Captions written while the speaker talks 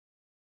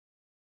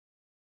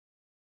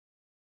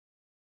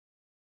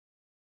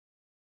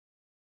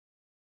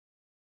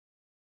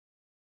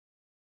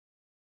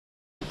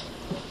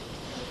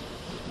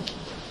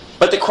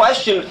But the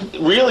question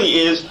really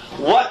is,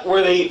 what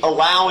were they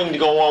allowing to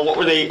go on? What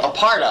were they a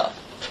part of?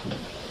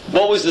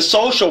 What was the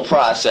social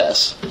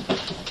process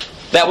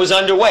that was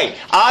underway?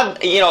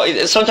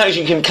 Sometimes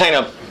you can kind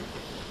of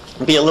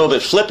be a little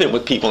bit flippant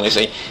with people, and they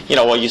say,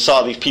 well, you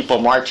saw these people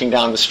marching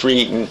down the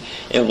street and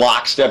in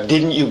lockstep.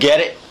 Didn't you get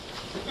it?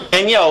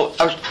 And,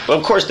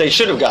 of course they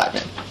should have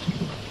gotten it.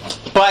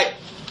 But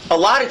a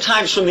lot of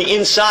times from the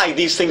inside,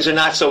 these things are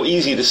not so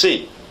easy to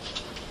see.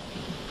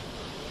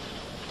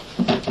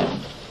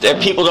 That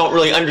people don't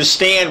really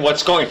understand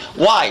what's going on.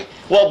 Why?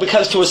 Well,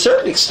 because to a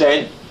certain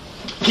extent,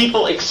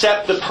 people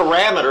accept the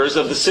parameters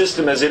of the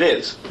system as it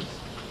is.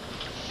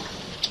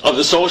 Of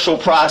the social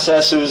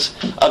processes,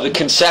 of the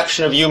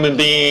conception of human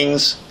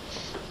beings,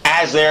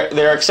 as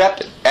they're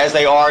accepted, as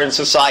they are in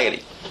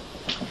society.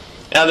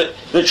 Now,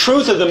 the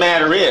truth of the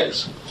matter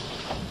is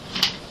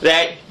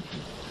that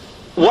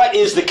what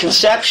is the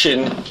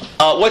conception,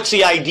 what's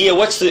the idea,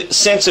 what's the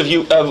sense of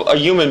a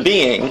human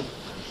being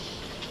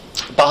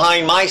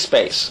behind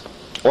MySpace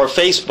or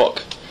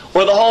Facebook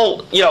or the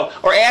whole,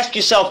 or ask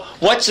yourself,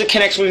 what's the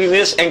connection between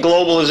this and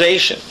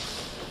globalization?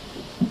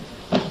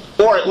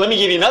 Or let me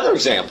give you another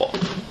example.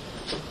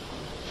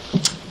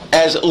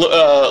 As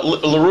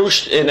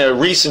LaRouche, in a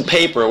recent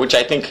paper, which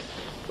I think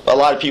a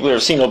lot of people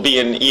have seen, will be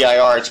in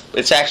EIR,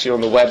 it's actually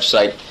on the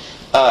website,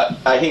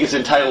 I think it's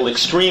entitled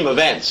Extreme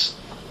Events.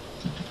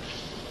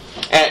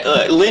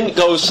 And Lynn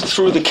goes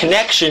through the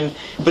connection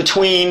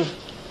between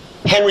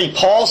Henry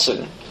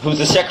Paulson, who's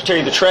the Secretary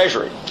of the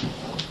Treasury,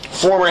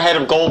 former head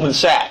of Goldman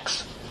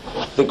Sachs,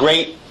 one of the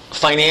great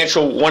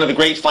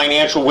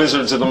financial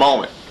wizards of the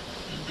moment,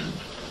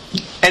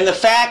 and the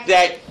fact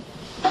that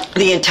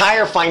the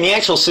entire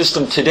financial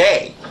system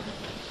today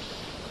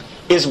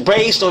is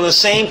based on the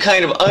same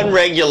kind of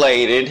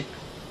unregulated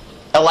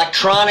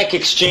electronic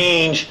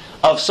exchange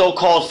of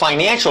so-called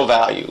financial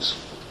values.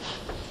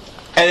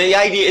 And the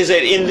idea is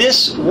that in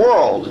this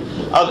world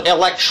of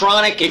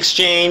electronic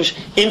exchange,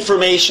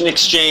 information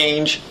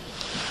exchange,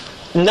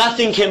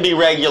 nothing can be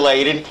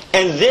regulated,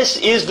 and this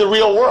is the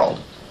real world.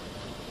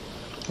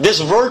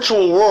 This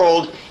virtual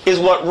world is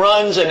what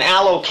runs and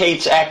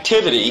allocates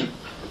activity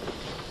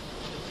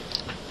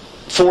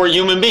for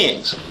human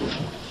beings.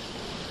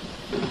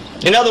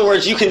 In other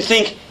words, you can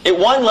think at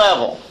one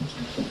level,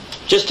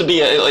 just to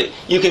be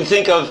you can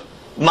think of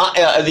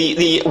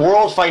the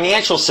world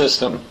financial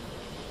system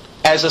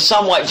as a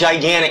somewhat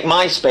gigantic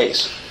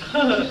MySpace.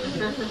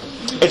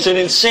 It's an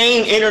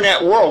insane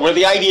internet world where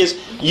the idea is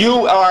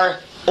you are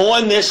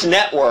on this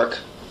network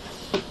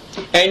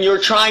and you're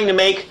trying to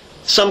make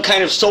some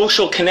kind of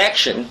social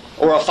connection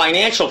or a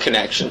financial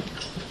connection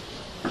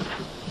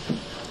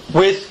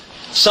with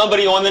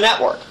somebody on the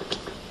network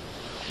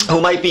who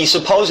might be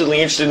supposedly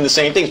interested in the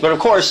same things. But of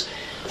course,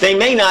 they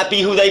may not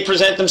be who they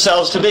present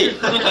themselves to be.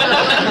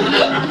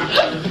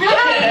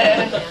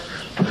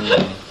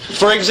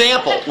 For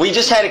example, we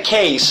just had a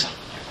case,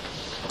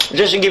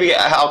 just to give you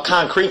how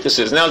concrete this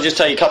is, and I'll just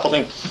tell you a couple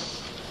things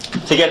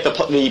to get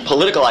the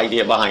political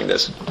idea behind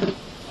this.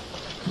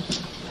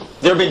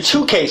 There have been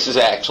two cases,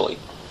 actually,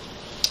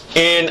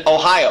 in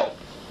Ohio,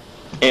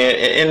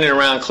 in and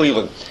around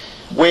Cleveland,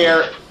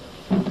 where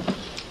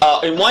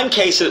in one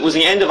case, it was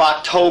the end of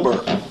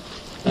October,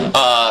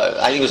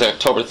 I think it was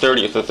October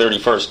 30th or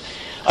 31st,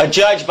 a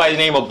judge by the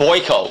name of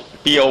Boyko,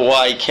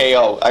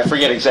 B-O-Y-K-O, I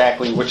forget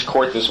exactly which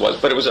court this was,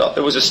 but it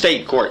was a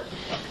state court,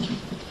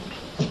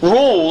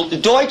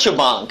 ruled Deutsche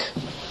Bank,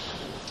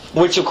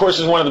 which of course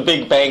is one of the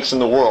big banks in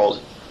the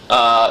world,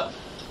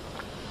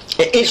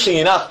 interestingly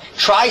enough,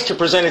 tries to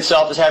present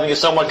itself as having a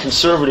somewhat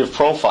conservative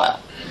profile.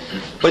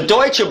 But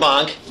Deutsche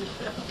Bank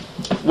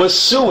was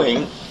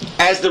suing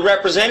as the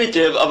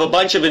representative of a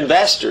bunch of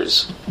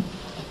investors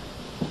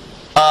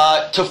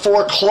to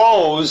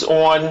foreclose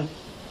on,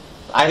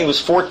 I think it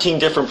was 14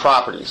 different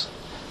properties,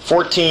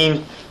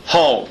 14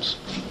 homes.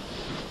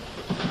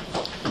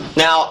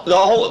 Now, the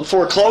whole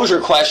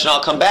foreclosure question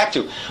I'll come back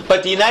to,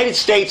 but the United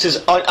States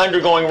is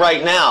undergoing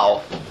right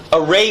now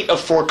a rate of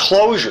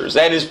foreclosures,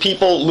 that is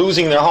people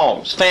losing their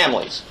homes,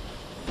 families,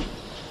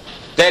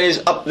 that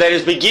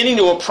is beginning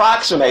to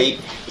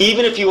approximate,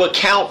 even if you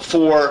account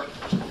for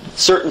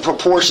certain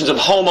proportions of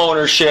home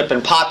ownership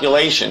and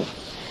population,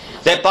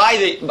 that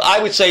I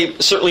would say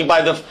certainly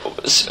by the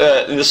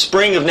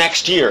spring of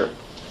next year,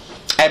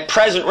 at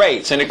present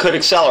rates, and it could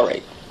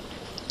accelerate,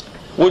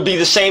 would be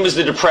the same as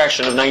the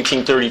Depression of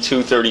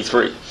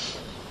 1932-33.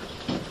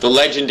 The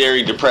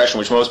legendary Depression,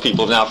 which most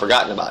people have now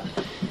forgotten about.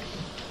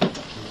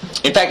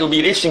 In fact, it would be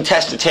an interesting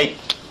test to take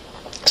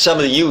some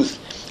of the youth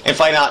and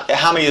find out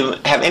how many of them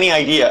have any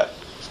idea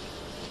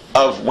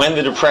of when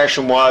the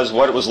Depression was,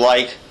 what it was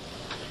like.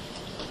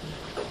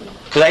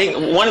 Because I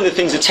think one of the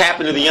things that's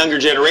happened to the younger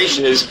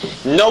generation is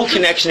no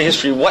connection to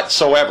history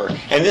whatsoever.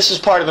 And this is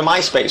part of the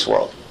MySpace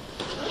world.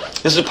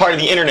 This is part of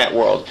the internet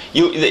world.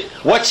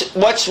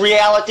 What's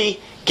reality?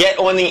 Get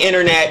on the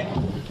internet,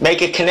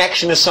 make a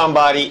connection to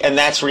somebody, and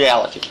that's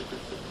reality.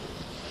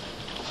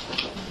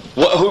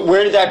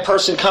 Where did that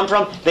person come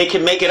from? They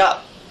can make it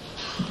up.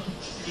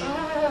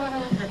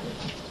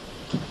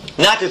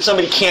 Not that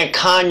somebody can't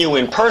con you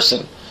in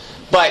person,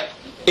 but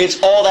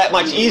it's all that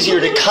much easier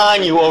to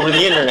con you over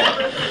the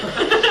internet.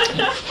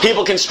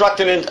 People construct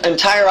an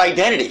entire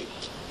identity,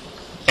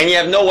 and you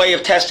have no way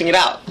of testing it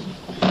out.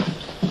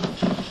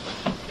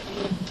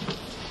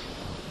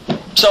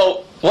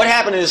 So what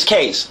happened in this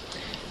case?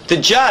 The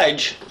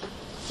judge,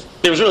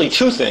 there was really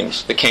two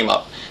things that came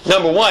up.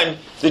 Number one,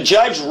 the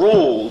judge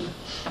ruled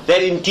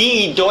that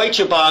indeed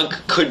Deutsche Bank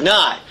could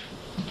not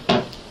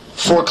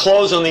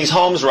foreclose on these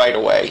homes right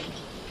away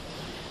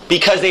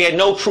because they had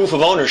no proof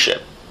of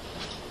ownership.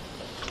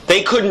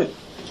 They couldn't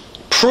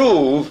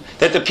prove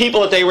that the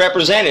people that they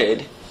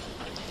represented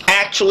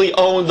actually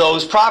owned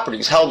those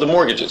properties, held the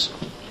mortgages.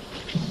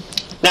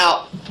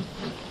 Now,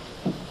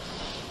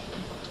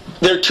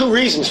 there are two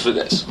reasons for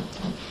this.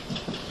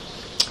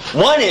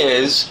 One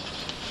is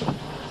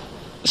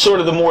sort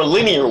of the more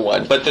linear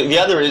one, but the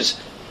other is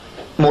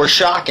more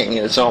shocking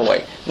in its own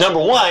way. Number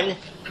one,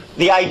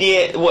 the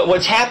idea,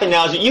 what's happened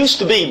now is it used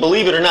to be,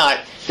 believe it or not,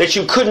 that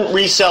you couldn't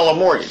resell a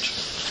mortgage.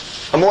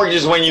 A mortgage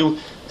is when you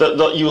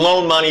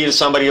loan money to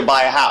somebody to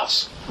buy a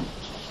house.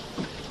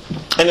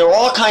 And there are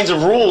all kinds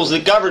of rules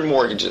that govern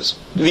mortgages.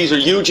 These are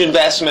huge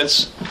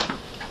investments,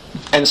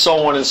 and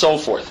so on and so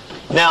forth.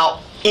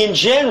 Now, in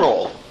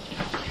general,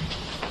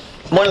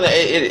 one of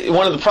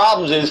the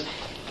problems is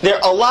there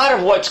are a lot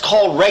of what's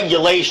called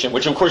regulation,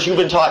 which of course you've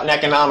been taught in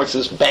economics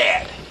is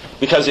bad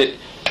because it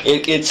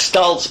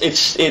stunts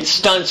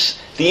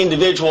the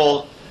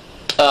individual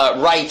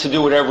right to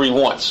do whatever he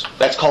wants.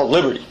 That's called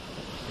liberty,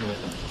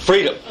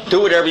 freedom.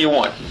 Do whatever you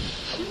want.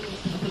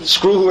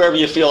 Screw whoever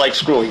you feel like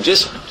screwing.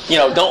 Just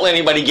don't let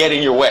anybody get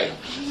in your way.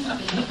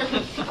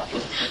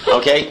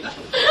 Okay?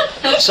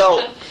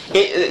 So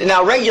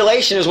now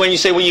regulation is when you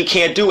say, well, you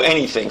can't do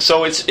anything.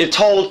 So it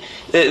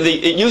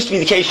used to be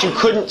the case you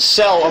couldn't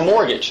sell a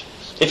mortgage.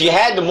 If you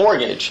had the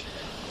mortgage,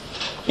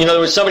 in other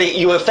words,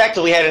 you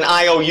effectively had an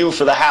IOU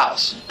for the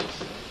house.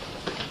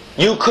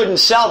 You couldn't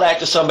sell that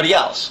to somebody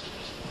else.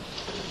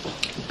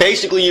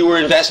 Basically, you were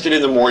invested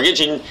in the mortgage,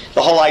 and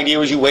the whole idea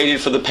was you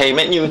waited for the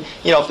payment. And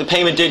if the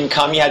payment didn't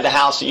come, you had the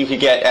house that you could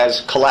get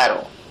as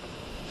collateral.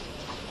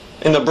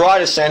 In the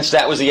broadest sense,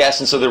 that was the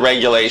essence of the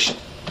regulation.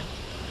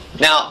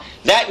 Now,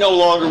 that no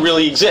longer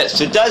really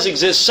exists. It does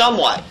exist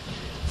somewhat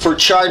for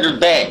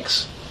chartered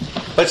banks.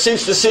 But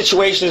since the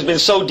situation has been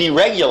so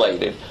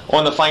deregulated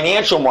on the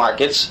financial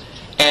markets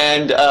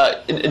and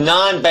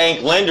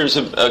non-bank lenders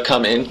have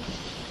come in,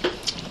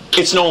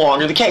 it's no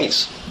longer the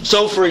case.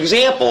 So, for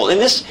example,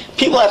 and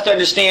people have to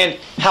understand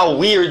how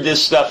weird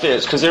this stuff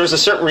is, because there's a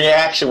certain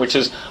reaction which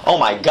is, oh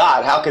my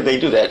God, how could they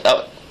do that?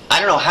 I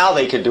don't know how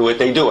they could do it,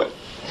 they do it.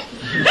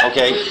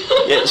 Okay?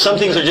 Some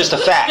things are just a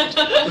fact.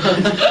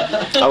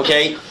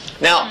 Okay?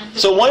 Now,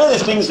 so one of the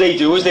things they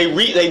do is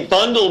they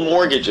bundle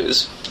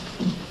mortgages,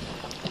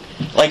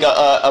 like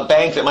a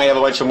bank that might have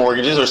a bunch of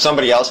mortgages or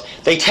somebody else.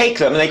 They take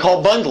them and they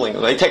call bundling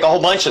them. They take a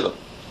whole bunch of them.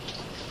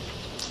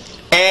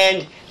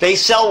 And they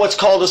sell what's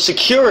called a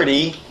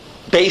security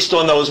based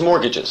on those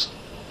mortgages.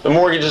 The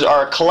mortgages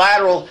are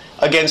collateral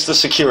against the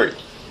security.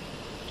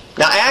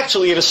 Now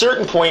actually, at a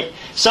certain point,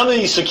 some of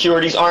these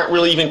securities aren't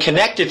really even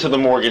connected to the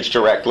mortgage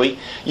directly.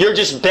 You're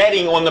just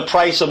betting on the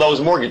price of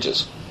those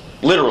mortgages,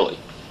 literally.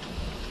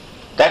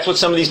 That's what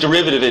some of these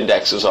derivative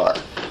indexes are.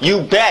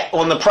 You bet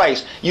on the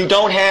price. You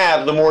don't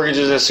have the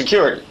mortgages as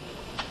security.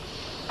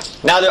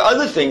 Now there are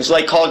other things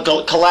like called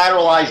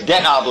collateralized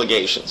debt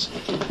obligations.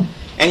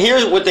 And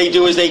here's what they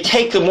do is they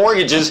take the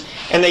mortgages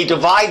and they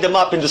divide them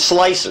up into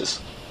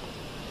slices.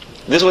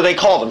 This is what they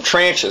call them,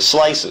 tranches,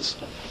 slices.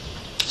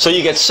 So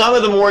you get some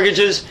of the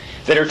mortgages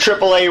that are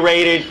AAA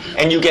rated,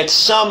 and you get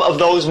some of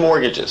those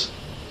mortgages.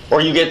 Or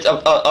you get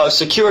a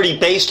security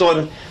based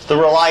on the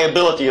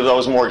reliability of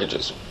those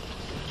mortgages.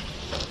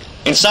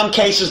 In some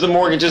cases, the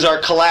mortgages are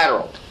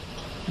collateral.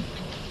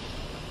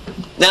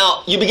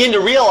 Now, you begin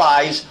to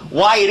realize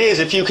why it is,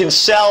 if you can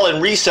sell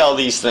and resell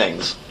these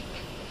things,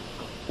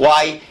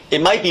 why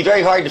it might be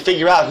very hard to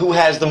figure out who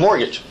has the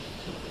mortgage.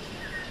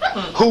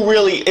 Who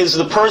really is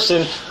the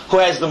person who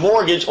has the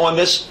mortgage on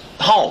this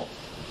home.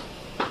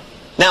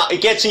 Now,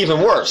 it gets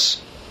even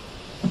worse.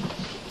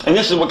 And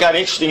this is what got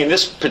interesting in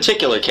this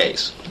particular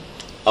case.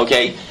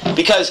 Okay?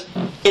 Because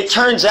it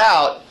turns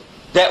out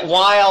that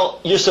while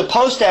you're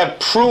supposed to have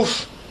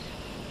proof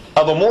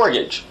of a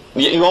mortgage,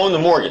 you own the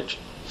mortgage,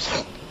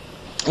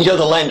 you're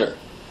the lender.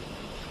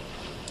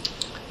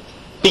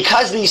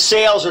 Because these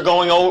sales are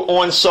going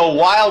on so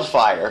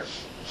wildfire,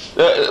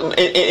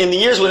 in the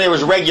years when there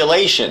was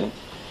regulation,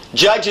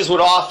 judges would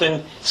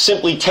often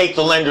simply take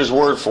the lender's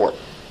word for it.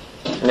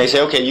 And they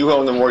say, okay, you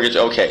own the mortgage,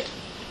 okay.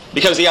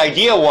 Because the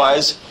idea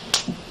was,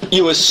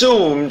 you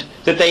assumed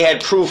that they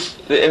had proof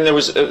and there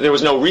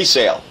was no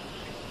resale.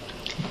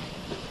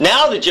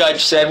 Now the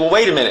judge said, well,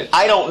 wait a minute,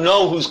 I don't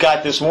know who's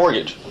got this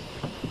mortgage.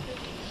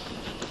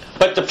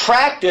 But the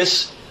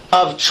practice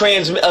of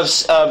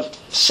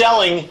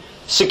selling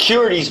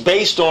securities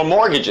based on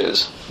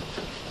mortgages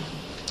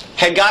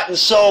has gotten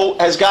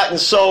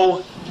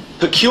so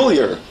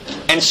peculiar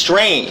and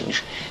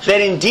strange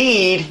that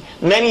indeed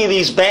many of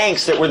these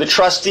banks that were the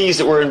trustees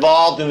that were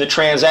involved in the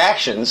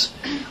transactions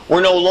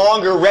were no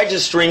longer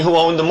registering who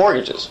owned the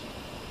mortgages.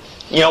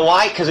 You know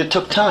why? Because it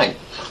took time.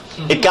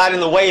 It got in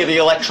the way of the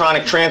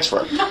electronic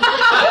transfer.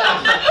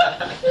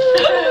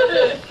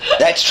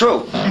 That's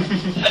true.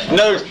 In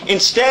other words,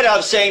 instead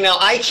of saying, now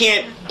I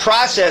can't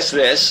process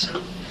this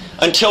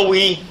until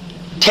we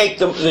take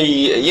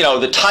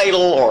the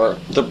title or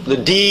the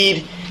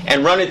deed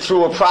and run it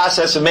through a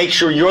process and make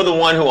sure you're the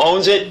one who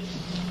owns it,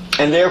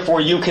 and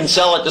therefore you can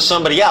sell it to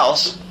somebody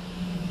else,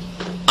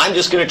 I'm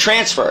just going to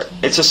transfer it.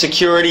 It's a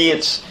security,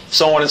 it's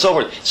so on and so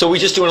forth. So we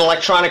just do an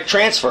electronic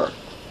transfer.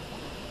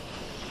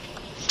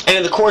 And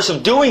in the course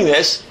of doing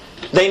this,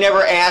 they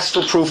never asked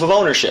for proof of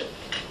ownership,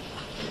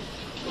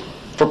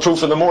 for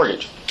proof of the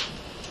mortgage.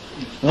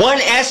 One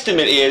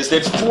estimate is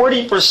that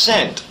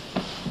 40%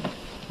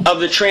 of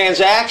the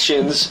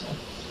transactions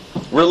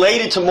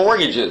related to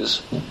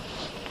mortgages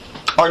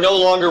are no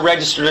longer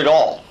registered at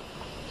all.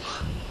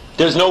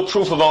 There's no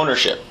proof of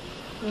ownership.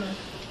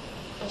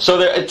 So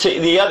in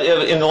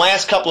the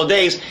last couple of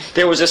days,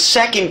 there was a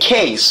second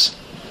case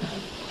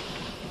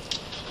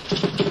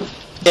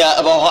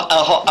of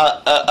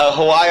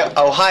a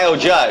Ohio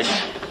judge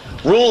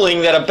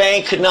ruling that a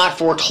bank could not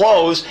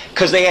foreclose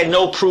because they had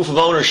no proof of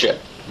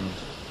ownership.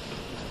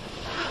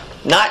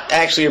 Not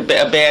actually a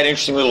bad,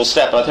 interesting little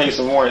step. I'll tell you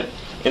some more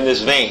in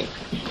this vein.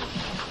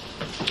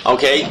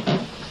 Okay?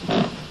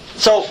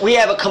 So we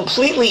have a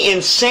completely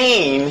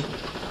insane,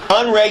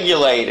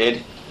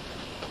 unregulated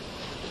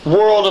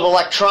world of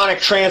electronic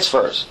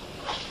transfers.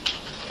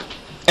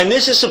 And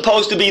this is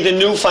supposed to be the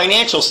new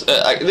financial...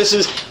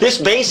 This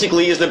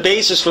basically is the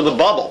basis for the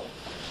bubble.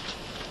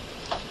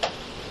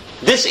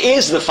 This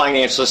is the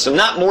financial system,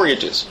 not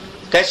mortgages.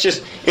 That's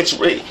just...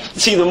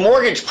 See, the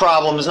mortgage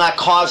problem is not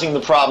causing the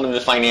problem in the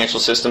financial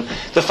system.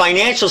 The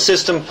financial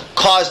system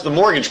caused the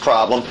mortgage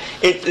problem.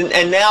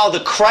 And now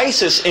the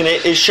crisis in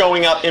it is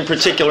showing up in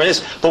particular in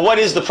this. But what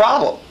is the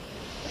problem?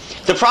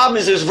 The problem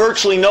is there's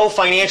virtually no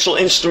financial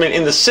instrument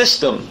in the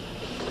system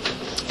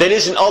that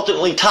isn't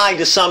ultimately tied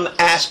to some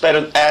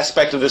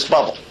aspect of this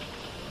bubble.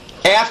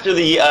 After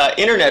the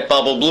internet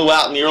bubble blew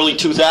out in the early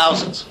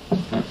 2000s,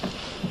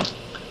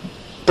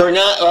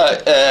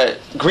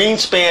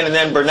 Greenspan and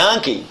then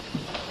Bernanke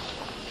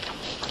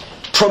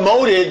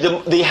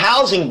promoted the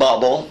housing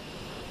bubble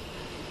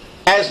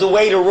as the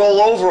way to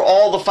roll over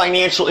all the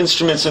financial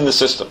instruments in the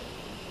system.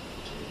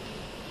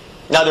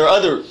 Now there are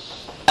other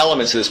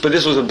elements of this, but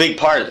this was a big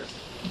part of it.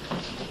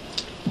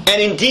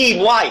 And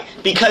indeed, why?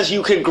 Because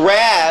you could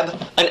grab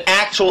an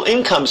actual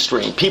income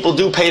stream. People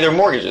do pay their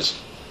mortgages.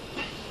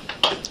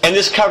 And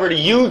this covered a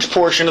huge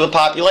portion of the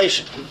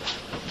population.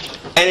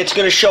 And it's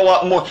going to show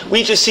up more.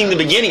 We've just seen the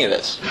beginning of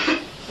this.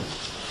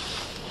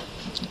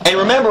 And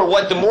remember,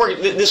 what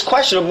this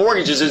question of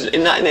mortgages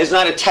is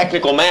not a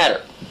technical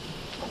matter.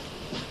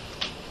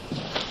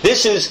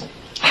 This is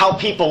how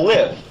people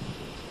live.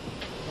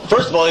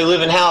 First of all, they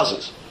live in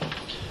houses.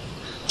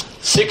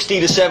 60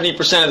 to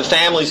 70% of the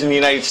families in the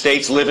United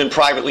States live in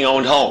privately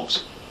owned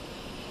homes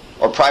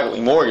or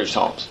privately mortgaged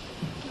homes.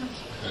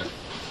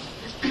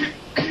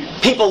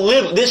 People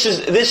live. This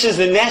is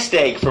the nest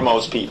egg for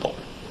most people.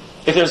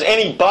 If there's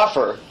any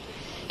buffer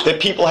that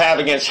people have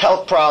against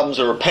health problems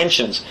or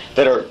pensions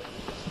that are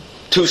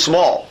too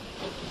small,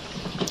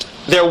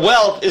 their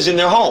wealth is in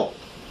their home.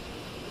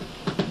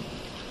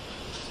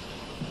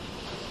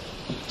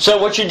 So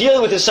what you're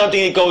dealing with is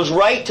something that goes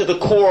right to the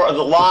core of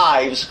the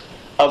lives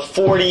of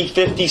 40,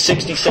 50,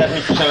 60,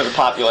 70% of the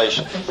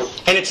population.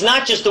 And it's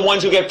not just the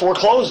ones who get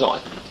foreclosed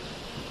on.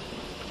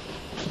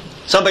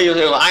 Somebody will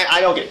say, well, I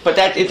don't get, but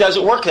it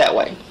doesn't work that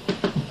way.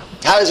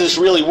 How does this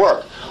really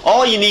work?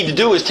 All you need to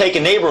do is take a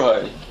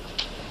neighborhood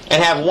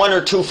and have 1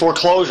 or 2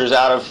 foreclosures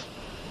out of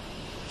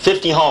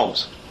 50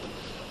 homes.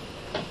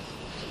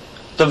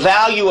 The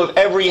value of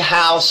every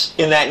house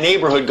in that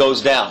neighborhood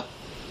goes down.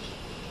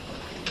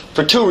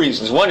 For 2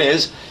 reasons. One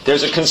is,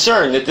 there's a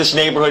concern that this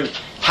neighborhood,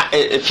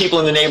 people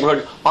in the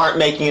neighborhood aren't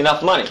making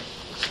enough money.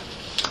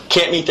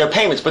 Can't meet their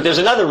payments. But there's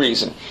another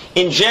reason.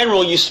 In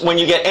general, when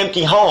you get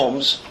empty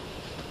homes,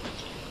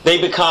 they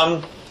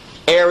become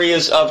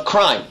areas of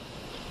crime.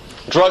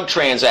 Drug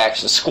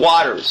transactions,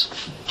 squatters.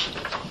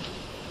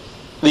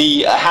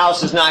 The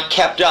house is not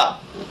kept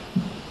up.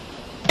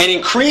 And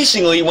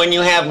increasingly, when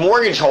you have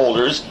mortgage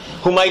holders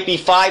who might be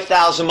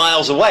 5,000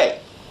 miles away,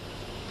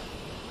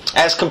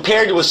 as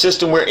compared to a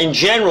system where, in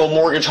general,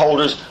 mortgage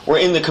holders were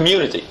in the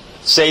community,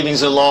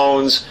 savings and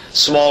loans,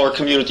 smaller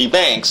community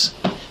banks,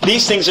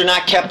 these things are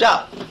not kept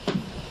up.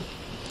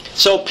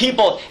 So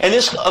people, and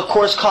this, of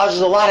course,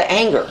 causes a lot of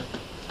anger.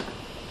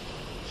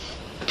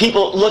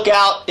 People look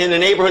out in the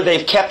neighborhood,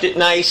 they've kept it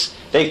nice,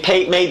 they've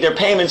made their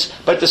payments,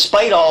 but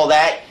despite all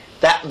that,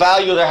 that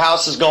value of their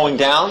house is going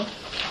down.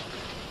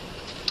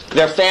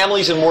 Their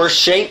family's in worse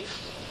shape.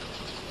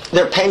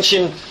 Their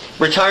pension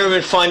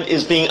retirement fund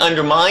is being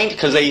undermined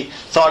because they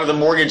thought of the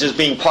mortgage as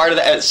being part of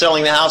that,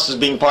 selling the house as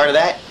being part of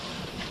that.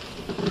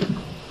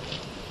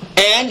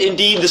 And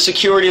indeed, the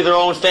security of their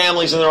own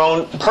families and their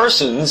own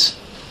persons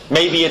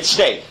may be at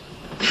stake.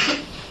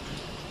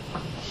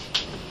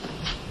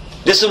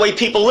 This is the way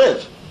people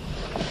live.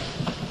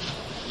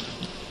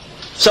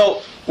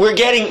 So we're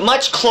getting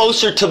much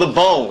closer to the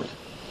bone.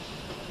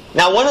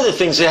 Now, one of the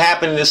things that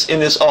happened in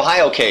this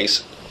Ohio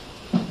case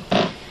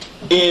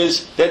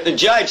is that the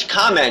judge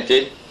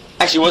commented.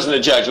 Actually, it wasn't a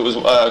judge. It was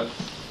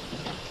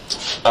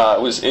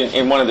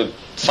in one of the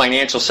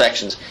financial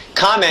sections.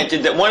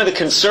 Commented that one of the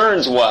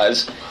concerns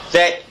was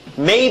that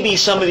maybe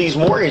some of these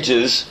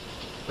mortgages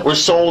were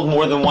sold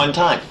more than one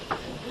time.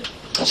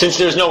 Since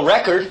there's no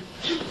record,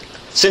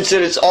 since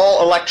it's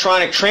all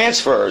electronic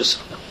transfers,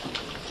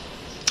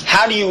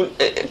 how do you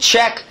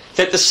check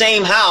that the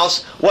same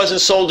house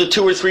wasn't sold to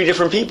 2 or 3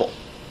 different people?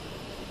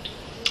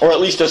 Or at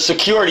least a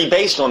security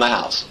based on the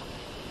house.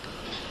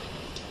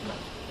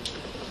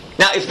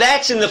 Now, if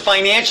that's in the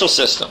financial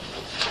system,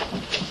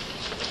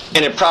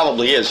 and it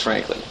probably is,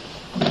 frankly,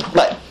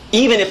 but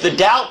even if the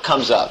doubt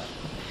comes up,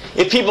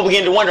 if people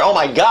begin to wonder, oh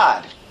my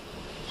God,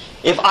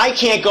 if I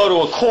can't go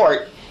to a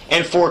court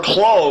and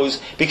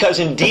foreclose because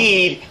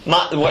indeed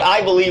what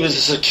I believe is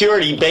a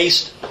security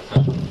based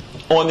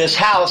on this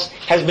house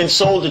has been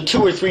sold to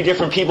 2 or 3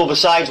 different people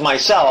besides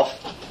myself,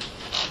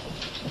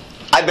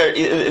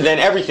 then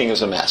everything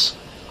is a mess.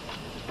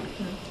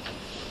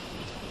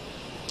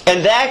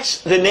 And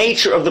that's the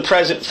nature of the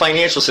present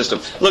financial system.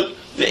 Look,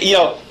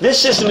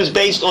 this system is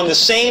based on the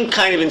same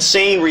kind of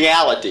insane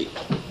reality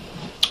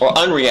or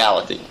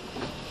unreality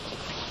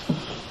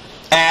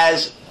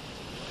as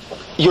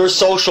your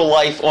social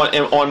life on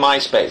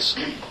MySpace.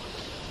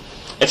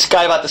 It's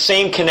got about the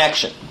same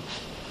connection.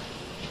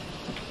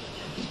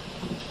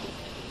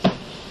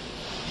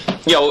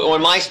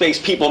 On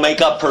MySpace, people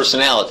make up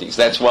personalities.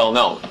 That's well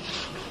known.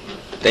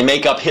 They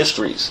make up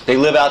histories. They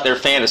live out their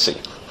fantasy.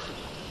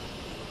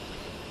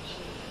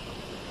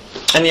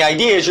 And the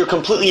idea is you're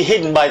completely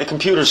hidden by the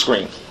computer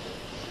screen.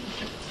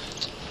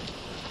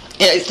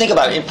 Yeah, think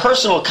about it. In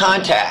personal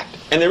contact,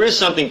 and there is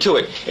something to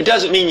it, it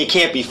doesn't mean you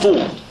can't be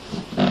fooled.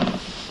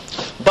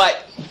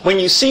 But when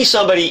you see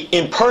somebody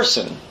in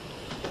person,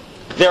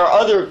 there are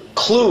other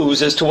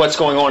clues as to what's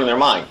going on in their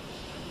mind.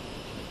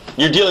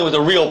 You're dealing with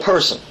a real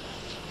person.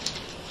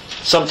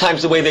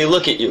 Sometimes the way they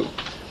look at you,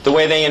 the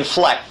way they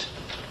inflect.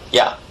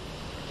 Yeah.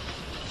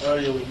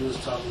 Earlier when you was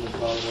talking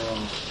about,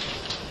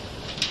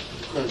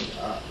 because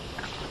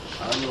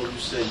I know you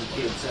said you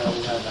can't tell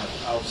who had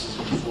houses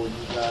before you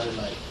got it,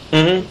 like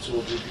 2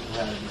 or 3 people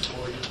had it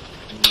before you.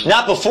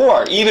 Not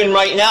before. Even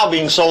right now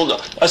being sold,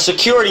 a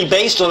security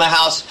based on the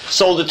house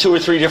sold to 2 or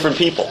 3 different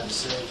people. At the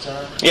same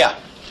time? Yeah.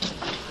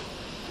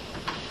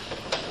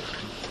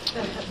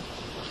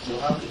 So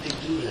how could they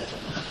do that?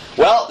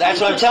 Well, that's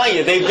what I'm telling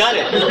you. They've done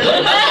it.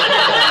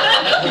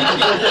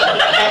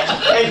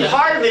 and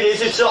part of it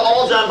is it's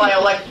all done by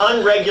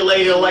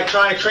unregulated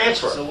electronic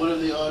transfer. So what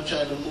if they all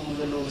try to move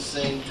in on the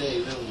same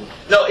day?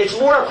 No, it's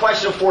more a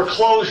question of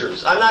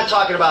foreclosures. I'm not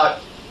talking about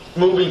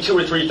moving 2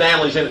 or 3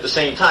 families in at the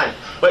same time.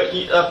 But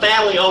a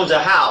family owns a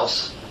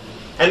house,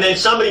 and then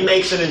somebody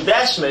makes an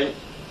investment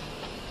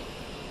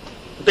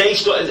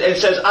based on, and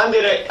says, I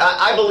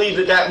believe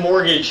that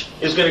mortgage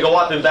is going to go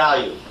up in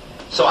value.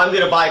 So I'm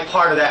going to buy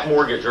part of that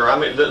mortgage, or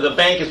the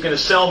bank is going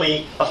to sell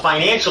me a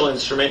financial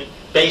instrument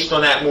based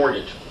on that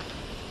mortgage.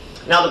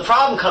 Now the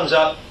problem comes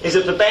up is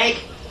if the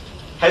bank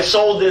has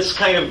sold this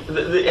kind of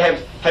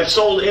have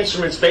sold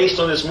instruments based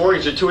on this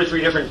mortgage to 2 or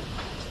 3 different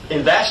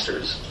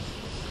investors,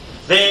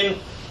 then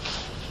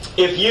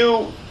they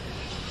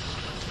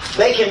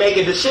can make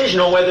a decision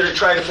on whether to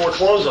try to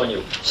foreclose on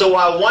you. So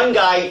while one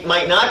guy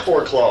might not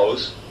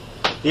foreclose,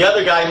 the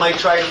other guy might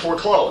try to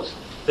foreclose.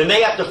 Then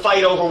they have to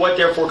fight over what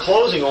they're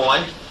foreclosing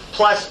on,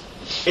 plus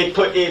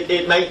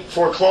it might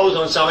foreclose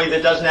on somebody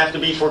that doesn't have to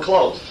be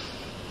foreclosed.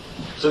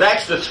 So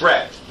that's the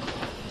threat.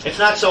 It's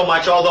not so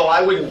much, although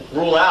I wouldn't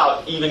rule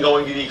out even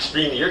going to the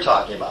extreme that you're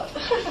talking about.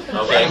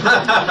 Okay? All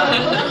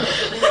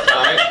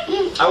right?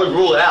 I would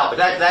rule it out, but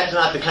that's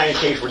not the kind of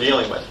case we're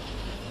dealing with.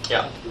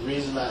 Yeah. The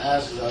reason I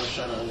asked is I was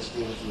trying to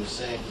understand what you were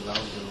saying, because I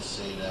was going to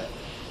say that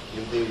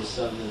if they were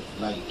something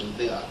like,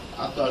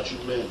 I thought you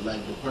meant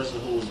like the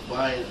person who was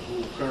buying,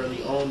 who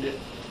currently owned it,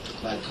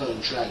 like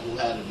couldn't track who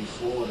had it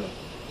before them.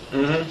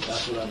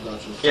 That's what I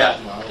thought you were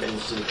talking about. I was going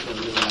to say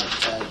couldn't really like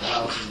tag the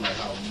houses, like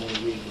how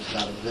mortgages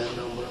got a VIN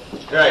number.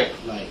 Right.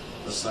 Like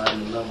assign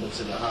the number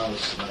to the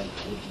house, like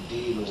with the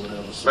deed or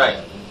whatever, so right.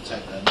 that when you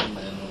tag that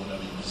number in or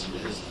whatever, you can see the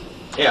history.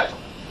 Yeah.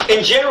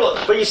 In general,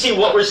 but you see,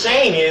 what we're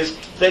saying is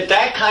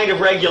that kind of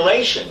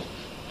regulation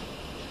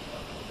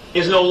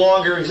no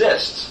longer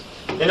exists.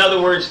 In other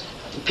words,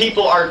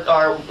 people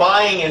are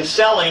buying and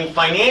selling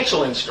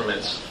financial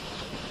instruments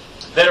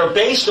that are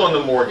based on the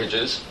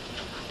mortgages,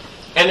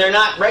 and they're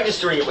not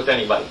registering it with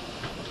anybody.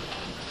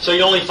 So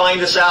you only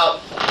find this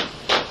out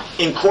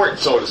in court,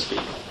 so to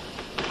speak.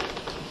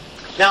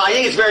 Now, I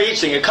think it's very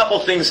interesting. A couple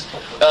of things.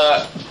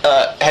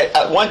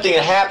 One thing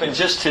that happened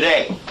just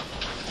today,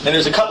 and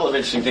there's a couple of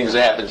interesting things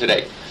that happened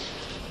today.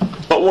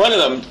 But one of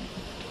them,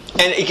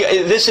 and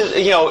this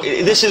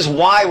is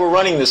why we're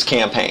running this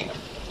campaign.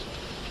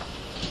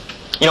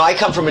 I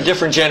come from a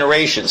different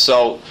generation,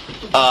 so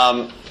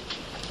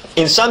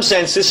in some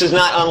sense, this is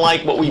not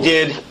unlike what we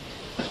did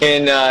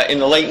in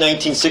the late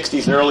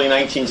 1960s and early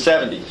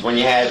 1970s, when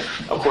you had,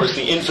 of course,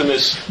 the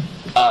infamous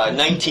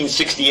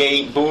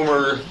 1968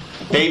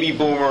 baby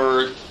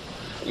boomer,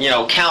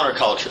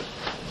 counterculture.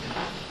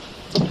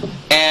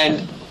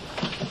 And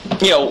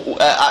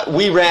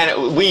we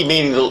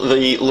meaning the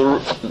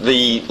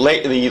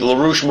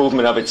LaRouche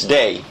movement of its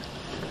day,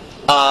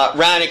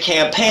 ran a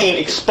campaign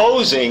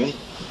exposing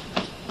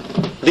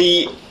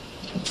the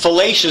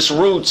fallacious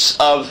roots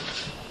of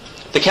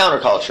the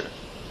counterculture.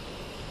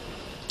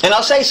 And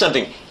I'll say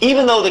something,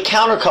 even though the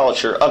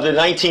counterculture of the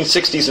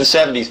 1960s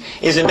and 70s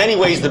is in many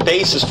ways the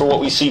basis for what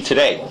we see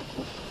today,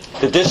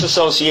 the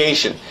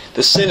disassociation,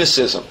 the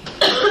cynicism,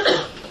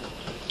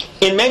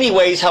 in many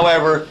ways,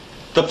 however,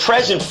 the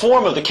present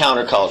form of the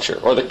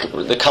counterculture, or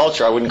the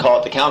culture, I wouldn't call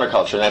it the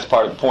counterculture, and that's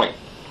part of the point,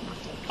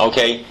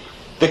 okay?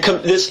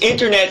 This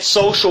internet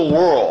social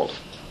world,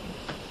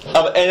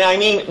 and I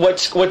mean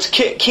what's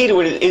key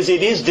to it is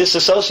it is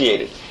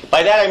disassociated.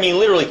 By that I mean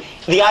literally,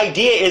 the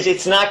idea is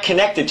it's not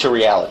connected to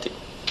reality.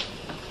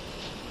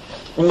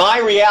 My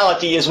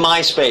reality is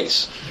my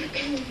space.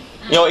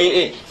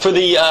 For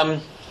the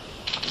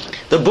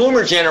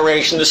boomer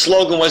generation, the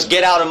slogan was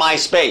 "Get out of my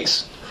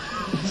space."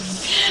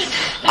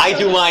 I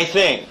do my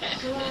thing.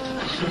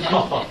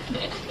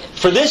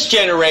 For this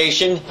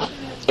generation,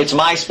 it's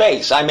my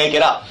space. I make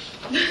it up.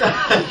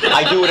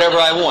 I do whatever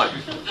I want.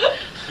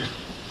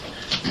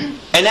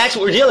 And that's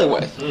what we're dealing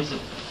with.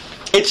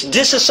 It's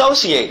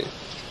disassociated.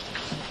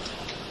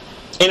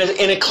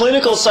 In a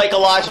clinical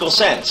psychological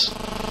sense.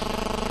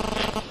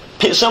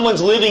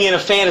 Someone's living in a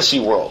fantasy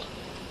world.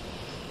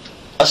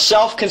 A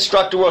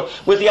self-constructed world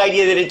with the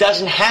idea that it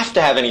doesn't have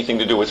to have anything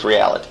to do with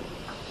reality.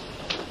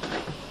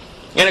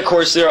 And of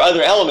course there are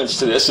other elements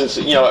to this. It's,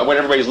 what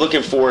everybody's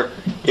looking for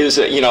is,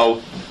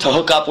 to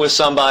hook up with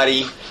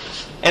somebody.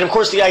 And of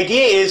course the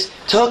idea is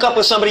to hook up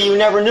with somebody you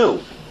never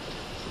knew.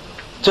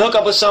 To hook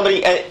up with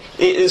somebody,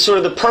 is sort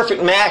of the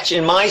perfect match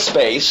in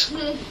MySpace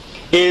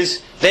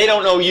is they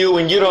don't know you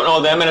and you don't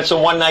know them, and it's a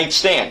one-night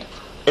stand.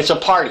 It's a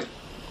party.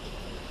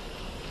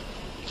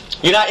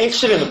 You're not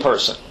interested in the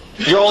person.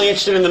 You're only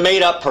interested in the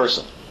made-up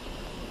person.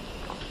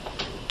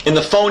 In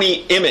the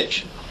phony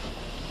image.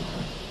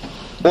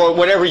 Or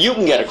whatever you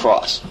can get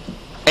across.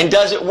 And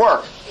does it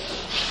work?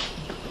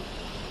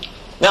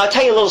 Now I'll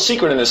tell you a little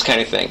secret in this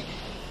kind of thing.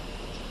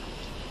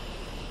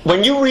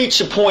 When you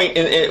reach a point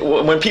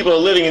when people are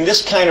living in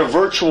this kind of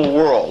virtual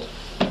world,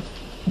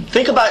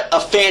 think about a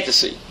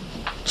fantasy.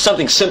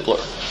 Something simpler.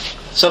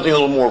 Something a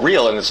little more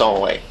real in its own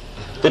way.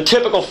 The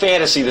typical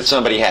fantasy that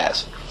somebody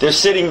has. They're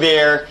sitting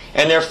there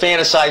and they're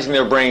fantasizing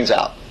their brains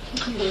out.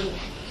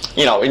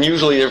 And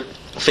usually they're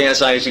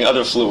fantasizing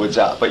other fluids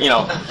out. But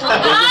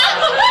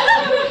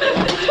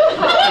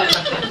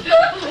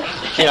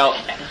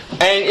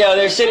and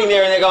they're sitting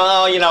there and they're going,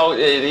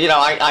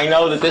 I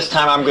know that this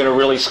time I'm going to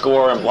really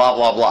score and blah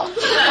blah blah.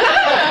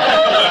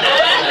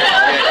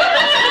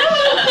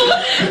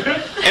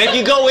 And if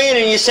you go in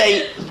and you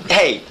say,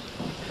 hey,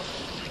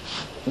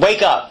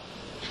 wake up,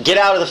 get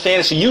out of the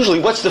fantasy, usually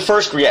what's the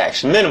first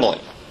reaction? Minimally.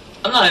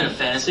 I'm not in a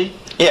fantasy.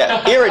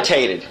 Yeah,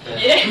 irritated.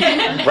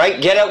 Yeah. Right?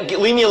 Get out,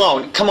 leave me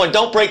alone. Come on,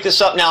 don't break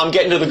this up now, I'm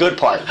getting to the good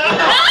part.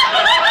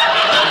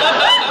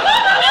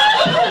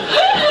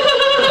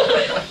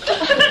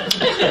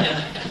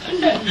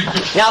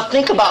 Now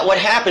think about what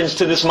happens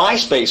to this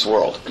MySpace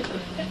world.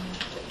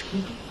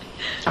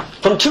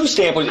 From two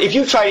standpoints, if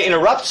you try to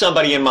interrupt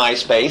somebody in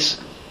MySpace,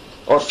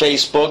 or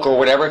Facebook, or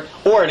whatever,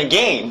 or in a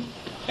game,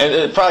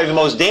 and probably the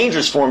most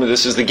dangerous form of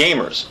this is the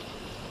gamers.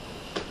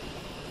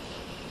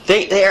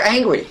 They are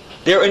angry.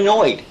 They're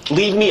annoyed.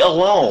 Leave me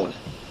alone.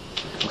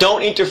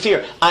 Don't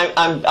interfere.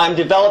 I'm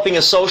developing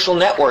a social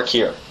network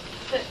here.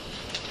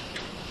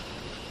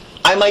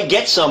 I might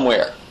get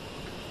somewhere.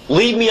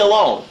 Leave me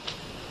alone.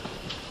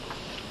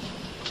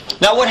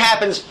 Now what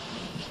happens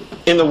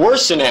in the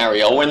worst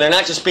scenario when they're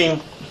not just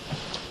being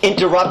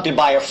interrupted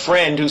by a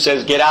friend who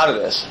says get out of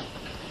this?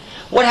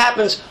 What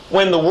happens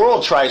when the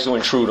world tries to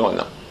intrude on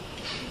them?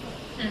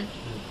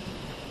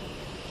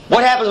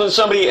 What happens when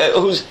somebody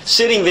who's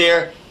sitting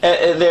there,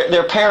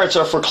 their parents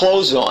are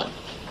foreclosed on?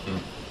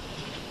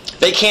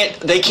 They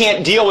can't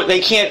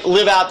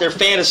live out their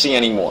fantasy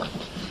anymore.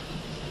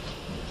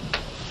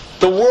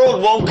 The world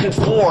won't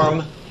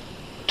conform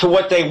to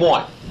what they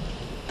want.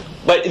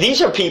 But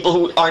these are people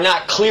who are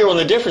not clear on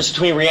the difference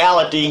between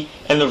reality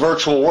and the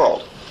virtual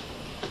world.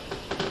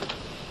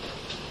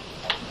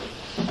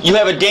 You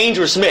have a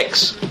dangerous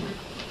mix.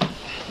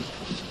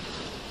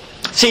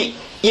 See,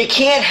 you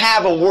can't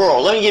have a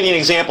world. Let me give you an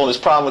example of this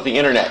problem with the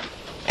internet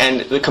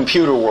and the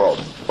computer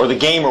world or the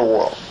gamer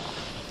world.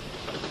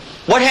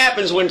 What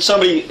happens when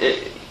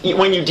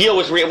when you deal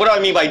with what do I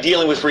mean by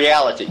dealing with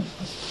reality?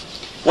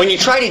 When you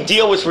try to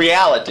deal with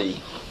reality,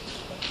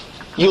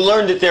 you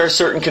learn that there are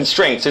certain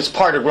constraints. It's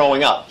part of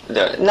growing up.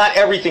 Not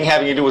everything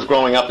having to do with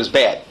growing up is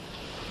bad.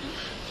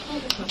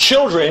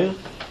 Children,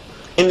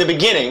 in the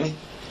beginning,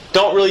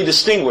 don't really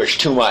distinguish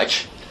too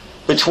much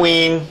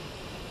between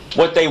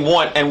what they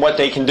want and what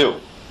they can do.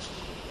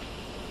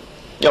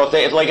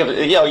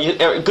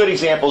 A good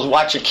example is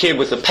watch a kid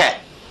with a pet.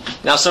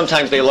 Now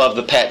sometimes they love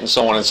the pet and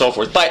so on and so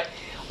forth, but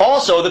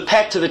also the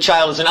pet to the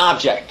child is an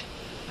object.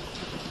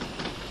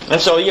 And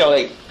so,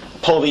 they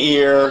pull the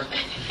ear,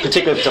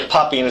 particularly if it's a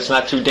puppy and it's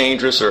not too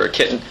dangerous, or a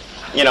kitten,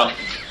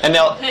 and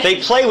they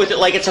play with it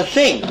like it's a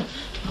thing.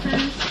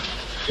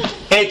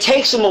 And it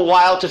takes them a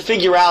while to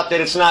figure out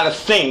that it's not a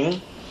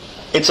thing,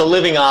 it's a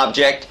living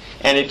object,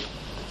 and it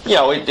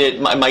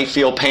might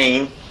feel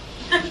pain,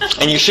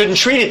 and you shouldn't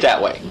treat it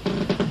that way.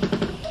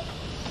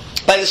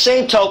 By the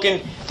same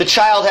token, the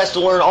child has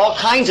to learn all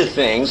kinds of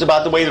things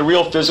about the way the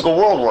real physical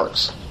world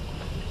works.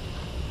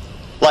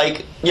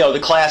 Like, the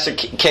classic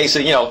case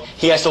of,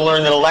 he has to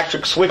learn that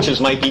electric switches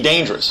might be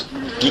dangerous.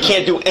 You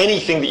can't do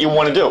anything that you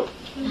want to do.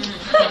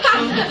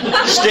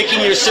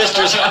 Sticking your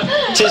sister's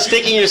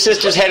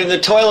head in the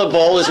toilet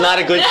bowl is not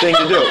a good thing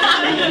to do.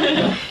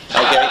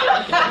 Okay?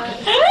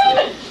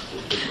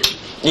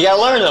 You got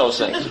to learn those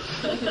things.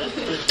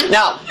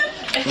 Now,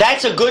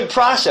 that's a good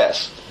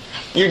process.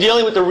 You're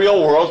dealing with the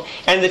real world,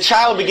 and the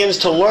child begins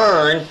to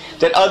learn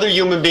that other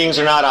human beings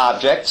are not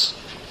objects.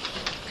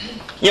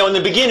 In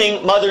the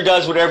beginning, mother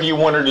does whatever you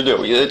want her to do.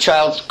 The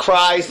child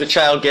cries, the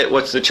child gets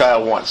what the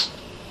child wants.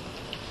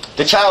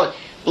 The child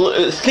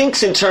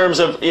thinks in terms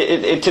of, to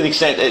the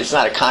extent that it's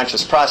not a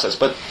conscious process,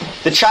 but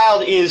the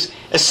child is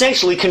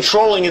essentially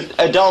controlling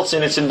adults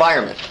in its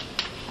environment.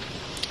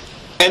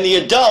 And the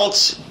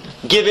adults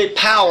give it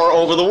power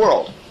over the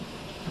world.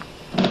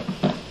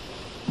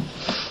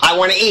 I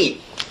want to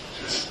eat.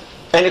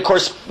 And of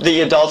course,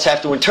 the adults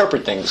have to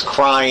interpret things,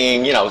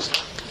 crying,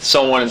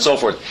 so on and so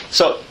forth.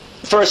 So,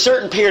 for a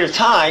certain period of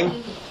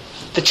time,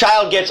 the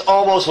child gets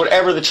almost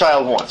whatever the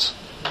child wants.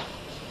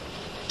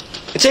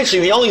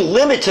 Essentially, the only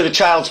limit to the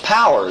child's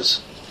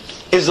powers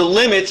is the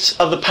limits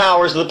of the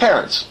powers of the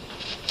parents.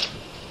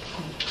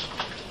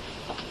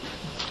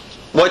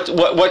 What's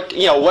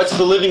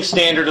the living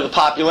standard of the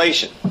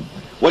population?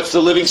 What's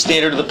the living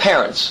standard of the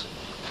parents?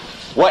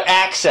 What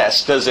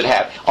access does it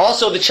have?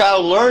 Also, the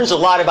child learns a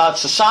lot about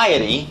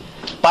society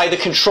by the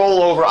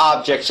control over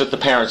objects that the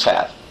parents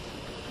have.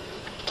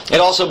 It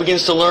also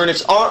begins to learn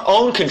its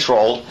own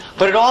control,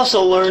 but it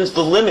also learns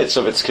the limits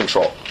of its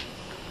control.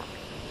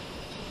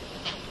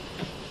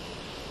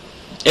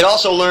 It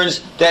also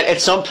learns that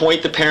at some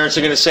point the parents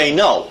are going to say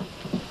no.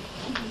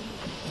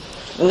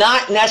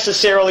 Not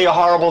necessarily a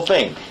horrible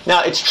thing.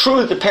 Now, it's true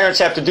that the parents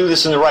have to do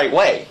this in the right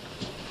way,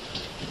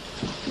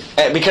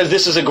 because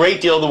this is a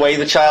great deal of the way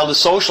the child is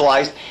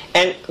socialized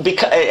and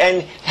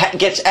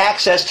gets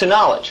access to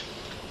knowledge.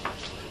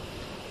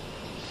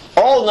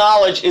 All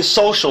knowledge is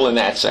social in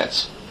that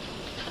sense.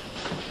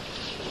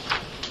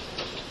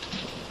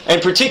 In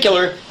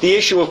particular, the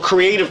issue of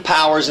creative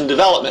powers and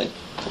development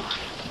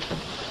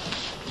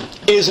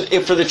is,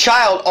 for the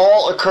child,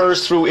 all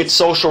occurs through its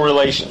social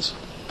relations,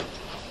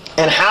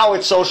 and how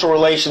its social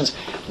relations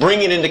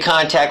bring it into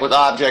contact with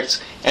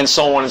objects, and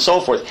so on and so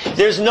forth.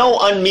 There's no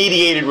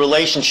unmediated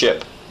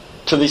relationship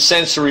to the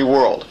sensory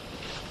world.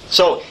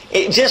 So,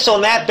 just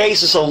on that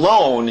basis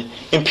alone,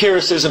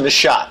 empiricism is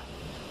shot.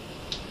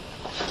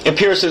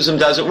 Empiricism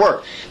doesn't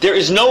work. There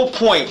is no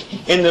point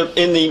in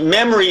the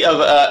memory of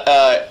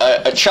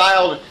a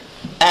child,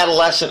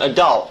 adolescent,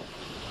 adult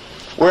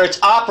where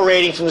it's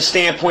operating from the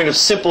standpoint of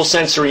simple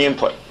sensory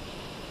input.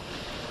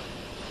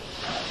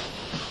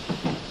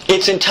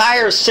 Its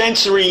entire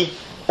sensory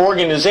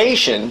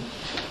organization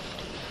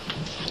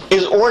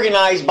is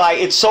organized by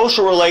its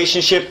social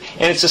relationship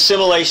and its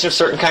assimilation of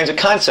certain kinds of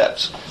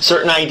concepts,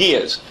 certain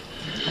ideas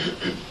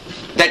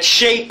that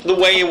shape the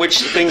way in which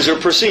things are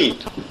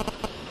perceived.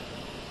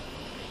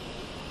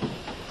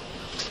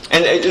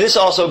 And this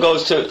also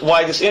goes to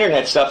why this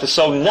internet stuff is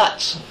so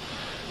nuts.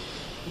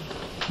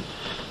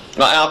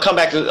 Now, I'll come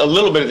back to a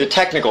little bit of the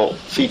technical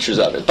features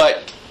of it.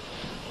 But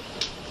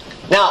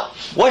now,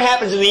 what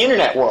happens in the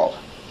internet world?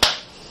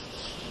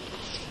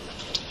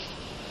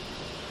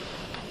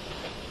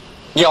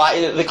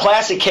 The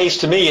classic case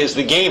to me is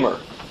the gamer,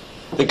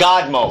 the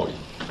God mode.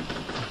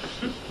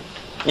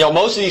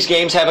 Most of these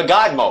games have a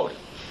God mode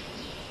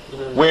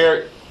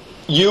where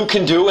you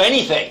can do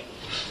anything.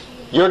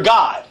 You're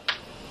God.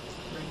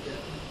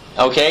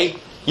 Okay?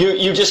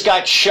 You just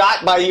got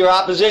shot by your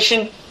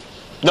opposition?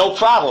 No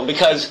problem,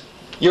 because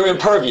you're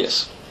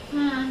impervious.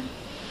 The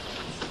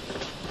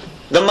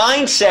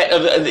mindset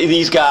of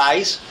these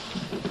guys,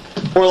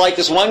 or like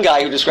this one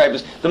guy who described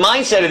this, the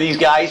mindset of these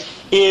guys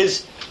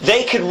is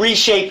they could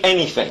reshape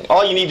anything.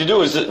 All you need to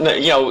do is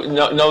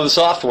know the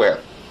software.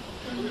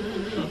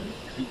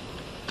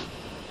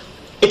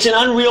 It's an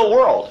unreal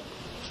world.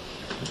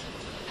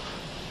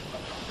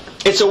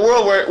 It's a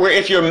world where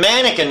if you're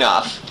manic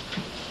enough,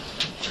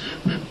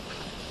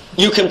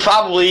 you can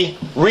probably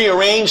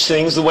rearrange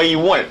things the way you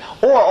want it.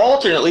 Or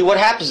alternately, what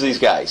happens to these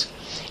guys?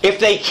 If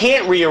they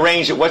can't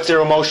rearrange it, what's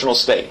their emotional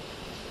state?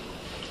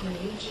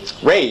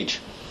 Rage.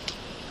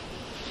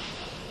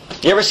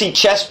 You ever see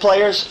chess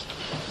players?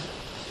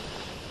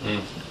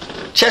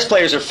 Chess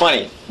players are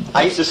funny.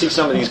 I used to see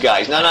some of these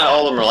guys. Now, not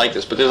all of them are like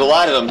this, but there's a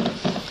lot of them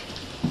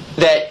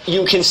that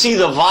you can see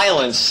the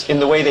violence in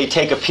the way they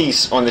take a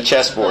piece on the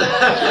chessboard.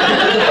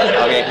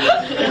 Okay?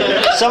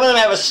 Some of them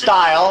have a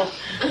style,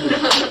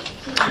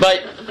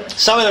 but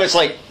some of them it's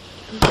like.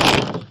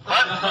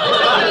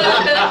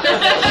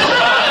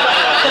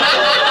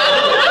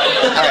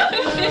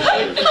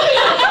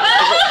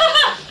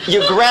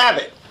 You grab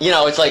it,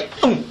 it's like,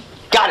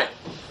 got it.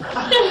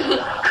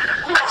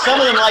 Some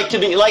of them like to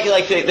be they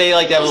like to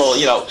have a little,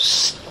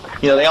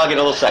 they all get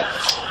a little sec.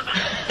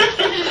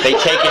 They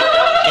take it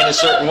in a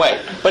certain way.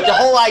 But the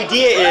whole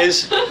idea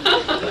is,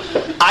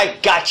 I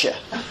gotcha.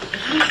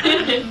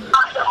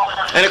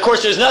 And of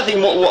course, there's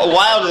nothing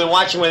wilder than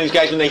watching one of these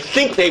guys when they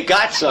think they've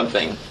got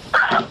something,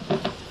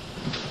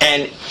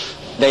 and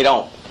they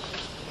don't.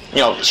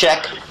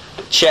 Check,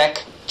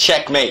 check,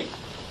 checkmate.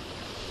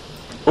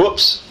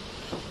 Whoops.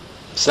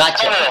 It's not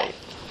checkmate.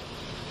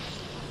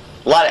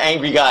 A lot of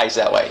angry guys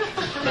that way.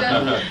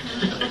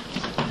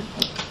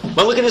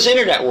 But look at this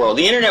internet world.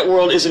 The internet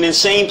world is an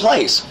insane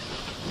place.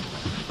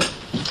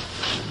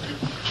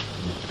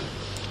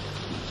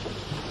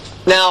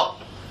 Now,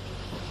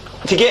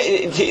 to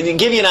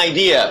give you an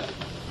idea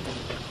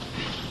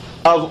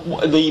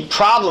of the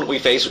problem we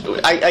face,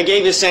 I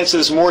gave a sense of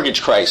this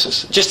mortgage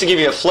crisis, just to give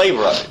you a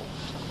flavor of it.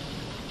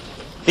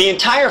 The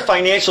entire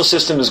financial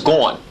system is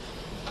gone.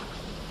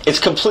 It's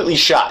completely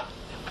shot.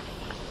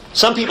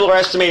 Some people are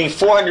estimating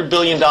 $400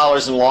 billion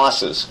in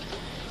losses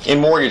in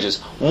mortgages.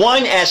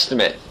 One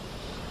estimate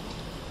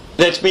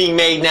that's being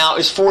made now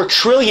is $4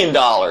 trillion,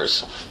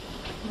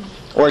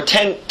 or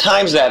 10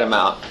 times that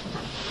amount,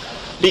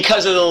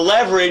 because of the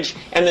leverage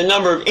and the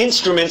number of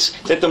instruments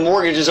that the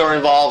mortgages are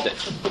involved in.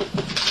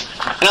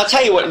 And I'll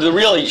tell you what the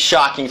really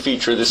shocking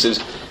feature of this is.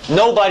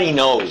 Nobody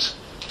knows.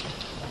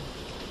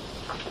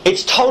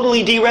 It's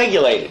totally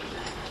deregulated.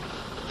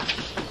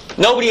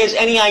 Nobody has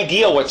any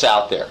idea what's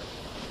out there.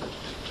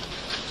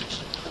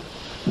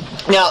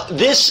 Now,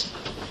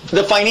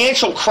 the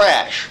financial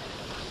crash,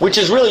 which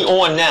is really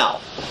on now,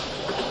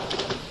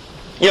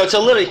 it's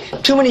literally,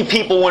 too many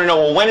people want to know,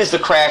 well, when is the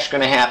crash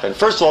going to happen?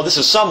 First of all, this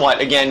is somewhat,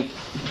 again,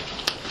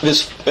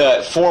 this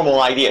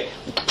formal idea.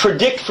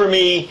 Predict for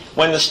me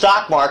when the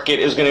stock market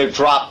is going to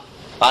drop,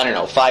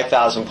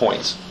 5,000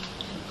 points.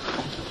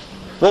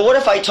 Well, what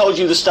if I told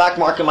you the stock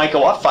market might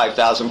go up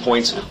 5,000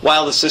 points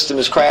while the system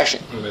is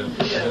crashing?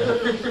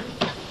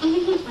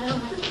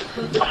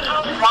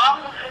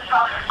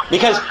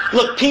 Because,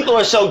 look, people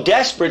are so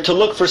desperate to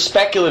look for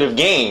speculative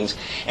gains,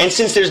 and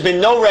since there's been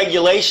no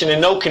regulation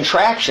and no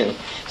contraction,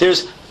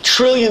 there's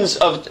trillions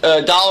of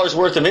dollars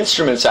worth of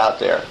instruments out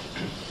there.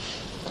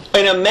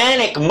 In a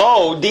manic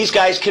mode, these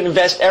guys can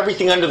invest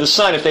everything under the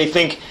sun if they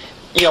think,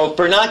 if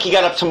Bernanke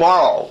got up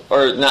tomorrow,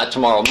 or not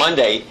tomorrow,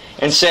 Monday,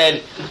 and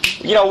said,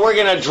 we're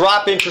going to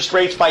drop interest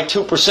rates by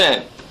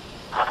 2%.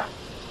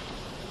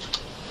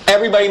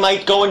 Everybody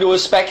might go into a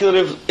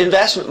speculative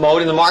investment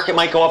mode and the market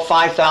might go up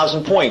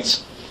 5,000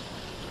 points.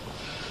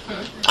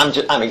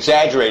 I'm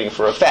exaggerating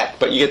for effect,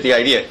 but you get the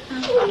idea.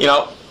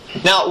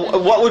 Now,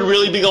 what would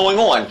really be going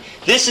on?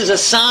 This is a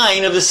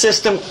sign of the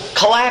system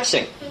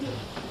collapsing.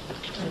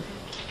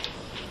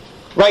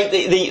 Right?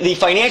 The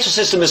financial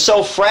system is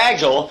so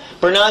fragile,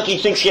 Bernanke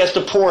thinks he has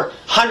to pour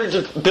hundreds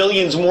of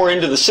billions more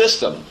into the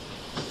system,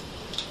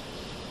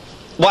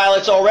 while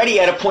it's already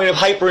at a point of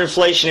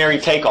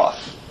hyperinflationary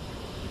takeoff.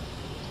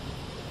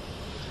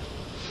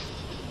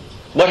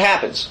 What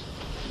happens?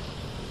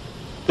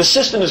 The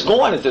system is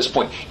gone at this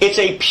point. It's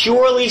a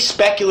purely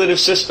speculative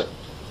system.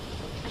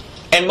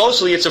 And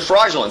mostly it's a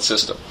fraudulent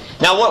system.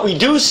 Now what we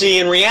do see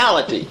in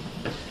reality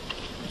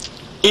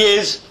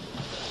is,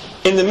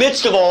 in the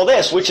midst of all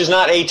this, which is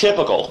not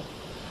atypical,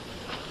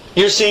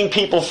 you're seeing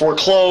people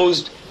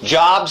foreclosed,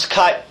 jobs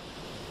cut,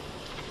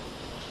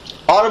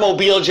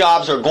 automobile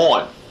jobs are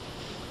gone.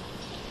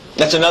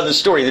 That's another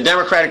story. The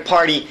Democratic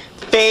Party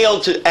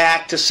failed to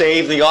act to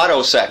save the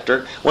auto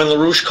sector when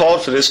LaRouche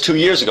called for this 2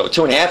 years ago,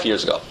 2.5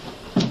 years ago.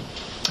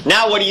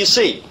 Now what do you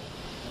see?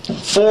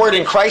 Ford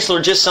and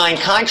Chrysler just signed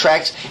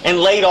contracts and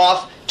laid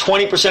off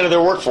 20% of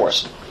their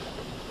workforce.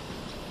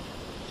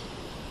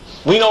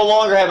 We no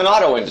longer have an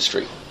auto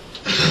industry.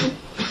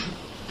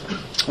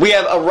 We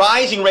have a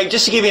rising rate.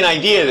 Just to give you an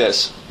idea of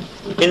this,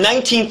 in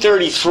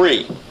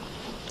 1933,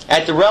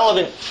 at the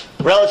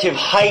relative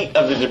height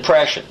of the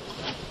Depression,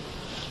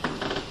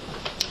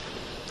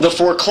 the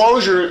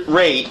foreclosure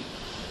rate,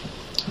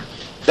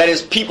 that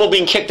is people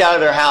being kicked out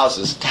of their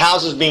houses,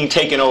 houses being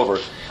taken over,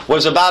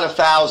 was about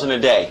 1,000 a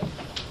day.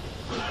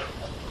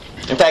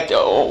 In fact,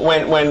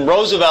 when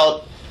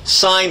Roosevelt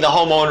signed the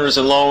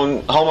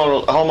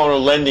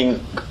Homeowner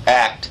Lending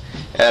Act,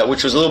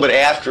 which was a little bit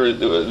after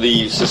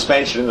the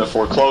suspension of the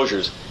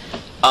foreclosures,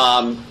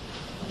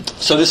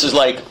 so this is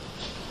like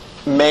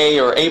May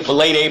or April,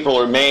 late April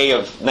or May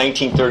of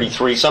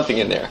 1933, something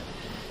in there.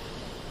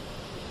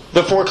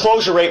 The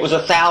foreclosure rate was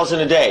 1,000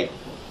 a day.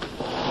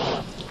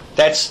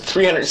 That's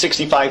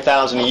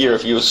 365,000 a year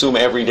if you assume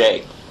every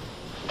day.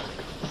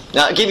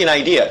 Now, I'll give you an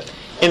idea.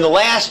 In the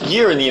last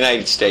year in the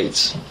United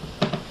States,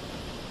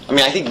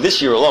 I think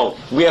this year alone,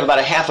 we have about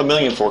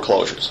 500,000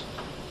 foreclosures.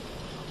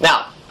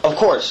 Now, of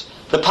course,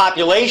 the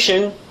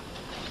population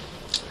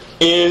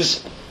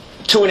is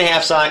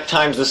 2.5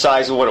 times the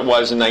size of what it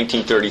was in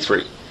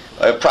 1933.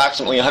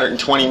 Approximately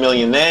 120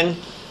 million then,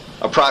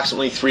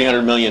 approximately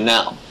 300 million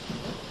now.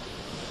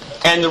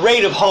 And the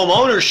rate of home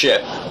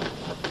ownership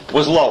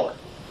was lower.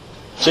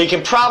 So you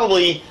can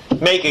probably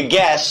make a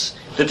guess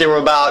that there were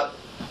about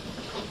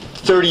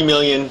 30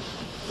 million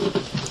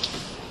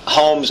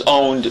homes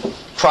owned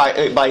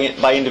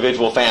by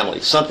individual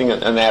families, something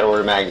in that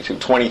order of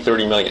magnitude, 20,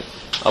 30 million.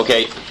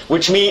 Okay,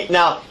 which means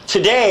now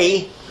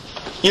today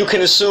you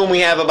can assume we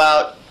have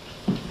about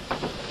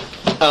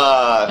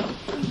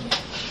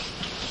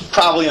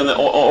probably on the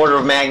order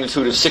of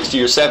magnitude of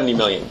 60 or 70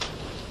 million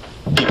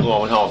people who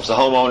own homes. The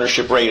home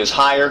ownership rate is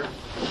higher.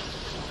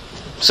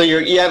 So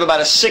you have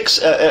about a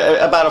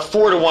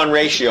 4-to-1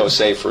 ratio,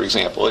 say, for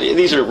example.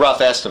 These are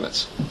rough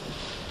estimates.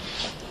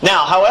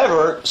 Now,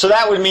 however, so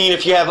that would mean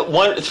if you have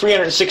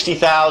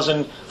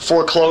 360,000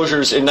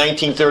 foreclosures in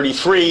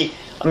 1933,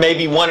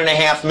 maybe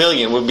 1.5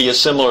 million would be a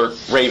similar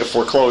rate of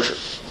foreclosure.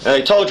 And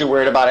I told you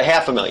we're at about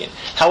 500,000.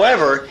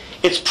 However,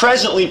 it's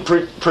presently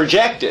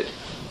projected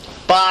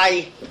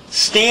by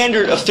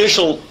standard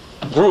official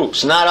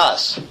groups, not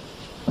us,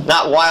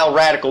 not wild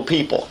radical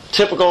people,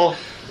 typical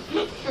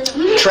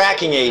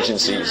tracking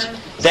agencies,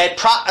 that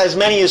as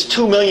many as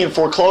 2 million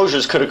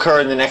foreclosures could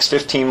occur in the next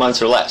 15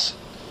 months or less.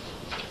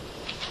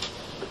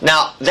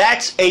 Now,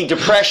 that's a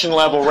depression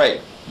level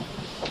rate.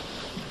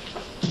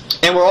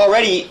 And we're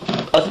already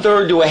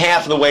 1/3 to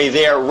 1/2 of the way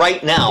there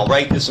right now,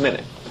 right this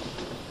minute.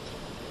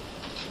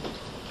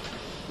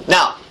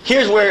 Now,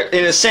 here's where,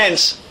 in a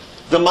sense,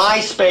 the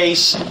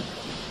MySpace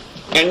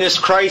and this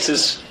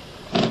crisis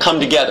come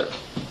together.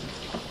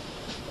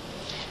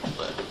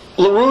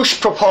 LaRouche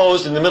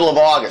proposed in the middle of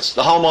August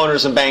the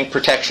Homeowners and Bank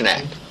Protection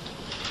Act.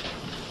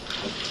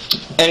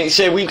 And he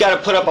said we've got to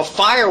put up a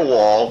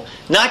firewall,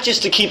 not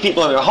just to keep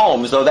people in their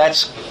homes, though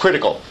that's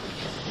critical.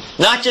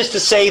 Not just to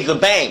save the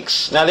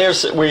banks. Now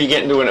there's where you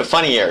get into a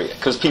funny area,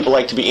 because people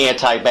like to be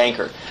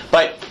anti-banker.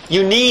 But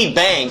you need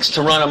banks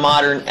to run a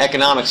modern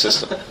economic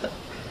system.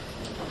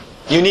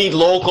 You need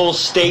local,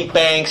 state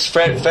banks,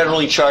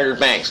 federally chartered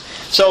banks.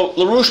 So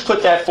LaRouche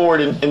put that forward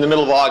in the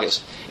middle of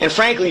August. And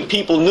frankly,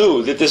 people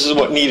knew that this is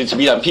what needed to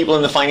be done. People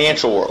in the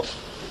financial world.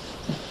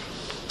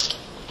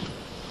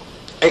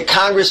 And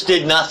Congress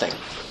did nothing.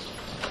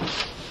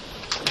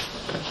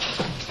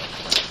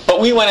 But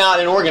we went out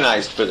and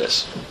organized for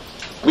this.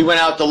 We went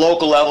out at the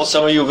local level.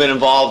 Some of you have been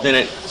involved in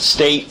it.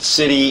 State,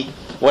 city,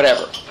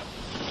 whatever.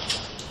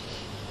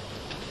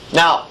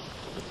 Now,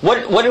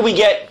 what did we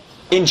get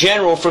in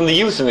general from the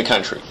youth in the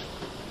country?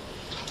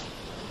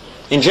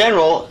 In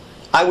general,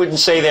 I wouldn't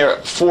say they're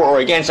for or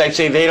against. I'd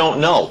say they don't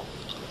know.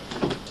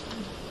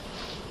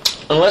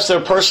 Unless they're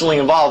personally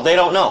involved, they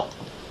don't know.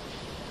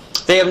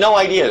 They have no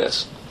idea of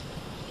this.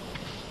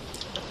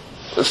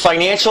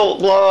 Financial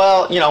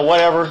blowout,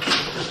 whatever.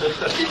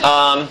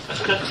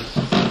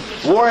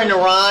 War in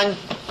Iran,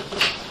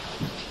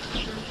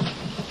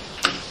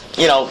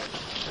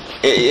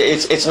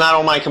 it's not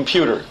on my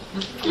computer.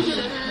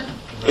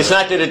 It's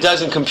not that it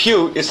doesn't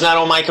compute, it's not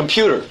on my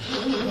computer.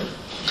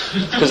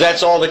 Because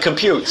that's all that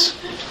computes.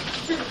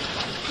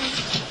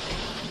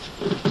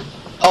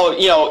 Oh,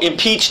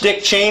 impeach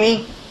Dick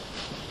Cheney?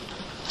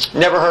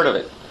 Never heard of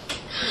it.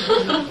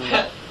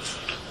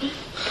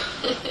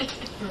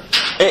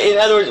 In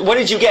other words, what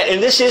did you get?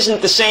 And this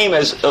isn't the same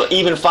as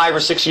even 5 or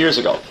 6 years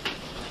ago.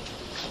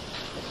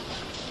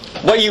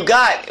 What you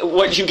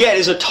get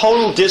is a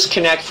total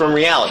disconnect from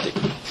reality.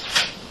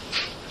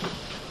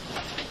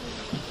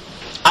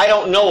 I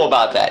don't know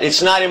about that.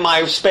 It's not in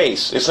my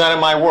space. It's not in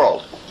my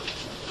world.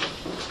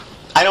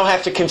 I don't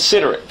have to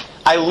consider it.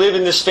 I live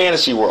in this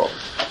fantasy world.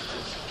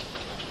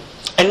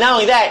 And not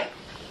only that,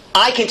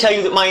 I can tell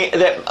you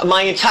that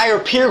my entire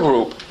peer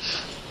group,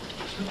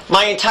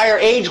 my entire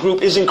age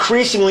group is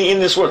increasingly in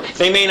this world.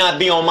 They may not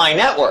be on my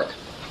network,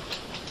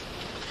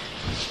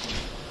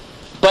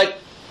 but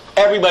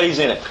everybody's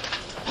in it.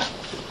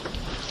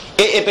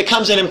 It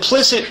becomes an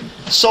implicit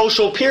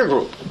social peer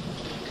group.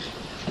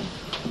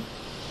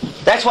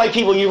 That's why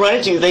people you run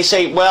into, they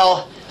say,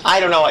 well, I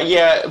don't know,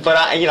 yeah, but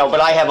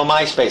I have a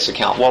MySpace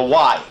account. Well,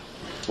 why?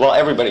 Well,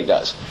 everybody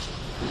does.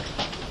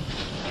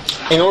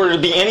 In order to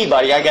be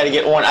anybody, I got to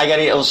get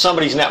on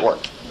somebody's network.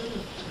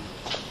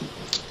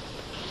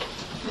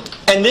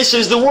 And this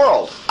is the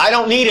world. I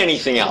don't need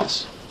anything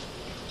else.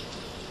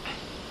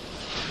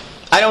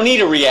 I don't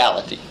need a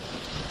reality.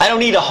 I don't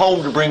need a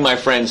home to bring my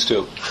friends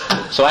to.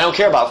 So I don't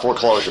care about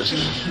foreclosures.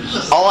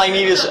 All I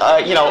need is,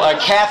 a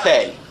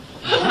cafe.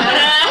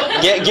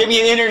 Give me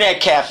an internet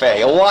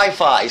cafe, a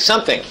Wi-Fi,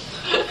 something.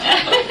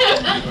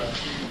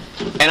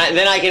 And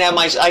then I can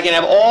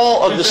have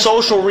all of the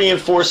social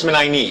reinforcement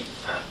I need.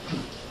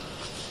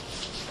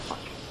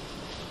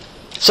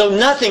 So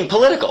nothing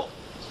political.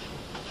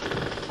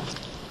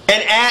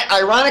 And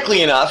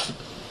ironically enough,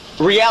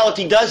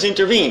 reality does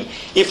intervene.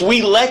 If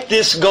we let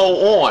this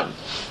go on,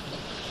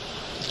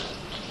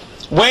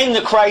 when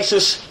the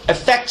crisis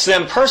affects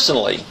them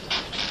personally,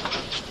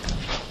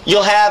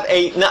 you'll have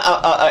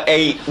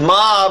a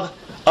mob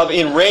of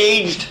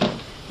enraged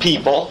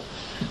people,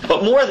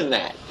 but more than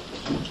that,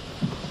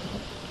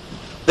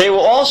 they will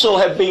also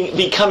have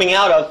be coming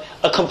out of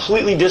a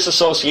completely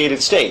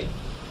disassociated state,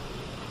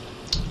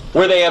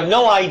 where they have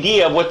no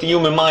idea of what the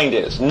human mind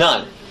is.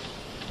 None.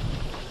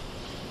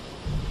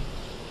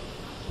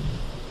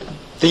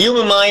 The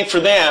human mind for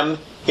them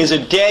is a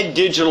dead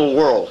digital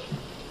world.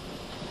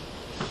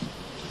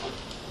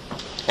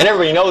 And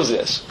everybody knows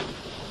this.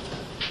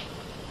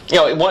 You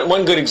know,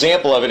 one good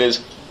example of it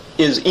is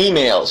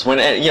emails. When,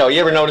 you know,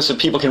 you ever notice that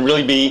people can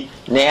really be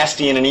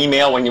nasty in an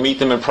email? When you meet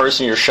them in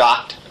person, you're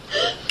shocked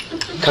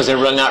because they're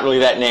not really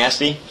that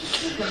nasty.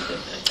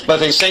 But if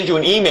they send you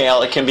an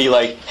email, it can be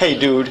like, "Hey,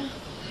 dude.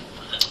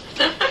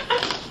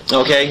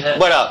 Okay,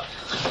 what up?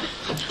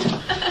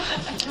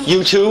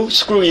 You too?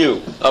 Screw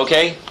you."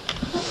 Okay?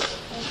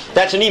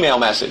 That's an email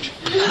message.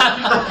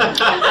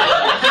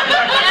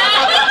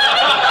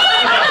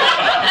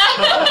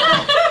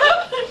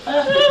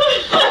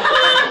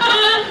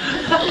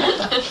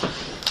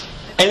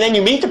 And then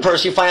you meet the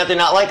person, you find out they're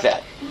not like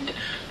that.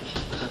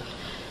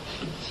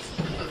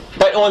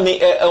 But on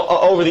the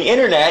over the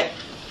internet,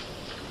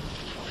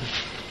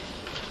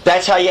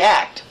 that's how you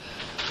act.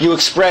 You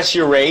express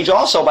your rage.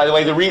 Also, by the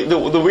way, the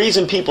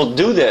reason people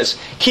do this,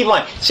 keep in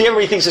mind, see,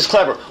 everybody thinks it's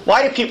clever.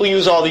 Why do people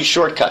use all these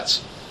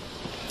shortcuts?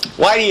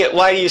 Why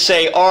do you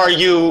say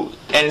 "RU"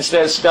 and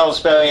instead of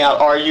spelling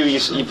out "RU,"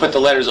 you put the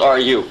letters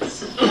 "RU"?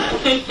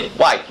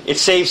 Why? It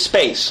saves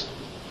space.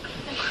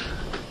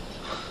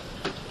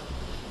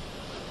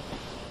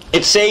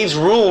 It saves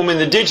room in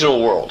the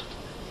digital world.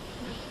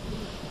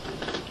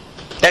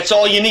 That's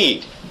all you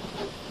need.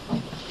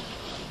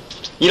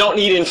 You don't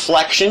need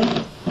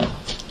inflection.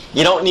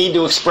 You don't need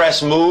to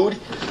express mood.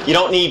 You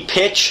don't need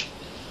pitch.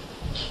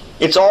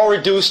 It's all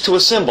reduced to a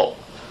symbol.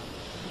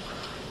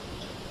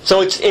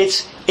 So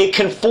it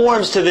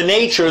conforms to the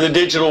nature of the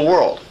digital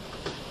world.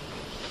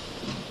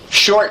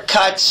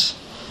 Shortcuts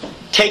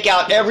take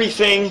out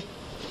everything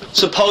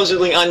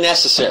supposedly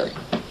unnecessary.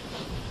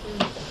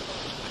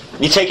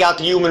 You take out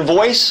the human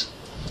voice,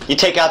 you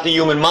take out the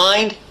human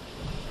mind,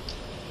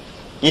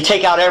 you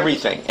take out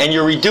everything, and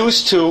you're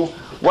reduced to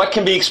what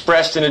can be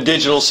expressed in a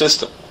digital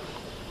system.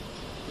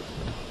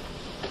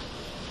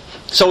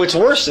 So it's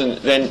worse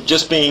than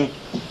just being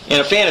in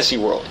a fantasy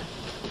world.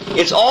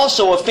 It's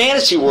also a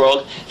fantasy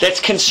world that's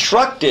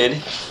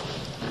constructed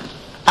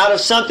out of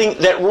something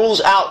that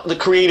rules out the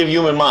creative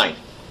human mind.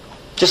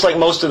 Just like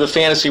most of the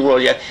fantasy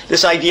world, you have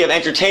this idea of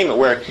entertainment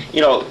where,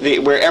 you know,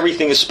 where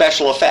everything is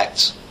special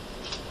effects.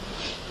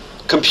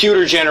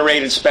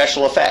 Computer-generated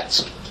special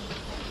effects.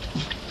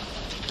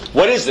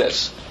 What is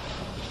this?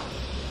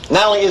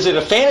 Not only is it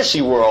a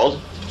fantasy world,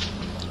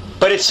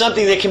 but it's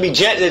something that can be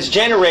that's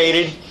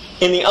generated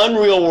in the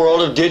unreal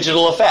world of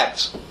digital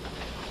effects,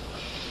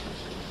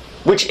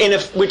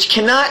 which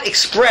cannot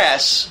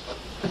express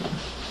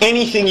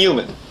anything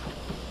human.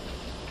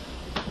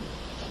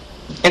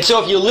 And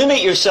so if you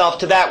limit yourself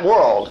to that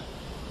world,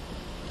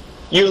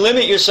 you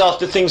limit yourself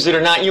to things that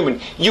are not human.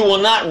 You will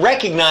not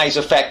recognize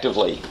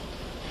effectively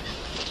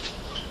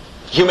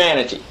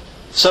humanity,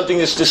 something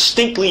that's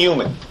distinctly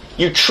human.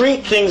 You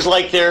treat things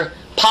like they're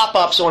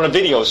pop-ups on a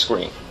video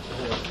screen.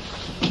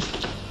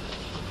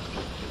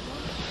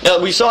 Now,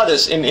 we saw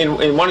this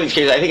in one of these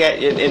cases. I think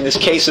in this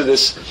case of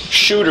this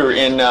shooter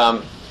in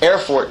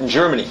Erfurt in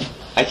Germany.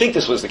 I think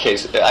this was the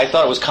case. I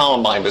thought it was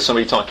Columbine, but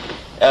somebody told me.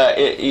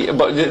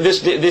 But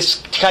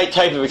this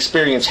type of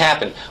experience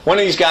happened. One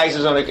of these guys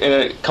is in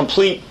a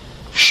complete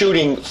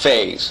shooting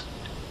phase.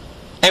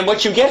 And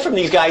what you get from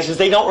these guys is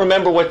they don't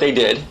remember what they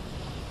did.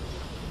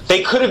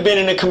 They could have been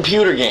in a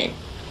computer game.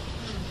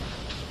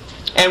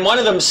 And one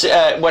of them,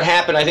 what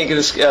happened, I think,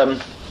 is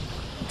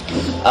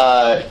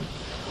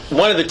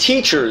one of the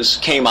teachers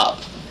came up.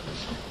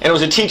 And it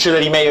was a teacher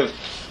that he may have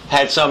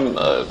had some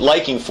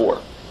liking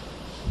for.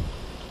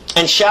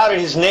 And shouted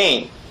his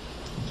name.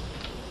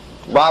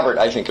 Robert,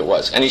 I think it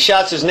was. And he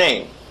shouts his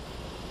name.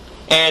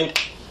 And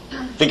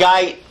the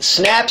guy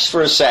snaps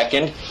for a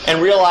second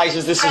and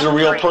realizes this is a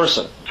real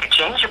person. To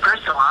change your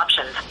personal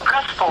options,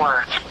 press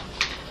 4.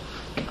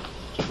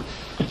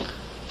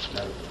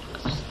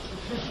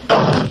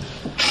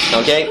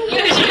 Okay?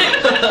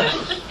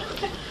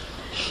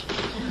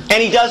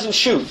 And he doesn't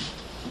shoot.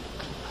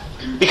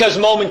 Because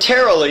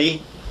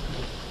momentarily,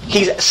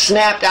 he's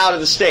snapped out of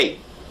the state.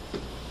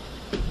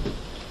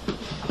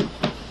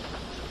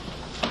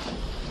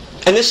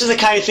 And this is the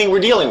kind of thing we're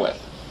dealing with.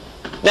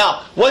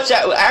 Now,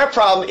 our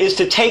problem is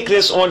to take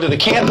this onto the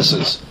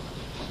campuses,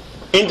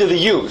 into the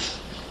youth,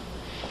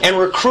 and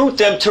recruit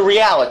them to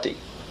reality.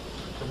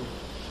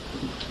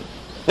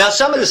 Now,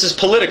 some of this is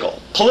political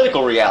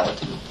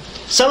reality.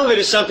 Some of it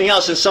is something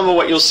else, and some of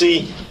what you'll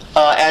see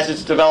as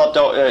it's developed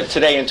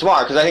today and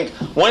tomorrow. Because I think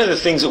one of the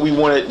things that we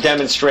want to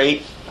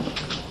demonstrate,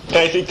 and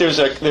I think there's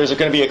going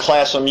to be a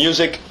class on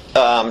music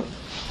by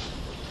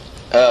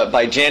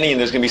Jenny, and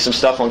there's going to be some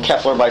stuff on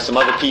Kepler by some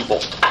other people.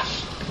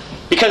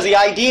 Because the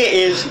idea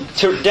is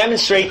to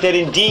demonstrate that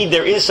indeed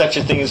there is such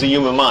a thing as the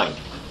human mind.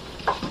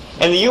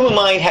 And the human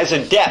mind has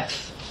a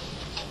depth,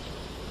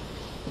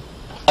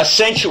 a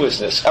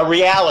sensuousness, a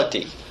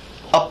reality,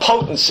 a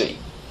potency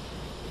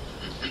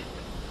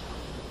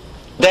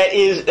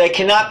that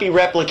cannot be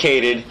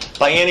replicated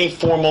by any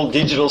formal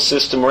digital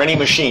system or any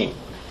machine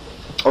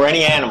or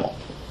any animal.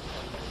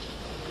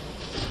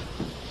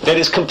 That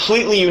is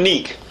completely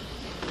unique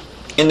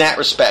in that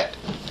respect.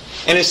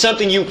 And it's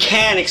something you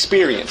can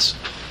experience.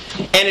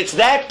 And it's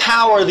that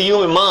power of the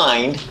human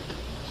mind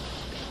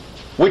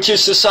which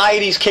is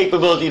society's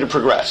capability to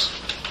progress.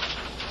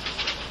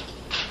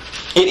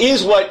 It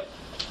is what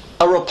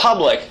a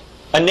republic,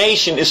 a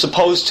nation, is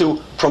supposed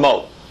to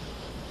promote.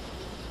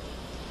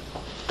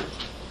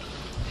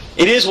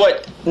 It is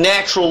what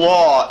natural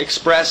law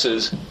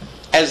expresses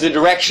as the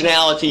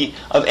directionality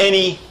of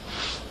any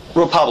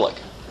republic,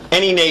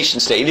 any nation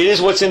state. It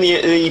is what's in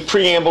the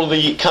preamble of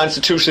the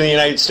Constitution of the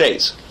United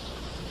States.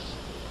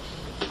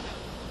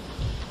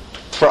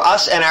 For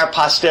us and our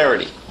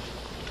posterity.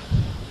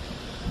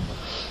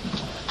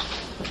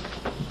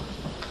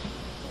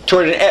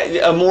 Toward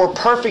a more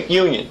perfect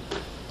union.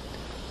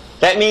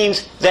 That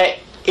means that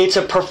it's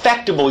a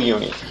perfectible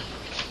union.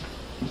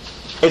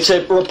 It's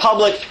a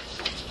republic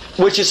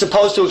which is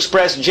supposed to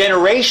express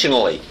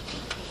generationally,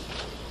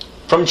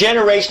 from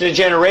generation to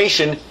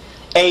generation,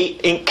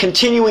 a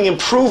continuing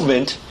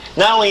improvement,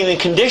 not only in the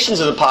conditions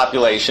of the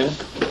population,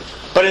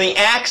 but in the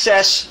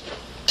access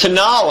to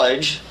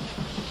knowledge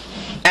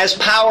as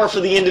power for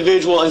the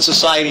individual and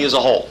society as a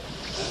whole.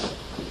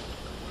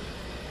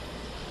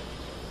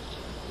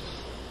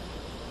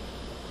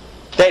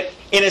 That,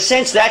 in a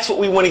sense, that's what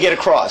we want to get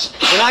across.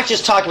 We're not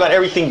just talking about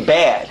everything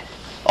bad,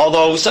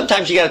 although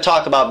sometimes you got to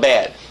talk about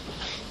bad.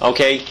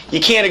 Okay?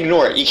 You can't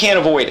ignore it. You can't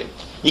avoid it.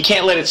 You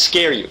can't let it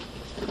scare you.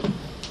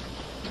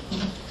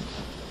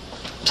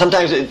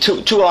 Sometimes,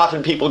 too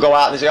often, people go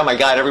out and they say, "Oh my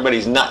God,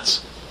 everybody's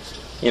nuts."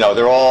 You know,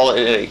 they're all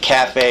in a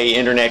cafe,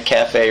 internet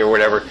cafe, or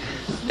whatever.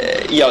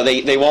 You know,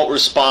 they won't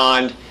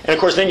respond. And of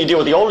course, then you deal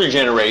with the older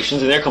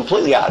generations, and they're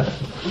completely out of it.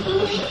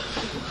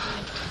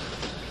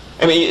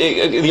 I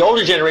mean, the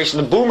older generation,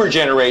 the boomer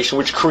generation,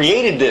 which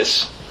created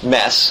this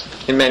mess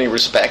in many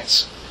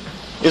respects,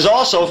 is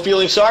also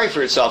feeling sorry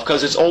for itself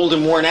because it's old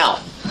and worn out.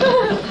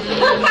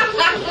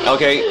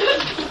 Okay?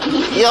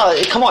 Yeah,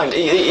 come on.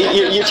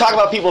 You talk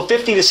about people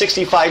 50 to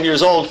 65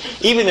 years old,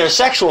 even their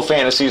sexual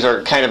fantasies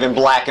are kind of in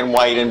black and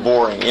white and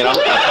boring, you know?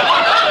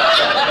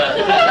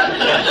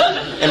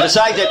 And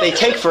besides that, they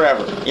take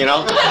forever, you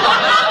know?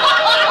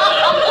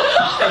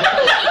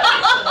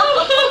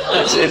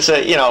 It's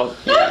a, you know,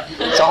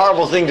 it's a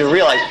horrible thing to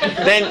realize.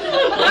 Then,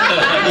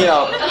 you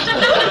know,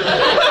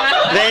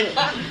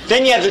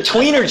 then you have the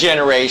tweener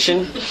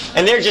generation,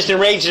 and they're just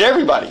enraged at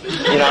everybody,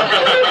 you know.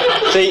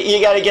 So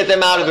you got to get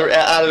them out of the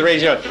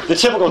rage. You know, the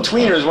typical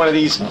tweener is one of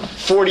these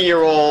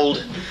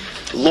 40-year-old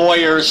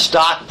lawyers,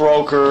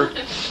 stockbroker.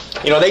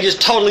 You know, they just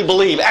totally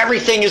believe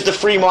everything is the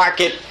free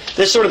market.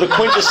 They're sort of the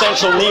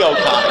quintessential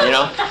neocon, you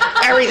know.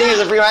 Everything is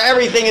a free market.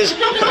 Everything is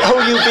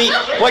who you beat,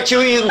 what you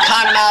can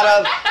con them out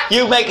of.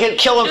 You make it,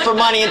 kill them for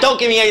money, and don't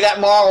give me any of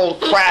that moral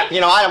crap. You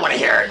know, I don't want to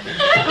hear it.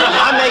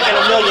 I'm making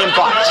 $1 million.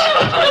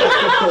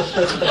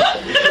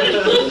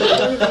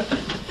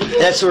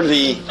 That's sort of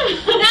the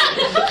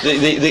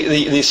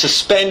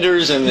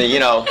suspenders and the, you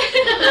know,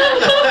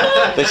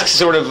 the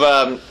sort of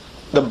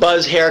the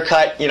buzz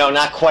haircut. You know,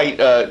 not quite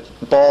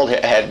bald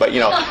head, but you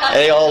know,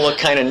 they all look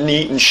kind of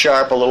neat and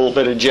sharp. A little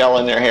bit of gel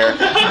in their hair.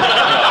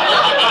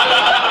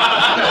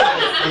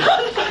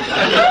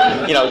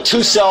 You know,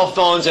 2 cell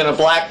phones and a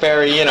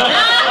BlackBerry, you know.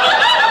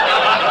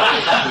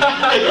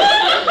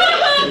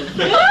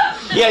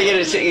 Yeah, you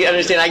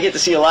understand, I get to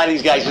see a lot of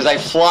these guys because I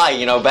fly,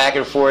 you know, back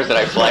and forth, and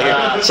I fly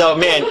here. So,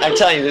 man, I'm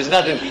telling you, there's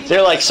nothing,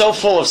 they're like so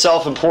full of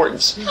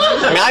self-importance.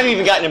 I mean, I've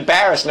even gotten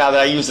embarrassed now that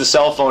I use the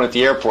cell phone at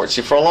the airport.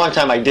 See, for a long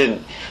time I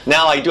didn't.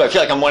 Now I do. I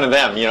feel like I'm one of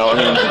them, you know. I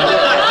mean,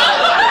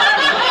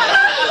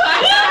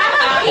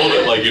 hold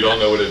it like you don't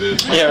know what it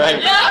is. yeah,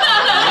 right.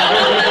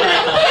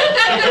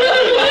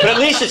 But at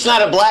least it's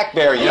not a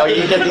BlackBerry, you know.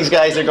 You get these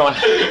guys, they're going.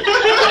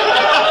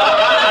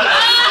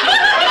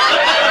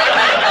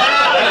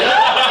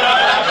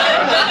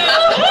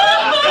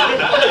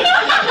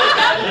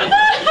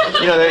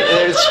 You know,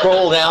 they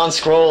scroll down,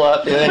 scroll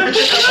up, and then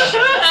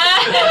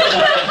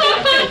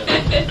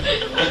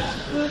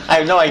I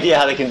have no idea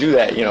how they can do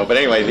that, you know. But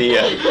anyway,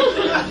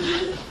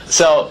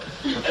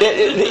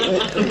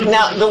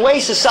 now the way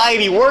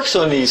society works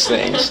on these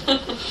things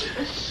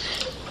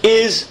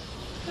is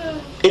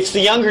it's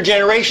the younger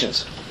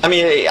generations. I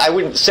mean,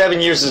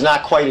 7 years is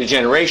not quite a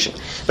generation,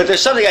 but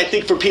there's something I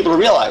think for people to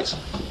realize.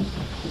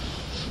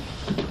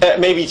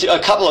 Maybe a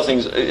couple of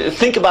things.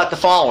 Think about the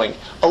following.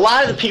 A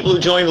lot of the people who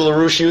joined the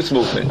LaRouche Youth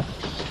Movement,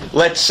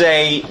 let's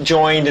say,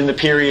 joined in the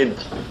period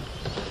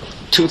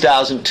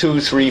 2002,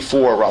 3,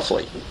 4,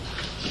 roughly.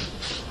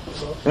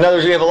 In other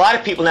words, we have a lot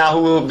of people now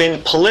who have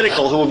been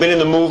political, who have been in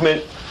the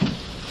movement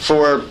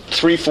for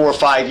 3, 4,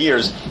 5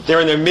 years.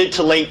 They're in their mid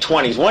to late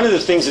 20s. One of the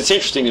things that's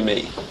interesting to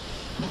me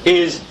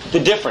is the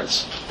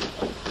difference.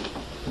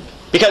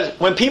 Because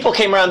when people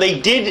came around, they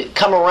did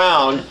come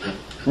around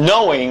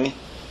knowing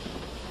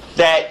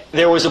that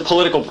there was a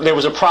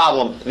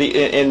problem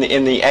in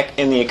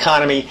the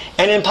economy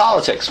and in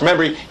politics.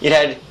 Remember, you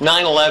had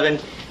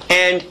 9/11,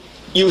 and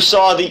you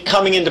saw the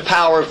coming into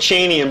power of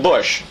Cheney and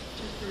Bush.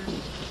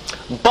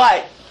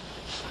 But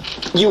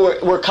you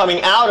were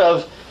coming out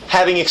of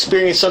having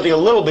experienced something a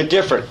little bit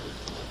different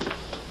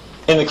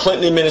in the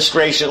Clinton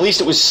administration. At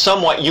least it was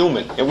somewhat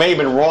human. It may have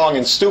been wrong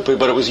and stupid,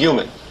 but it was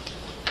human.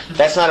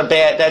 That's not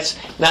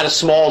a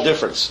small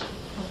difference.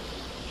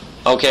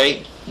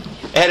 Okay?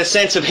 It had a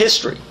sense of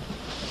history.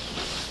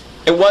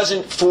 It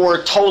wasn't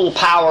for total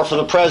power for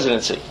the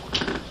presidency.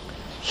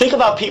 Think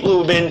about people who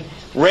have been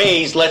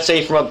raised, let's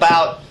say, from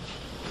about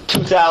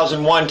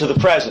 2001 to the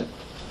present.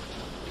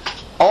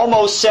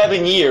 Almost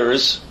 7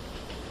 years,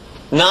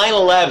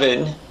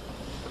 9/11,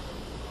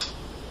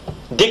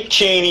 Dick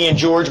Cheney and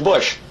George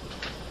Bush.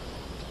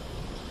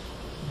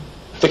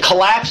 The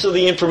collapse of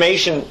the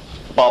information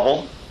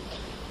bubble,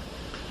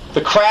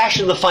 the crash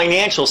of the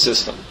financial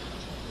system.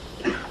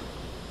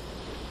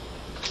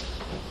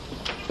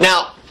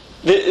 Now,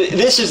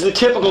 this is the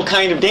typical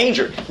kind of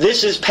danger.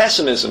 This is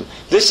pessimism.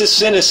 This is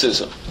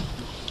cynicism.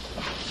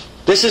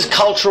 This is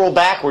cultural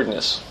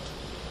backwardness.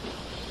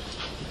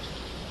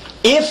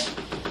 If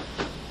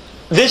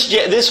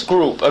this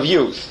group of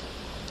youth,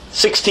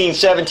 16,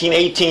 17,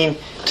 18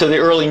 to the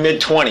early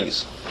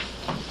mid-20s,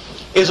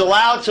 is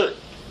allowed to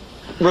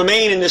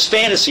remain in this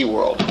fantasy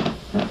world,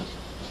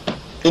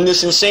 in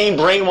this insane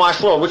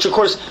brainwashed world, which of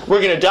course we're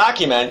going to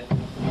document,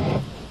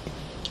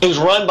 is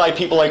run by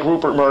people like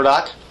Rupert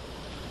Murdoch.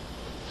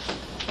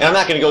 And I'm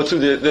not going to go through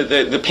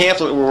the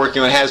pamphlet we're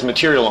working on has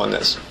material on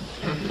this.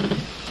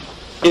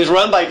 Is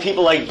run by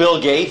people like Bill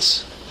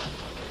Gates.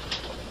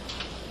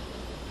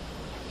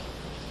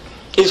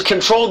 Is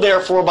controlled,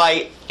 therefore,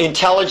 by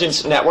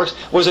intelligence networks.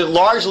 Was it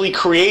largely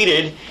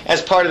created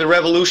as part of the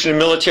revolution in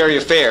military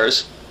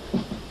affairs,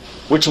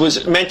 which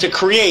was meant to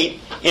create,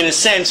 in a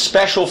sense,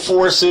 special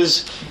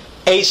forces,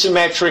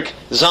 asymmetric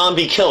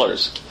zombie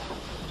killers.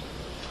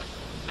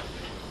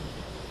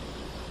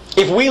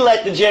 If we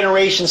let the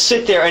generation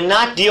sit there and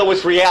not deal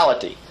with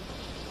reality,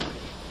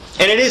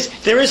 and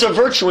there is a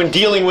virtue in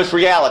dealing with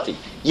reality.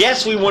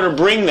 Yes, we want to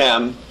bring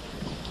them,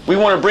 we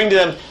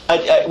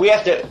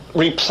have to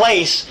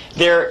replace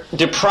their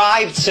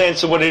deprived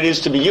sense of what it is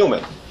to be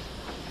human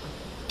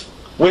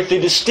with the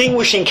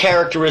distinguishing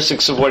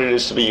characteristics of what it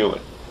is to be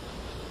human.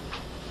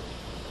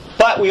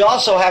 But we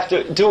also have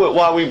to do it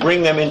while we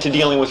bring them into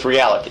dealing with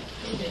reality.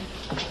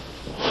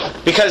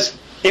 Because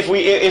if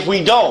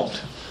we don't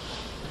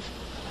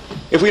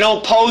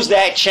pose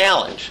that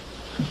challenge,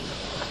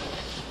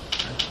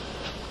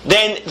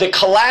 then the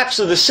collapse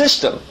of the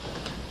system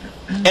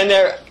and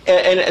their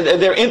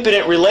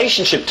impotent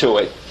relationship to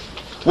it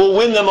will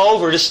win them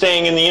over to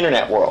staying in the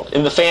internet world,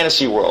 in the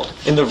fantasy world,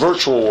 in the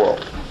virtual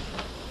world.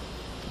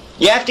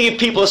 You have to give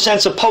people a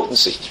sense of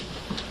potency,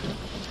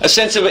 a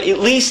sense of at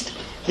least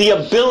the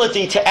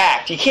ability to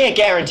act. You can't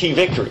guarantee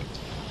victory.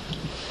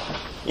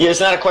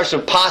 It's not a question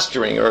of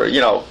posturing or,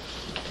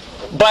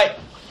 but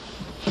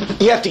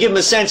you have to give them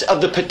a sense of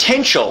the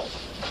potential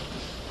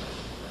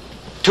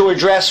to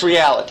address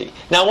reality.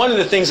 Now, one of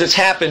the things that's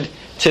happened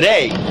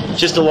today, I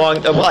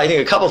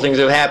think a couple things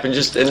have happened,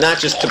 and not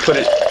just to put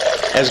it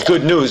as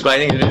good news, but I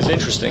think it is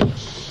interesting.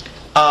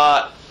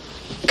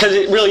 Because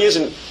it really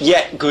isn't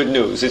yet good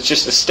news. It's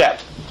just a step.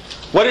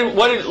 What did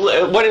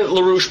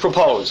LaRouche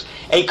propose?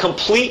 A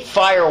complete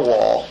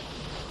firewall,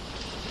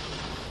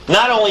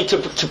 not only to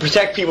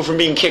protect people from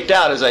being kicked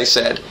out, as I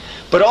said,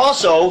 but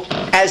also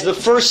as the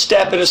first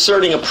step in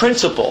asserting a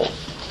principle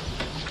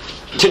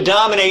to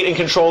dominate and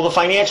control the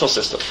financial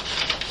system.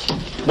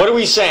 What are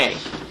we saying?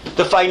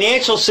 The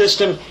financial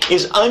system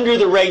is under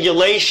the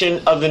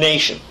regulation of the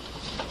nation.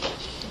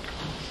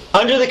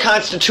 Under the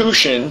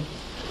Constitution,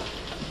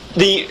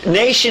 the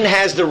nation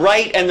has the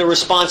right and the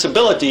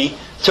responsibility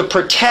to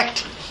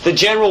protect the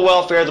general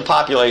welfare of the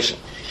population,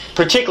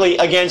 particularly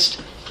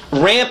against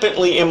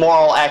rampantly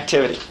immoral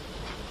activity.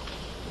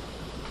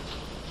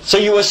 So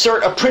you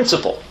assert a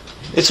principle.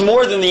 It's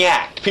more than the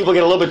act. People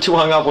get a little bit too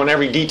hung up on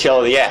every detail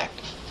of the act.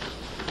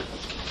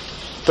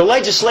 The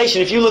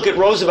legislation, if you look at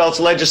Roosevelt's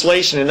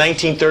legislation in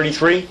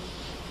 1933,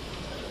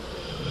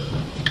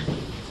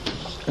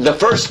 the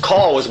first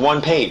call was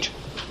 1 page.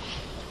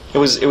 It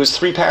was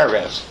 3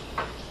 paragraphs.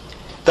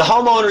 The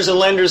Homeowners and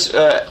Lenders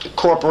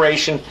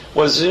Corporation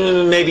was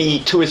maybe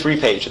 2 or 3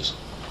 pages.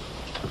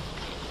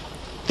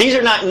 These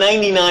are not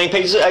 99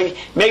 pages.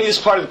 Maybe this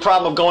is part of the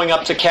problem of going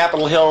up to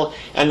Capitol Hill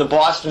and the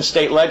Boston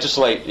State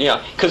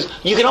Legislature, because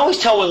you can always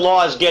tell when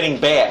law is getting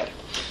bad.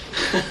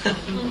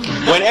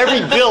 When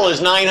every bill is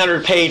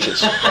 900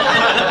 pages.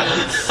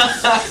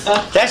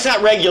 That's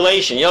not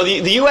regulation.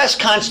 The U.S.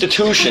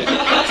 Constitution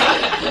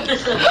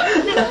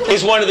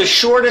is one of the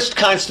shortest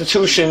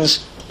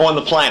constitutions on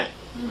the planet.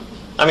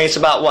 I mean, it's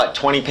about, what,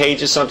 20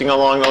 pages, something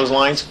along those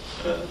lines?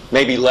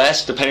 Maybe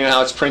less, depending on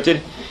how it's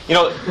printed.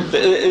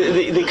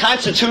 The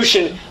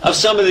Constitution of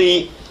some of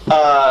the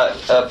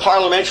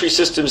parliamentary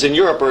systems in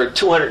Europe are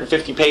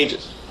 250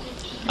 pages.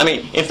 I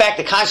mean, in fact,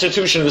 the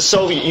Constitution of the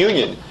Soviet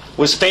Union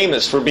was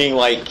famous for being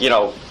like,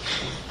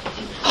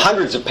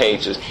 hundreds of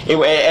pages. It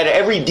had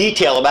every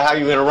detail about how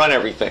you were going to run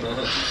everything.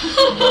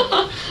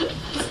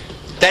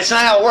 That's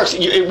not how it works.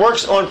 It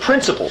works on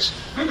principles.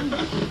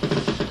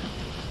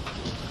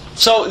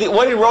 So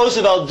what did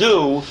Roosevelt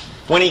do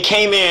when he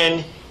came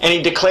in and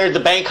he declared the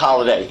bank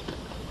holiday?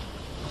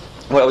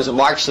 Well, it was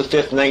March the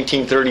 5th,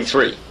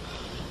 1933.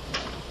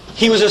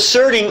 He was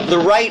asserting the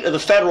right of the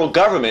federal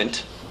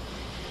government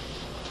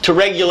to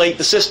regulate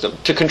the system,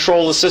 to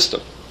control the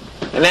system.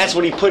 And that's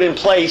what he put in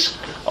place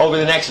over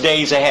the next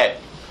days ahead.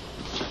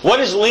 What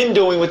is Lynn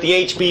doing with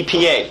the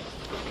HBPA,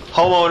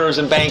 Homeowners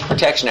and Bank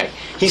Protection Act?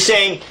 He's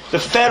saying the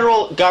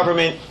federal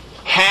government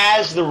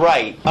has the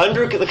right,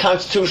 under the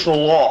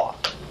constitutional law,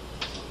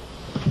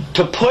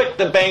 to put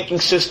the banking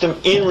system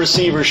in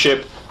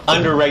receivership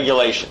under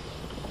regulation,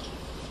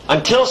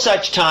 until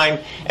such time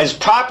as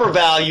proper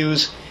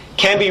values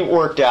can be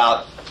worked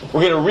out.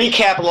 We're going to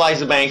recapitalize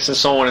the banks and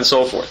so on and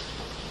so forth.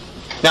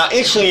 Now,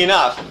 interestingly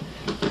enough,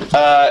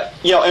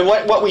 and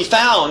what we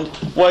found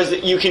was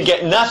that you could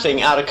get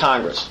nothing out of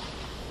Congress.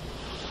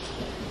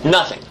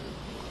 Nothing.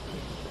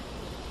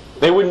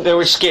 They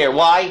were scared.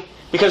 Why?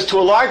 Because to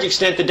a large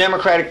extent, the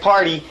Democratic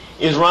Party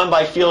is run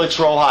by Felix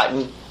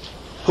Rohatyn,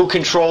 who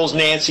controls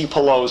Nancy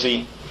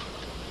Pelosi.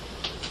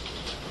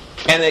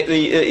 And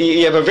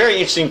you have a very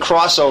interesting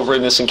crossover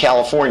in this in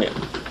California,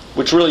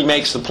 which really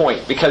makes the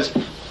point. Because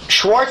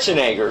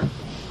Schwarzenegger,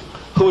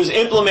 who has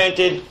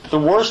implemented the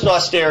worst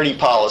austerity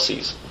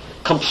policies,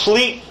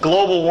 complete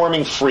global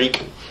warming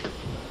freak.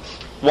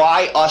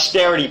 Why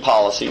austerity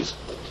policies?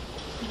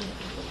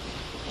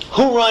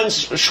 Who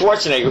runs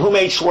Schwarzenegger? Who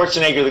made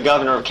Schwarzenegger the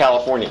governor of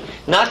California?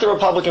 Not the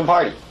Republican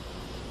Party.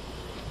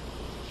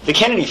 The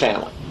Kennedy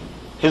family.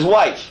 His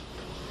wife.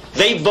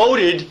 They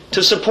voted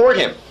to support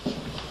him.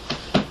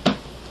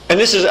 And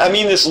this is, I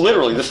mean this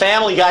literally, the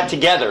family got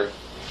together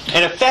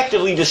and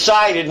effectively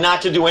decided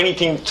not to do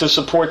anything to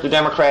support the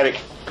Democratic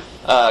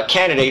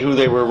candidate who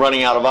they were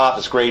running out of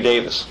office, Gray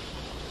Davis.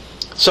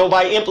 So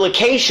by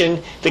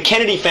implication, the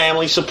Kennedy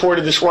family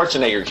supported the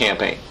Schwarzenegger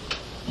campaign.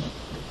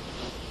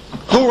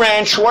 Who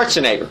ran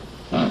Schwarzenegger?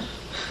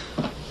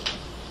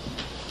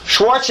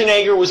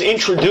 Schwarzenegger was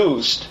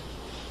introduced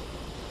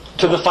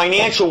to the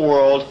financial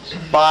world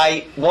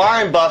by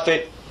Warren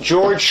Buffett,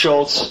 George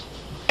Shultz,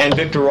 and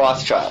Victor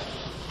Rothschild.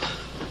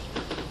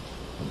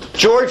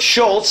 George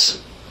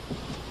Shultz,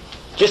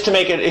 just to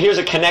make it, here's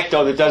a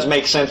connecto that does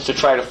make sense to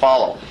try to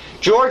follow.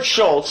 George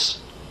Shultz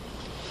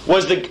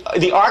was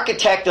the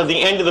architect of the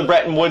end of the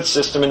Bretton Woods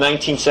system in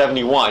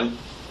 1971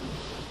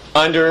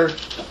 under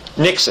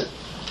Nixon,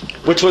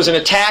 which was an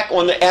attack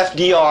on the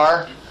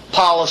FDR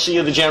policy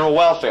of the general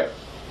welfare.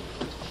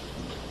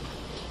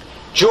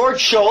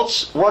 George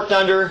Shultz worked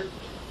under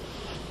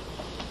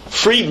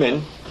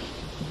Friedman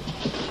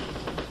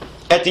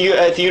at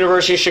the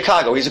University of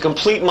Chicago. He's a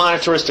complete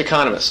monetarist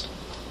economist.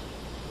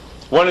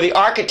 One of the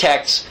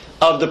architects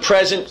of the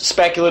present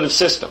speculative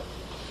system.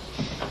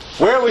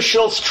 Where was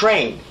Shultz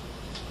trained?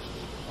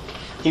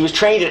 He was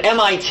trained at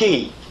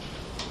MIT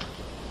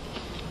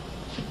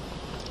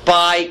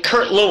by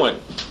Kurt Lewin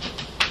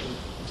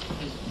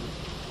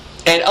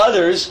and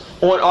others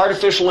on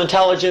artificial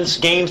intelligence,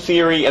 game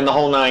theory, and the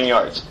whole 9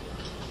 yards.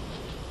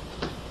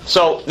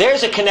 So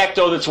there's a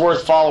connecto that's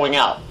worth following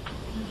out,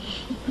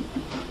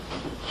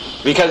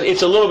 because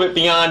it's a little bit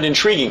beyond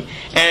intriguing.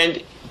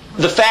 And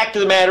the fact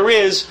of the matter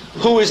is,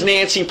 who is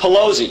Nancy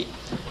Pelosi?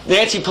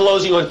 Nancy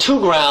Pelosi, on two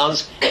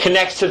grounds,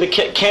 connects to the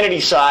Kennedy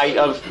side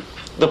of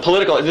the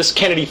political, this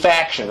Kennedy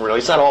faction, really.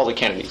 It's not all the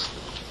Kennedys.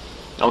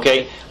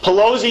 Okay?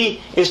 Pelosi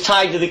is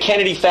tied to the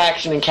Kennedy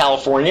faction in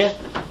California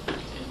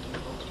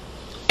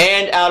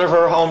and out of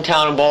her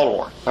hometown in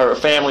Baltimore. Her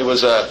family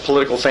was a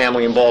political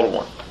family in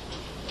Baltimore.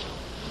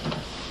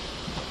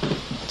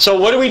 So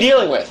what are we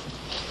dealing with?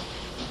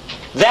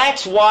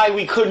 That's why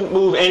we couldn't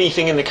move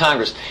anything in the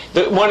Congress.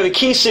 One of the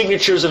key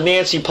signatures of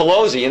Nancy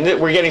Pelosi, and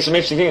we're getting some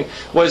interesting things,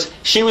 was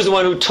she was the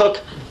one who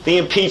took the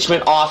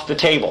impeachment off the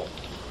table.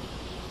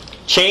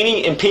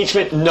 Cheney,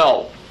 impeachment,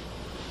 no.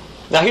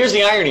 Now here's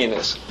the irony in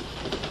this.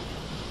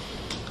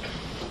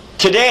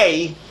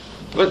 Today,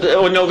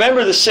 on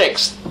November the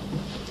 6th,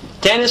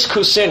 Dennis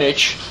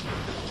Kucinich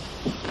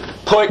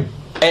put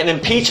an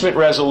impeachment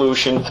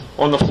resolution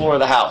on the floor of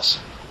the House.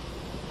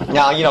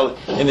 Now, you know,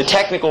 in the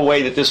technical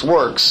way that this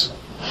works,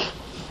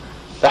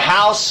 the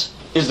House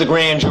is the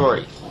grand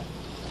jury.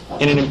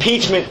 In an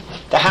impeachment,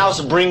 the House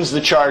brings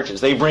the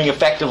charges. They bring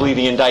effectively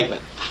the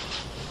indictment.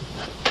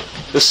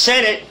 The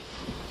Senate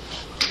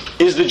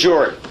is the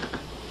jury.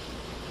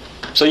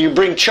 So you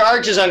bring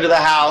charges under the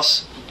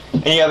House,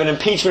 and you have an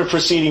impeachment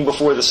proceeding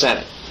before the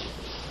Senate.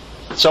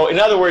 So in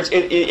other words,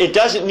 it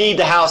doesn't need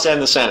the House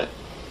and the Senate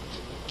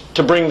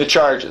to bring the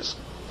charges.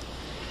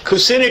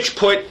 Kucinich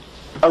put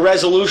a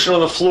resolution on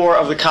the floor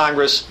of the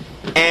Congress,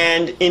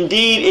 and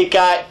indeed it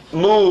got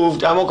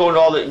moved. I won't go into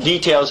all the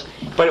details,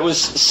 but it was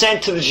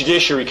sent to the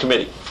Judiciary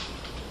Committee.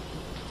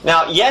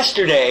 Now,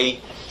 yesterday,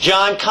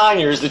 John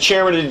Conyers, the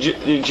chairman of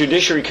the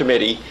Judiciary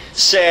Committee,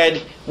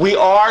 said, we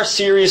are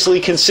seriously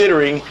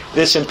considering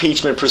this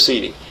impeachment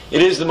proceeding.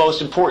 It is the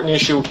most important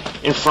issue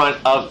in front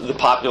of the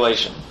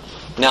population.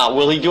 Now,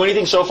 will he do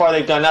anything? So far,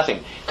 they've done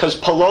nothing. Because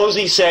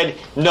Pelosi said,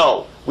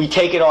 no, we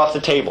take it off the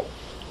table.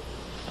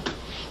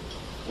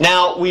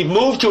 Now, we've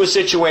moved to a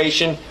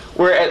situation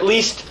where, at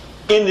least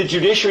in the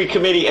Judiciary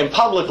Committee and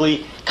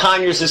publicly,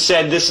 Conyers has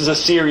said this is a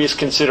serious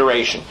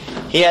consideration.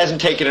 He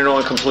hasn't taken it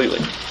on completely.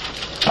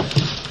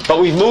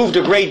 But we've moved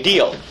a great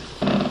deal.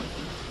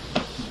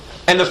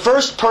 And the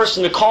first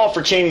person to call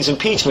for Cheney's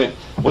impeachment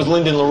was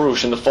Lyndon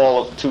LaRouche in the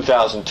fall of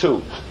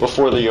 2002,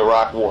 before the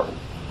Iraq War.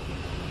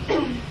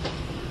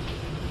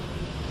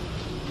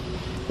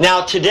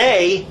 Now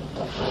today,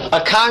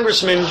 a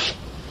congressman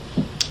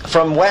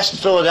from West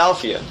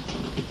Philadelphia,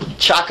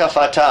 Chaka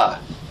Fattah,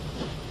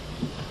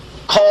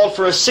 called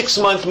for a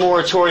 6-month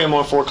moratorium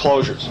on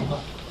foreclosures.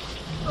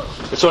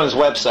 It's on his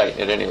website,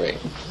 at any rate.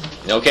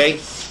 Okay?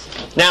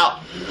 Now,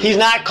 he's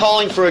not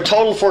calling for a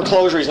total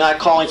foreclosure. He's not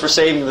calling for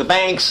saving the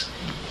banks.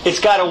 It's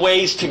got a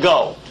ways to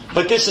go.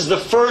 But this is the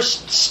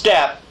first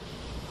step,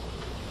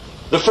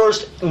 the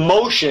first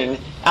motion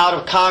out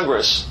of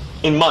Congress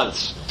in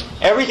months.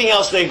 Everything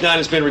else they've done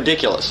has been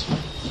ridiculous.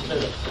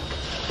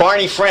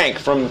 Barney Frank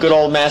from good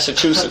old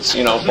Massachusetts,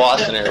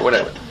 Boston area,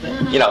 whatever.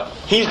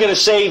 He's going to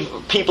save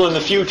people in the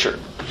future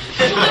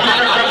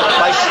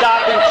by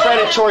stopping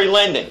predatory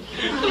lending.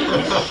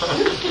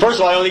 First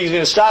of all, I don't think he's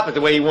going to stop it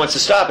the way he wants to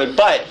stop it,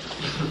 but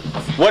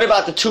what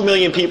about the 2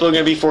 million people who are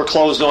going to be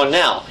foreclosed on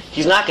now?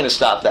 He's not going to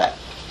stop that.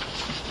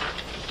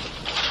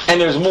 And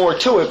there's more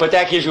to it, but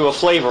that gives you a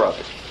flavor of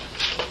it.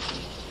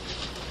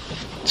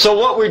 So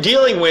what we're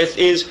dealing with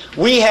is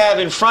we have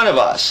in front of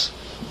us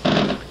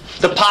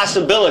the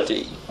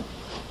possibility,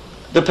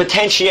 the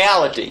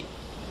potentiality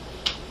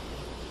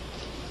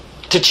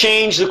to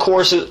change the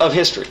course of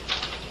history,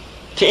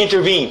 to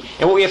intervene.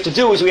 And what we have to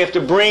do is we have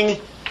to bring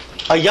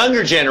a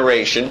younger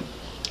generation,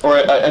 or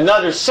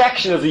another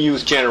section of the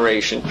youth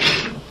generation,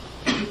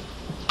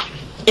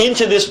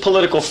 into this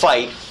political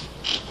fight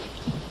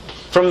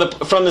from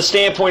the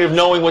standpoint of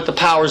knowing what the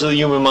powers of the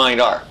human mind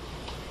are.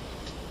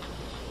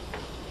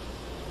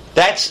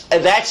 That's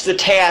the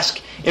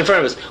task in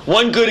front of us.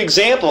 One good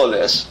example of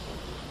this,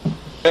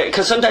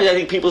 because sometimes I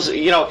think people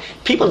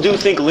do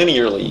think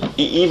linearly.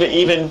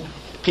 Even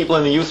people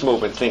in the youth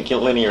movement think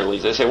linearly.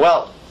 They say,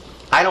 well,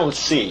 I don't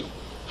see.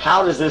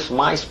 How does this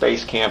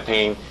MySpace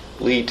campaign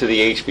lead to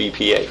the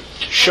HBPA?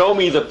 Show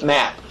me the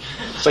map.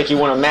 It's like you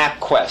want a map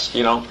quest,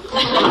 Except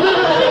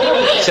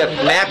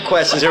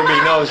MapQuest, as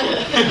everybody knows,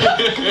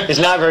 is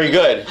not very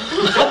good.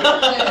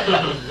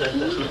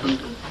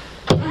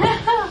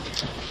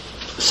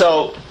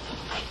 So,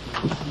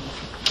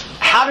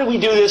 how did we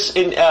do this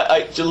in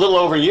a little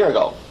over a year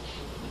ago?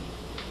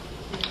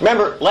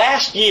 Remember,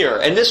 last year,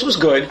 and this was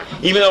good,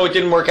 even though it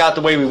didn't work out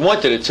the way we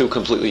wanted it to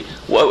completely,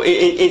 well,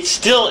 it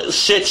still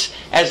sits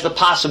as the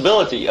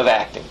possibility of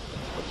acting.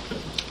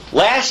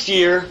 Last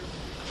year,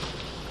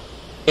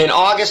 in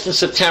August and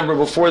September,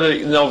 before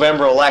the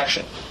November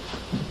election,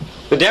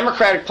 the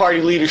Democratic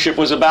Party leadership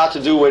was about to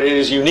do what it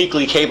is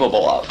uniquely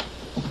capable of: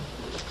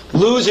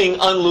 losing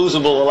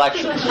unlosable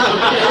elections.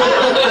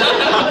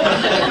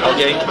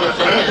 Okay?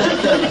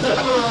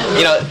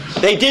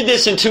 They did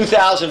this in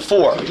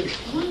 2004.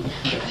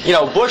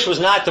 Bush was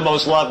not the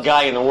most loved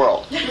guy in the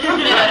world.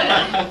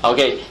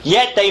 Okay?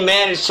 Yet they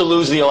managed to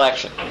lose the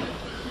election.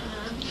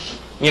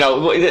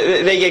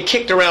 They get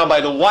kicked around by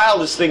the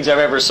wildest things I've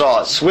ever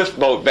saw. Swift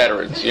boat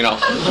veterans,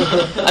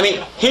 I mean,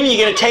 here you're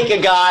going to take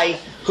a guy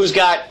who's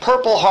got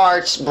Purple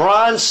Hearts,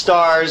 Bronze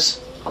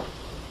Stars,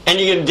 and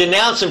you're going to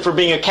denounce him for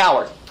being a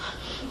coward.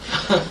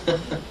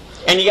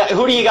 And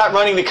who do you got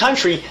running the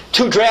country?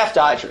 2 draft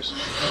dodgers.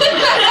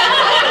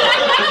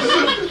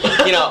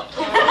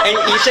 And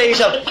you say to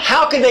yourself,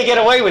 how could they get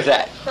away with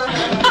that?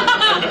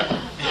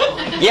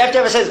 You have to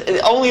have a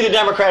sense, only the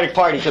Democratic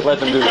Party could let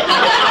them do that.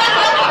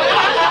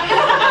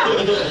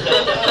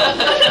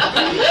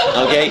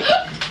 Okay?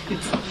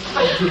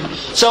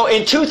 So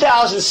in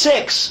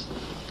 2006,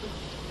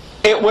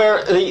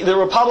 where the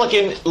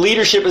Republican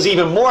leadership is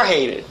even more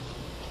hated,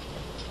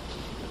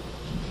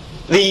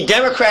 the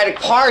Democratic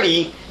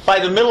Party, by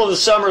the middle of the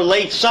summer,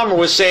 late summer,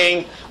 was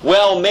saying,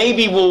 well,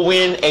 maybe we'll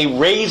win a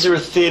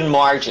razor-thin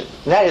margin.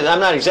 That is, I'm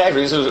not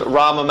exaggerating. This was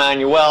Rahm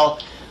Emanuel,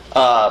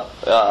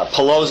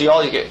 Pelosi,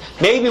 all these guys.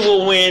 Maybe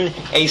we'll win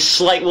a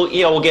slight,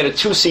 we'll get a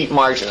 2-seat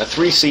margin, a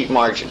 3-seat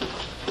margin.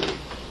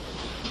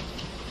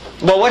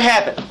 Well, what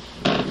happened?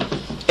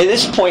 At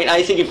this point,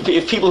 I think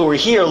if people who were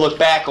here look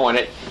back on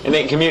it and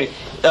they can communicate,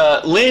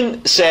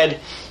 Lynn said,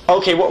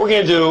 okay, what we're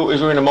going to do is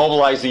we're going to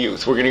mobilize the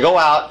youth. We're going to go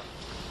out,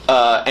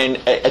 and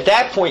at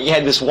that point you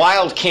had this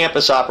wild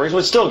campus operation,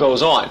 which still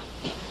goes on.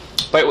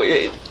 But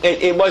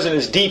it wasn't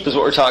as deep as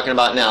what we're talking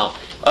about now,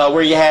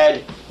 where you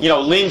had,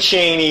 Lynn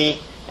Cheney,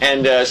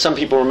 and some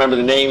people remember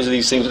the names of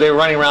these things. They were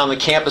running around the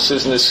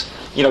campuses in this,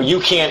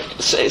 you can't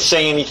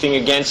say anything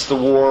against the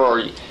war,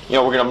 or, we're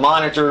going to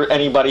monitor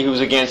anybody who's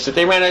against it.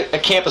 They ran a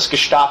campus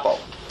Gestapo,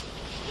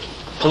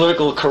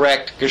 political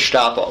correct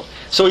Gestapo.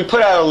 So we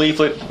put out a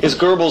leaflet, is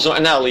Goebbels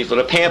on, not a leaflet,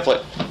 a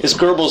pamphlet, is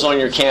Goebbels on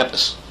your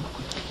campus?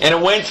 And it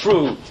went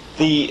through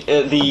the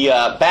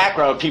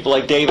background of people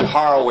like David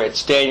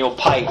Horowitz, Daniel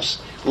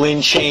Pipes,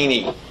 Lynn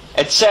Cheney,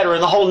 etc.,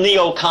 and the whole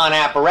neocon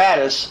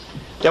apparatus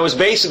that was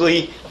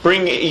basically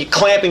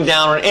clamping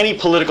down on any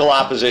political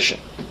opposition.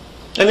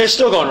 And they're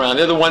still going around.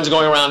 They're the ones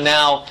going around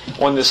now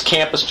on this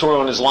campus tour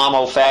on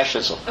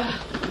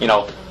Islamofascism. You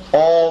know,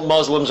 all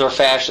Muslims are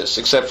fascists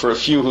except for a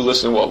few who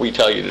listen to what we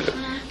tell you to do.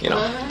 You know,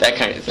 that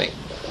kind of thing.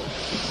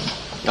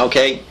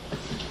 Okay?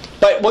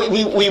 But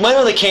we went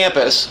on the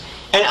campus,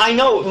 and I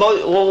know,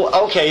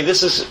 well, okay,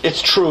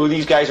 it's true.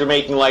 These guys are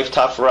making life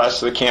tough for us.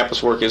 So the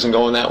campus work isn't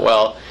going that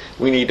well.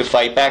 We need to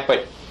fight back.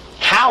 But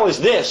how is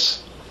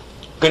this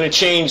going to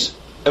change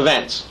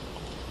events?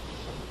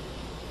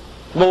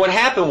 Well, what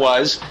happened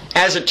was,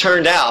 as it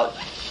turned out,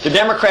 the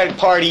Democratic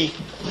Party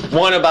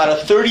won about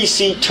a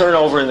 30-seat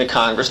turnover in the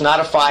Congress, not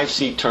a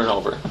 5-seat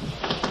turnover.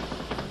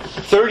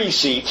 30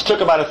 seats,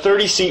 took about a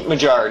 30-seat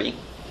majority,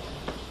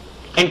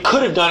 and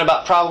could have done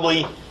about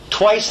probably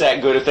twice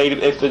that good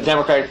if the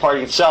Democratic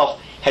Party itself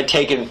had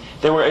taken,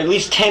 there were at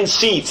least 10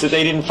 seats that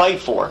they didn't fight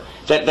for,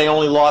 that they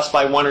only lost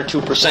by 1 or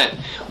 2%.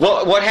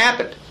 Well, what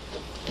happened?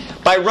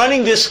 By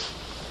running this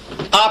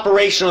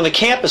operation on the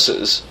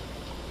campuses,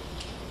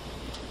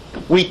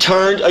 we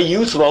turned a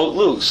youth vote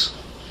loose.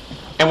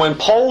 And when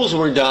polls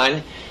were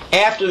done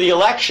after the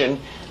election,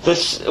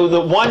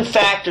 the one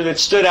factor that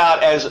stood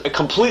out as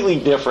completely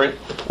different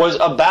was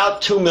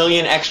about 2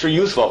 million extra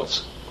youth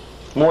votes,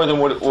 more than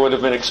would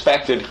have been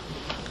expected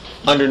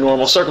under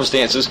normal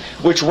circumstances,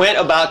 which went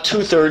about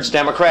 2/3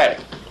 Democratic.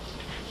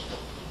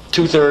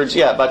 2/3,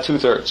 yeah, about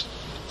 2/3.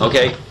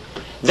 Okay?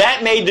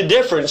 That made the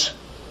difference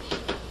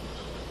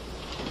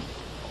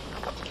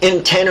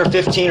in 10 or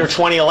 15 or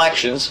 20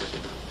 elections,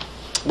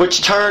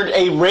 which turned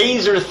a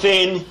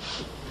razor-thin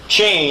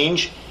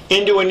change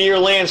into a near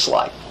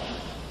landslide.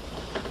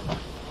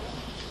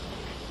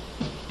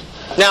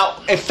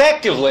 Now,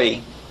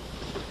 effectively,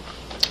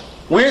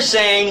 we're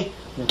saying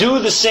do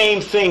the same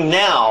thing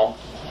now,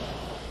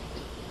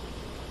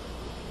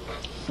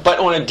 but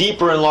on a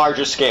deeper and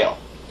larger scale.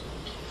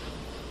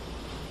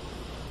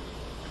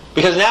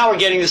 Because now we're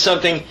getting to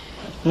something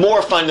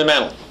more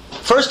fundamental.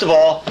 First of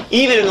all,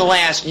 even in the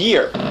last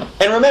year,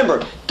 and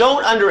remember,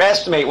 don't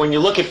underestimate when you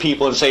look at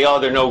people and say, oh,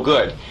 they're no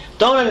good.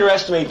 Don't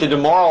underestimate the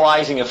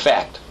demoralizing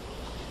effect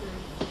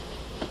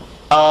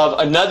of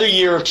another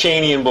year of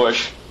Cheney and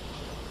Bush,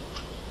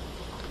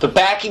 the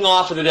backing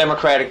off of the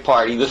Democratic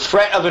Party, the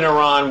threat of an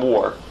Iran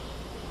war.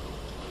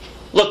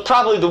 Look,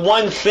 probably the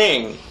one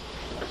thing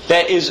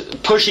that is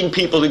pushing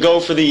people to go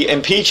for the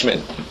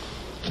impeachment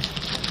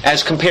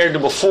as compared to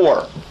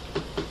before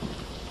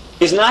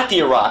is not the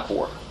Iraq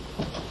war.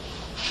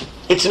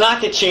 It's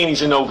not that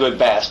Cheney's a no-good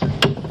bastard.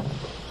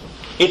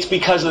 It's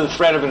because of the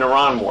threat of an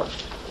Iran war.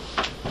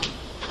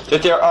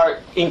 That there are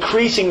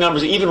increasing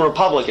numbers, even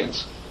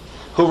Republicans,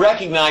 who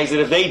recognize that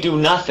if they do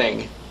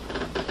nothing,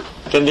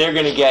 then they're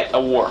going to get a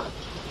war.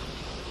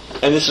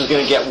 And this is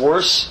going to get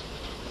worse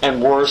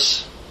and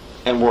worse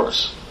and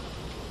worse.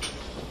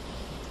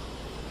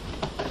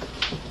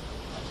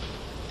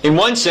 In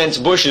one sense,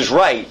 Bush is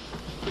right.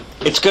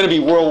 It's going to be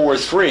World War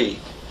III,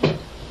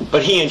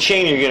 but he and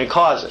Cheney are going to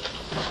cause it.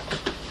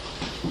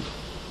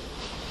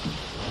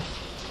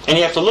 And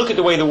you have to look at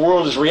the way the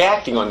world is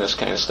reacting on this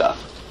kind of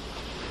stuff.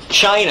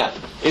 China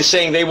is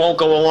saying they won't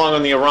go along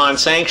on the Iran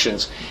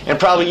sanctions, and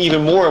probably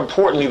even more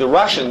importantly, the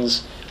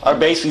Russians are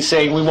basically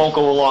saying we won't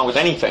go along with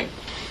anything.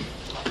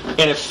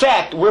 In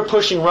effect, we're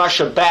pushing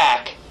Russia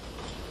back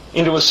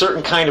into a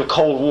certain kind of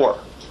Cold War,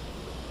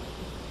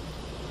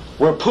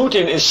 where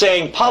Putin is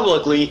saying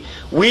publicly,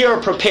 we are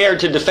prepared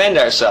to defend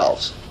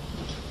ourselves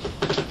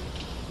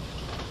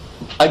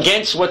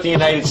against what the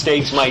United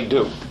States might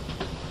do.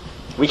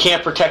 We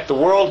can't protect the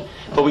world,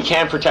 but we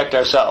can protect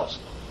ourselves.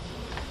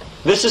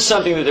 This is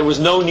something that there was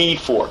no need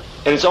for,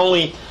 and it's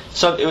only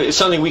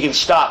something we can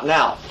stop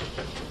now.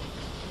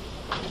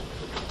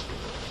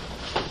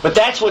 But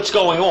that's what's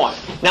going on.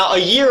 Now, a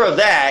year of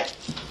that,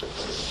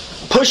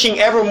 pushing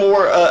ever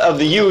more of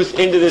the youth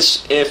into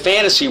this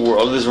fantasy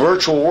world, this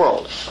virtual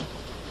world,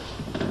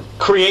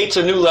 creates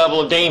a new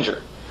level of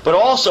danger, but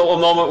also a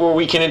moment where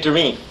we can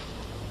intervene.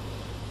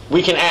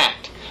 We can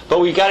act, but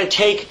we've got to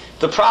take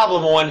the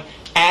problem on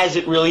as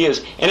it really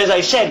is. And as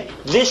I said,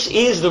 this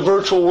is the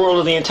virtual world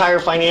of the entire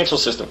financial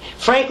system.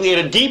 Frankly,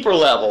 at a deeper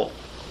level,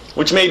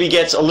 which maybe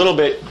gets a little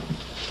bit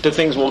to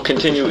things we'll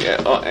continue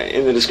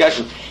in the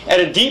discussion, at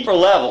a deeper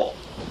level,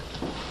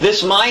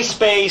 this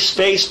MySpace,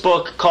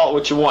 Facebook, call it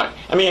what you want.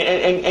 I mean,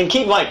 and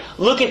keep in mind,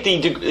 look at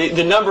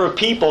the number of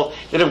people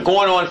that have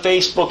gone on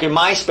Facebook and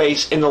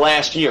MySpace in the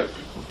last year.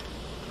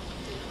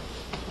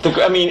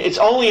 I mean, it's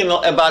only in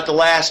about the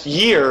last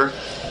year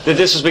that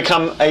this has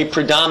become a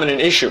predominant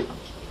issue.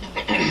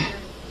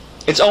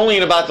 It's only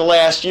in about the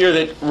last year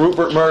that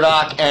Rupert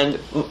Murdoch and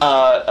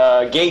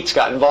Gates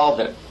got involved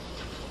in it.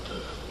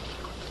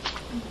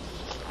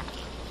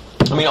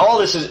 I mean, all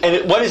this is,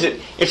 and what is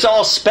it? It's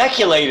all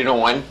speculated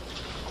on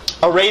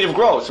a rate of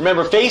growth.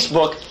 Remember,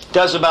 Facebook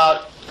does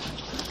about,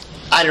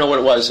 I don't know what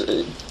it was,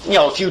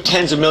 a few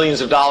tens of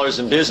millions of dollars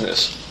in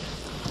business.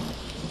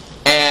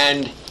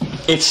 And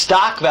its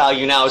stock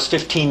value now is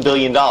 $15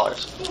 billion.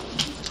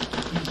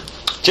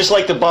 Just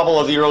like the bubble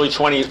of the early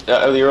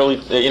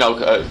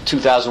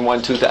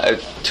 2001,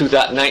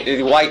 2009,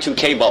 the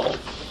Y2K bubble.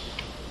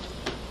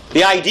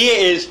 The idea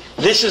is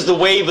this is the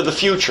wave of the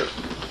future.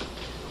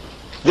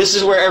 This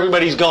is where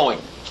everybody's going.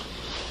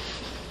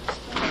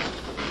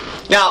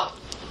 Now,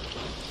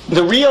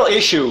 the real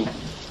issue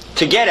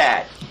to get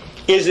at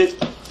is that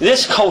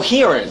this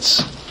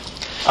coherence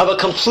of a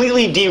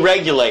completely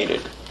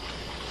deregulated,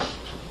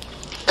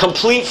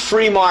 complete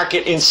free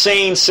market,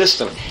 insane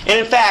system. And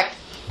in fact,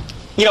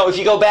 if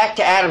you go back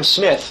to Adam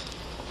Smith,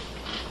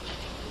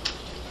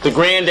 the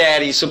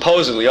granddaddy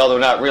supposedly, although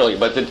not really,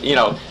 but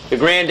the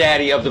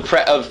granddaddy of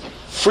of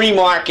free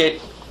market,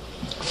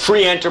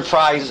 free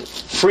enterprise,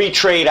 free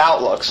trade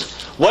outlooks.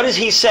 What does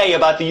he say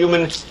about the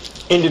human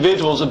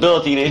individual's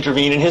ability to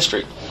intervene in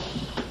history?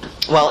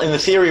 Well, in the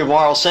Theory of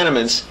Moral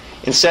Sentiments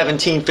in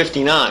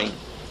 1759,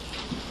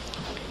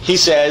 he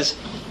says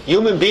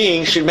human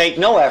beings should make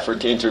no effort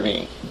to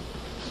intervene.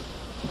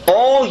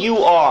 All you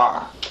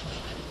are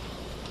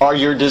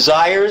your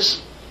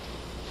desires,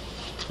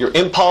 your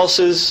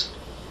impulses,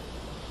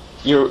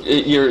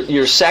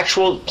 your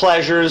sexual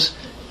pleasures,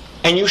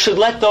 and you should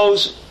let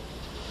those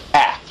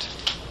act.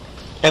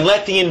 And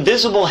let the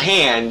invisible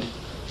hand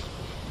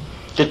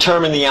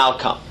determine the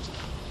outcome.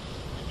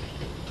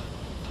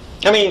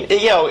 I mean,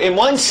 in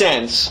one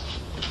sense,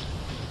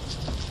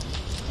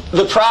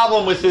 the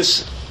problem with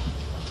this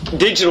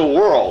digital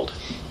world,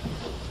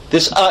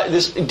 this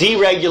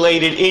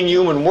deregulated,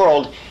 inhuman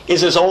world,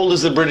 is as old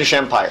as the British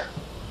Empire.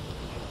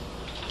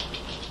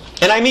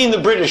 And I mean the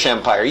British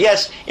Empire.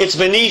 Yes, it's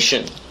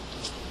Venetian.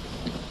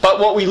 But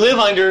what we live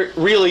under,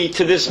 really,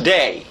 to this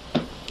day,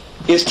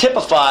 is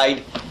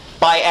typified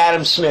by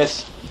Adam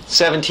Smith,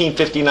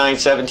 1759,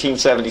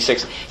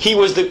 1776. He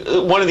was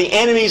one of the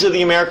enemies of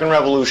the American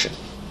Revolution.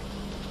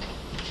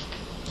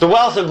 The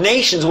Wealth of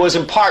Nations was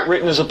in part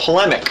written as a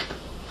polemic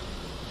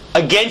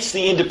against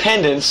the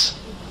independence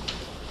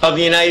of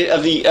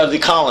the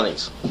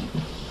colonies.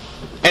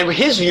 And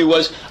his view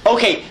was,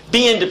 okay,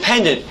 be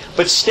independent,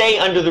 but stay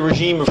under the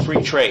regime of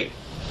free trade.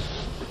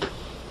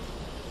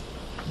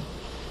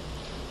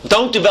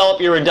 Don't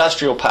develop your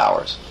industrial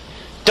powers.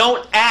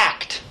 Don't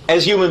act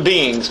as human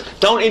beings.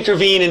 Don't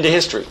intervene into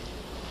history.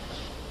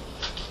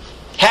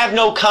 Have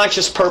no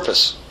conscious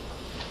purpose.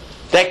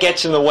 That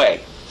gets in the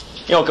way.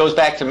 It goes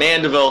back to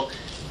Mandeville,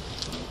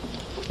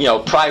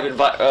 private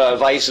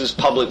vices,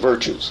 public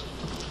virtues.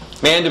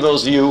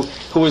 Mandeville's view,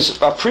 who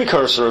was a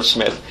precursor of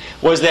Smith,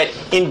 was that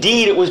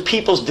indeed it was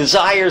people's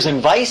desires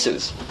and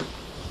vices,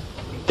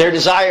 their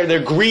desire,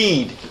 their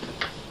greed,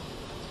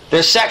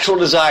 their sexual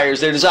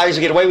desires, their desires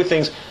to get away with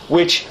things,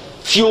 which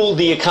fueled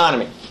the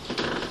economy.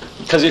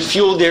 Because it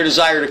fueled their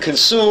desire to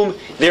consume,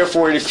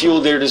 therefore it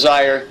fueled their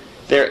desire,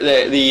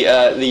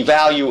 the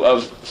value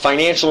of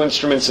financial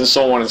instruments and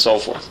so on and so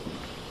forth.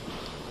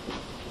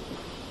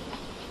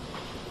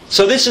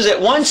 So this is, at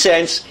one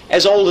sense,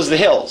 as old as the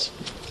hills,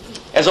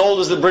 as old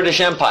as the British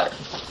Empire.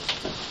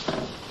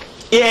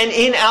 And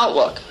in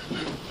outlook,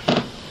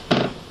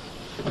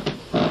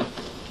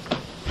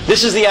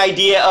 this is the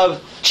idea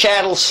of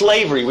chattel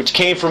slavery, which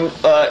came from,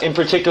 in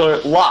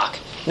particular, Locke.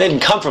 It didn't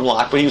come from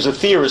Locke, but he was a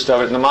theorist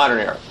of it in the modern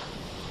era.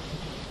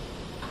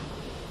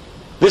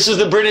 This is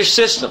the British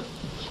system,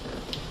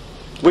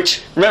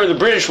 which, remember, the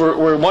British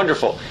were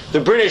wonderful. The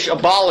British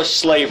abolished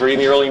slavery in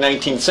the early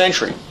 19th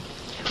century,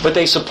 but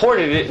they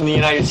supported it in the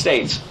United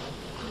States,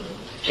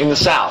 in the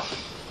South.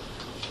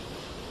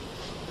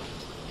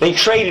 They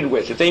traded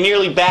with it. They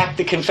nearly backed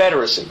the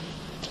Confederacy.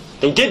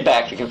 They did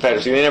back the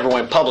Confederacy. They never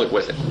went public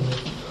with it.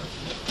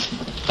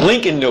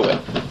 Lincoln knew it.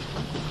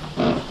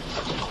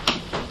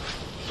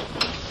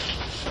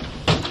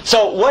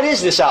 So what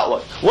is this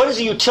outlook? What is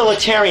a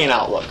utilitarian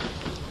outlook?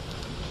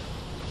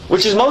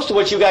 Which is most of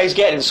what you guys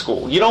get in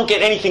school. You don't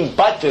get anything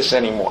but this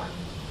anymore.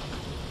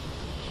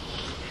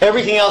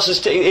 Everything else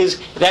is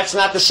that's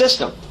not the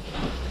system.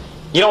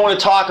 You don't want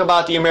to talk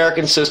about the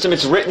American system.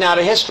 It's written out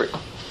of history.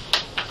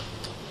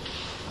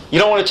 You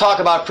don't want to talk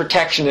about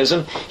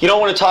protectionism. You don't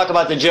want to talk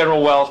about the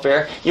general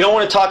welfare. You don't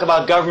want to talk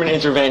about government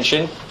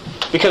intervention,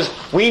 because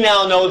we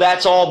now know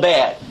that's all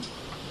bad.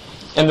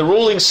 And the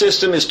ruling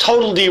system is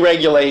total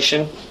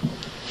deregulation,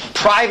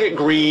 private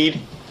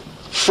greed,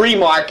 free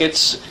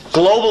markets,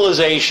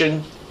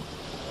 globalization,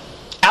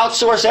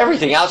 outsource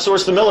everything,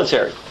 outsource the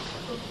military.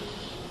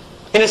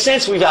 In a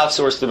sense, we've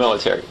outsourced the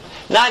military.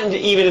 Not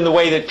even in the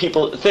way that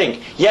people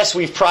think. Yes,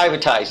 we've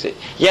privatized it.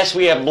 Yes,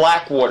 we have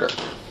Blackwater.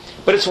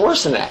 But it's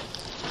worse than that.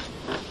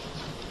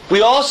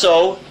 We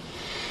also,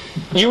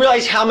 you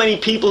realize how many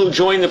people who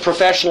join the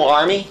professional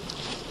army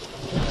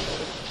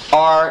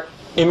are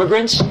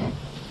immigrants?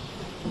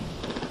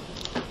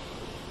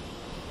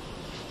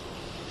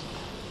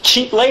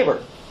 Cheap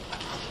labor.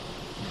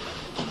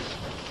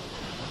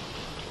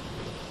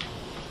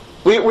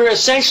 We're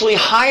essentially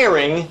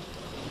hiring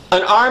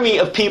an army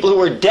of people who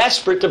are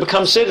desperate to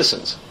become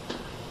citizens.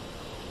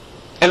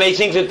 And they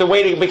think that the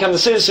way to become the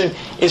citizen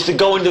is to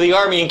go into the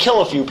army and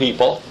kill a few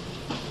people.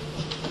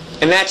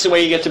 And that's the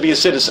way you get to be a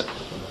citizen.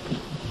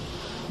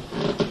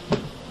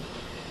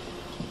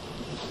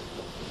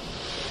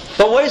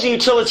 But what is a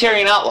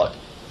utilitarian outlook?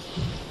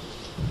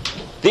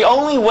 The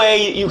only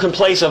way you can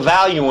place a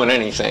value on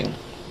anything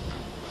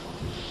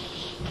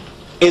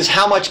is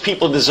how much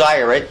people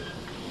desire it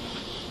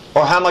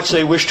or how much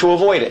they wish to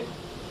avoid it.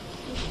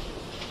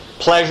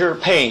 Pleasure,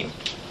 pain.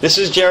 This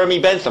is Jeremy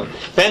Bentham.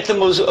 Bentham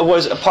was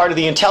a part of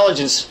the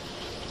intelligence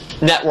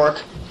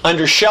network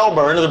under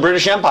Shelburne of the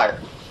British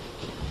Empire.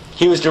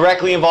 He was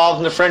directly involved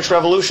in the French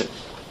Revolution.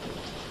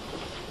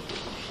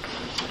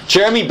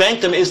 Jeremy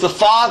Bentham is the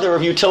father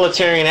of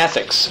utilitarian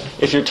ethics,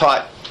 if you're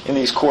taught in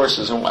these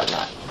courses and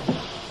whatnot.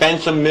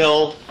 Bentham,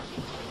 Mill,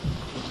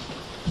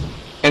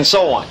 and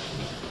so on.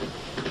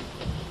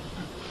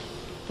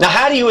 Now,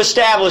 how do you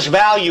establish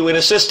value in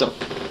a system?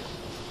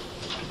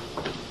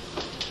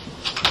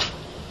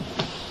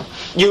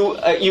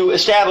 You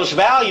establish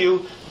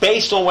value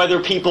based on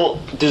whether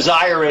people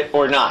desire it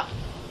or not.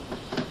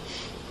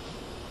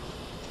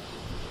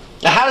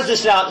 Now, how does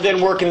this now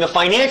then work in the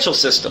financial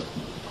system?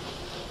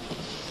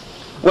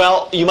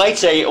 Well, you might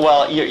say,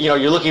 well,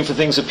 you're looking for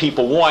things that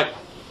people want,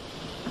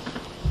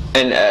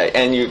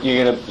 and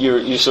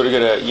you're sort of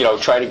going to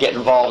try to get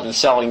involved in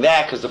selling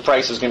that because the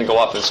price is going to go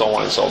up and so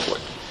on and so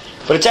forth.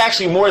 But it's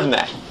actually more than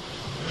that.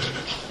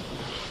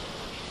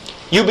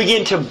 You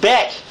begin to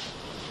bet.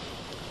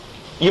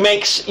 You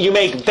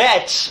make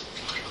bets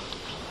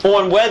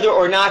on whether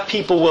or not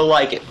people will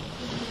like it.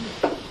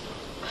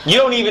 You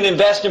don't even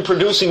invest in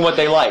producing what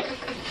they like.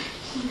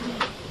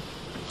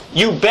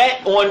 You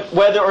bet on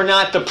whether or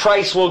not the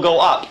price will go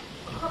up.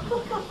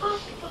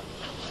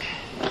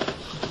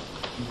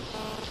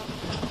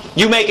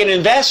 You make an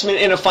investment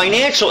in a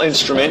financial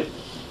instrument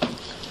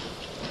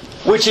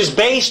which is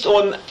based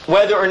on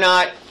whether or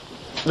not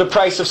the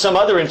price of some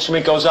other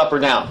instrument goes up or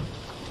down.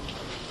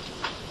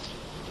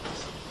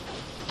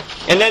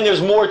 And then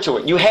there's more to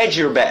it. You hedge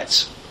your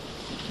bets.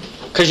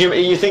 Because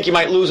you think you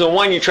might lose on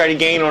one, you try to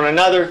gain on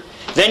another.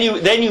 Then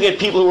you get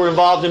people who are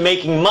involved in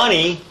making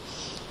money,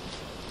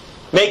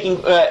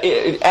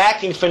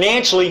 acting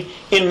financially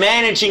in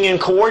managing and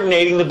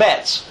coordinating the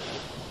bets.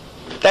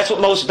 That's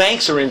what most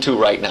banks are into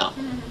right now.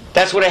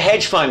 That's what a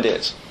hedge fund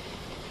is.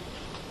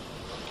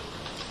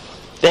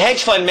 The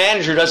hedge fund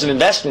manager doesn't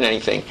invest in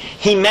anything.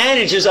 He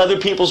manages other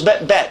people's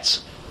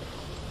bets.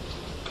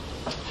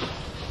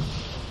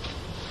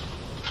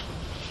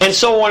 And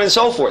so on and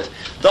so forth.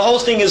 The whole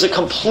thing is a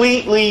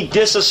completely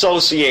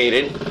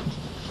disassociated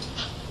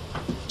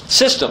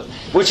system,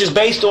 which is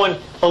based on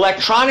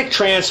electronic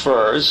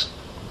transfers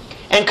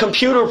and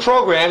computer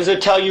programs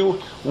that tell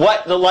you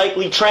what the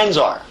likely trends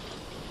are.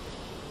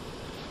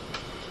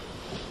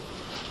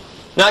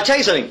 Now, I'll tell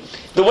you something.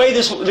 The way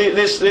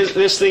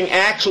this thing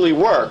actually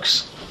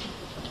works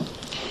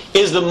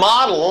is the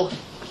model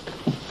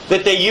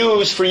that they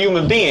use for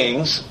human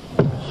beings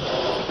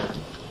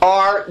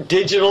are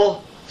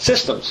digital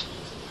systems.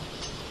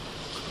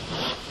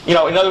 In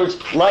other words,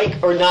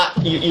 like or not,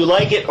 you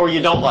like it or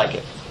you don't like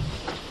it.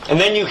 And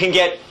then you can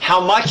get how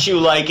much you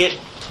like it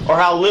or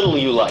how little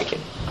you like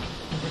it.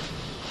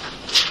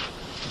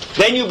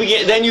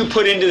 Then you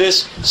put into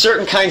this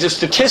certain kinds of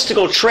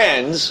statistical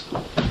trends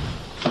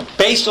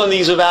based on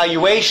these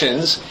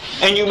evaluations,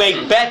 and you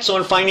make bets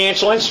on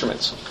financial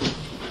instruments.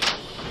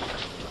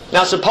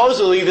 Now,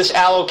 supposedly this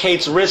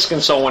allocates risk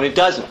and so on. It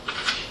doesn't.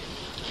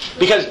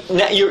 Because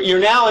you're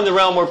now in the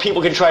realm where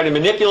people can try to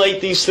manipulate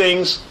these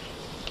things,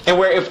 and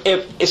where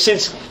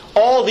since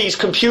all these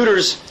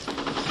computers'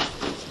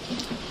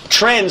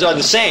 trends are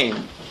the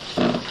same,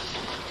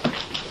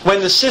 when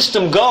the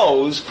system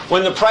goes,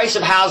 when the price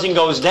of housing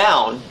goes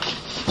down,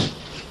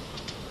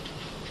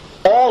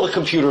 all the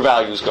computer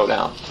values go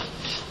down.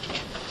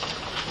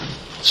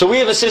 So we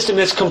have a system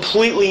that's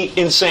completely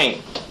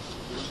insane,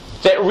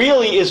 that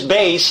really is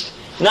based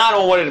not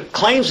on what it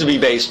claims to be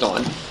based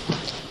on,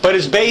 but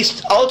is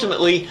based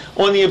ultimately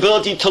on the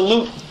ability to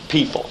loot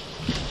people,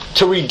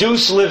 to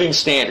reduce living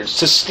standards,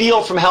 to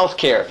steal from health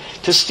care,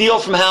 to steal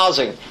from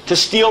housing, to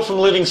steal from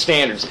living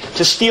standards,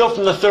 to steal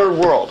from the third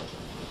world.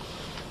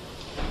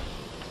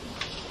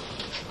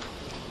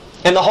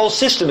 And the whole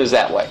system is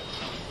that way.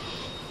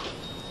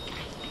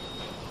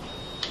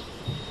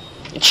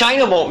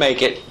 China won't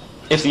make it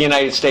if the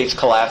United States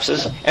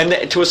collapses,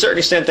 and to a certain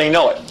extent they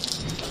know it.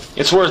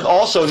 It's worth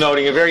also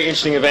noting a very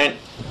interesting event.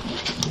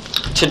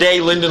 Today,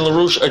 Lyndon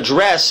LaRouche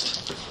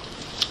addressed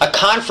a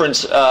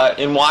conference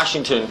in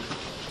Washington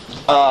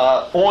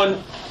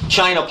on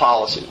China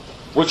policy,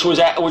 which was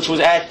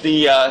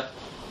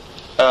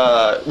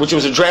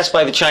addressed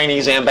by the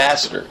Chinese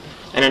ambassador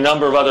and a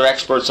number of other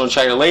experts on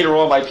China, later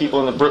on by people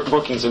in the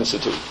Brookings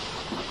Institute.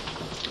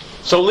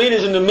 So Lin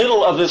is in the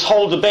middle of this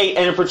whole debate,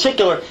 and in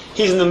particular,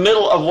 he's in the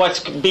middle of what's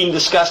being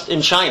discussed in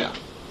China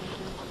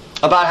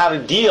about how to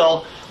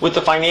deal with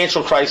the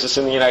financial crisis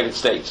in the United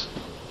States.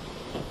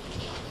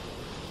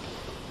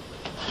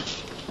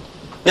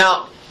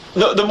 Now,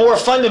 the more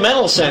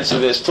fundamental sense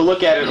of this, to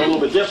look at it a little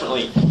bit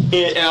differently,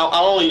 and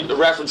I'll only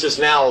reference this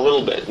now a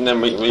little bit, and then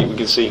we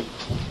can see.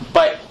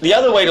 But the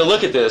other way to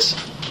look at this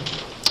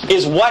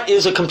is, what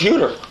is a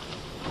computer?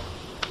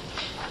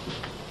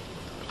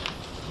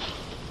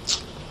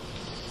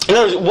 In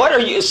other words, what are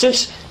you,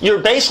 since you're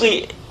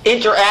basically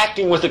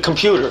interacting with a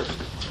computer,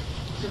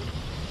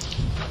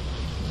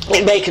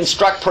 it may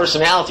construct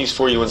personalities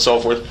for you and so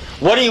forth.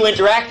 What are you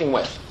interacting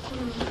with?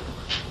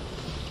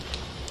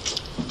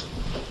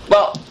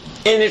 Well,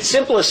 in its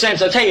simplest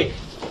sense, I'll tell you,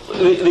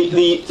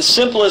 the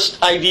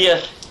simplest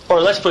idea, or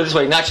let's put it this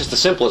way, not just the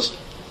simplest,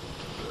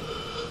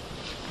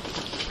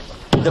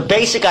 the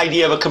basic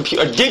idea of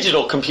a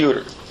digital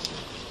computer.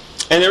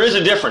 And there is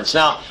a difference.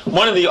 Now,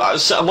 one of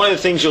the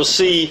things you'll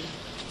see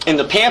in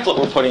the pamphlet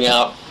we're putting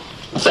out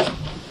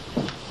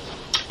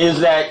is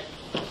that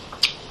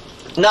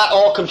not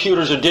all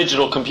computers are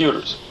digital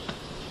computers.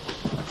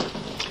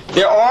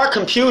 There are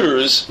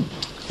computers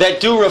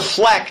that do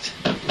reflect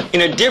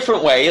in a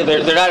different way.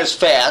 They're not as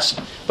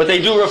fast, but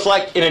they do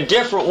reflect in a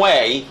different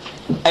way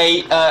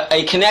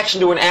a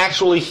connection to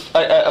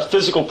a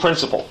physical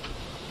principle,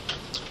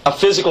 a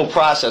physical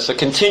process, a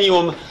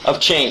continuum of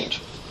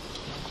change.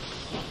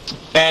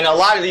 And a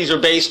lot of these are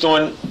based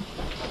on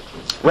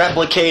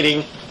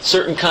replicating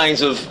certain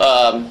kinds of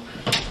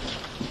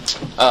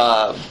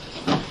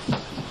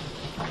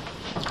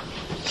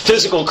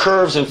physical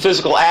curves and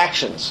physical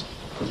actions,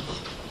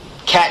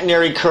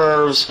 catenary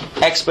curves,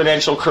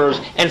 exponential curves,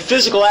 and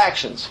physical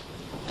actions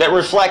that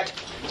reflect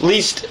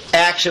least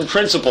action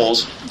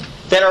principles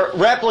that are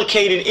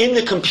replicated in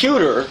the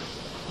computer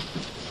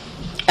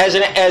as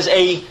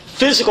a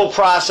physical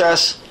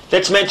process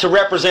that's meant to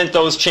represent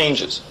those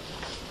changes.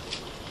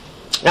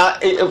 Now,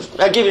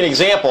 I'll give you an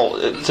example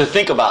to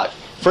think about.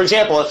 For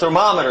example, a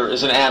thermometer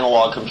is an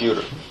analog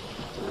computer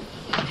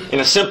in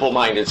a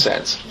simple-minded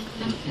sense.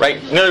 Right?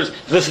 In other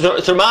words,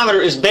 the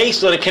thermometer is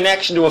based on a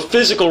connection to a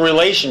physical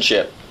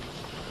relationship,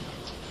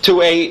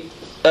 to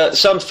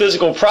some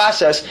physical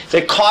process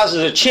that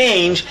causes a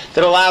change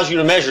that allows you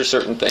to measure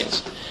certain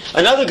things.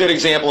 Another good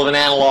example of an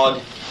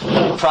analog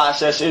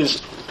process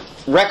is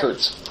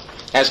records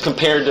as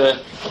compared to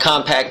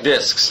compact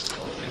discs.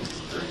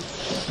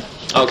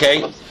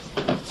 Okay?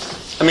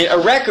 I mean, a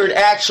record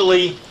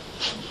actually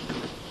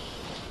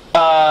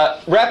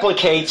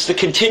replicates the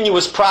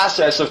continuous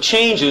process of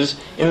changes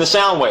in the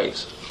sound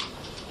waves.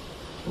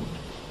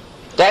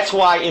 That's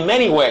why in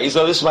many ways,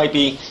 though this might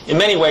be, in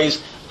many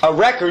ways, a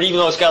record, even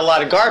though it's got a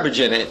lot of garbage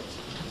in it,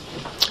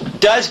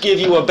 does give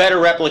you a better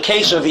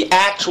replication of the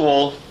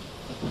actual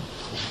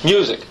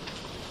music,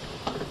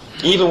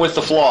 even with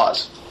the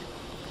flaws.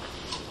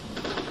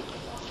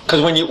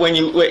 Because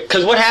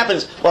because what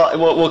happens? Well,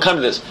 we'll come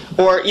to this.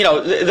 Or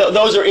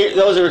those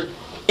are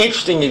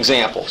interesting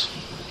examples.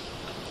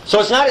 So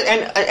it's not.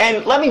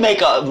 And let me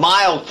make a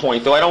mild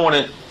point, though I don't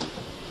want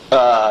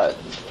to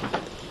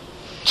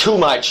too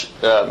much.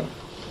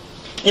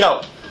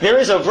 There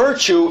is a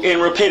virtue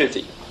in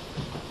rapidity.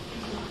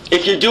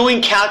 If you're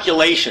doing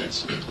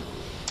calculations,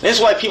 this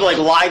is why people like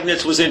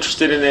Leibniz was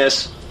interested in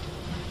this.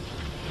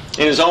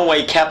 In his own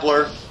way,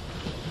 Kepler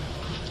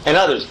and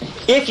others.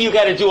 If you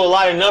got to do a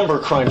lot of number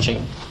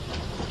crunching,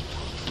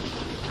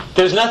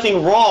 there's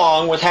nothing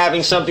wrong with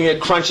having something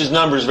that crunches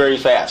numbers very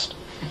fast.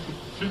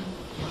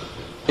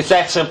 It's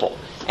that simple.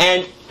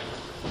 And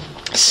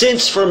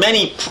since for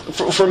many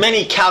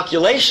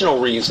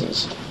calculational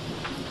reasons,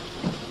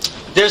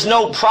 there's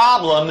no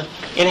problem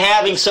in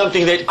having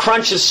something that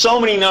crunches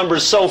so many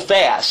numbers so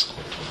fast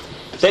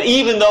that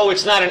even though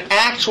it's not an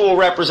actual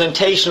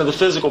representation of the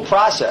physical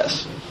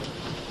process,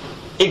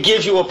 it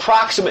gives you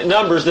approximate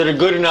numbers that are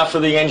good enough for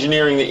the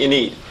engineering that you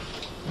need.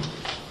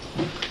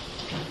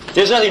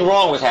 There's nothing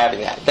wrong with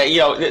having that.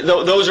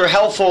 Those are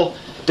helpful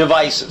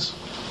devices.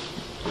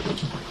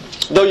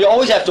 Though you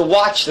always have to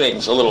watch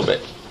things a little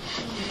bit.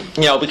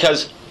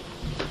 Because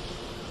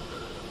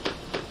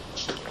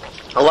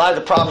a lot of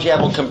the problems you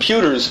have with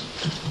computers,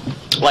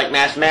 like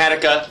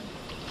Mathematica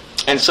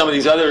and some of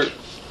these other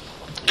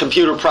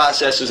computer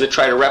processes that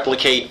try to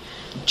replicate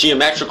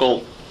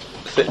geometrical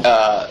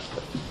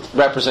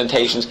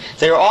representations,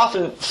 they're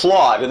often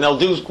flawed and they'll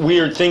do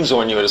weird things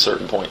on you at a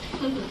certain point.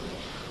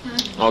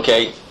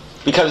 Okay?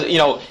 Because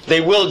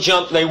they will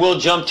jump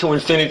to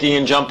infinity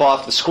and jump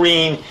off the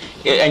screen,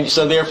 and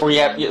so therefore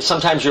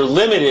sometimes you're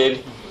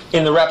limited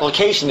in the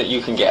replication that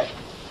you can get.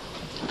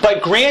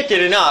 But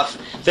granted enough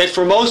that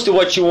for most of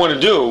what you want to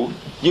do,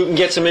 you can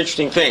get some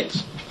interesting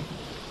things.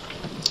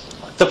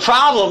 The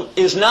problem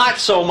is not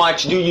so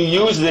much do you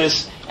use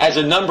this as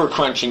a number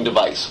crunching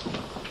device.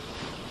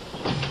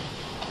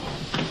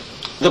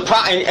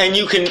 And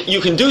you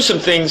can do some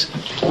things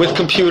with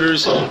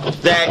computers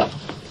that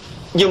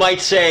you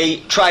might say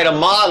try to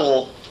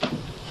model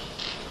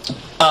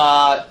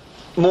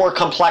more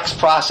complex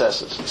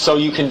processes. So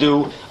you can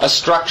do a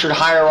structured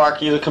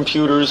hierarchy of the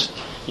computers.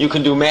 You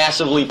can do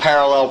massively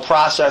parallel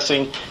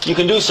processing. You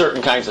can do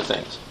certain kinds of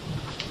things.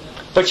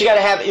 But you got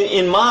to have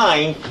in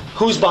mind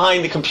who's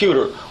behind the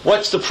computer.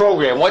 What's the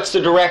program? What's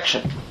the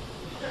direction?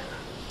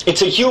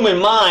 It's a human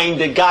mind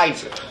that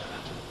guides it.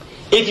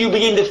 If you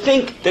begin to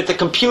think that the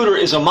computer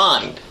is a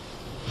mind,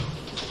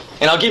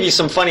 and I'll give you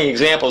some funny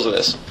examples of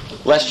this,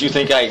 lest you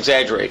think I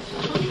exaggerate.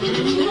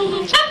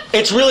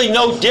 It's really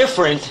no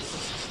different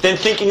than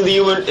thinking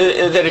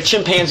that a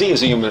chimpanzee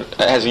has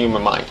a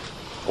human mind.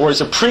 or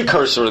is a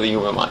precursor of the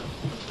human mind.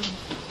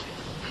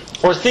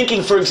 Or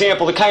thinking, for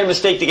example, the kind of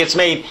mistake that gets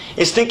made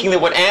is thinking that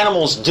what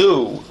animals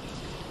do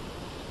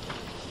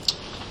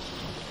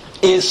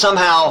is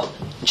somehow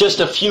just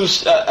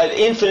an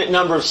infinite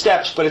number of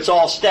steps, but it's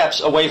all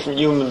steps away from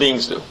human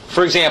beings do.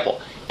 For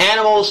example,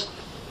 animals,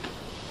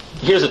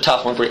 here's a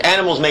tough one for you,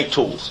 animals make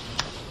tools.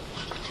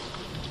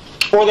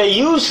 Or they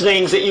use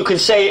things that you can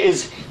say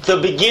is the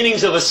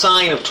beginnings of a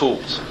sign of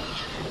tools.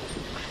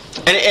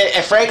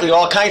 And frankly,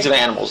 all kinds of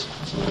animals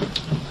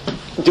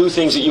do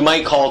things that you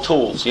might call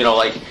tools. You know,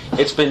 like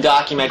it's been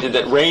documented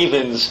that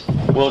ravens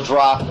will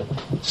drop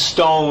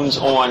stones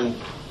on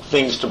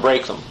things to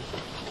break them.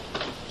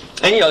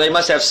 And, you know, they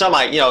must have some,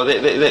 you know,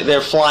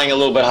 they're flying a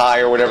little bit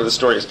high or whatever the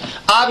story is.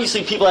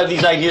 Obviously, people have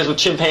these ideas with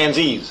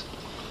chimpanzees.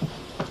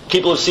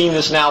 People have seen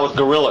this now with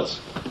gorillas.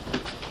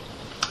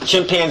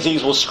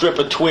 Chimpanzees will strip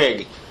a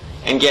twig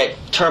and get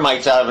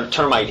termites out of a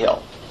termite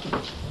hill.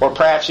 Or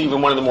perhaps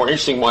even one of the more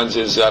interesting ones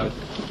is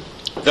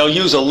they'll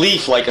use a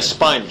leaf like a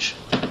sponge.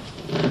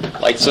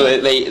 Like,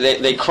 so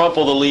they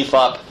crumple the leaf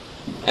up,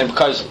 and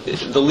because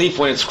the leaf,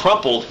 when it's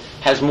crumpled,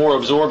 has more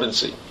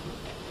absorbency,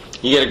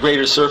 you get a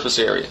greater surface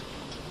area.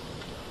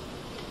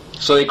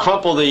 So they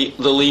crumple the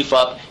leaf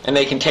up, and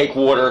they can take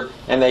water,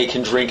 and they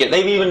can drink it.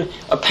 They've even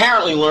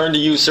apparently learned to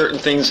use certain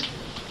things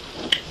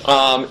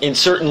in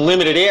certain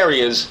limited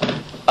areas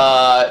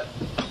that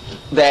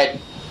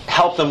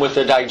help them with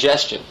their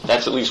digestion.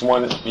 That's at least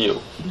one view.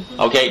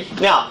 Okay.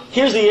 Now,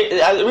 here's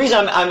the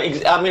reason I'm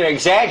going to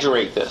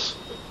exaggerate this.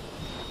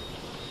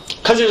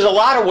 Because there's a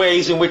lot of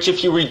ways in which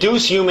if you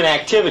reduce human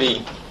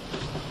activity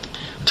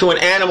to an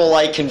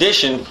animal-like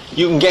condition,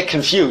 you can get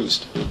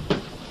confused.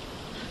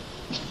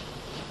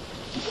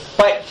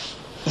 But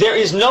there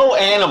is no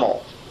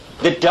animal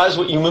that does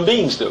what human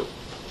beings do.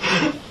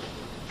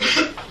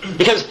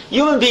 Because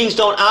human beings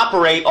don't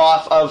operate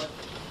off of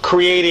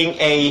creating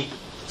a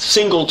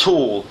single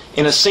tool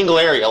in a single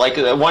area. Like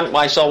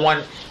I saw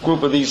one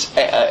group of these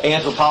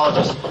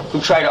anthropologists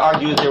who tried to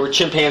argue that there were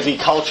chimpanzee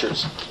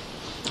cultures.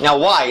 Now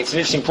why? It's an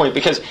interesting point,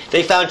 because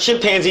they found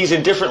chimpanzees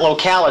in different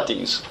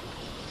localities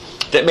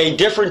that made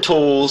different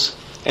tools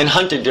and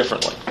hunted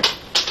differently.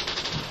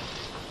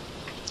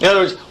 In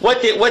other words,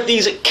 what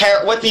these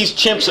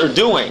chimps are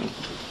doing,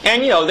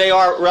 and you know, they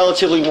are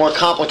relatively more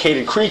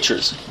complicated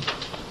creatures.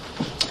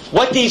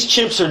 What these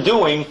chimps are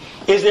doing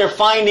is they're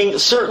finding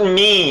certain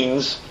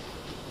means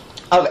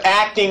of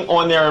acting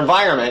on their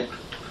environment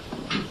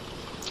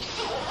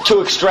to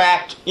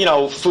extract, you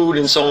know, food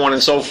and so on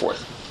and so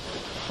forth.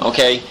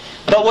 Okay?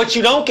 But what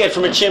you don't get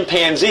from a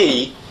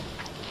chimpanzee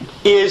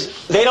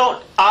is they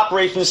don't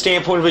operate from the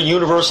standpoint of a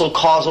universal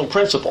causal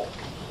principle.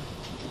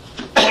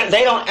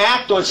 They don't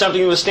act on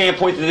something from the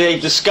standpoint that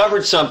they've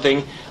discovered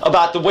something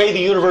about the way the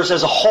universe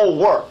as a whole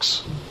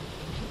works.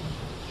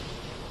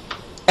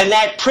 And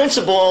that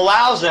principle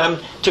allows them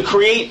to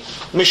create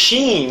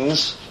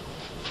machines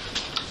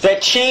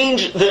that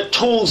change the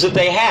tools that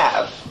they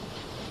have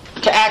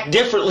to act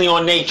differently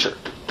on nature.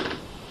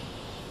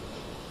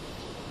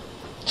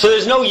 So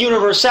there's no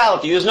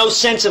universality, there's no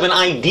sense of an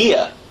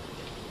idea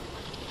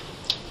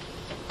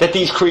that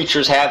these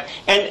creatures have.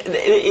 And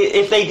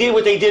if they did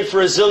what they did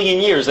for a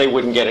zillion years, they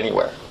wouldn't get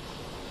anywhere.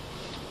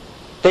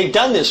 They've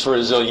done this for a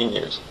zillion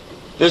years.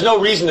 There's no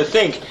reason to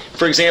think,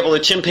 for example,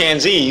 that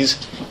chimpanzees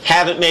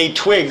haven't made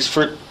twigs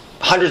for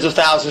hundreds of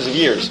thousands of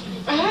years.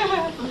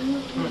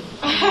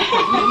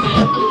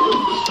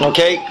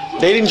 Okay?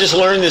 They didn't just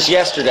learn this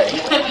yesterday.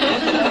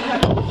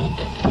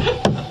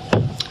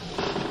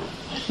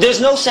 There's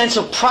no sense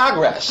of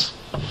progress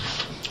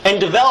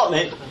and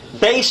development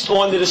based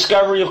on the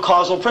discovery of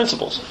causal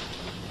principles.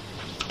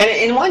 And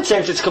in one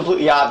sense, it's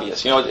completely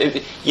obvious. You know,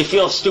 you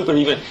feel stupid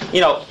even,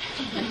 you know,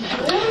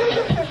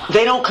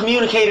 they don't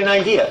communicate an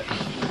idea.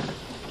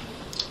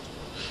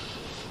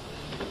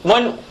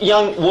 One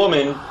young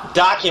woman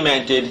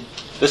documented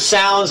the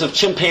sounds of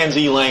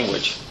chimpanzee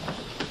language.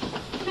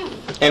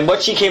 And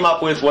what she came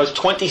up with was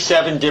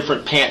 27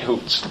 different pant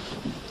hoots.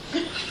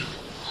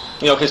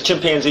 You know, because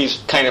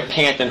chimpanzees kind of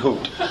pant and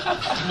hoot.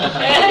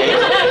 Okay?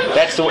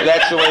 That's the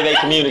way they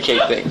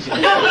communicate things.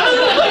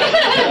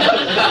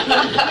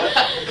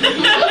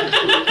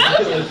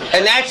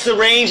 And that's the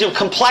range of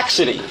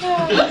complexity.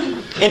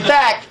 In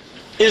fact,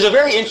 there's a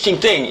very interesting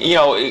thing, you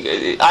know,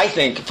 I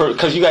think,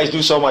 because you guys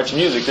do so much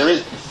music, there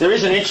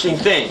is an interesting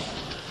thing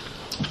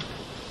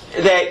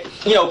that,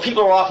 you know,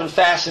 people are often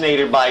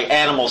fascinated by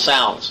animal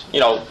sounds. You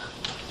know,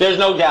 there's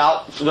no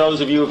doubt, for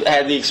those of you who've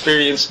had the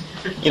experience,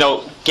 you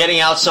know, getting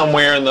out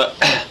somewhere in the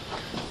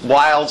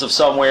wilds of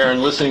somewhere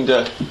and listening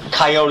to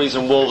coyotes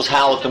and wolves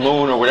howl at the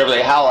moon or whatever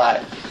they howl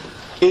at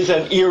is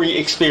an eerie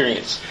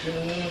experience.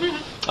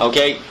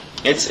 Okay?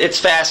 It's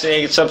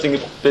fascinating. It's something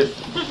that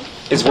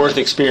is worth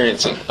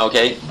experiencing.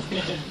 Okay?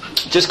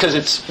 Just because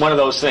it's one of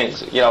those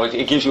things. You know,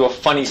 it gives you a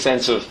funny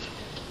sense of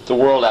the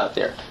world out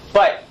there.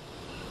 But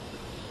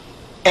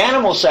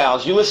animal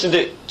sounds, you listen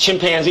to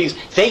chimpanzees,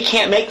 they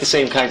can't make the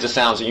same kinds of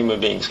sounds that human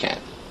beings can.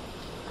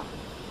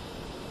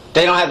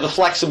 They don't have the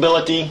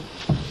flexibility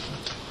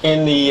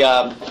in the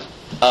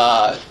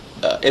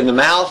in the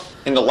mouth,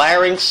 in the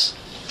larynx.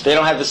 They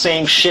don't have the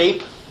same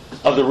shape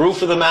of the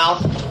roof of the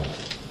mouth.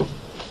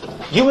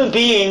 Human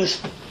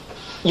beings,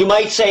 you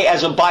might say,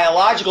 as a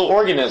biological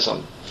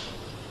organism,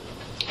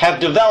 have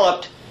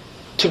developed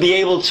to be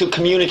able to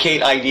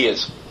communicate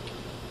ideas.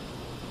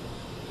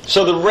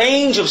 So the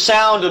range of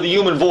sound of the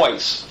human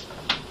voice,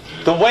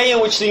 the way in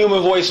which the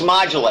human voice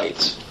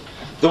modulates,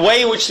 the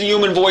way in which the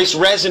human voice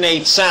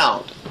resonates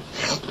sound,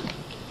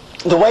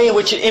 the way in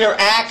which it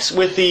interacts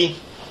with the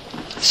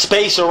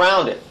space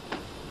around it,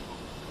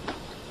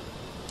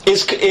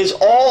 is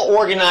all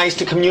organized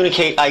to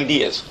communicate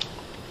ideas.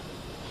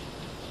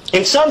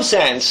 In some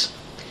sense,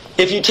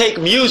 if you take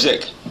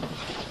music,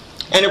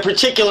 and in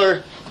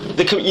particular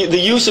the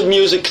use of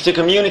music to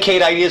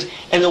communicate ideas,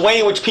 and the way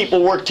in which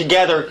people work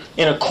together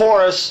in a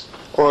chorus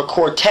or a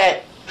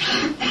quartet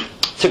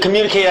to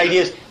communicate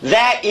ideas,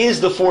 that is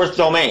the fourth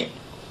domain.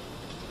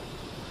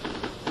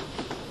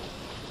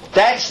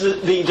 That's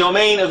the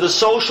domain of the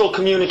social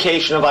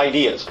communication of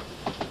ideas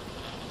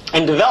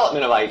and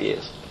development of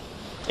ideas.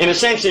 In a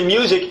sense, in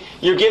music,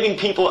 you're giving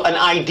people an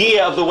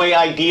idea of the way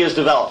ideas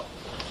develop.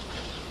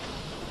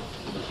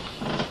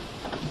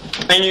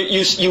 And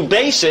you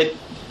base it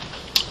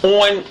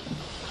on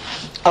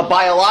a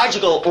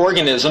biological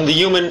organism, the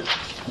human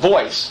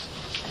voice.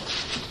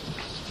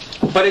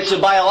 But it's a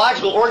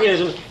biological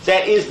organism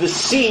that is the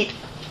seat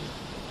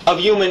of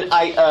human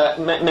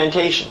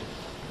mentation.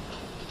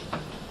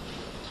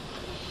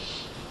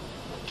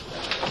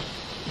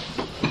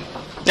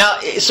 Now,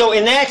 so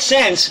in that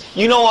sense,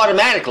 you know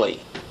automatically,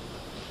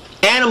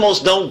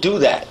 animals don't do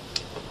that.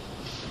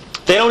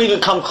 They don't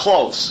even come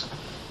close.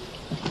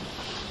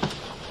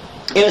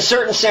 In a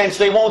certain sense,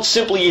 they won't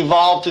simply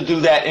evolve to do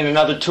that in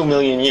another 2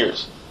 million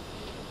years.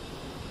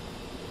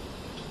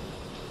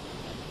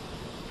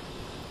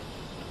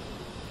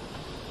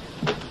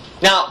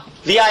 Now,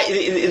 the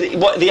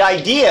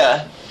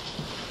idea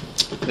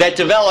that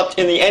developed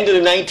in the end of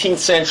the 19th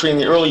century and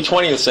the early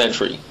 20th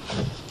century,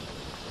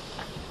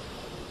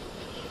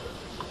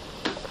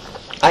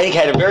 I think,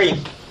 had a very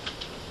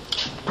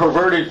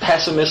perverted,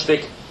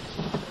 pessimistic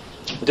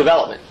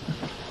development.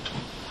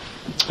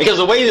 Because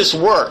the way this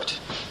worked,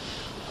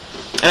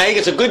 and I think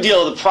it's a good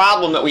deal of the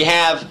problem that we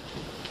have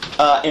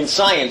in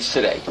science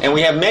today, and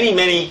we have many,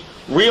 many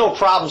real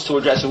problems to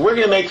address, and we're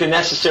going to make the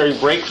necessary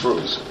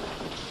breakthroughs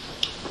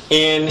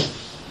in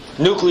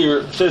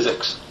nuclear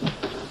physics.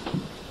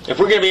 If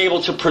we're going to be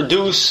able to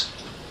produce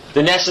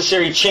the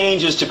necessary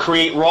changes to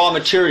create raw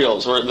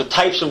materials, or the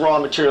types of raw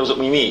materials that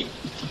we need,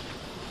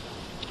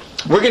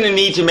 we're going to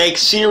need to make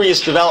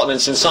serious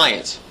developments in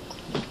science.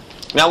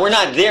 Now, we're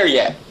not there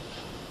yet.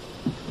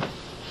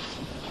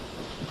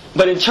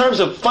 But in terms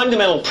of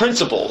fundamental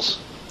principles,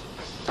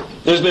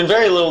 there's been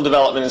very little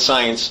development in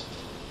science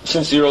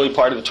since the early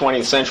part of the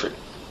 20th century.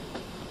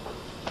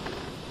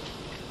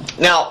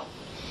 Now,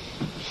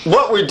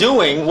 what we're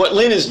doing, what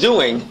Lynn is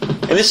doing,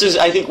 and this is,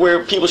 I think,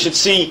 where people should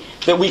see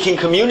that we can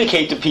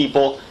communicate to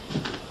people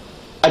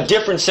a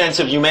different sense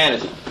of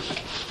humanity.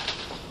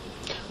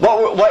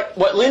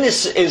 What Lynn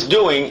is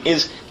doing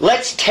is,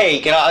 let's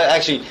take, and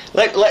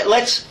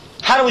let's,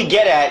 how do we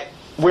get at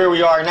where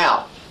we are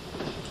now?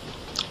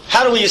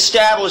 How do we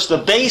establish the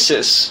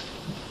basis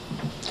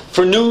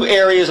for new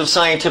areas of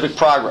scientific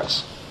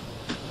progress?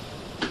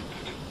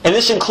 And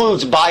this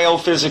includes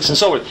biophysics and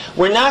so forth.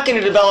 We're not going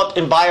to develop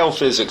in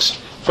biophysics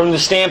from the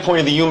standpoint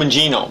of the human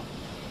genome.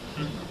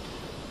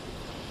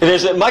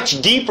 There's a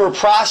much deeper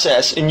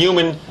process in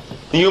human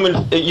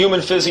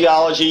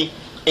physiology,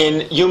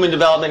 in human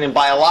development, in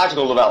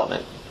biological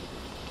development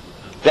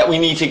that we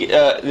need to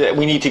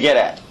get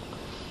at.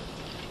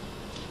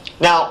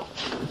 Now,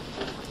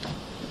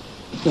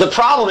 the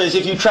problem is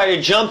if you try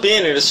to jump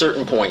in at a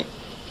certain point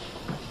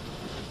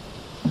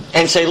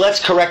and say, let's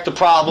correct the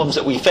problems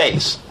that we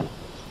face,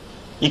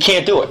 you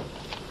can't do it.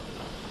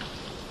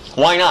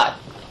 Why not?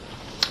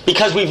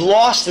 Because we've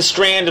lost the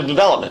strand of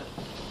development.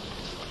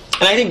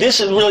 And I think this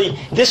is really,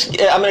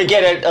 I'm going to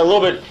get at a little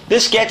bit,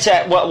 this gets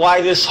at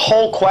why this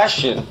whole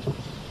question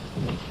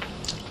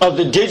of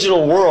the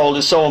digital world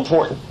is so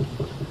important.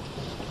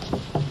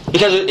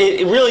 Because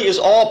it really is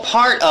all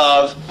part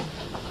of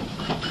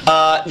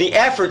the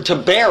effort to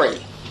bury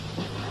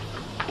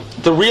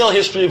the real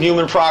history of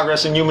human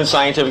progress and human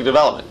scientific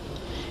development,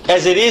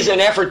 as it is an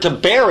effort to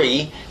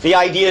bury the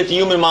idea that the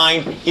human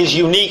mind is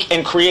unique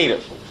and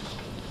creative,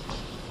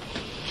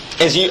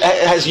 has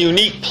a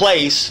unique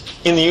place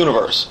in the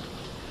universe.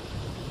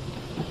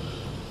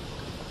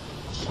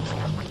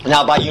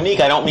 Now, by unique,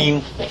 I don't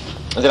mean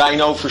that I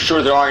know for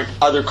sure there aren't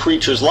other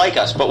creatures like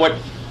us, but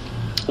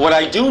what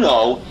I do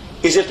know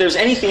is if there's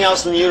anything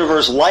else in the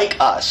universe like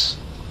us,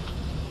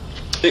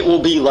 it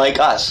will be like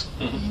us.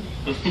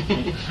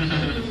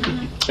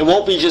 It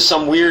won't be just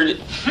some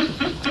weird,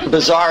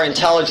 bizarre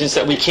intelligence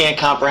that we can't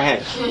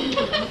comprehend.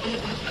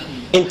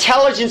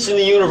 Intelligence in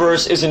the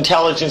universe is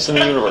intelligence in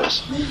the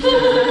universe.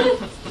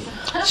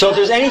 So if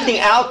there's anything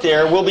out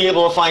there, we'll be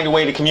able to find a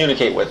way to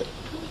communicate with it.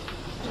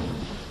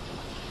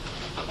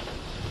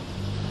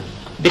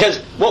 Because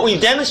what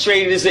we've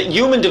demonstrated is that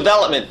human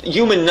development,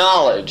 human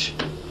knowledge,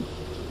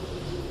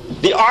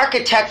 the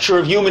architecture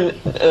of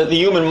the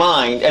human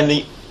mind, and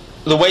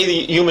the way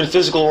the human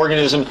physical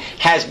organism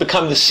has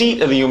become the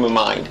seat of the human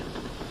mind,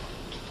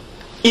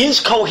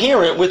 is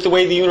coherent with the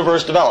way the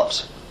universe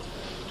develops.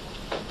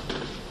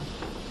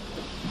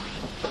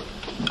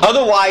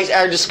 Otherwise,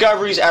 our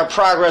discoveries, our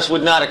progress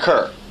would not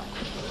occur.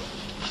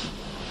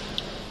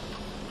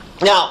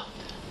 Now,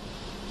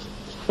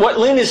 what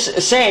Lynn is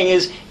saying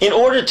is, in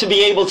order to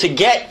be able to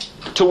get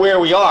to where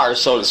we are,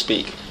 so to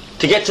speak,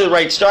 to get to the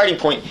right starting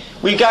point,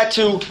 we've got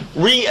to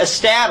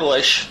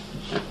re-establish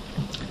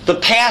the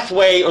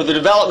pathway or the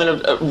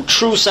development of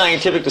true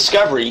scientific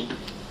discovery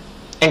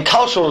and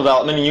cultural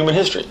development in human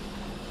history.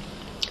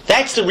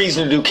 That's the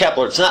reason to do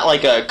Kepler. It's not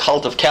like a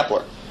cult of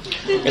Kepler.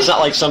 It's not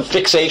like some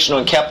fixation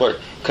on Kepler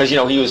because he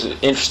was an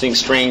interesting,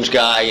 strange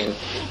guy and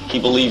he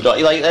believed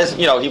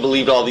he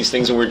believed all these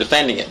things and we're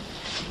defending it.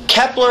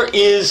 Kepler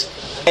is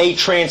a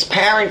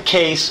transparent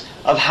case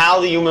of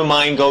how the human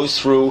mind goes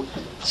through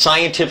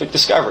scientific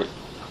discovery.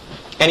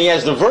 And he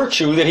has the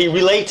virtue that he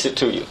relates it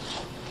to you.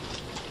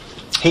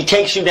 He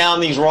takes you down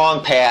these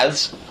wrong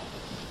paths.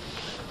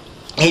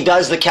 He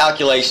does the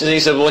calculations and he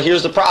says, well,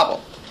 here's the problem.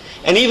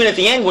 And even at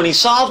the end, when he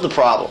solved the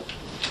problem,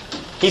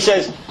 he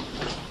says,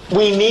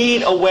 we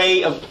need a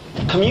way of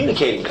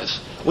communicating this.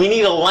 We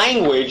need a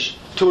language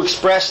to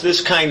express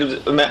this kind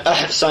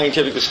of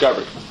scientific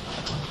discovery.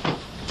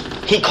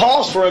 He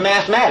calls for a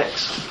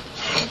mathematics,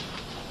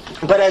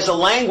 but as a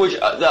language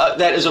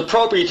that is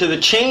appropriate to the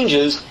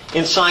changes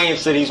in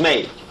science that he's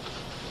made.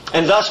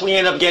 And thus we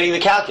end up getting the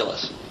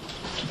calculus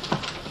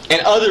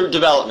and other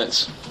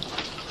developments,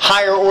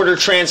 higher order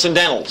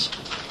transcendentals,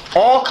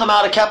 all come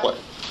out of Kepler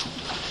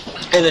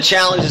and the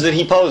challenges that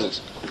he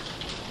poses.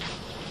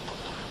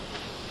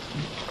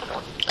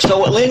 So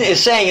what Lynn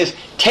is saying is,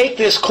 take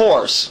this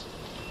course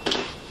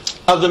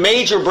of the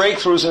major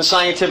breakthroughs in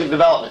scientific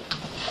development,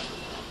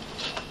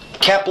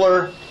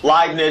 Kepler,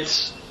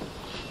 Leibniz,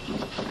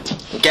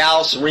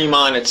 Gauss,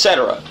 Riemann,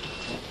 etc.,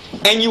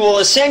 and you will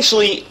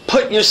essentially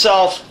put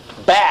yourself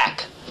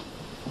back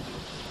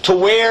to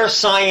where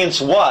science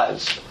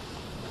was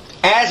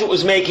as it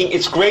was making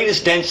its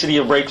greatest density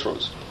of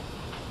breakthroughs,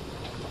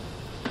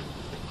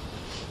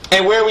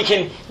 and where we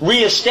can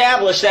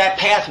reestablish that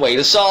pathway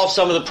to solve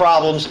some of the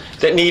problems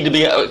that need to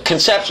be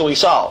conceptually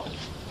solved,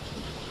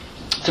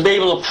 to be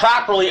able to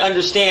properly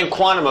understand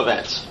quantum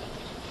events.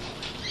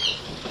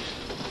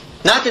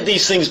 Not that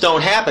these things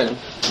don't happen,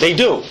 they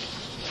do.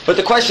 But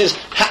the question is,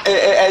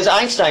 as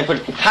Einstein put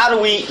it, how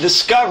do we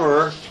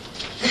discover,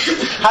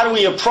 how do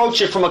we approach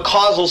it from a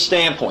causal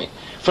standpoint,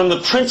 from the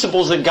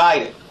principles that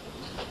guide it?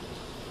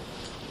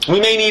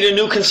 We may need a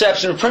new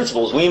conception of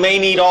principles. We may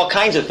need all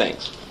kinds of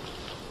things.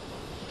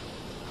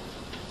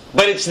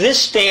 But it's this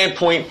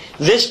standpoint,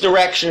 this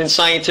direction in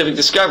scientific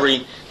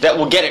discovery that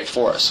will get it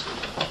for us.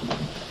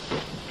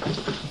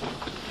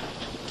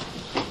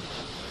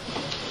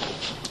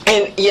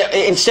 And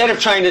instead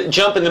of trying to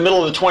jump in the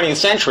middle of the 20th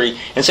century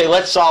and say,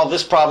 let's solve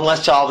this problem,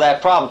 let's solve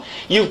that problem,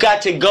 you've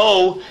got to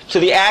go to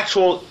the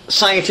actual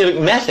scientific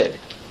method.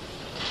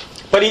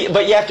 But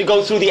you have to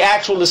go through the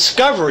actual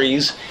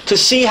discoveries to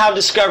see how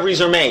discoveries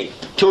are made,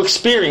 to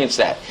experience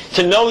that,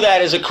 to know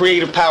that as a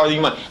creative power of the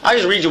human mind. I'll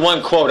just read you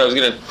one quote. I was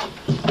going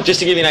to, just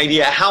to give you an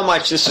idea how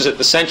much this is at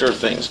the center of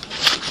things.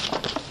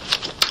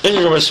 This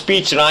is from a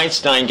speech that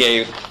Einstein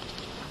gave.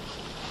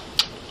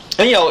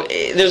 And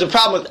there's a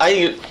problem with, I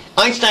think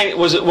Einstein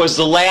was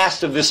the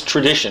last of this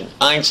tradition.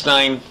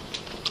 Einstein,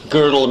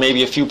 Gödel,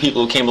 maybe a few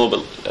people who came a little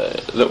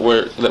bit that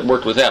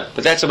worked with them,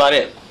 but that's about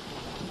it.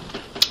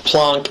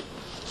 Planck.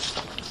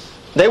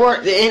 They weren't,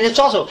 and it's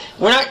also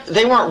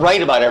they weren't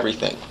right about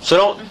everything.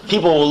 So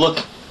people will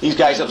look these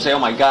guys up and say, "Oh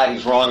my God,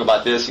 he's wrong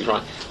about this. He's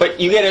wrong." But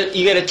you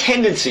get a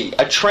tendency,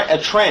 a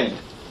trend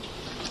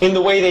in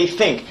the way they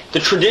think, the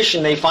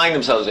tradition they find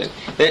themselves in.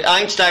 That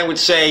Einstein would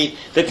say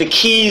that the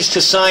keys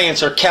to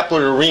science are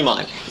Kepler or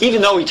Riemann,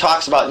 even though he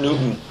talks about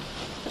Newton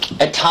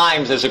at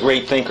times as a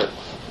great thinker.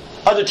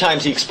 Other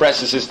times he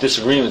expresses his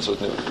disagreements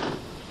with Newton.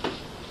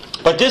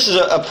 But this is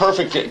a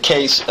perfect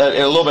case,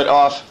 a little bit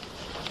off,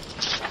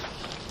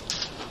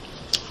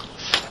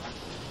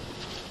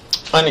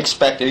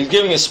 unexpected. He's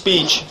giving a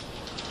speech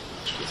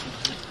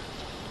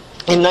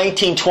in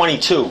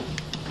 1922,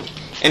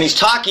 and he's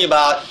talking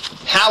about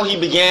how he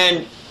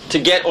began to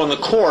get on the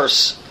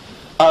course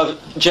of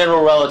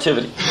general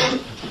relativity,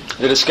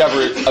 the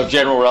discovery of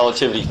general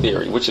relativity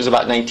theory, which is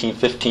about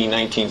 1915,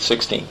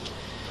 1916.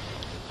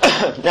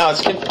 Now,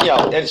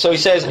 and so he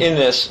says in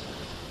this,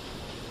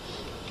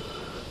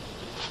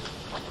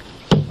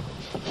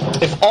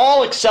 if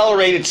all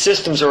accelerated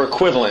systems are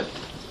equivalent,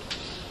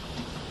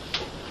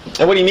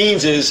 and what he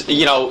means is,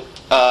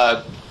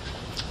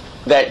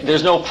 that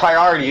there's no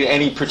priority to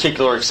any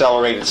particular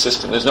accelerated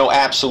system. There's no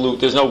absolute,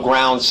 there's no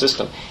ground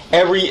system.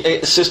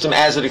 Every system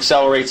as it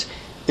accelerates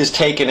is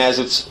taken as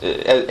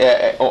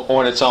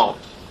on its own.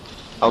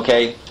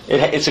 Okay?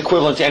 It's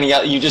equivalent to any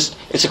other.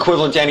 It's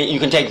equivalent to any. You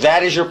can take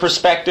that as your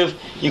perspective.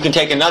 You can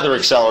take another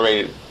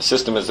accelerated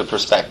system as the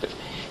perspective.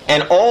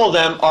 And all of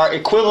them are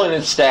equivalent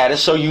in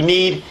status, so you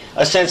need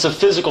a sense of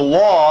physical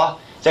law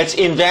that's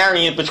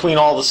invariant between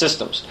all the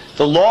systems.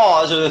 The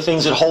laws are the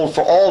things that hold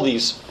for all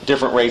these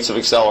different rates of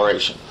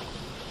acceleration.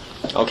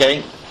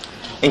 Okay?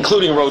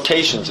 Including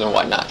rotations and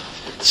whatnot.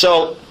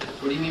 So,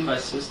 What do you mean by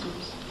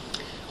systems?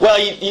 well,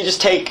 you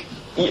just take,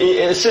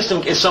 a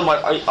system is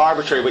somewhat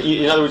arbitrary, but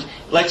in other words,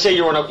 let's say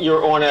you're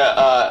on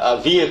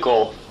a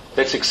vehicle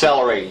that's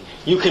accelerating.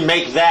 You can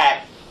make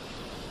that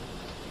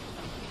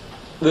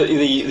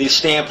the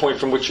standpoint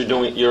from which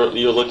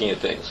you're looking at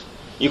things.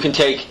 You can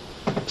take,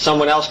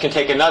 someone else can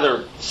take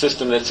another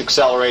system that's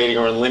accelerating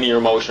or in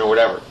linear motion or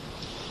whatever.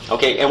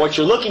 Okay, and what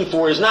you're looking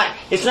for is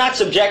it's not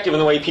subjective in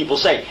the way people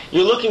say.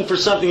 You're looking for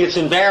something that's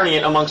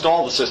invariant amongst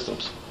all the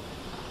systems.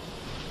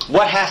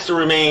 What has to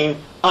remain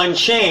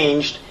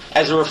unchanged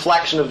as a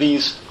reflection of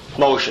these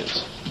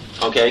motions?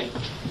 Okay?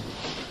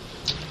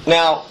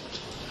 Now,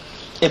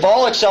 if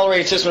all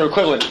accelerated systems are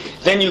equivalent,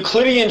 then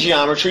Euclidean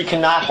geometry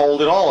cannot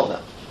hold at all of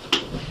them.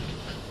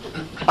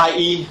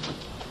 I.e.,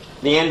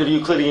 the end of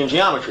Euclidean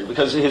geometry,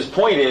 because his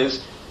point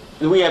is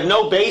that we have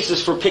no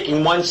basis for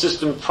picking one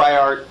system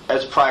prior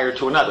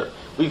to another.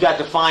 We've got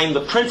to find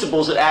the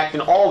principles that act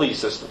in all these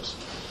systems,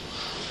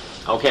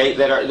 okay,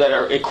 that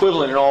are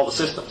equivalent in all the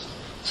systems.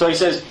 So he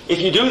says,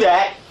 if you do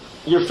that,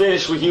 you're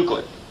finished with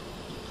Euclid,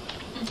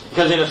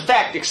 because in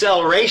effect,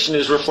 acceleration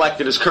is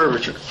reflected as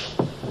curvature.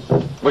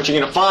 What you're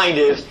going to find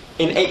is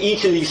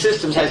each of these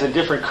systems has a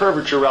different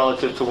curvature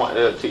relative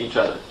to each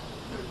other.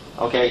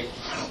 Okay.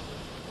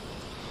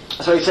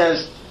 So he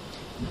says,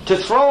 to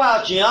throw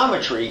out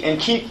geometry and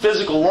keep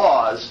physical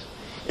laws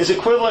is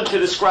equivalent to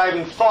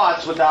describing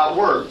thoughts without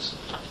words.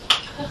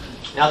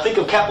 Now think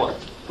of Kepler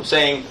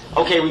saying,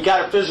 okay, we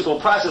got a physical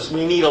process,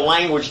 we need a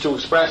language to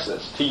express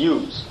this, to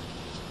use.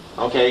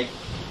 Okay?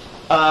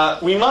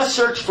 We must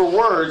search for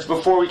words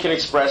before we can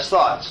express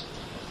thoughts.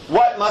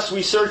 What must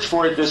we search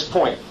for at this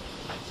point?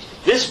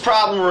 This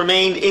problem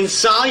remained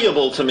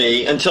insoluble to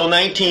me until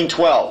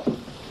 1912.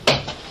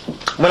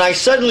 When I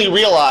suddenly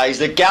realized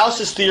that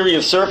Gauss's theory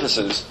of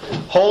surfaces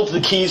holds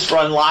the keys for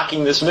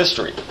unlocking this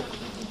mystery.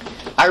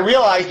 I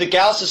realized that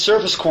Gauss's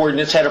surface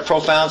coordinates had a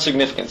profound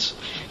significance.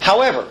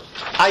 However,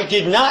 I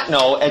did not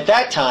know at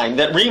that time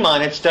that Riemann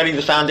had studied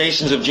the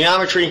foundations of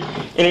geometry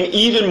in an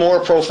even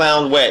more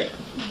profound way.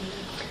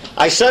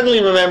 I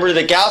suddenly remembered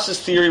that Gauss's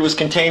theory was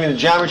contained in the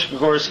geometry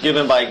course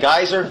given by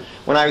Geiser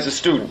when I was a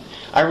student.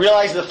 I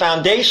realized the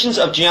foundations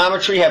of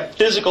geometry have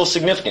physical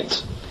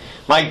significance.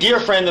 My dear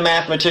friend, the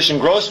mathematician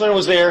Grossman,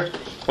 was there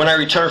when I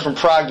returned from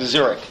Prague to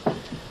Zurich.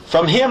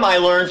 From him I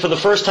learned for the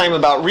first time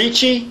about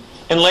Ricci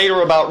and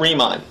later about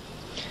Riemann.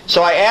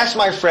 So I asked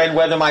my friend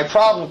whether my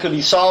problem could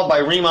be solved by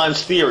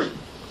Riemann's theory,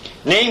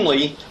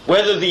 namely,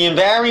 whether the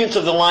invariance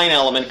of the line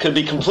element could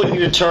completely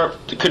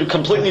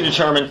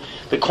determine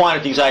the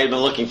quantities I had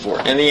been looking for.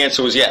 And the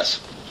answer was yes.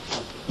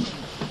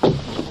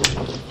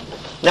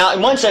 Now,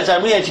 in one sense, I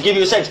really had to give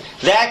you a sense.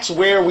 That's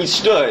where we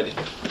stood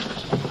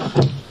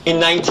in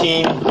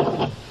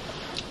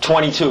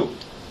 1922.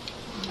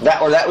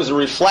 That was a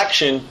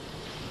reflection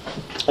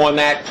on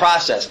that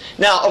process.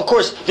 Now, of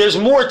course, there's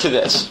more to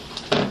this,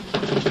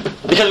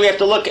 because we have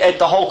to look at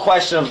the whole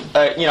question of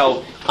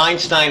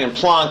Einstein and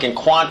Planck and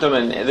quantum,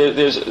 and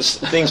there's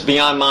things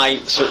beyond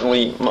my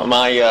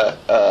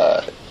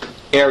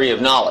area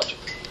of knowledge.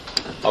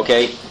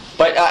 Okay,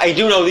 but I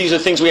do know these are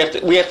things we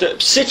have to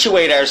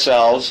situate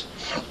ourselves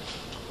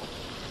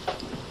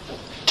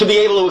to be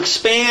able to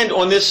expand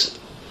on this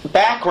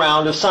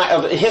background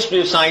of a history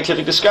of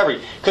scientific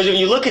discovery. Because if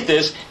you look at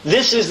this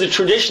is the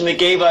tradition that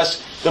gave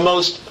us the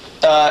most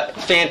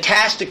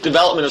fantastic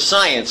development of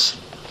science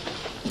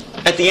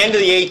at the end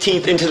of the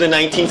 18th into the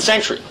 19th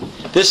century.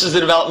 This is the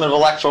development of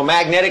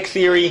electromagnetic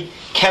theory,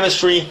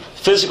 chemistry,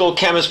 physical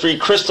chemistry,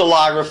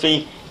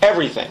 crystallography,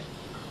 everything.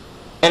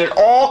 And it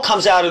all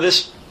comes out of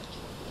this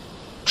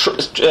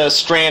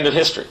strand of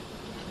history.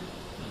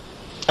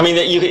 I mean,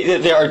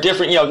 there are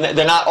different,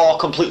 they're not all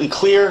completely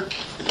clear.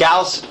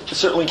 Gauss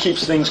certainly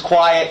keeps things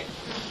quiet.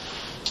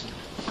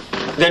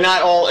 They're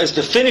not all as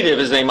definitive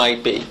as they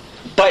might be.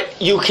 But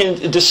you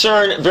can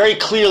discern very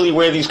clearly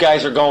where these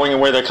guys are going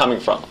and where they're coming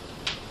from.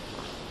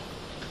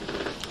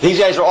 These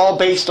guys are all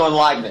based on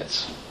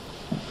Leibniz.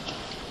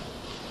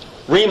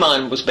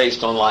 Riemann was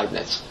based on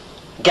Leibniz.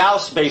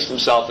 Gauss based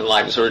himself in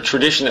Leibniz, or a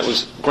tradition that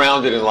was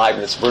grounded in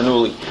Leibniz,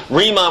 Bernoulli.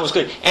 Riemann was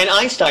good. And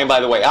Einstein, by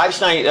the way,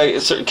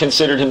 Einstein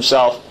considered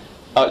himself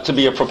to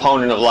be a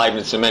proponent of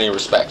Leibniz in many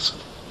respects.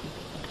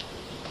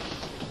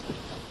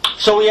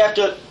 So we have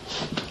to...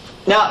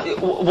 Now,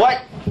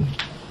 what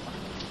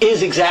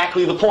is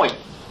exactly the point?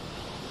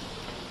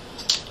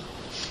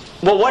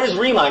 Well, what is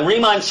Riemann?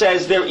 Riemann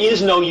says there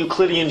is no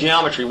Euclidean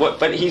geometry.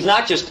 But he's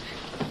not just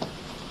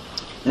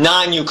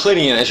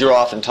non-Euclidean, as you're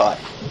often taught.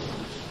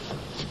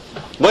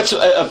 What's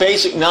a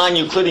basic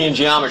non-Euclidean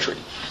geometry?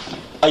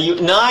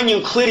 A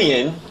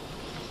non-Euclidean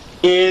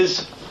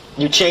is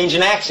you change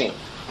an axiom.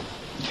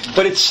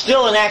 But it's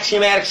still an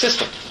axiomatic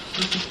system.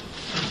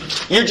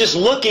 You're just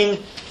looking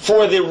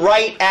for the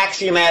right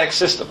axiomatic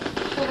system.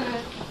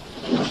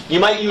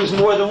 You might use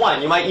more than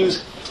one. You might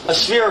use a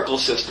spherical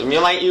system.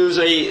 You might use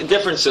a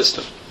different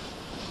system.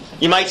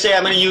 You might say,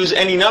 I'm going to use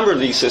any number of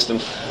these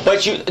systems. But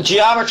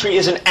geometry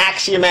is an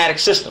axiomatic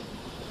system.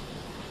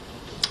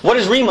 What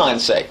does Riemann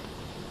say?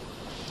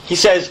 He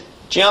says,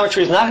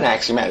 geometry is not an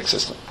axiomatic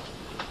system.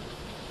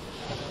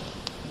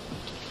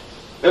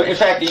 In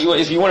fact,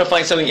 if you want to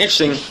find something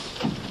interesting,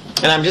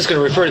 and I'm just going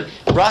to refer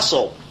to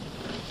Russell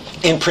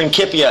in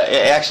Principia,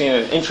 actually in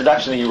an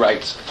introduction that he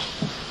writes,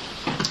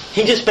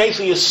 he just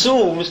basically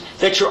assumes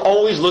that you're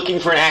always looking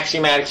for an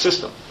axiomatic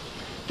system.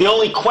 The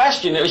only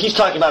question, he's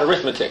talking about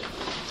arithmetic,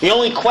 the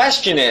only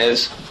question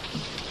is,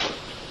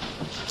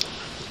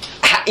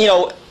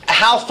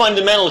 how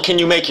fundamental can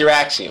you make your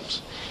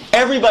axioms?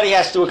 Everybody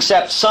has to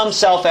accept some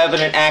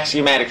self-evident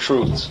axiomatic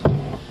truths.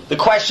 The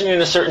question in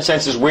a certain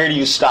sense is, where do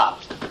you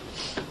stop?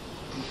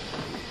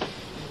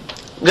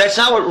 That's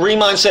not what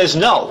Riemann says,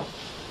 no.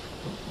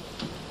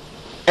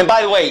 And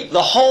by the way,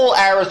 the whole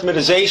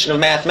arithmetization of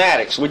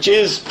mathematics, which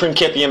is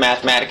Principia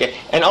Mathematica,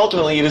 and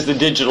ultimately it is the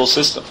digital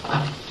system,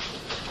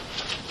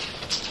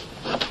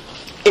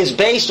 is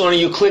based on a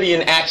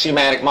Euclidean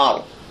axiomatic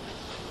model.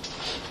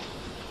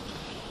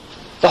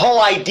 The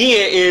whole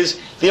idea is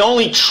the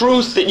only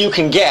truth that you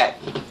can get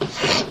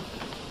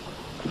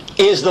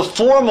is the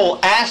formal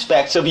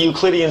aspects of a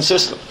Euclidean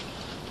system.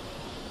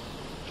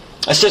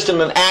 A system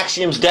of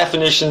axioms,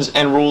 definitions,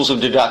 and rules of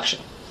deduction.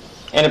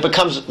 And it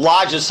becomes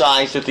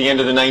logicized at the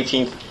end of the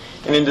 19th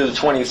and into the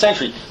 20th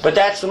century. But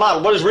that's the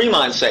model. What does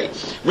Riemann say?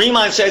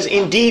 Riemann says,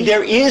 indeed,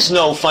 there is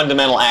no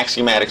fundamental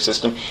axiomatic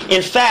system.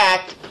 In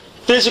fact,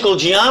 physical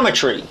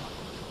geometry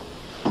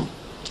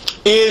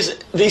is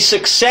the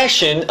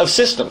succession of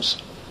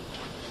systems.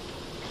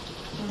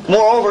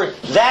 Moreover,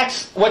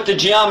 that's what the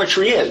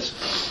geometry is.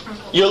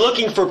 You're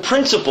looking for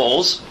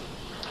principles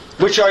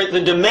which are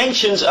the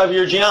dimensions of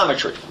your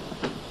geometry.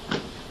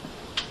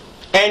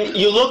 And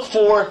you look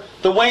for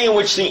the way in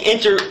which the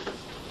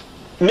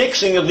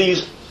intermixing of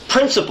these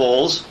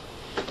principles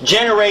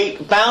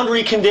generate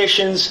boundary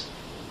conditions,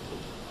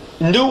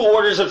 new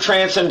orders of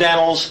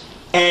transcendentals,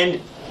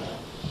 and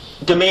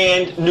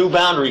demand new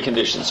boundary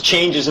conditions,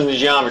 changes in the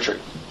geometry,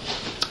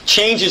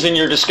 changes in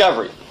your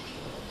discovery.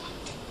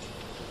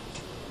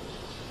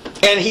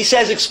 And he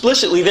says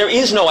explicitly there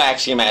is no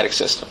axiomatic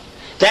system.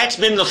 That's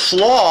been the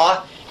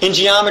flaw in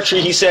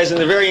geometry, he says in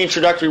the very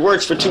introductory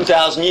words, for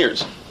 2,000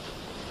 years.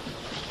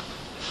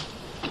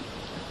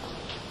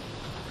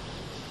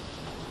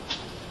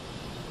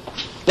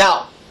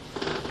 Now,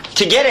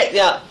 to get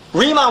it,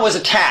 Riemann was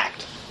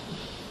attacked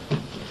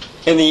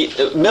in the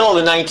middle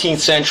of the 19th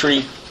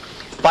century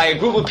by a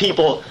group of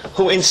people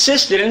who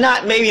insisted, and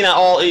maybe not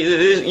all,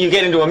 you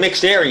get into a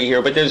mixed area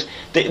here, but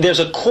there's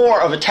a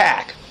core of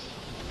attack,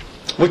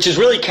 which is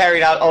really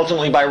carried out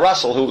ultimately by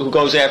Russell, who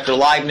goes after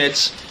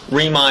Leibniz,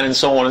 Riemann, and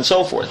so on and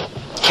so forth,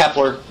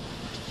 Kepler.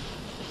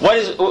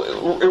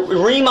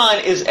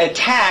 Riemann is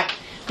attacked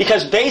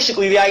because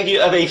basically the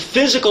idea of a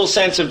physical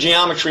sense of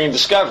geometry and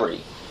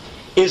discovery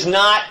is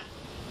not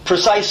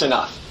precise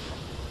enough.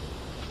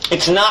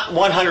 It's not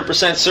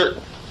 100%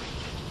 certain.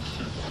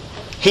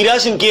 He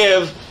doesn't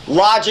give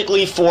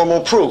logically formal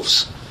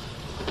proofs.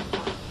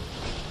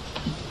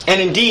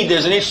 And indeed,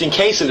 there's an interesting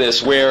case of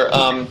this where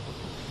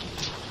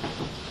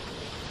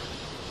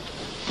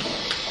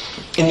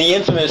in the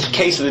infamous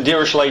case of the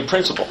Dirichlet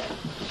principle,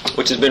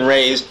 which has been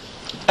raised,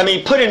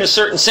 put in a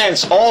certain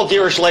sense, all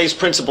Dirichlet's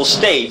principle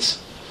states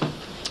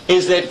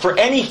is that for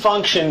any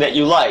function that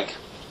you like,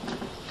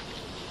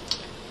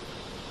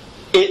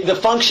 the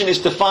function is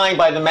defined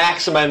by the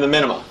maxima and the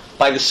minima,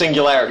 by the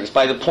singularities,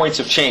 by the points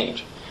of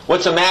change.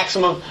 What's a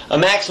maximum? A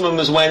maximum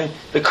is when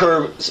the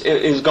curve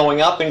is going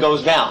up and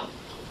goes down,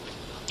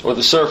 or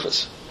the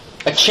surface.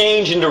 A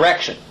change in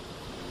direction.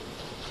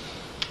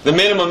 The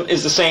minimum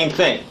is the same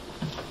thing,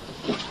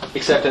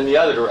 except in the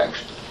other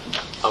direction.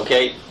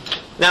 Okay?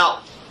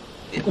 Now,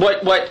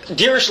 what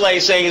Dirichlet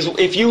is saying is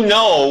if you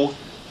know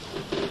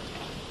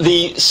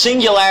the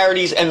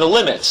singularities and the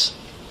limits,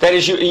 that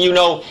is, you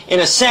know, in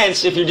a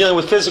sense, if you're dealing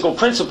with physical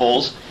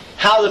principles,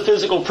 how the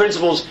physical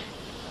principles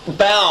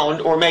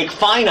bound or make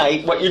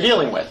finite what you're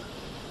dealing with.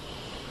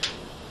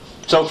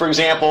 So, for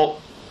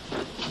example,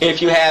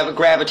 if you have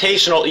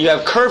gravitational, you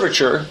have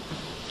curvature,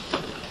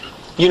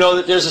 you know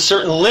that there's a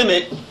certain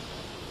limit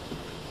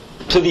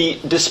to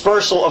the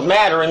dispersal of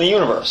matter in the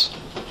universe.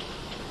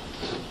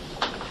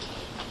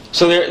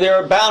 So there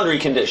are boundary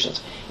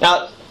conditions.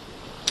 Now,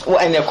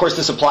 and of course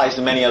this applies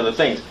to many other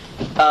things.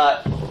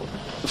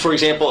 For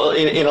example,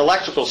 in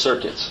electrical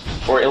circuits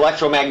or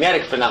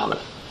electromagnetic phenomena,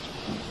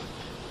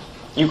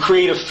 you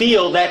create a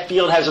field, that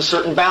field has a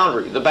certain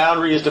boundary. The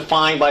boundary is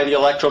defined by the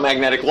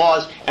electromagnetic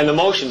laws and the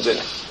motions in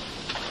it.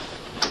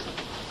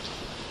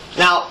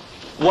 Now,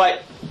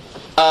 what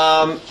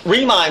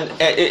Riemann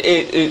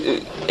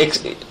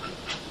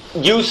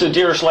use of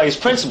Dirichlet's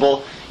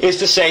principle is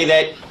to say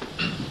that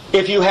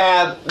if you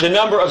have the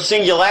number of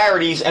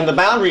singularities and the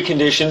boundary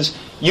conditions,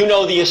 you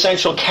know the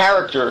essential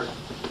character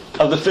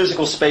of the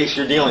physical space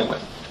you're dealing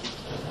with.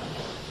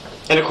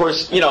 And of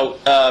course, you know,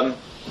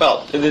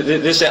 well,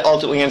 this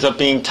ultimately ends up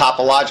being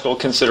topological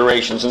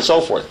considerations and so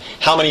forth.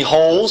 How many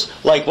holes?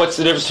 Like, what's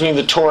the difference between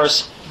the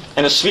torus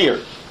and a sphere?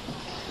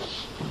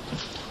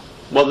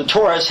 Well, the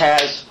torus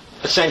has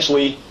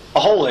essentially a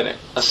hole in it,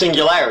 a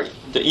singularity,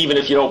 even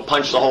if you don't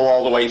punch the hole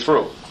all the way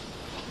through.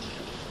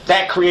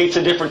 That creates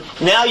a different,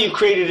 now you've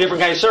created a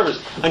different kind of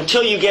surface.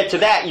 Until you get to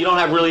that, you don't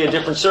have really a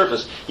different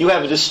surface. You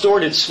have a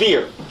distorted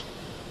sphere.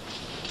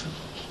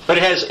 But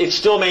it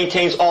still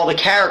maintains all the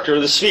character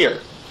of the sphere.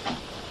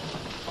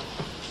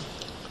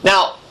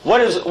 Now,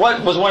 what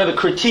was one of the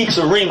critiques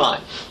of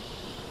Riemann?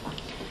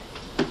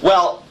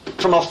 Well,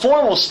 from a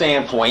formal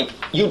standpoint,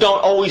 you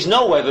don't always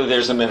know whether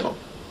there's a minimum.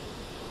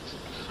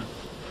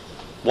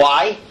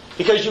 Why?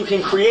 Because you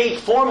can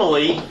create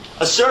formally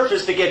a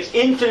surface that gets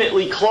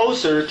infinitely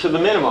closer to the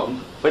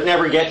minimum, but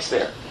never gets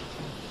there.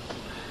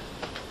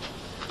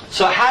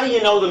 So how do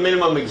you know the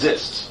minimum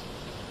exists?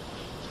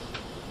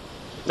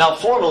 Now,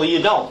 formally,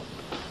 you don't.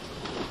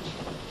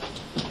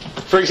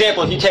 For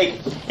example, if you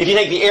take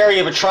the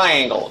area of a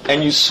triangle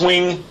and you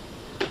swing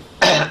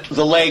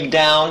the leg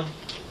down,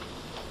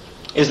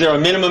 is there a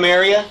minimum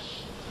area?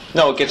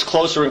 No, it gets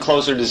closer and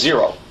closer to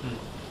zero.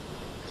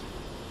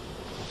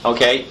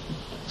 Okay?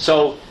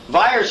 So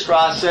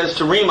Weierstrass says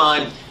to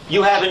Riemann,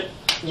 you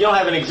don't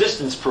have an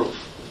existence proof.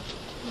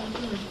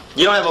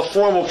 You don't have a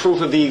formal proof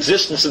of the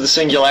existence of the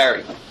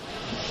singularity.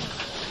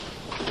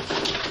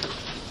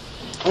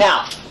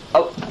 Now,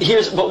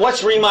 but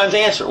what's Riemann's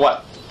answer?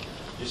 What?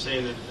 You're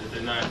saying that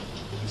they're not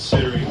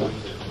considering when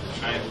the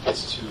triangle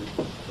gets to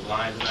the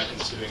line, they're not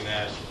considering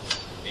that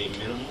a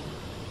minimum?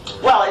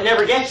 Well, it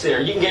never gets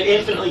there. You can get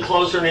infinitely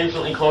closer and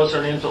infinitely closer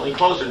and infinitely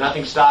closer.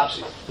 Nothing stops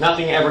you.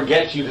 Nothing ever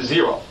gets you to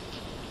zero.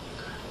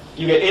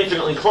 You get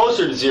infinitely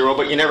closer to zero,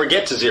 but you never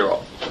get to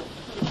zero.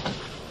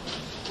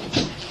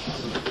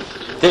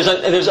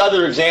 There's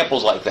other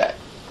examples like that.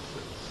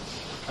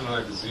 Kind of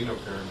like the Zeno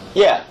paradigm.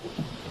 Yeah,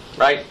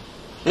 right?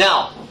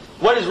 Now,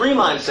 what does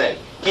Riemann say?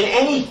 In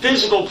any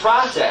physical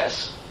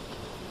process,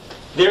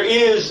 there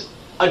is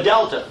a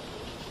delta.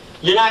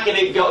 You're not going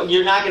to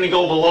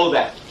go below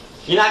that.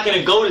 You're not going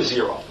to go to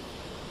zero.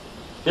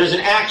 There's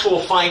an actual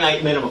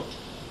finite minimum.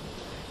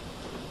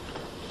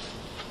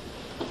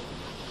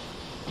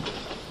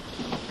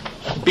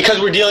 Because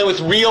we're dealing with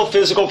real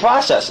physical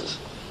processes.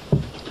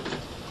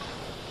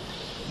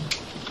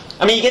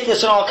 I mean, you get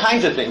this in all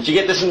kinds of things. You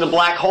get this in the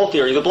black hole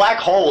theory. The black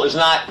hole is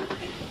not,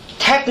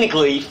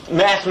 technically,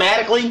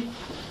 mathematically,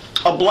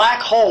 a black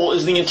hole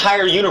is the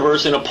entire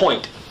universe in a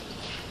point.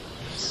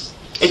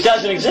 It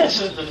doesn't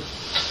exist.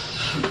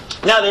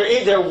 Now,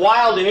 they're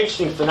wild and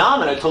interesting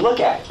phenomena to look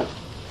at.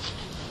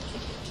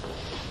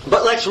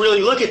 But let's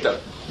really look at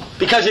them.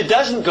 Because it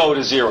doesn't go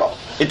to zero.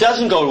 It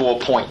doesn't go to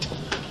a point.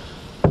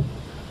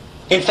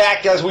 In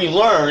fact, as we've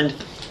learned,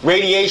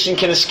 radiation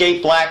can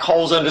escape black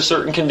holes under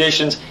certain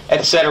conditions,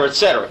 etc.,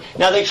 etc.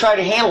 Now, they try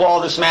to handle all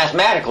this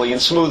mathematically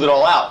and smooth it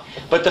all out.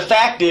 But the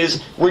fact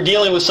is, we're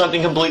dealing with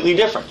something completely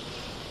different.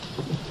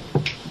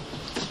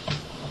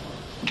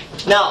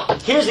 Now,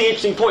 here's the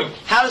interesting point.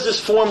 How does this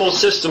formal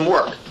system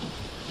work?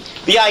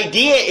 The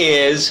idea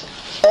is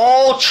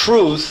all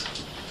truth,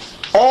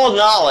 all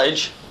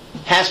knowledge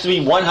has to be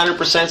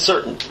 100%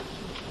 certain.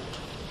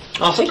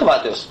 Now, think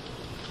about this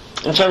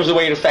in terms of the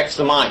way it affects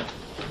the mind.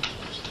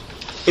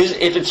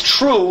 If it's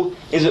true,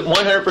 is it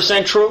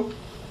 100% true?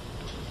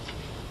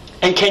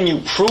 And can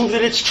you prove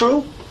that it's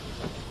true?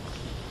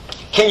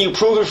 Can you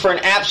prove it for an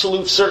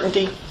absolute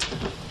certainty?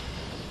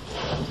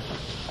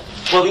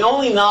 Well, the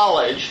only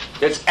knowledge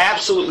that's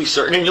absolutely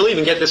certain, and you'll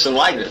even get this in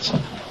Leibniz,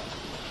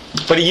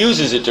 but he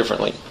uses it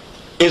differently,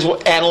 is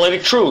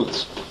analytic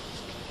truths.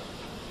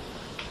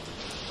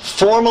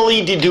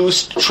 Formally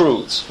deduced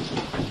truths.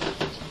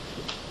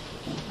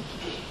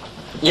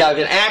 You have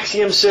an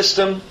axiom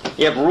system,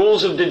 you have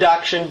rules of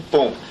deduction,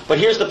 boom. But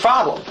here's the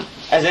problem,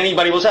 as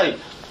anybody will tell you.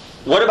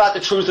 What about the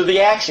truth of the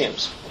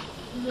axioms?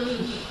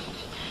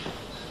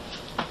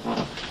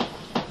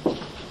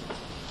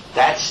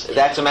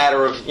 That's a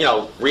matter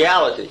of,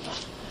 reality.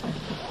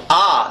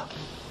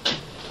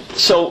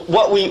 So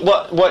what we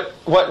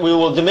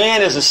will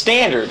demand as a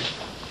standard,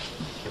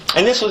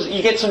 and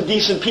you get some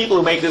decent people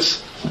who make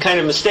this kind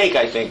of mistake,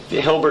 I think,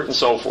 Hilbert and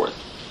so forth.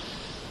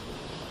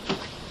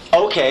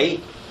 Okay,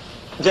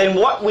 then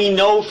what we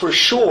know for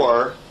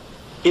sure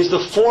is the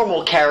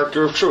formal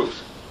character of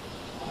truth.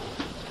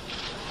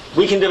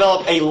 We can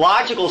develop a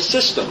logical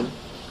system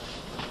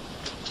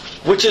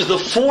which is the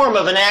form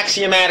of an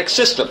axiomatic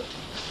system.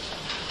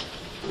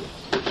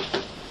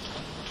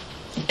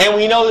 And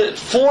we know that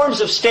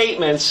forms of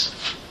statements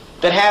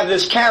that have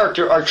this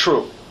character are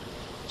true.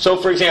 So,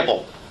 for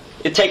example,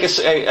 take a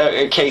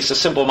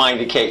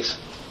simple-minded case.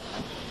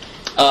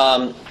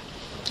 All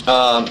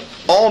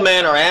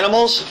men are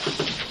animals.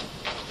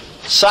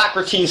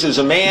 Socrates is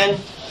a man,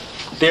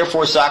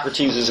 therefore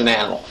Socrates is an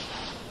animal.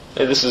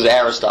 This is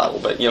Aristotle,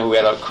 but who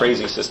had a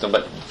crazy system.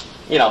 But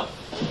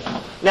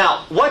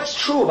now, what's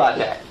true about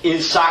that?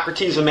 Is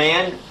Socrates a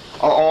man?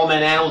 Are all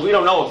men animals? We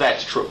don't know if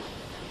that's true.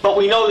 But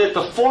we know that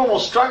the formal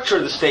structure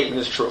of the statement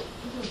is true.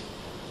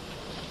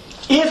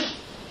 If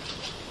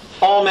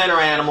all men are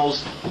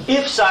animals.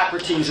 If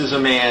Socrates is a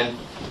man,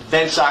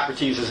 then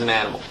Socrates is an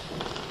animal.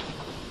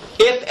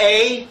 If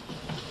A,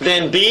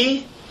 then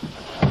B.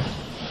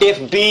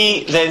 If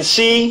B, then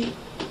C.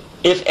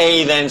 If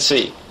A, then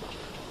C.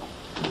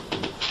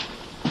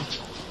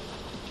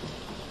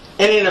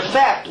 And in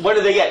effect, what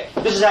do they get?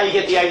 This is how you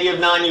get the idea of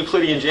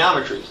non-Euclidean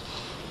geometries.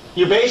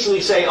 You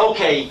basically say,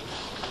 okay,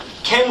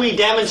 can we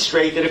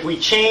demonstrate that if we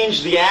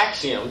change the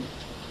axiom,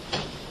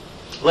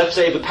 let's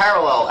say the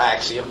parallel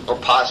axiom or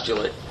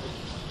postulate,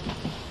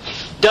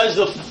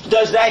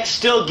 does that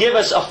still give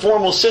us a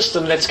formal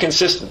system that's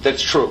consistent,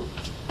 that's true,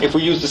 if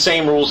we use the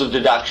same rules of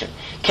deduction?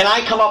 Can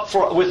I come up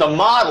with a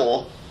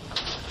model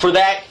for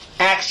that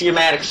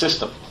axiomatic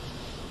system?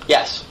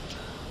 Yes.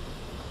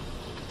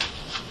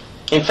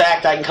 In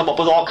fact, I can come up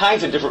with all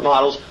kinds of different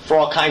models for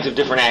all kinds of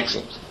different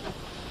axioms.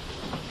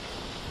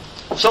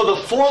 So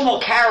the formal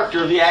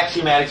character of the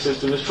axiomatic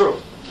system is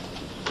true.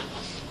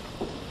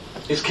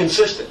 It's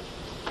consistent.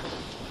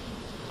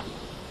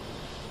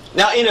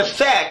 Now, in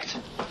effect,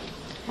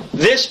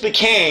 this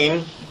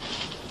became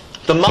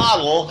the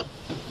model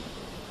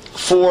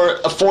for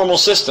formal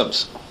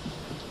systems.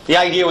 The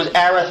idea was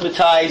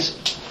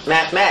arithmetize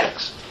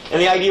mathematics. And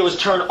the idea was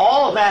turn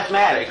all of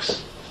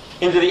mathematics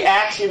into the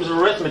axioms of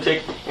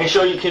arithmetic and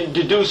show you can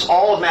deduce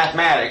all of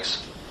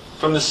mathematics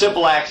from the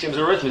simple axioms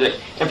of arithmetic.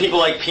 And people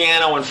like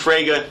Peano and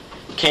Frege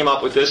came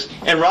up with this.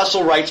 And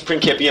Russell writes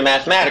Principia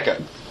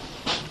Mathematica.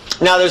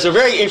 Now, there's a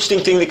very interesting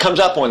thing that comes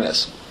up on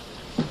this.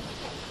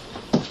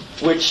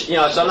 Which, so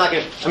I'm not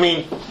going to, I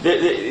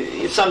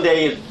mean,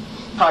 someday,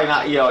 probably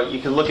not, you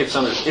can look at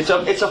some of this.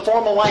 It's a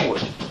formal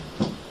language.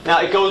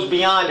 Now, it goes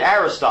beyond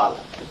Aristotle.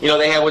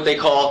 They have what they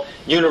call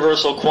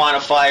universal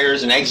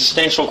quantifiers and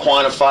existential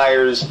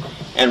quantifiers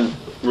and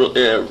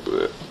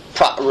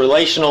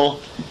relational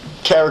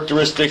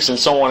characteristics and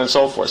so on and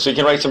so forth. So you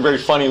can write some very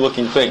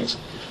funny-looking things.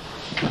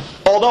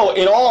 Although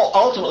it all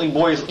ultimately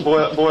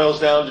boils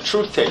down to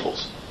truth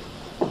tables,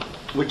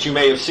 which you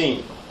may have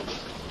seen.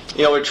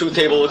 You know what a truth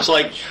table looks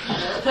like?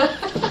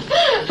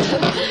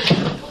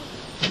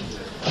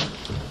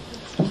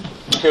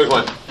 Here's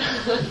one.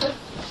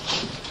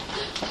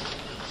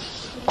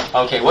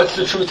 Okay, what's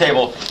the truth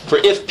table for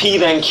if P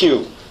then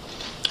Q?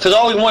 Because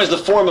all we want is the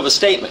form of a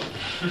statement.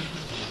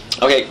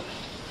 Okay,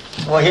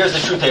 well here's the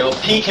truth table.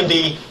 P can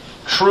be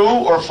true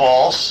or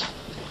false,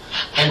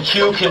 and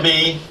Q can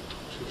be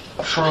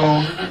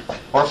true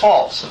or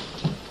false.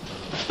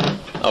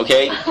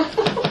 Okay?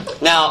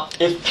 Now,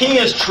 if P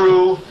is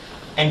true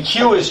and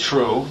Q is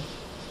true,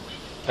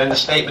 then the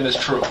statement is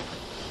true.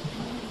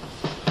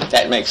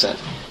 That makes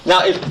sense.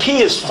 Now, if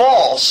P is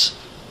false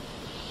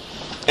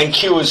and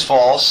Q is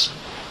false,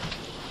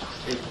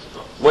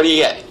 what do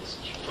you get?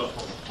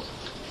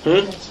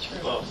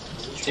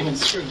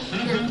 Statement's true.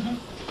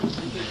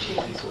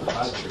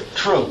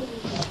 True.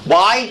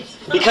 Why?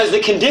 Because the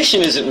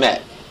condition isn't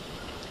met.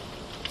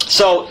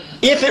 So,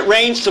 if it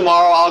rains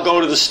tomorrow, I'll go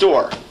to the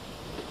store.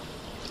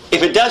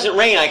 If it doesn't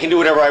rain, I can do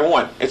whatever I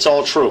want. It's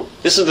all true.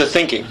 This is the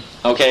thinking,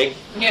 okay?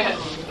 Yes.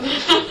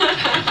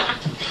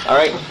 All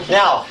right?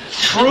 Now,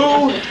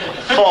 true,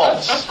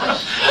 false.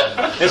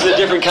 This is a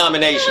different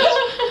combination.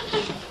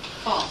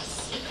 False.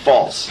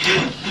 False.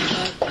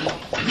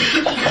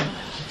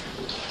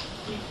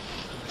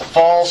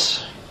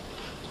 False,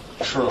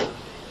 true.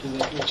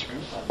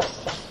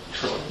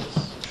 True.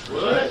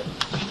 What?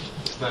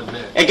 It's not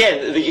met.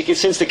 Again,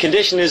 since the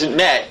condition isn't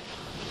met,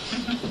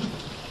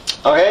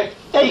 okay?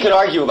 Yeah, you can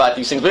argue about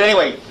these things, but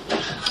anyway,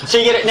 so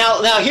you get it.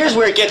 Now here's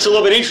where it gets a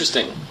little bit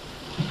interesting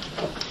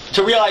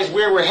to realize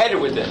where we're headed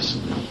with this.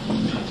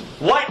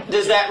 What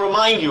does that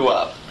remind you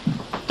of?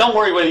 Don't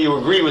worry whether you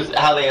agree with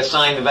how they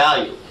assign the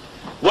value.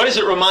 What does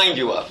it remind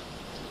you of?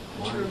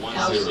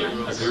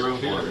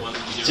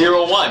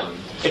 0, 1.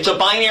 It's a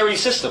binary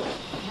system.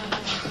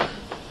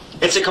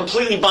 It's a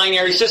completely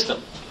binary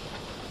system.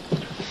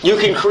 You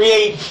can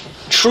create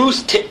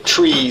truth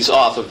trees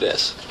off of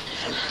this.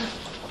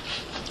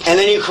 And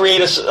then you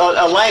create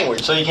a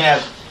language. So you can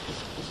have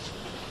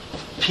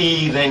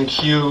P, then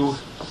Q,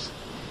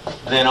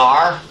 then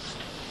R.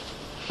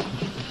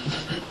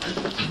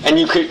 And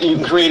you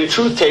can create a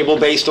truth table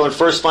based on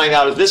first find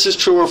out if this is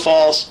true or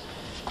false,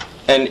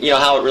 and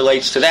how it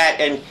relates to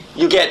that. And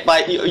you'll get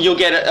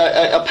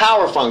a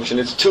power function.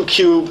 It's 2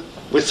 cubed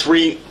with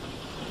 3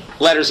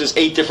 letters is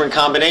 8 different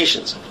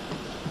combinations,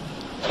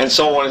 and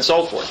so on and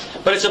so forth.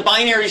 But it's a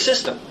binary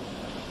system.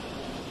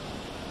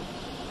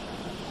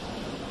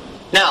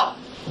 Now,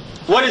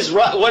 what does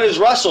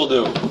Russell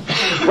do?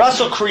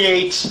 Russell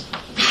creates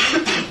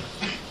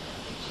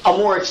a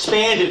more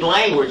expanded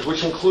language,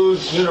 which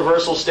includes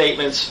universal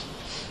statements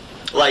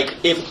like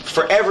if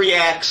for every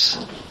x,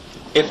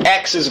 if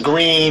x is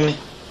green,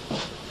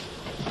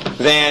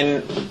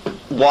 then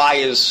y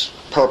is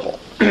purple.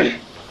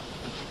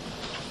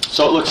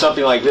 So it looks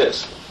something like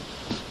this.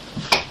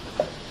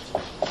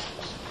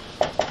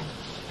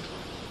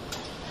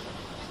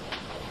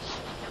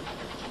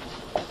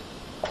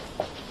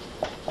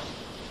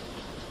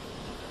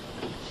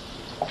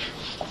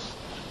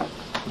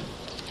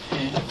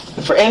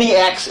 For any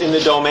x in the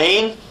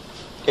domain,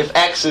 if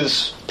X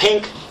is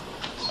pink,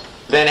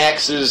 then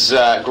X is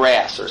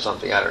grass or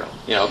something. I don't know.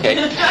 You know, okay,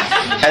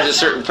 has a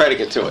certain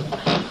predicate to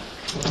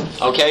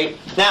it. Okay.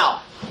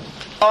 Now,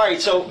 all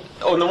right. So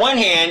on the one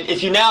hand,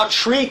 if you now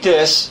treat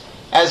this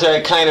as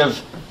a kind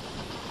of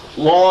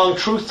long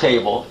truth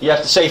table, you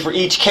have to say for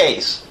each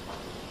case,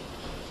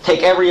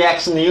 take every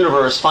X in the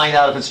universe, find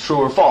out if it's true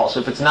or false.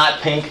 If it's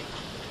not pink,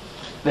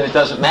 then it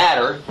doesn't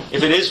matter.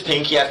 If it is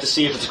pink, you have to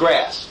see if it's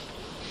grass.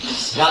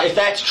 Now, if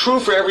that's true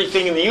for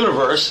everything in the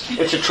universe,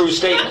 it's a true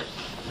statement.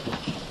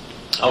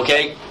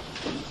 Okay?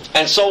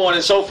 And so on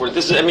and so forth.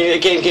 This is, I mean,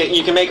 again,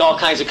 you can make all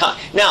kinds of...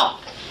 Now,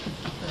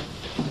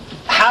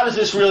 how does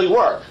this really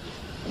work?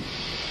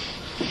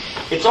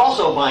 It's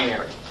also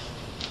binary.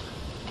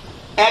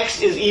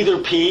 X is either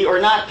P or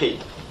not P.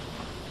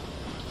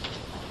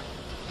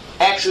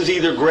 X is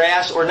either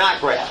grass or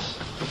not grass.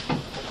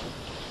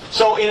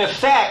 So, in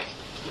effect,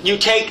 you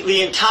take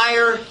the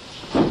entire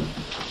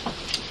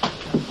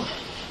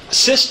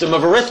system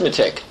of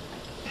arithmetic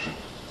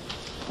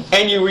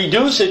and you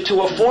reduce it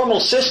to a formal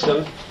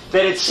system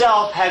that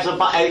itself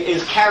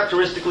is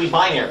characteristically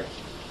binary.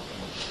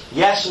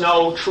 Yes,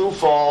 no, true,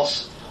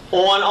 false,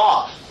 on,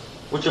 off,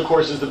 which of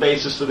course is the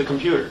basis for the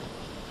computer.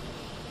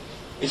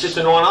 It's just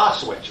an on-off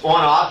switch.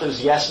 On-off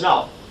is yes,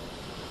 no.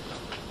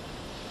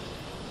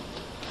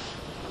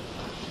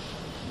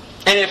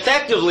 And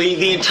effectively,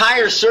 the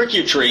entire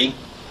circuitry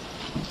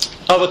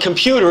of a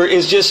computer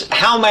is just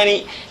how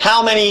many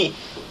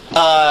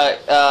I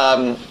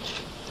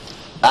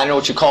don't know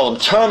what you call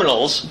them,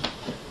 terminals,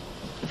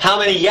 how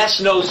many yes,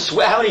 no,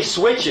 how many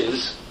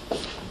switches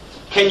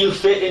can you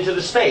fit into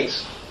the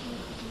space?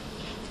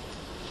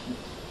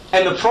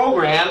 And the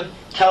program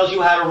tells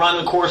you how to run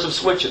the course of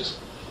switches.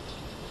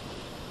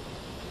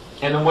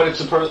 And then what it's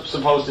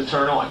supposed to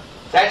turn on.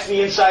 That's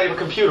the inside of a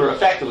computer,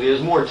 effectively.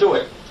 There's more to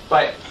it.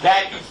 But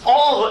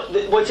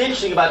what's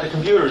interesting about the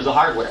computer is the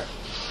hardware.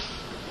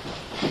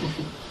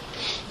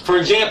 For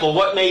example,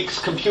 what makes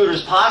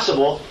computers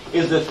possible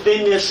is the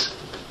thinness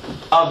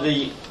of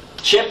the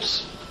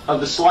chips, of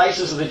the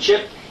slices of the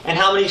chip, and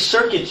how many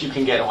circuits you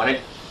can get on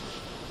it,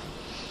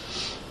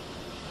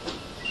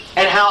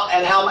 and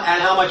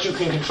how much you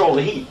can control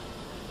the heat.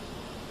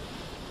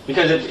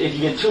 Because if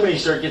you get too many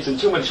circuits and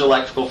too much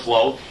electrical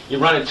flow, you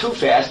run it too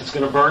fast, it's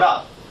going to burn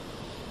up.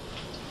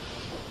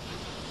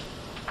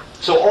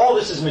 So all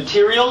this is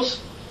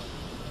materials.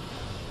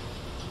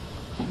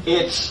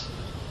 It's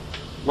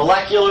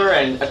molecular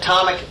and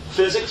atomic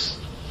physics.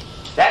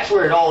 That's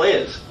where it all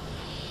is.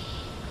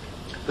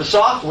 The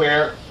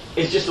software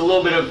is just a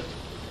little bit of,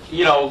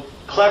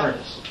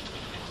 cleverness.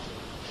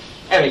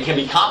 And it can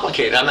be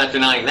complicated, I'm not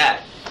denying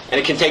that. And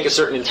it can take a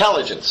certain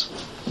intelligence.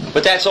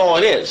 But that's all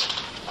it is.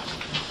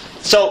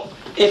 So,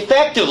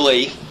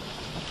 effectively,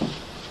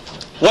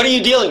 what are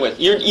you dealing with?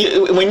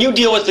 When you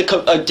deal with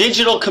a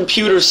digital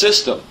computer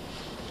system,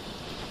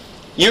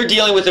 you're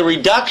dealing with a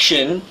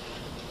reduction,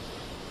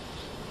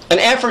 an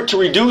effort to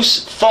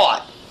reduce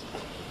thought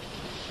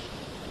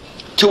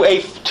to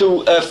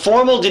a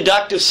formal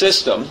deductive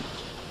system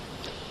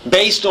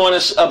based on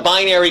a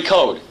binary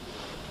code.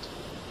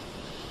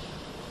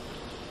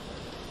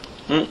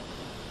 You're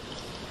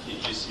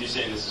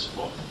saying this is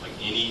for like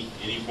any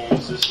formal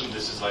system?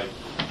 This is like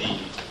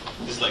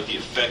the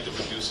effect of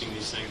reducing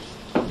these things?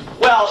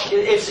 Well,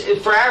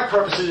 for our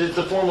purposes, it's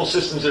the formal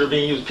systems that are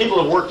being used.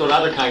 People have worked on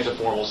other kinds of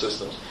formal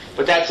systems,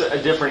 but that's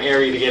a different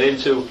area to get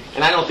into,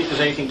 and I don't think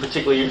there's anything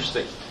particularly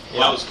interesting.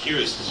 Well, I was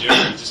curious,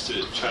 just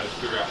to try to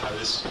figure out how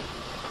this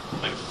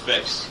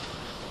affects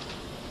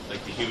the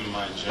human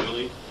mind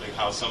generally,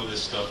 how some of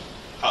this stuff,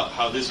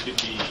 how this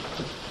could be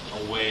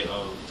a way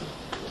of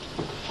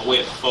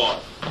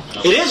thought.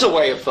 It is a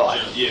way of thought.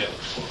 Yeah.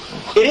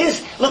 It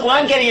is. Look,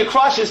 what I'm getting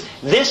across is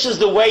this is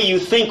the way you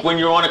think when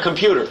you're on a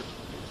computer.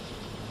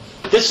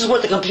 This is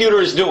what the computer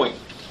is doing.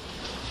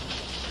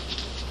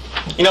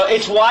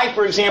 It's why,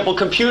 for example,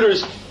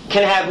 computers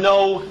can have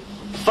no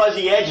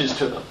fuzzy edges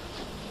to them.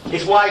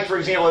 It's why, for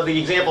example, the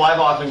example I've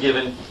often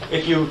given,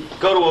 if you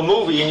go to a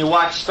movie and you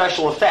watch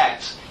special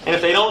effects, and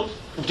if they don't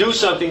do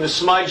something to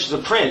smudge the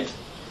print,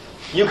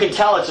 you can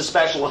tell it's a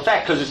special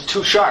effect because it's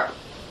too sharp.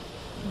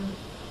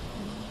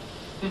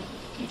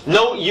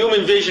 No,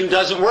 human vision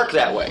doesn't work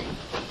that way.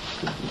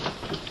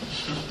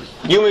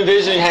 Human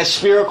vision has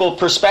spherical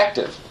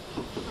perspective.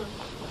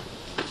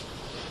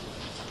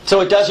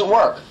 So it doesn't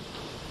work.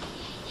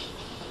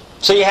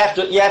 So you have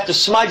to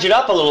smudge it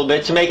up a little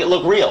bit to make it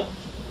look real,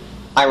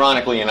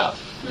 ironically enough,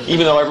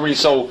 even though everybody's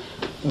so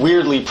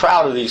weirdly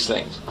proud of these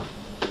things.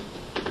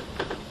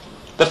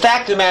 The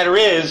fact of the matter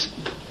is,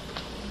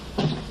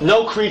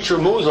 no creature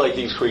moves like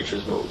these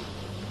creatures move.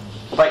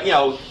 But,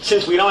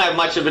 since we don't have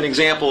much of an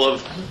example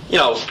of,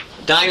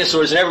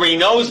 dinosaurs, and everybody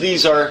knows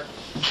these are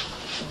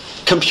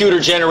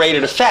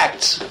computer-generated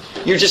effects,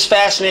 you're just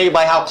fascinated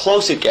by how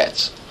close it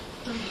gets.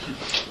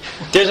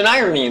 There's an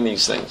irony in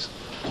these things.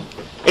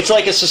 It's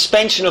like a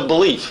suspension of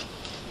belief,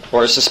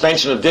 or a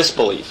suspension of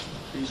disbelief.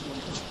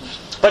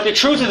 But the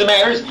truth of the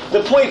matter is,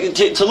 the point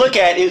to look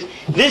at is,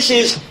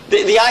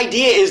 the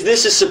idea is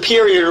this is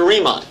superior to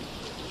Riemann.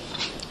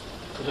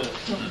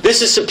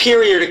 This is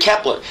superior to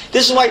Kepler.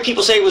 This is why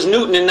people say it was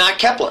Newton and not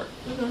Kepler.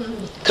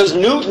 Because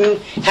Newton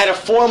had a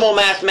formal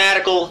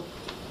mathematical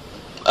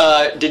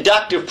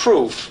deductive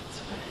proof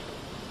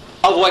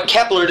of what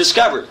Kepler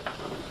discovered.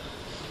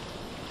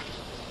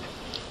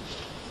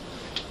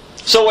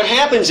 So what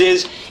happens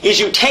is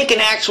you take an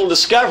actual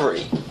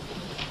discovery,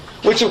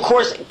 which of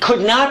course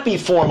could not be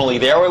formally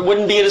there, or it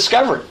wouldn't be a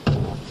discovery.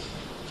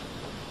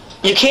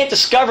 You can't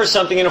discover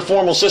something in a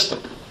formal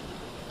system.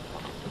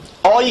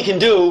 All you can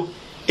do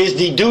is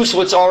deduce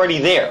what's already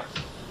there.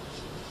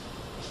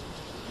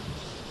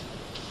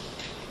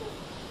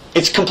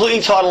 It's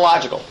completely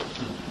tautological.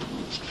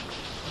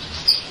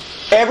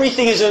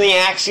 Everything is in the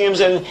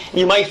axioms, and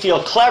you might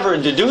feel clever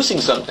in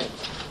deducing something.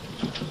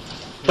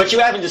 But you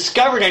haven't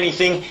discovered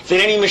anything that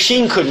any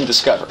machine couldn't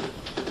discover.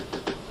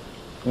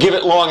 Give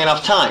it long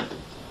enough time.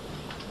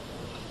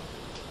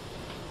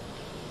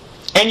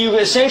 And you've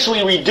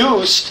essentially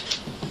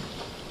reduced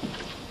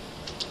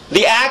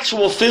the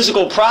actual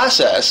physical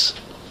process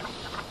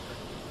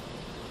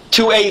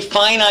to a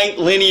finite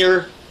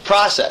linear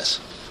process.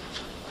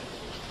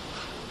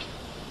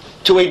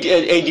 To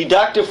a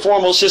deductive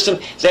formal system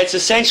that's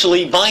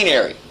essentially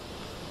binary,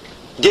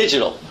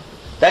 digital.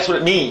 That's what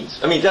it means.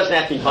 I mean, it doesn't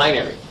have to be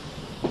binary.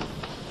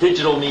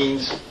 Digital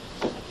means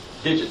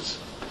digits.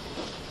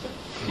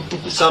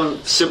 Some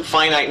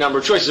finite number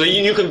of choices. So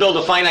you can build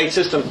a finite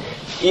system.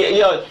 You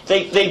know,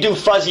 they do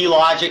fuzzy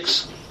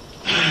logics.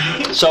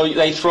 So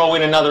they throw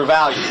in another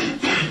value.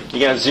 You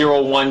get a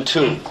 0, 1,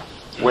 2,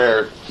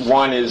 where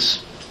 1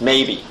 is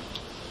maybe,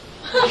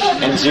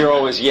 and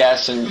 0 is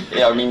yes, and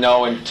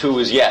no, and 2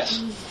 is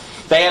yes.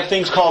 They have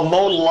things called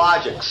modal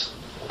logics,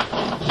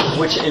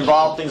 which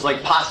involve things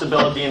like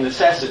possibility and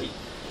necessity.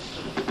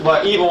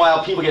 But even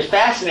while people get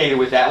fascinated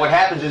with that, what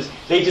happens is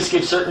they just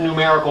give certain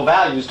numerical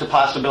values to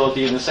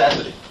possibility and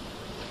necessity.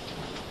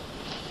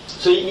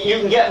 So you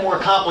can get more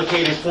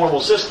complicated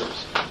formal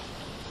systems.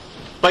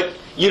 But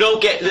you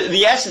don't get,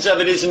 the essence of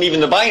it isn't even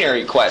the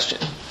binary question.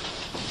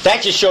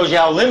 That just shows you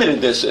how limited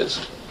this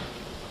is.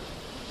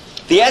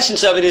 The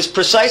essence of it is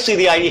precisely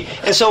the idea,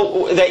 and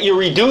so that you're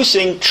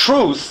reducing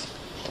truth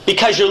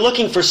because you're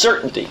looking for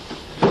certainty.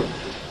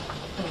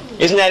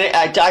 Isn't that,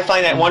 I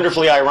find that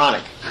wonderfully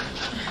ironic.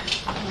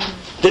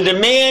 The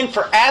demand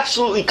for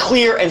absolutely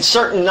clear and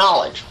certain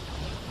knowledge,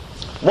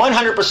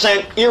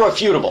 100%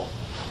 irrefutable,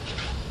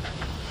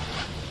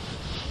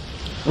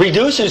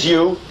 reduces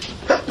you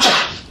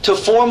to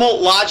formal,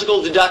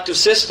 logical, deductive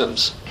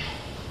systems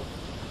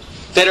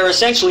that are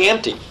essentially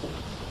empty.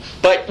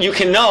 But you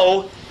can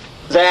know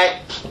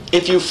that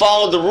if you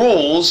follow the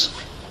rules,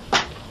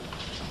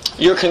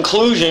 your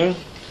conclusion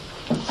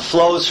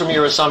flows from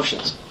your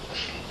assumptions.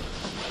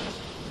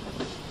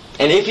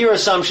 And if your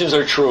assumptions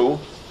are true,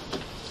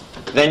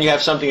 then you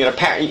have something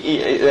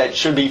that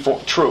should be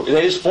true.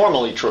 That is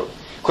formally true.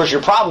 Of course,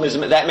 your problem is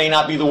that may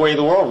not be the way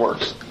the world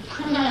works.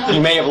 You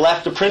may have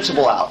left the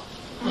principle out.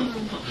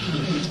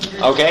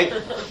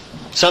 Okay?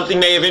 Something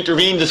may have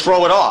intervened to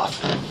throw it off.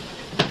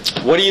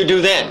 What do you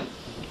do then?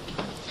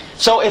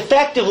 So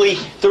effectively,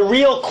 the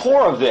real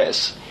core of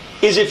this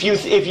is if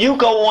you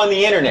go on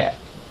the internet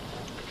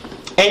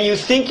and you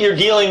think you're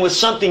dealing with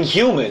something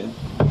human,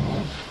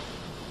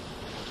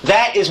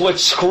 that is what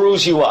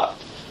screws you up.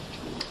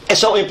 And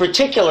so in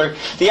particular,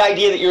 the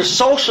idea that your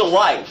social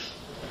life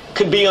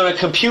could be on a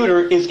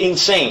computer is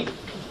insane.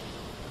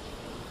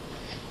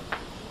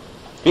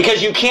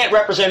 Because you can't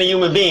represent a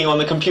human being on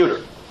the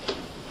computer.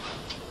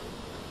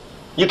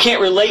 You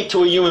can't relate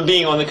to a human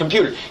being on the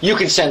computer. You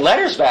can send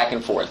letters back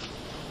and forth.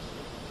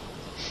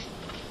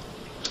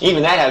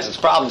 Even that has its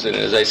problems in it,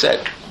 as I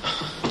said.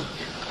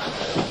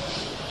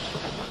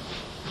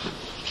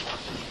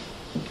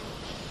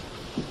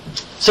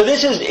 So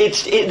this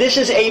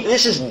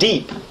is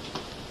deep.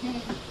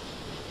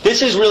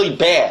 This is really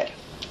bad.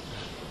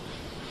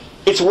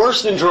 It's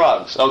worse than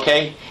drugs,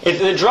 okay?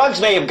 The drugs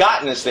may have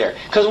gotten us there.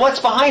 Because what's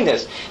behind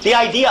this? The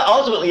idea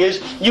ultimately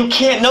is you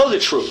can't know the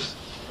truth.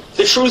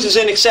 The truth is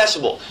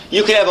inaccessible.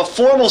 You can have a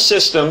formal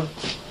system,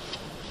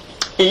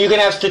 and you can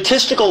have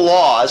statistical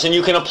laws, and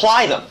you can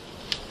apply them.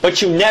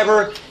 But you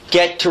never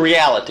get to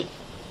reality.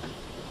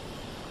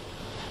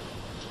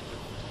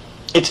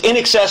 It's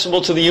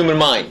inaccessible to the human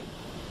mind.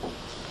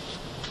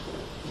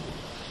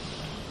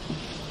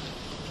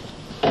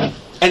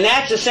 And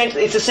that's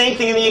essentially, it's the same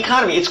thing in the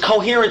economy. It's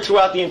coherent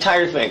throughout the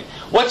entire thing.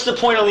 What's the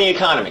point on the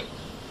economy?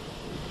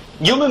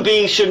 Human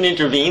beings shouldn't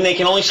intervene. They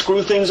can only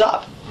screw things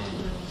up.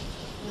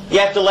 You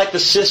have to let the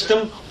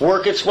system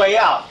work its way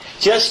out.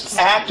 Just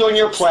act on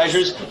your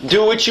pleasures,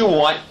 do what you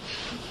want,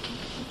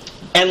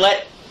 and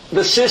let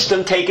the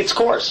system take its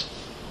course.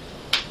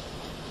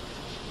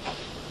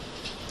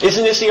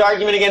 Isn't this the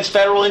argument against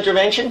federal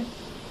intervention?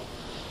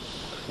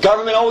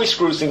 Government always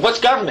screws things. What's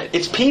government?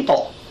 It's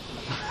people.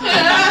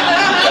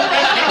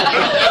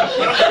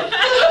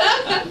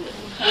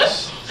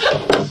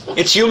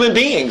 It's human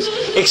beings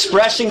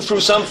expressing through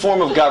some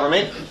form of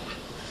government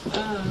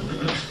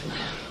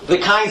the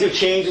kinds of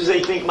changes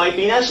they think might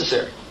be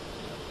necessary.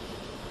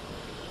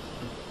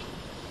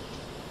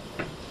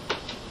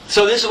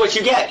 So this is what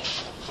you get.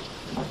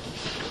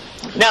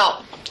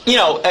 Now, you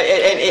know,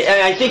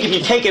 and I think if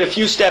you take it a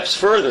few steps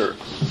further,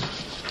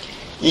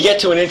 you get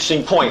to an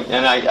interesting point.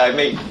 And I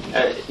made,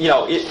 you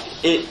know,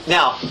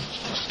 now,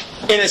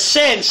 in a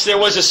sense, there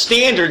was a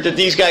standard that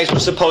these guys were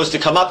supposed to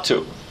come up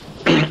to.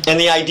 And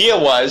the idea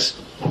was,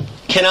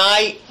 can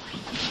I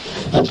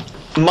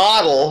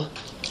model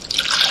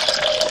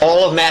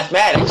all of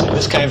mathematics in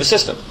this kind of a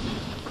system?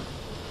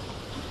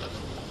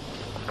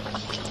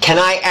 Can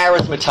I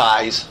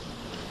arithmetize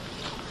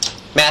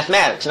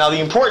mathematics? Now, the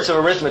importance of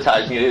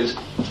arithmetizing it is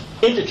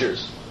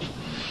integers.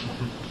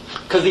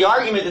 Because the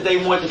argument that they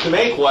wanted to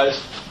make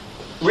was,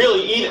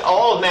 really,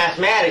 all of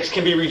mathematics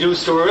can be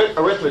reduced to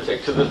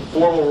arithmetic, to the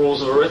formal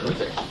rules of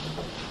arithmetic.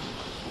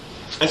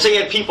 And so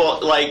you had people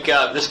like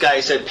this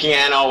guy said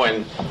Piano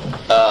and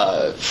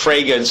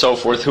Frege and so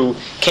forth who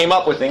came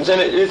up with things.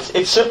 And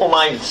it's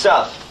simple-minded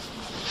stuff.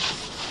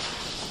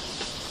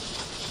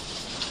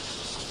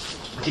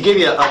 To give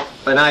you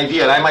an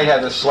idea, and I might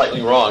have this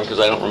slightly wrong because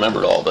I don't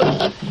remember it all,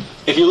 but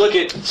if you look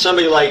at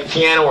somebody like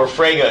Piano or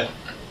Frege,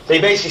 they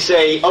basically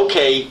say,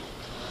 okay,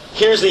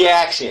 here's the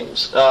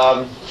axioms.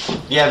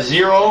 You have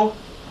 0,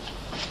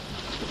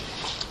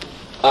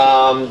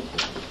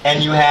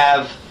 and you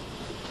have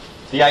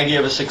the idea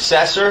of a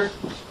successor.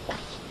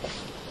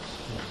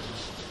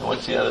 And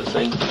what's the other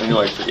thing? I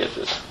know I forget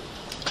this.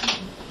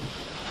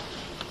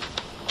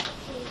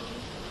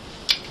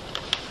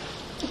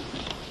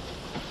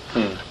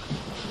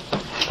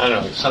 I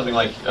don't know, something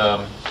like,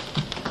 I'm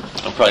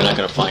probably not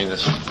going to find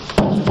this.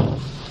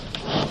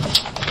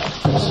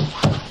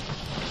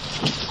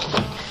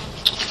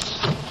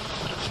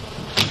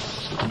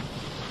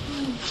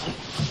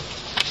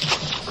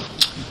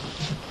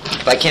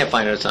 If I can't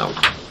find it, it's not.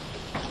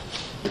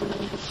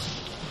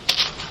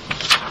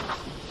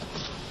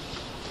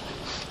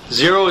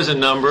 Zero is a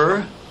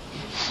number.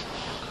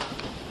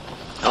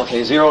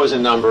 Okay, 0 is a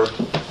number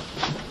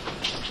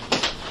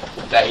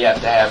that you have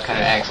to have kind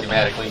of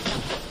axiomatically.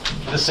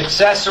 The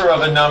successor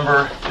of a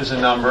number is a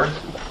number.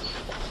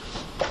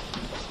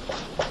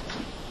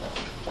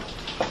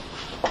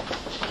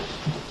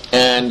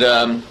 And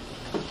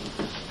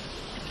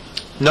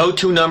no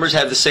two numbers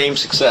have the same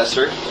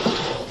successor.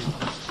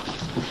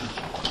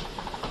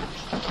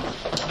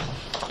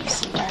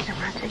 Some darker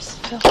markers,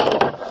 Phil.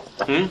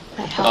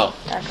 Might Oh, help.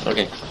 Darker.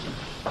 okay.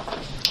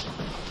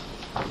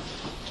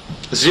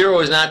 0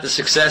 is not the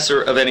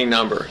successor of any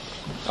number.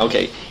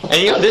 Okay, and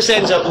you know, this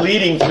ends up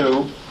leading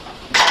to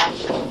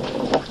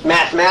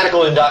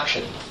mathematical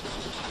induction.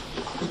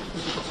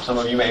 Some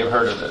of you may have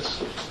heard of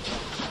this.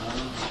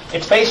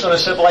 It's based on a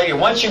simple idea.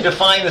 Once you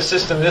define the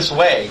system this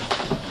way,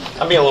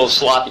 I'm being a little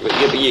sloppy, but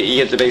you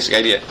get the basic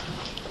idea.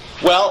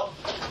 Well,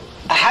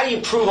 how do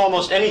you prove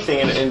almost anything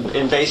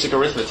in basic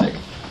arithmetic?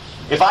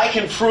 If I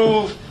can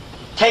prove,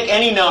 take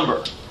any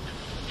number.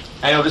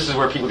 I know this is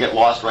where people get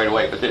lost right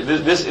away, but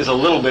this is a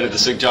little bit of the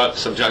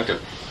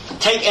subjunctive.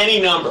 Take any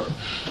number,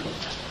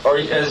 or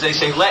as they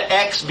say, let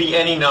x be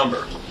any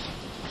number.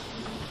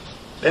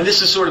 And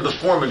this is sort of the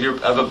form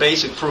of a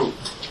basic proof.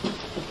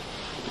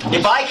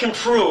 If I can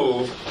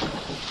prove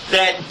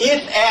that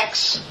if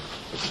x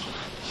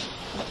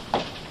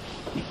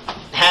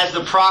has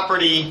the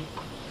property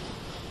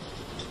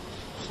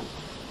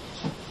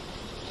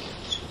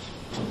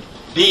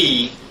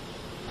b,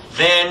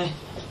 then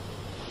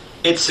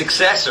its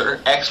successor,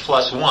 x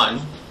plus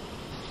 1,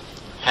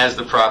 has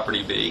the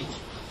property b.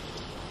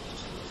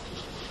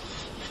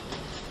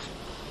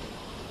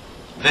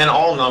 Then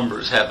all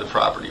numbers have the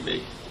property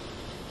b.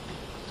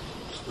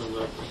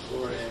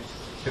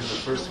 Because the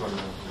first one,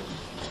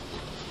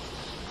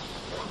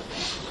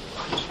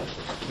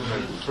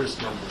 the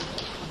first number.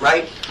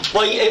 Right?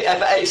 Well,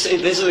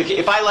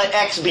 if I let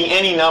x be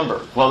any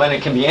number, well, then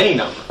it can be any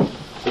number.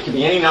 It can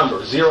be any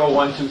number, 0,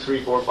 1, 2,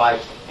 3, 4,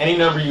 5, any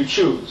number you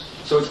choose.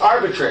 So it's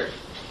arbitrary.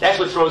 That's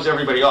what throws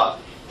everybody off.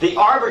 The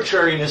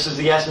arbitrariness is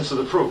the essence of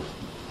the proof.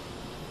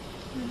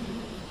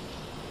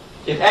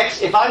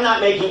 If I'm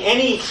not making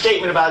any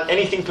statement about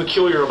anything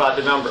peculiar about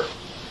the number,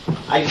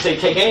 I can say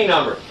take any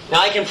number.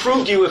 Now I can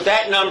prove to you if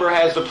that number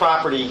has the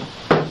property,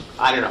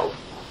 I don't know,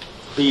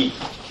 be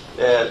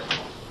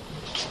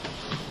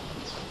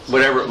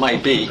whatever it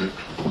might be.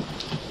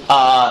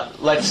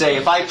 Let's say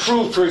if I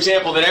prove, for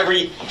example, that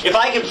if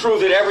I can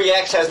prove that every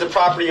x has the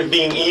property of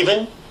being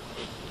even,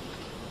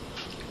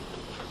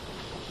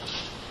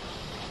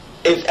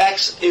 if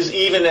x is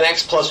even, then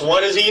x plus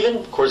 1 is even.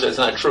 Of course, that's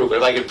not true, but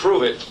if I could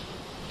prove it,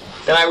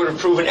 then I would have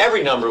proven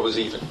every number was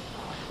even.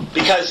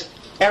 Because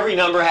every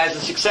number has a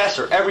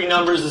successor. Every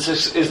number is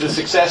the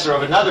successor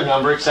of another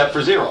number except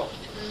for 0.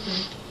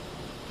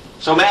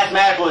 So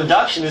mathematical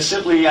induction is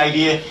simply the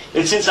idea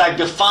that since I've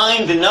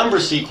defined the number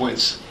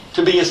sequence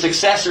to be a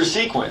successor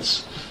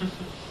sequence,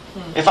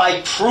 if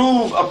I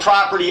prove a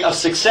property of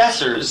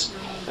successors,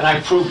 then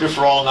I've proved it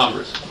for all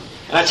numbers.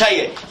 And I tell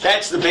you,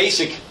 that's the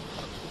basic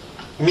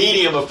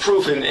medium of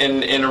proof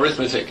in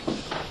arithmetic.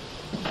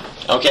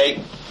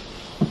 Okay?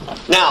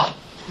 Now,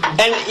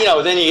 and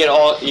then you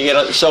get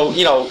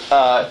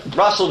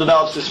Russell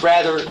develops this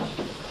rather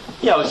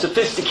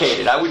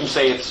sophisticated. I wouldn't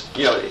say it's,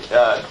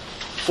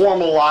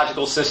 formal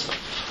logical system.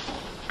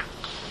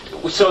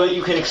 So that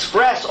you can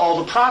express all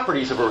the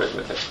properties of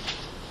arithmetic.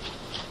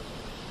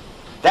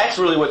 That's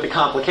really what the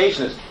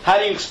complication is. How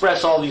do you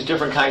express all these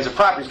different kinds of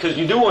properties? Because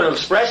you do want to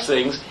express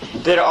things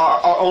that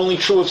are only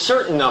true of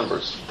certain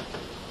numbers.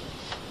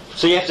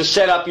 So you have to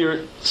set up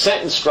your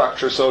sentence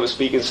structure, so to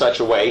speak, in such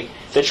a way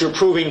that you're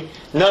proving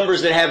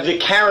numbers that have the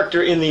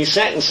character in these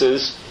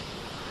sentences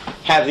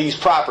have these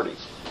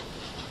properties.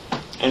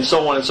 And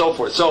so on and so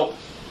forth. So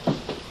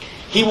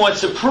he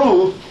wants to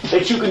prove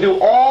that you can do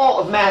all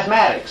of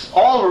mathematics,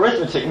 all of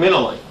arithmetic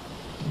minimally.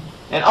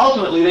 And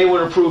ultimately they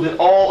want to prove that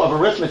all of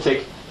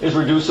arithmetic is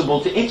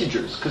reducible to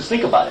integers. Because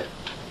think about it.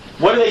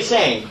 What are they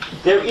saying?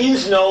 There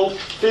is no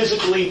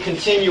physically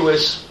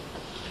continuous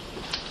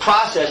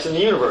process in the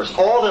universe.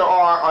 All there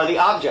are the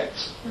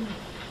objects.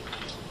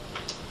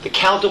 The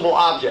countable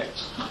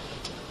objects.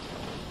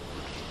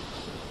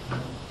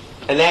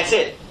 And that's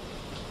it.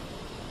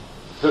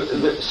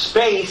 The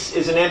space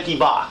is an empty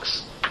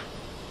box.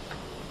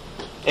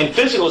 And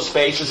physical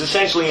space is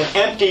essentially an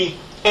empty,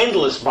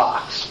 endless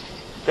box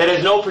that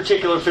has no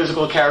particular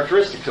physical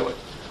characteristic to it.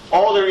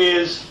 All there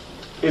is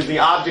the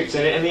objects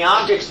in it, and the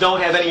objects don't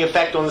have any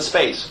effect on the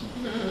space.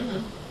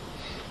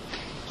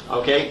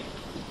 Okay?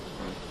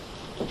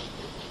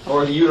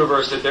 Or the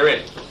universe that they're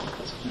in.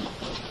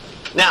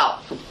 Now,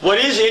 what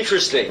is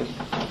interesting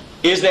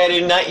is that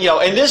and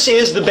this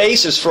is the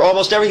basis for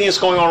almost everything that's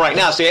going on right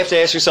now. So you have to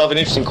ask yourself an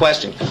interesting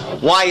question.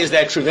 Why is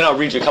that true? Then I'll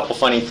read you a couple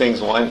funny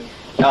things. One,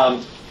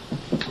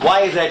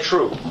 why is that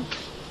true?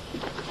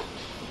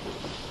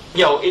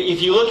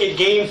 If you look at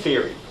game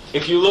theory,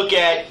 if you look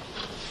at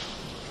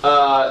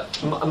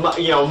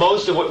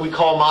most of what we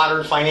call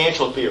modern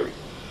financial theory,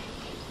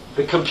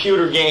 the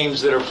computer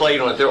games that are played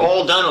on it, they're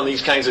all done on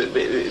these kinds of,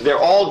 they're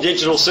all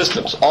digital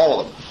systems, all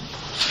of them.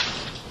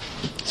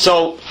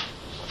 So,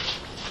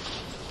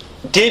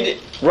 did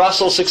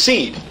Russell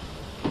succeed?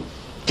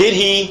 Did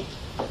he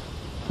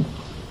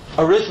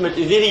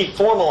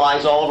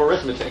formalize all of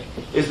arithmetic?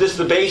 Is this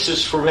the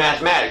basis for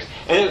mathematics?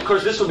 And of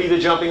course, this will be the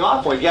jumping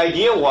off point. The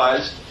idea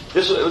was,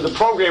 the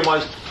program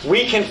was,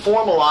 we can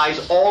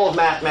formalize all of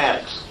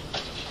mathematics.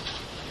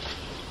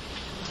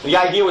 The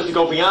idea was to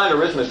go beyond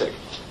arithmetic.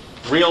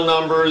 Real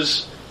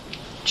numbers,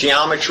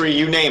 geometry,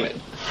 you name it.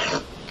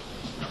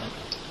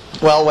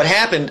 Well, what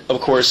happened, of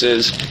course,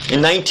 is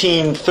in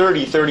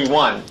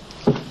 1930-31,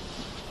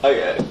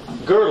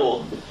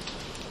 Gödel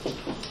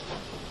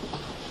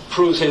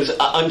proves his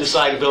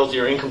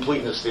undecidability or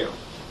incompleteness theorem.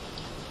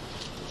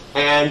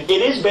 And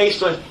it is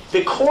based on,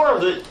 the core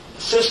of the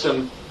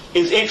system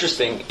is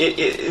interesting.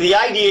 The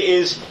idea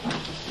is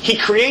he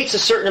creates a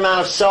certain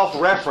amount of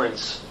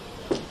self-reference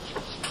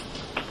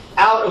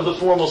out of the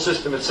formal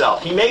system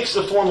itself. He makes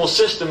the formal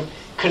system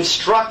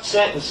construct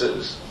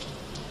sentences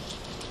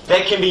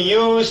that can be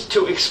used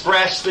to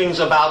express things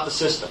about the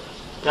system.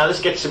 Now this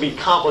gets to be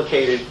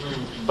complicated,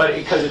 but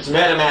because it's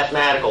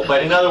meta-mathematical.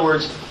 But in other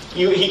words,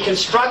 he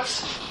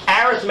constructs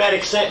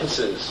arithmetic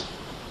sentences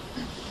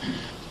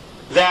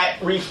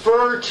that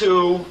refer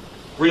to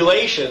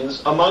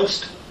relations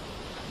amongst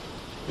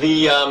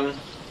the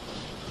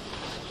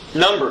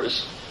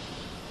numbers,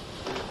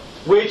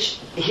 which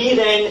he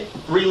then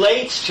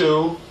relates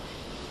to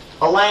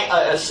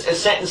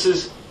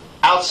sentences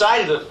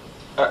outside of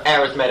the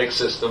arithmetic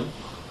system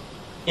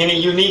in a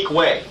unique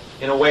way,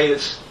 in a way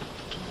that's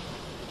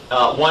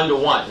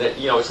one-to-one. That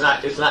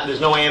there's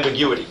no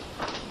ambiguity.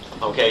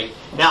 Okay.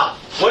 Now,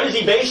 what does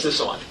he base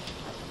this on?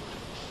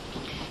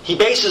 He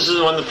bases it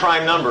on the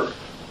prime number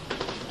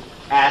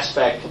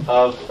aspect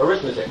of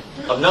arithmetic,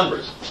 of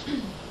numbers.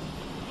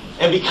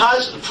 And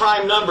because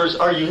prime numbers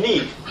are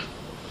unique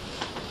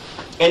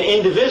and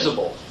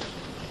indivisible,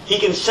 he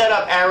can set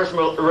up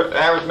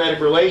arithmetic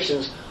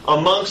relations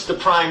amongst the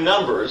prime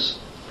numbers,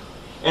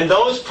 and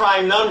those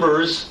prime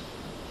numbers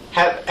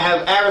have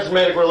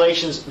arithmetic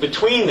relations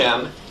between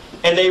them,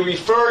 and they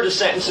refer to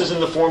sentences in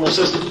the formal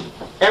system.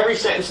 Every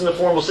sentence in the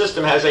formal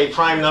system has a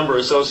prime number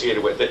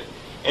associated with it,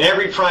 and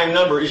every prime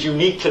number is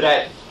unique to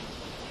that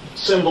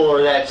symbol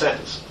or that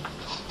sentence.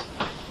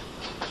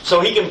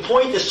 So he can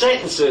point to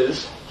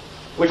sentences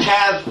which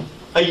have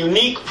a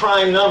unique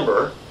prime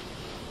number,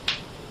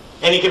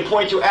 and he can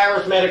point to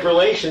arithmetic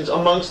relations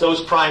amongst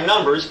those prime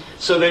numbers,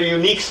 so they're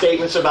unique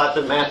statements about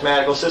the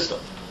mathematical system.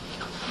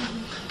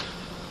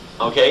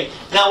 Okay?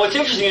 Now what's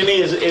interesting to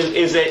me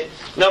is that,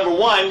 number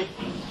one,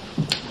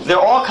 there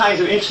are all kinds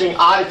of interesting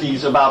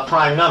oddities about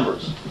prime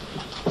numbers.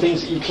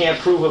 Things that you can't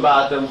prove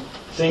about them,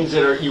 things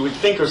that you would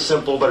think are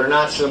simple but are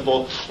not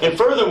simple. And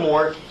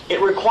furthermore,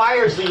 it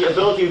requires the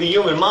ability of the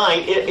human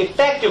mind.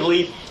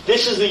 Effectively,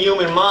 this is the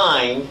human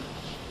mind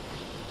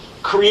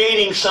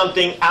creating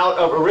something out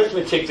of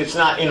arithmetic that's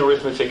not in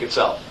arithmetic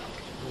itself.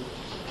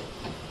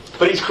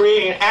 But he's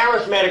creating an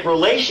arithmetic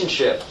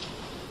relationship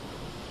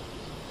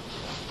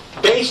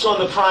based on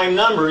the prime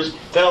numbers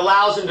that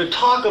allows him to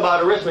talk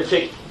about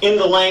arithmetic in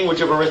the language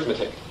of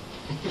arithmetic.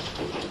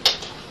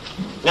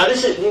 Now it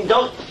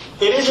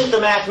isn't the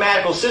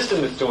mathematical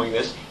system that's doing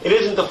this. It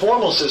isn't the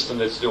formal system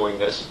that's doing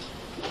this.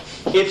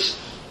 It's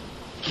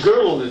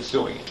Gödel that's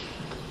doing it.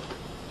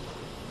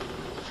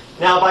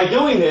 Now, by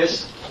doing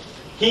this,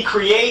 he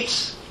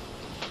creates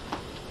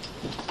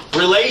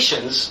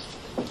relations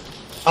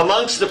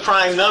amongst the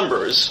prime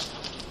numbers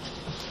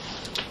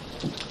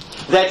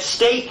that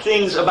state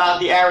things about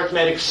the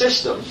arithmetic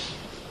system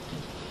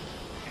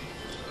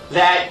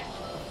that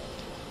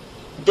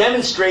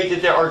demonstrate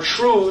that there are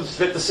truths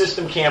that the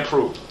system can't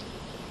prove.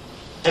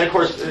 And of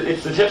course,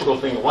 it's the typical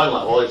thing at one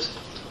level. It's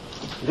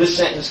this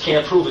sentence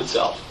can't prove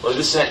itself, or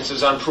this sentence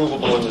is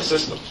unprovable in the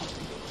system.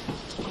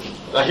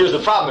 Now here's the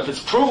problem. If it's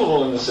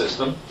provable in the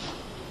system,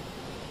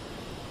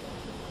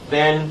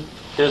 then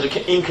there's an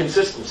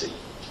inconsistency.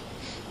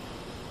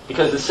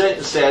 Because the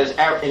sentence says,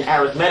 in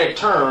arithmetic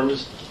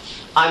terms,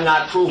 I'm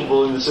not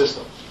provable in the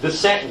system. This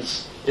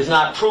sentence is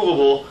not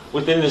provable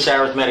within this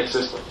arithmetic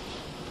system.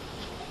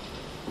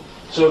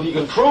 So if you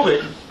can prove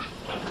it,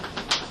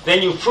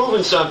 then you've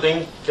proven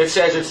something that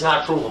says it's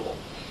not provable.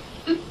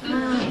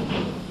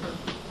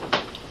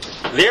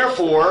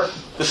 Therefore,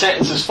 the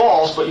sentence is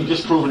false, but you've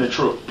just proven it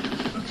true.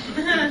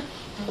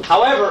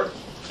 However,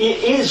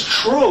 it is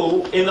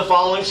true in the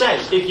following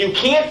sense. If you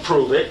can't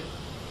prove it,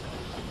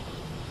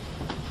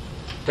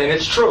 then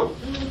it's true.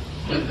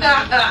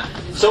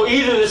 So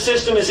either the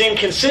system is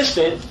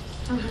inconsistent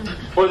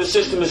or the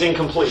system is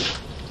incomplete.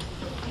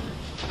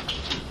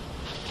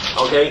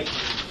 Okay?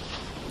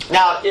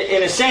 Now,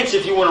 in a sense,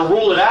 if you want to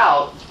rule it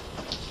out,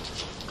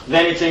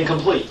 then it's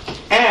incomplete.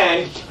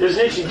 And there's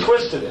an interesting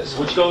twist to this,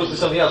 which goes to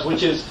something else,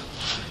 which is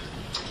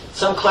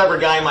some clever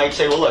guy might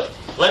say, well, look,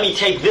 let me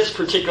take this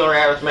particular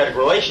arithmetic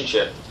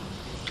relationship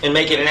and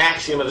make it an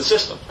axiom of the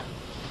system.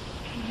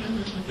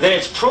 Then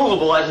it's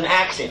provable as an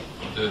axiom.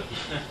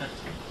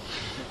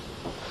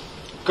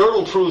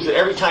 Gödel proves that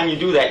every time you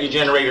do that, you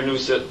generate a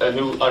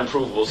new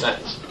unprovable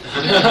sentence.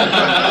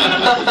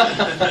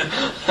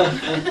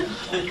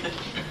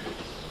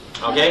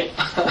 Okay?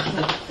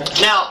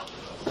 Now,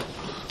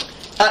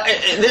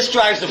 this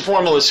drives the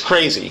formalists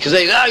crazy, because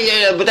they say, oh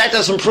yeah, but that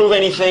doesn't prove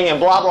anything, and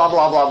blah, blah,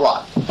 blah, blah,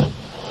 blah.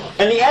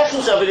 And the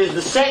essence of it is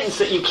the sentence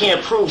that you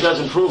can't prove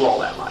doesn't prove all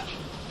that much.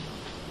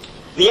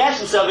 The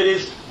essence of it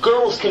is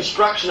Gödel's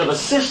construction of a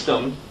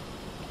system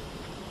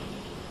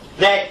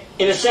that,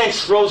 in a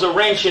sense, throws a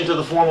wrench into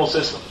the formal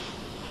system.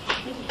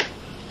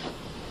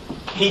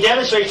 He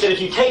demonstrates that if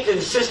you take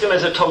the system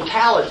as a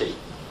totality,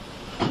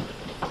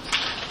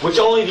 which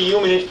only the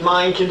human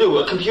mind can do,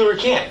 a computer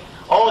can't.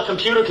 All a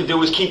computer can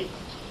do is keep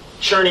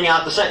churning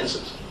out the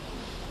sentences.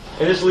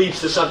 And this leads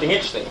to something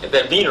interesting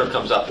that Wiener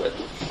comes up with,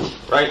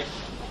 right?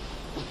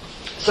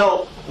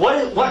 So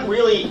what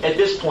really, at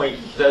this point,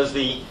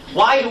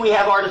 why do we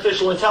have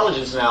artificial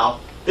intelligence now?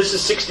 This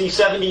is 60,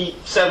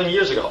 77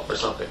 years ago or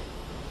something.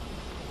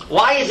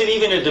 Why is it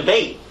even a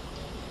debate?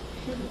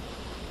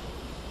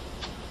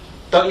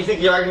 Don't you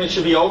think the argument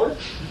should be over?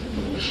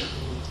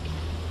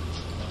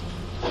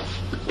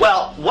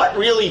 Well, what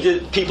really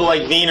did people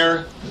like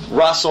Wiener,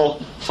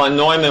 Russell, von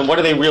Neumann, what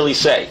do they really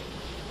say?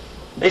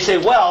 They say,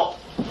 well,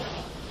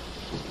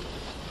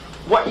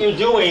 what you're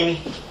doing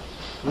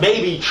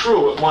may be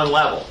true at one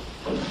level,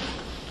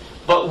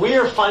 but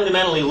we're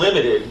fundamentally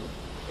limited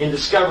in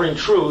discovering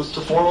truths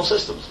to formal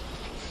systems.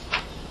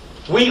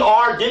 We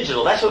are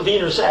digital. That's what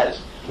Wiener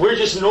says. We're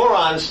just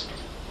neurons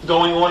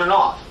going on and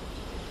off.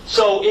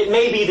 So it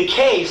may be the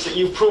case that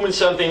you've proven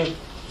something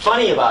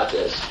funny about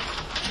this,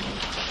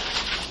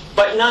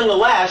 but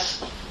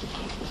nonetheless,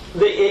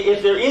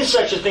 if there is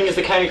such a thing as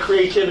the kind of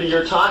creativity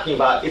you're talking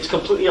about, it's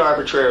completely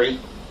arbitrary,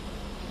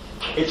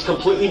 it's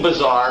completely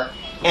bizarre,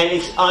 and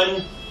it's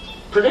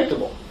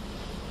unpredictable.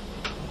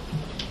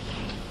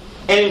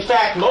 And in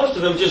fact, most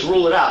of them just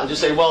rule it out and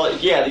just say, well,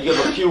 yeah, they give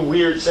a few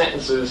weird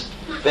sentences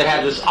that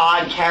have this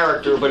odd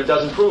character, but it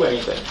doesn't prove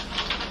anything.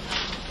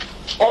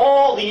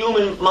 All the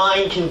human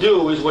mind can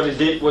do is what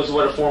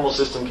a formal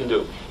system can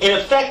do. In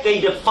effect,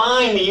 they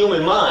define the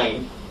human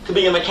mind to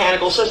be a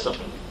mechanical system.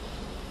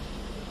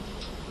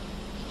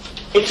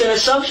 It's an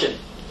assumption.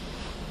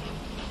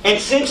 And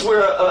since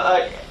we're,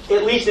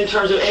 at least in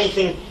terms of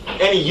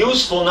any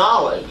useful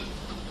knowledge,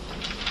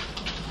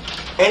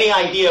 any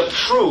idea of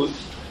truth,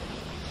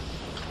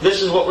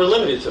 this is what we're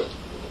limited to.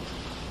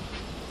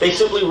 They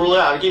simply rule it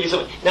out. I'll give you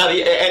some. Now,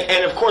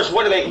 and of course,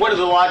 what do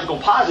the logical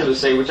positives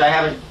say, which I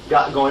haven't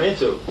gotten going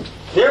into?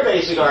 Their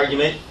basic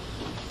argument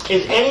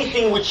is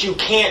anything which you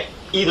can't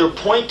either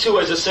point to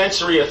as a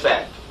sensory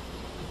effect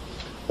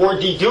or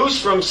deduce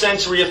from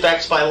sensory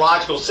effects by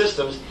logical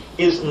systems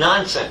is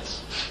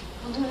nonsense.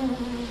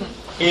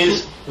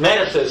 Is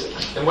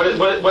metaphysics. And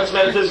what's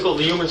metaphysical?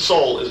 The human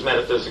soul is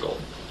metaphysical.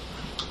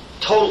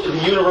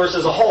 The universe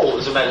as a whole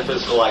is a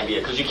metaphysical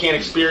idea because you can't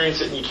experience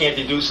it and you can't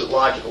deduce it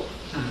logically.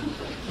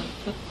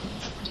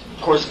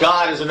 Of course,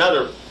 God is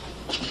another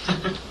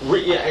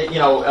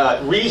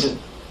reason.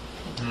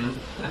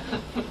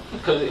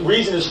 Because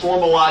reason is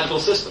formal logical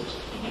systems.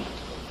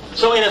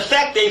 So in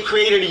effect, they've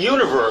created a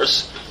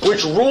universe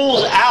which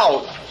rules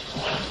out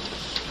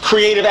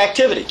creative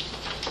activity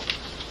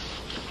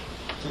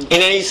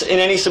in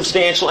any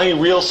substantial, any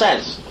real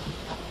sense.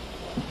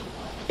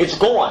 It's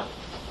gone.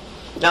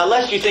 Now,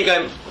 lest you think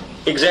I'm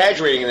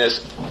exaggerating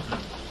this,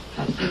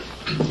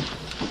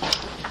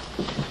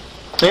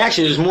 and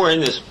actually there's more in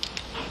this.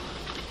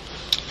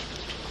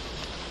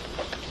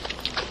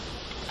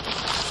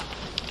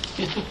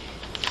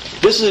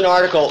 This is an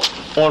article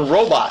on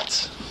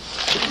robots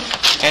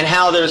and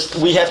how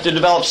we have to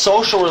develop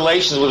social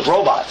relations with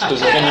robots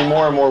because there's going to be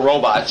more and more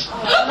robots.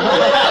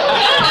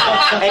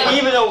 And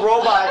even though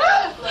robots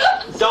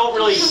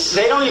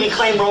they don't even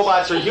claim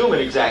robots are human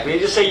exactly. They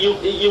just say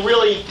you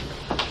really,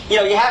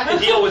 you have to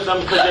deal with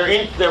them because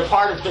they're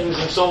part of things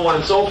and so on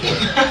and so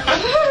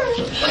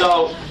forth.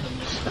 So.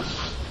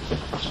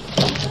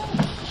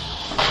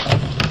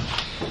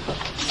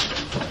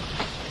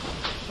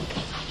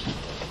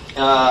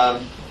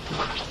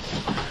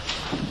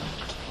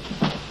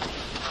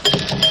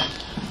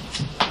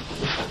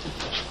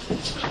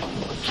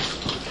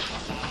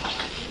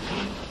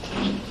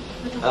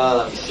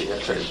 Let me see.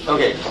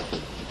 Okay.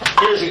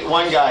 Here's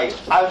one guy.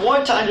 I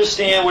want to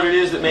understand what it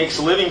is that makes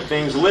living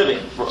things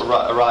living,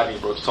 Rodney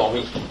Brooks told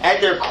me.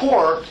 At their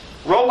core,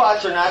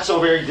 robots are not so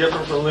very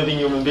different from living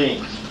human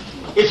beings.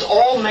 It's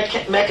all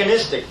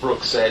mechanistic,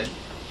 Brooks said.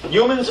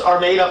 Humans are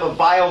made up of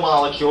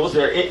biomolecules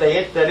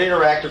that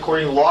interact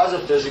according to laws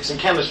of physics and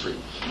chemistry.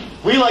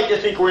 We like to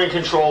think we're in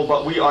control,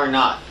 but we are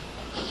not.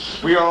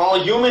 We are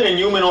all human and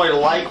humanoid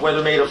alike,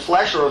 whether made of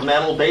flesh or of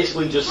metal,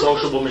 basically just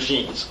sociable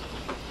machines.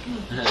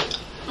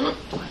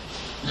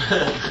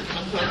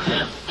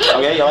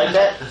 Okay, you like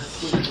that?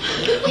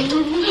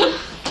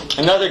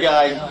 Another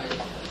guy,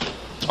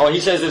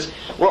 he says this,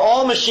 we're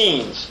all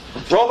machines.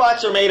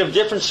 Robots are made of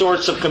different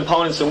sorts of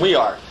components than we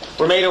are.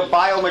 We're made of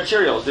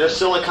biomaterials. They're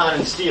silicon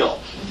and steel.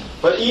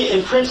 But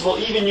in principle,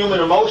 even human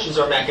emotions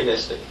are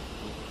mechanistic.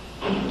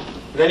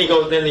 Then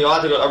the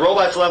author goes, a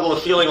robot's level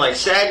of feeling like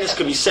sadness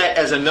could be set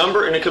as a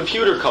number in a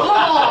computer code.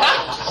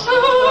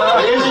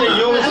 But isn't a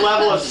human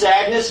level of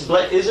sadness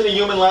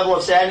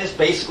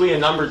basically a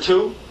number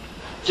too?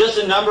 Just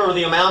a number of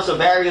the amounts of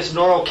various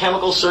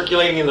neurochemicals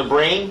circulating in the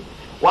brain?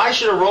 Why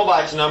should a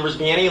robot's numbers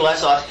be any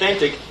less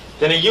authentic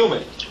than a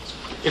human?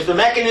 If the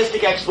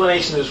mechanistic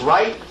explanation is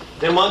right,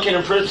 then one can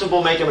in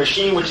principle make a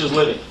machine which is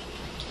living.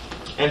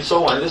 And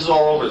so on. This is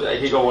all over there. I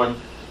could go on.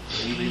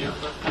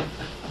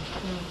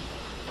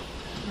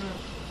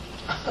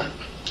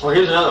 Well,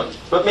 here's another one.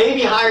 But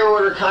maybe higher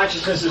order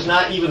consciousness is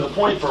not even the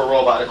point for a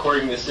robot,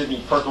 according to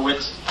Sidney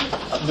Perkowitz,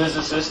 a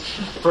physicist.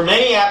 For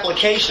many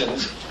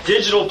applications,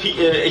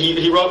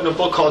 he wrote in a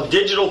book called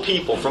Digital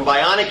People, From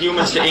Bionic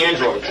Humans to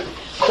Androids.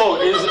 Quote,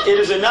 it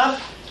is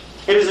enough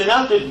that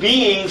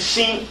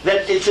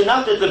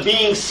the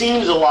being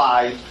seems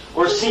alive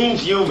or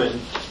seems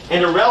human,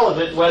 and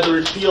irrelevant whether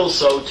it feels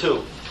so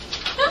too.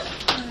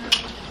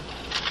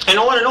 And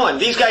on and on.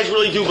 These guys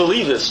really do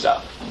believe this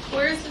stuff.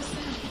 Where is this?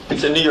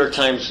 It's a New York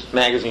Times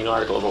Magazine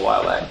article of a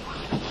while back.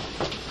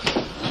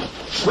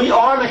 We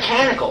are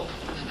mechanical.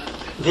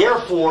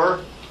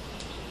 Therefore,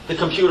 the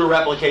computer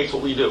replicates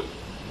what we do.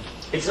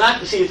 It's not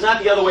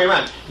the other way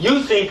around.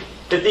 You think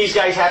that these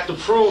guys have to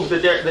prove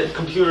that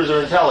computers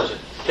are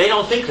intelligent. They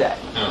don't think that.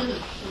 No.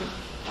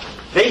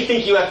 They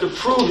think you have to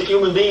prove that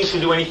human beings can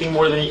do anything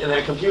more than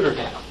a computer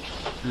can.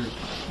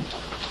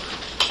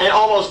 And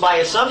almost by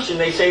assumption,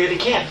 they say that it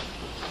can't.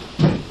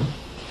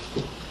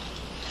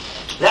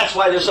 That's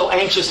why they're so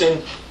anxious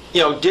in,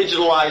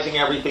 digitalizing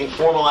everything,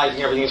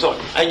 formalizing everything, and so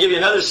on. I can give you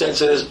another sense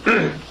of this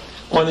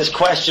on this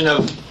question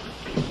of,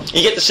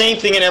 you get the same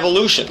thing in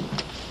evolution.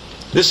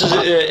 This is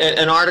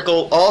an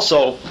article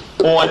also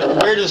on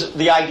where does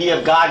the idea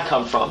of God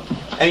come from.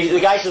 And the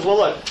guy says, well,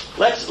 look,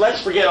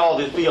 let's forget all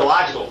the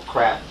theological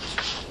crap.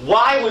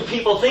 Why would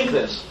people think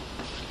this?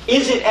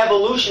 Is it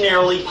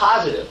evolutionarily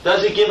positive?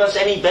 Does it give us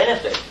any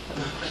benefit?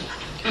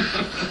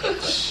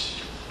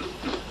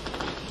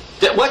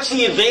 What's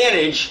the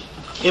advantage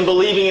in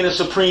believing in a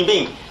supreme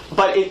being?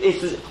 But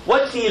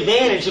what's the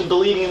advantage in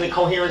believing in the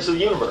coherence of the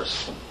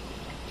universe?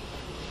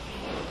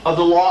 Of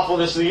the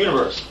lawfulness of the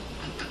universe?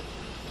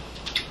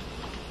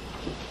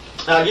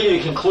 And I'll give you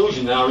a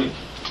conclusion now.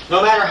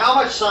 No matter how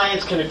much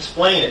science can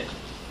explain it,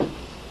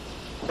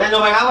 and no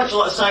matter how much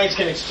science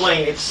can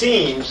explain, it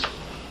seems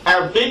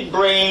our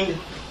big-brained,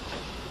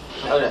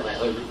 no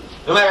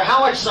matter how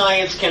much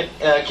science can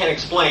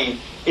explain,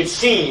 it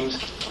seems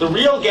the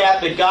real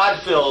gap that God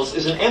fills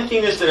is an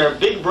emptiness that our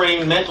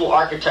big-brain mental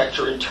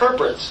architecture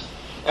interprets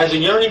as a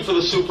yearning for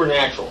the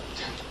supernatural.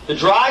 The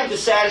drive to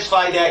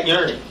satisfy that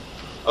yearning,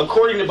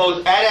 according to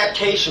both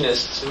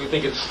adaptationists, who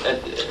think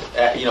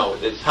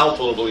it's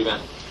helpful to believe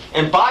in,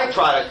 and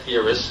byproduct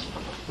theorists,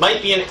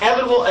 might be an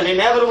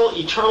inevitable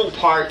eternal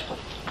part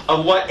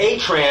of what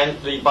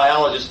Atran, the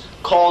biologist,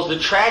 calls the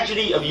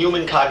tragedy of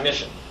human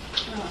cognition.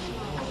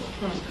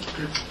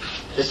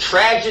 The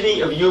tragedy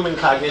of human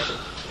cognition.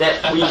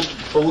 That we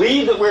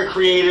believe that we're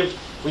creative,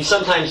 we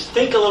sometimes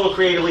think a little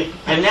creatively,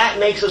 and that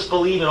makes us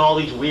believe in all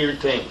these weird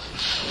things.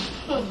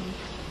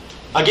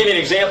 I'll give you an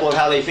example of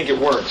how they think it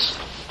works.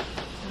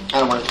 I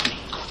don't want to...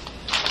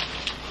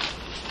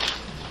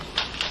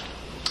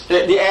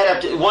 The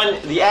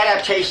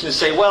adaptationists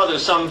say, well, there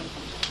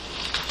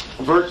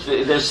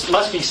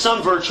must be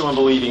some virtue in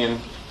believing in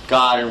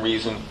God and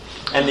reason.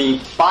 And the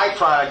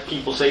byproduct,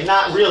 people say,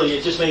 not really,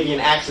 it just may be an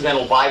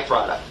accidental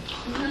byproduct.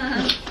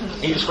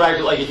 He describes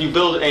it like if you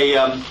build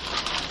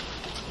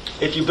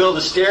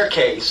a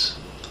staircase,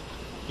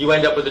 you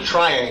end up with a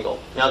triangle.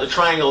 Now the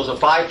triangle is a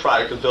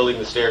byproduct of building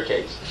the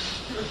staircase.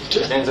 It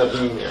just ends up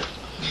being there.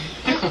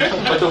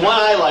 But the one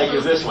I like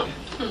is this one.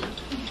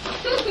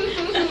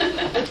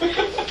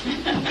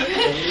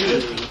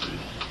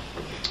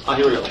 Oh,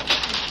 here we go.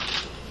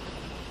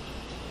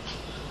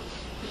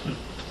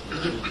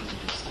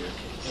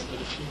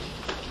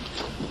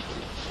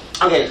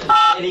 Okay,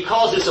 and he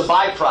calls this a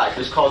byproduct.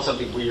 It's called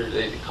something weird.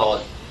 They call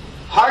it.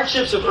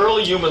 Hardships of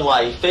early human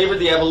life favored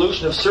the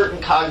evolution of certain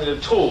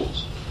cognitive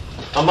tools.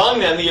 Among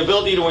them, the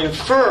ability to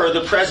infer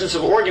the presence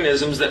of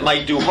organisms that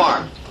might do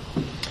harm,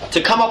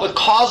 to come up with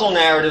causal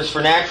narratives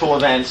for natural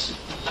events,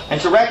 and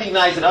to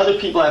recognize that other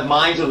people have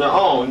minds of their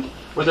own,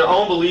 with their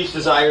own beliefs,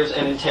 desires,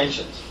 and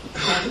intentions.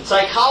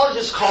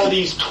 Psychologists call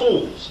these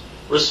tools,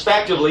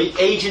 respectively,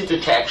 agent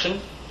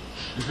detection,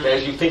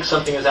 as you think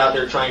something is out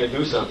there trying to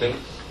do something,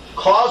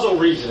 causal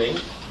reasoning,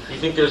 you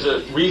think there's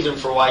a reason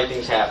for why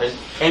things happen,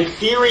 and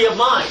theory of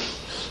mind.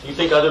 You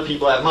think other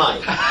people have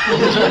minds.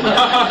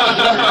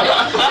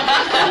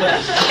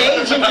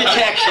 Agent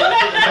detection,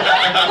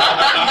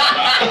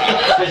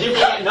 because you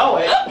can't know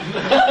it.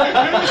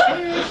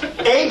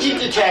 Agent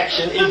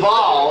detection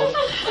evolved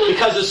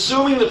because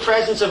assuming the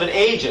presence of an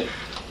agent,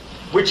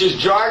 which is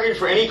jargon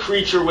for any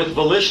creature with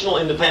volitional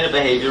independent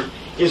behavior,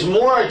 is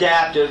more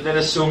adaptive than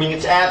assuming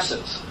its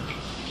absence.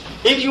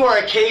 If you are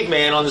a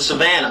caveman on the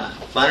savannah,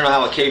 I don't know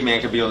how a caveman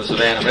could be on the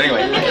savannah, but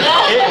anyway,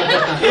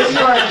 if you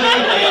are a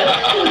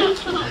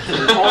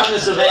caveman on the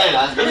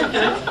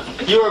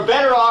savannah, you are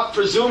better off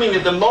presuming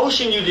that the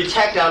motion you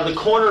detect out of the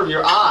corner of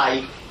your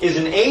eye is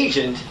an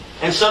agent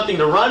and something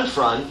to run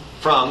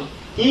from,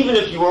 even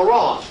if you are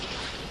wrong.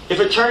 If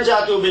it turns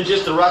out to have been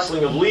just the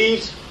rustling of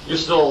leaves, you're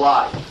still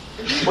alive.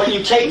 What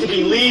you take to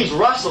be leaves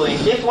rustling,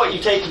 if what you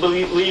take to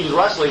be leaves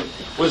rustling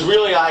was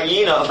really a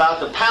hyena about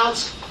to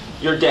pounce,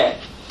 you're dead.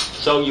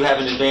 So you have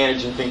an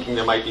advantage in thinking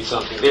there might be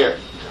something there.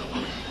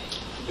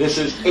 This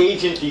is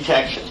agent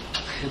detection.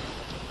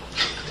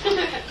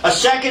 A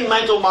second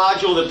mental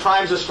module that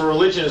primes us for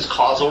religion is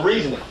causal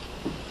reasoning.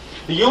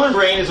 The human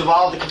brain has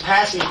evolved the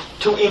capacity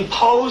to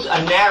impose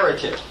a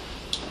narrative,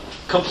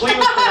 complete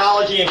with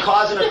chronology and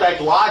cause and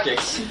effect logic,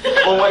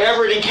 on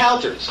whatever it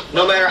encounters,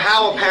 no matter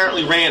how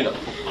apparently random.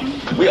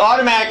 We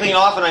automatically and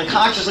often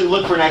unconsciously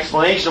look for an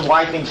explanation of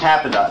why things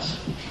happen to us.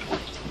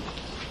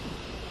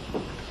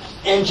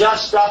 And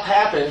just stuff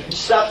happens.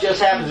 Stuff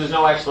just happens. There's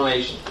no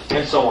explanation,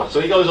 and so on.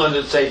 So he goes on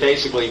to say,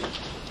 basically,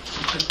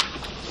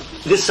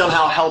 this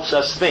somehow helps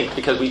us think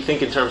because we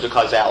think in terms of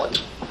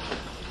causality.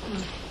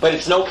 But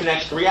it's no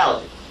connection to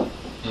reality.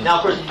 Now,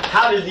 of course,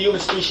 how did the human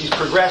species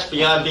progress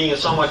beyond being a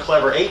somewhat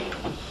clever ape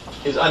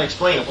is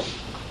unexplainable.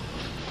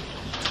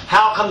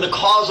 How come the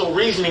causal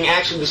reasoning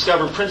actually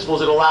discovered principles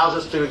that allows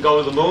us to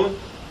go to the moon?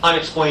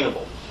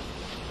 Unexplainable.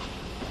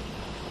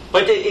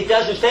 But it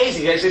doesn't phase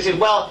these guys. They said,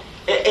 well,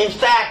 in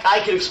fact, I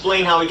could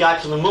explain how we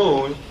got to the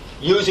moon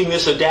using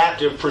this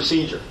adaptive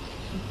procedure.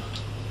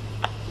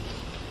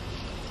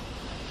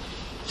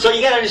 So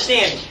you got to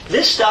understand,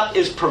 this stuff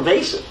is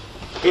pervasive.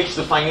 It's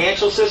the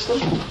financial system.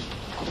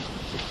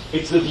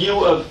 It's the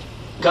view of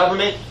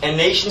government and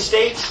nation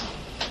states.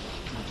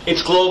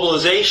 It's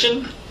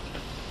globalization.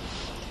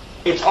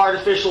 It's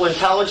artificial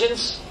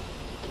intelligence.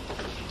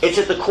 It's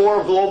at the core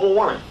of global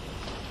warming.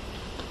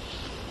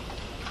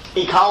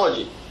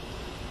 Ecology.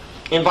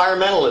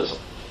 Environmentalism.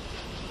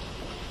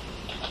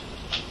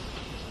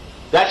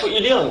 That's what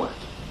you're dealing with.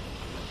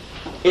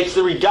 It's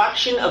the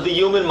reduction of the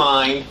human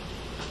mind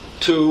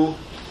to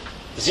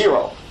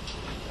zero.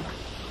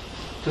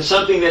 To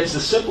something that's the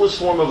simplest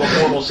form of a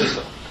formal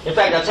system. In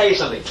fact, I'll tell you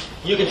something.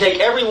 You can take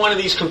every one of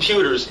these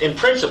computers, in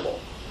principle,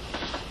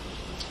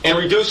 and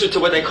reduce it to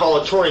what they call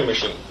a Turing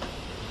machine.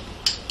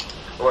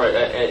 Or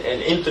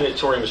an infinite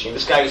Turing machine.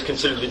 This guy is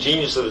considered the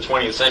genius of the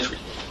 20th century.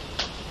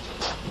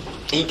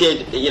 He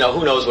did,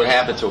 who knows what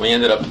happened to him. He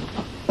ended up,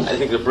 I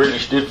think the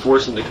British did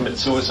force him to commit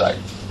suicide.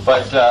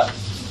 But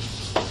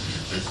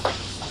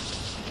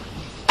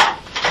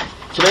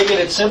to make it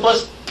its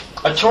simplest,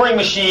 a Turing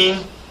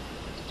machine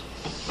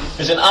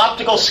is an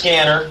optical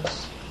scanner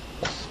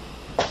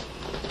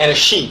and a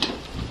sheet.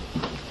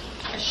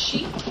 A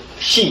sheet?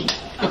 Sheet.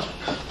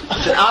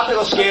 It's an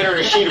optical scanner and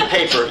a sheet of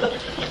paper.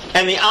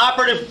 And the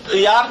operative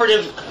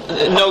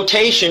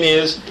notation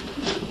is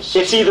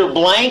it's either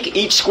blank,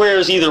 each square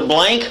is either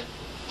blank,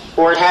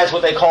 or it has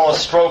what they call a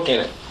stroke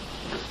in it.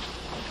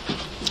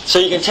 So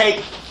you can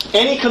take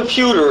any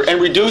computer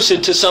and reduce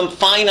it to some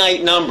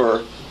finite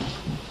number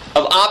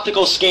of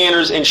optical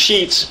scanners and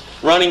sheets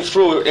running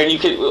through it, and you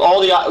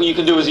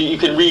can do is you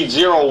can read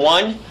 0,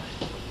 1,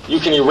 you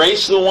can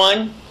erase the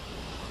 1,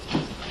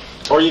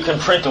 or you can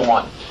print a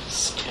 1.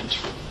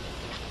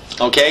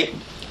 Okay?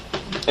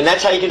 And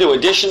that's how you can do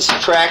addition,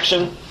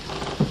 subtraction.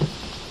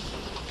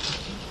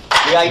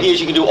 The idea is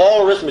you can do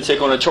all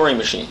arithmetic on a Turing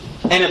machine.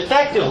 And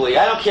effectively,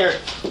 I don't care,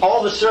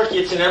 all the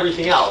circuits and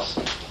everything else,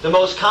 the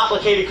most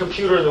complicated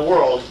computer in the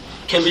world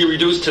can be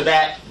reduced to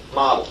that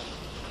model.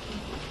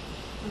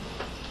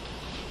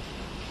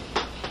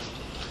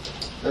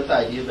 That's the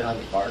idea behind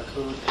the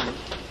barcode.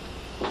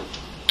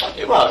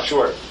 Well,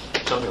 sure,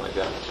 something like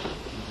that.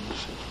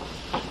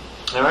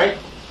 All right?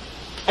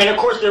 And of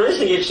course, there is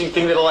the interesting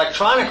thing that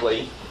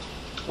electronically,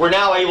 we're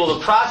now able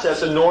to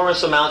process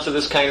enormous amounts of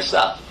this kind of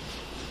stuff.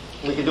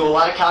 We can do a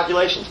lot of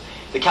calculations.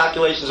 The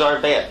calculations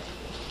aren't bad.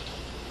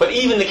 But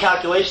even the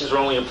calculations are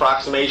only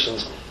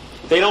approximations.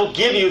 They don't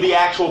give you the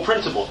actual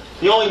principle.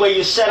 The only way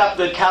you set up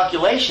the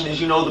calculation is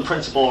you know the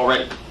principle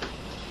already.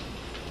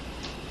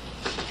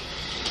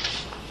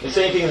 The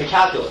same thing in the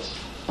calculus.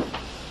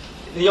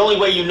 The only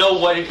way you know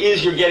what it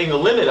is you're getting the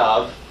limit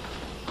of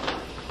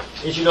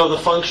is you know the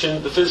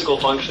function, the physical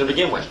function to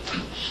begin with.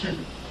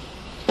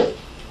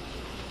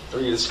 Or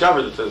you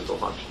discover the physical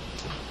function.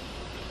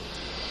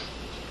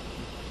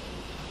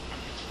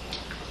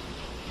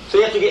 So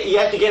you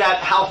have to get at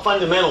how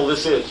fundamental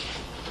this is.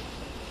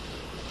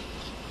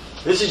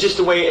 This is just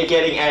a way of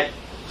getting at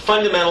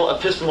fundamental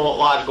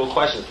epistemological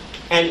questions.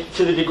 And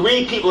to the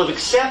degree people have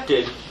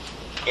accepted,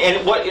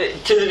 and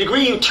to the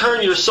degree you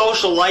turn your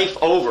social life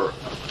over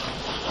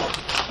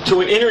to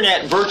an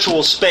internet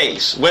virtual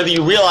space, whether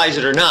you realize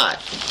it or not,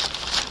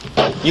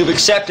 you've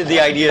accepted the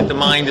idea that the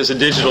mind is a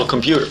digital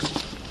computer.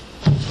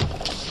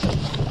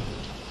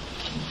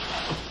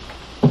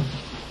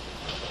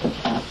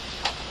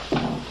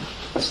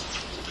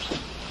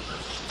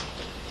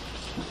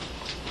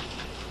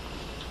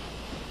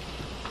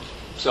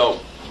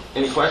 So,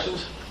 any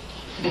questions?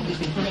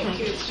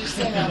 Just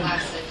say that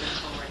last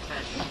sentence one more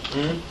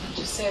time.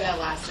 Just say that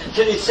last sentence.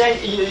 To the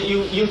extent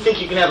you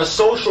think you can have a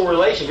social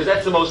relation, because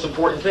that's the most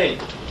important thing.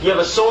 You have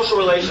a social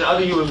relation to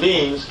other human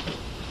beings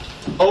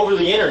over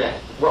the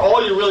internet, where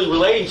all you're really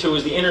relating to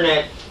is the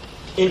internet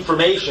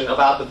information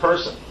about the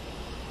person.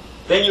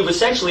 Then you've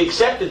essentially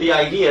accepted the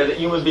idea that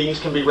human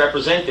beings can be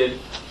represented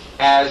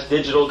as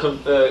digital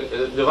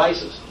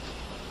devices.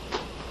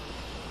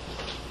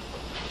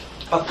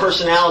 A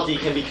personality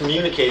can be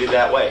communicated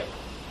that way.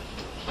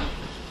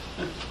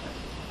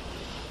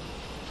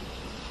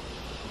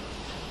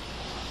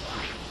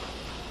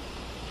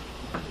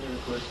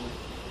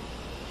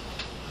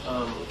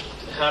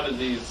 How do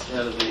the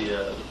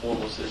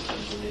formal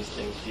systems and these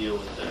things deal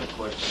with the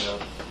question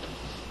of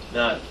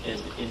not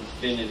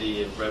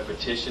infinity and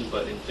repetition,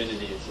 but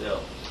infinity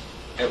itself?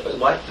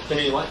 What?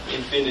 Infinity what?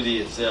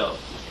 Infinity itself.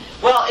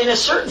 Well, in a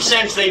certain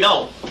sense, they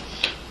don't.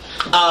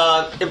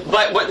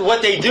 But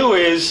what they do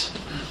is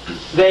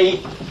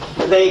they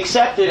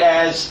accept it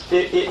as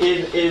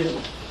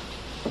in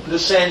the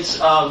sense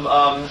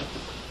of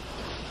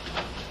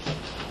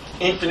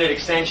infinite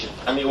extension.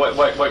 I mean,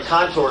 what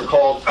Cantor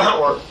called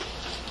or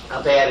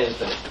a bad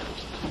infinite.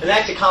 And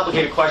that's a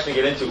complicated question to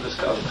get into because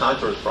of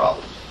Cantor's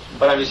problem.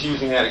 But I'm just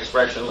using that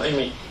expression. I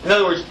mean, in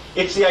other words,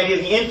 it's the idea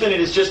the infinite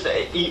is just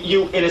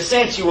you. In a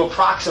sense, you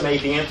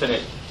approximate the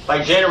infinite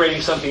by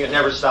generating something that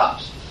never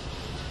stops.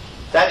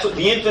 That's what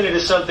the infinite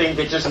is, something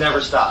that just never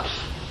stops.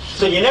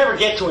 So you never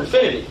get to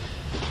infinity,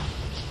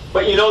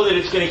 but you know that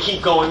it's going to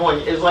keep going on.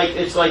 It's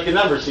like the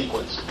number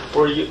sequence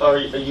or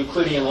a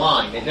Euclidean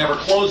line. It never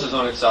closes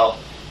on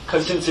itself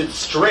because since it's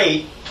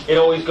straight, it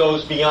always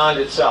goes beyond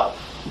itself.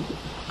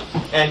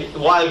 And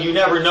while you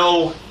never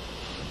know,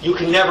 you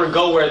can never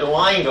go where the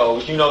line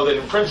goes, you know that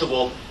in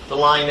principle, the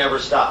line never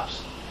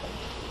stops.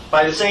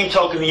 By the same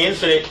token, the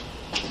infinite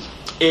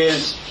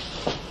is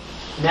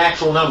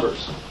natural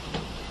numbers.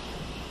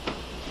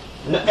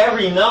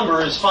 Every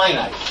number is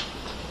finite.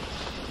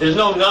 There's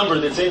no number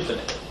that's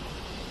infinite.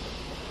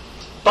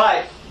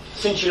 But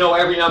since you know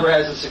every number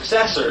has a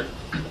successor,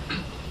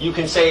 you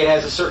can say it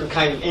has a certain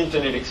kind of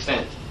infinite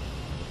extent.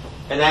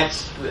 And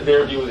that's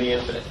their view of the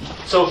infinite.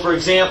 So, for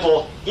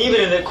example, even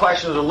in the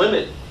question of the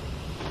limit,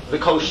 the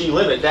Cauchy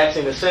limit, that's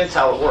in a sense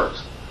how it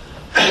works.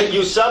 If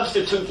you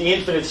substitute the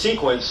infinite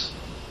sequence,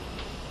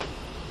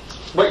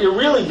 what you're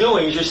really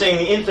doing is you're saying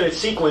the infinite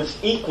sequence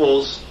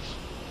equals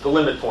the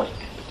limit point,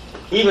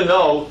 even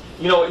though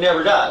you know it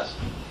never does.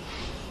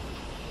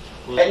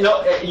 Well,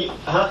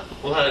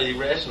 well, how do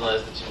you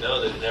rationalize that you know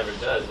that it never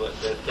does?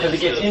 Because it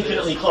gets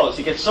infinitely close.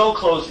 It gets so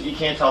close that you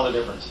can't tell the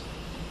difference.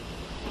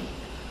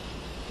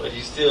 But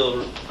you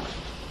still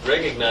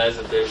recognize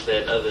that there's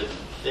that other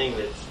thing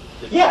that's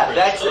the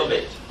that's difference of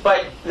it.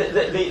 But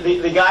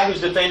the guy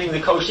who's defending the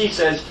Cauchy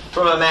says,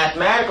 from a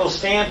mathematical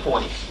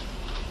standpoint,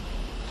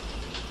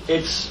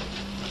 it's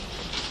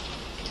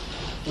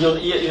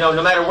you know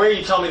no matter where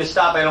you tell me to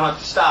stop, I don't have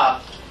to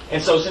stop.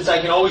 And so since I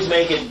can always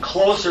make it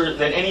closer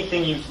than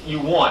anything you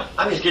want,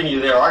 I'm just giving you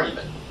their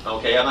argument.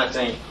 Okay, I'm not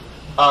saying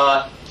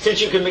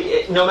since you can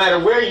make, no matter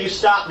where you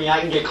stop me,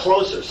 I can get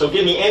closer. So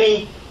give me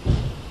any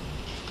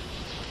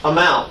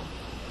amount.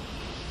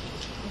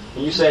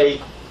 And you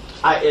say,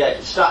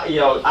 stop. You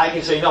know, I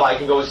can say no. I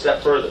can go a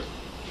step further.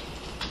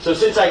 So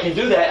since I can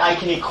do that, I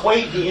can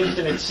equate the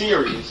infinite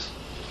series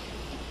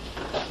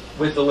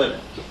with the limit.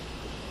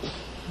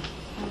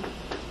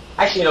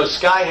 Actually, you know,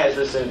 Sky has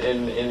this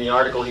in the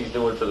article he's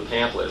doing for the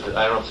pamphlet.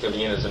 I don't know if it's going to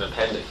be in as an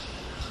appendix.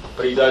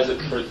 but he does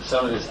it for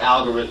some of this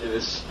algorithm,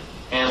 this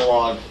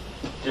analog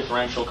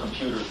differential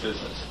computers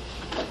business.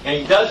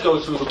 And he does go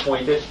through the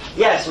point that,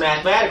 yes,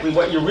 mathematically,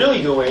 what you're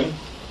really doing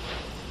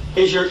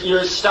is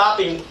you're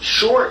stopping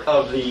short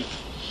of the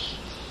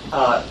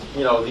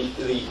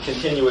the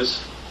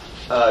continuous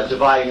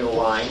dividing the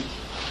line,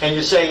 and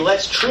you're saying,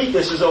 let's treat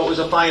this as though it was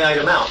a finite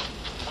amount.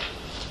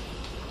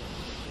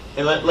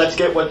 And let's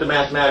get what the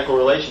mathematical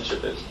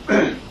relationship is,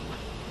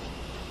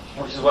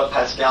 which is what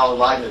Pascal and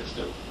Leibniz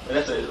do. And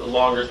that's a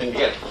longer thing to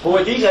get. But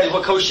what these guys,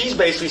 what Cauchy's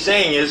basically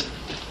saying is,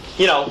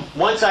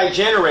 once I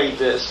generate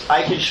this,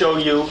 I can show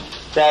you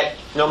that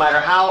no matter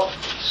how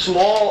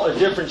small a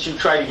difference you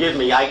try to give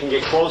me, I can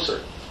get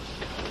closer.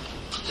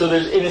 So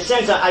there's, in a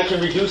sense, I can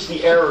reduce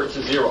the error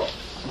to 0.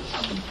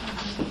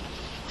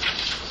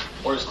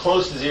 Or as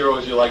close to 0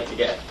 as you like to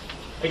get.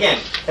 Again,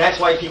 that's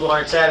why people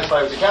aren't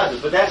satisfied with the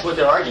calculus, but that's what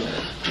their argument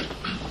is.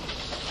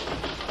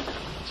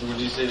 So would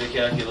you say the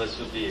calculus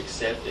would be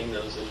accepting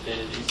those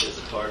infinities as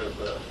a part of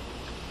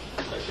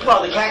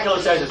well, the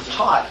calculus as it's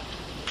taught,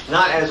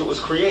 not as it was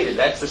created.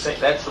 That's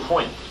the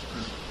point.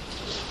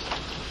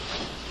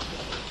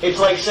 It's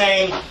like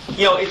saying,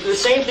 the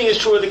same thing is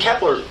true of the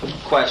Kepler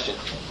question.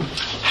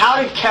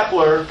 How did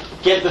Kepler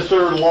get the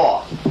third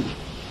law?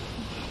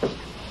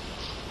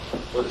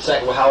 Or the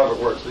second, however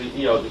it works,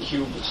 the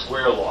cube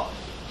square law.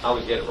 I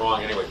always get it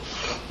wrong anyway.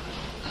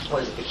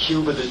 What is it? The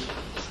cube of the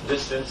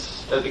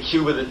distance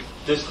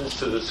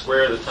to the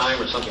square of the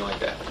time, or something like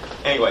that.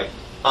 Anyway,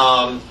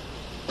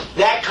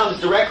 that comes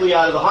directly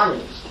out of the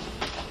harmonies,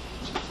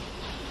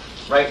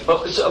 right?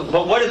 But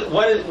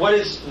what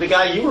is the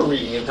guy you were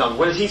reading him tell me?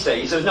 What does he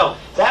say? He says, no,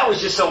 that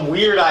was just some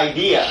weird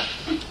idea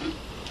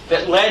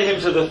that led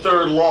him to the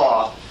third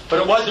law,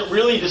 but it wasn't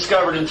really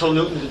discovered until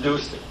Newton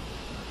deduced it.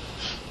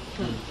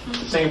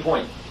 The same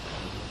point.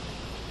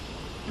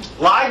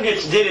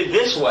 Leibniz did it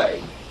this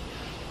way,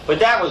 but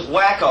that was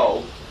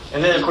wacko.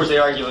 And then, of course, they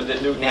argue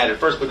that Newton had it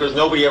first because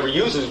nobody ever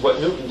uses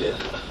what Newton did.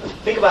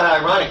 Think about how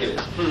ironic it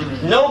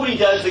is. Nobody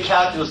does the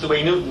calculus the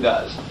way Newton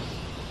does.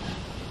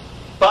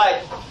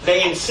 But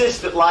they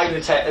insist that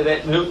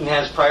that Newton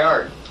has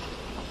priority.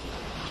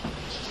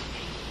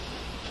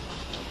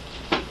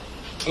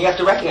 You have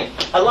to recognize,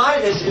 a lot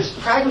of this is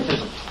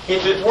pragmatism.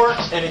 If it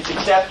works and it's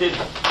accepted,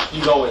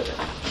 you go with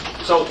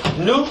it. So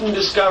Newton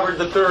discovered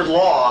the third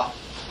law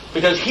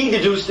because he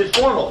deduced it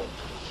formally.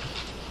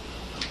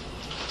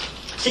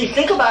 See,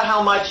 think about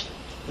how much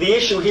the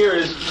issue here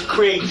is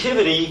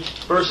creativity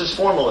versus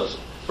formalism,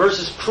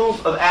 versus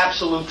proof of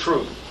absolute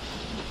truth.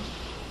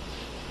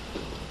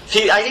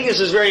 See, I think this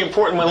is very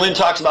important when Lynn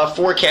talks about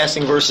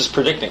forecasting versus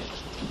predicting.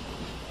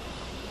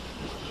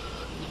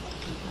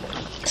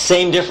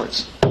 Same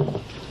difference.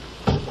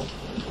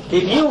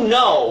 If you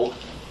know,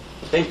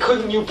 then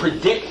couldn't you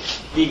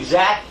predict the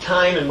exact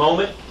time and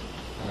moment?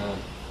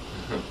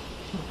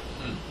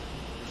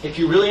 If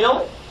you really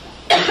know it.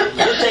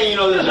 You're saying you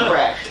know there's a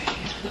crash.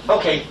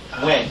 Okay,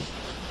 when?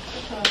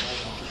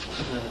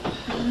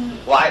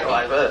 Why?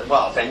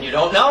 Well, then you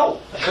don't know.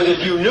 Because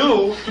if you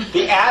knew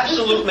the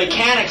absolute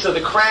mechanics of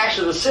the crash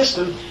of the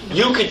system,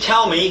 you could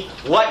tell me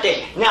what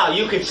day. Now,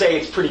 you could say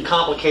it's pretty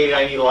complicated,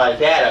 I need a lot of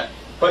data,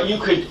 but you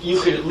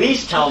could at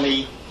least tell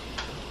me,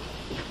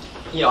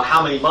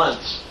 how many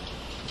months.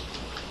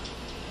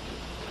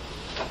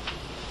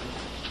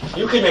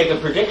 You could make a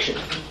prediction.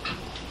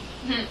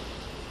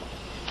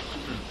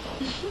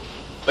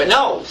 But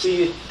no,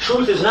 see,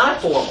 truth is not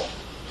formal.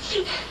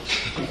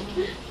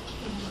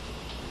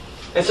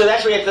 And so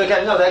that's where you have to look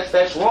at, no,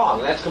 that's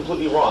wrong. That's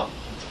completely wrong.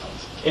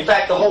 In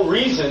fact, the whole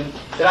reason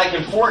that I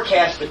can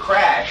forecast the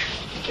crash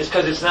is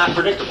because it's not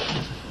predictable.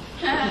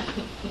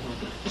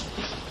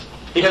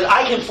 Because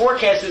I can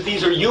forecast that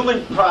these are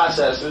human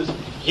processes,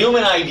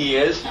 human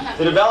ideas,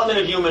 the development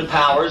of human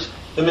powers,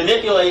 the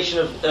manipulation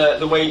of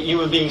the way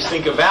human beings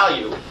think of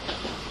value.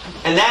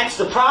 And that's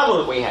the problem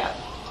that we have.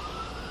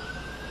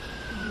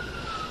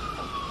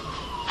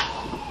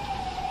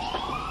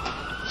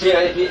 See,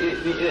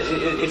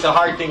 it's a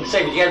hard thing to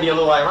say, but you got to be a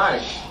little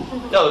ironic.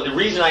 No, the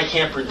reason I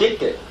can't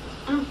predict it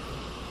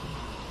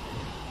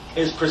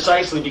is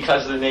precisely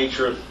because of the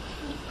nature of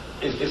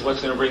is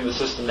what's going to bring the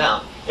system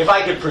down. If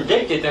I could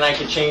predict it, then I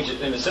could change it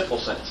in a simple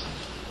sense.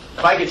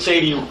 If I could say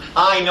to you,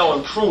 I know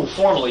and prove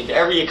formally to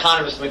every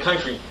economist in the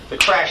country the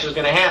crash is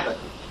going to happen,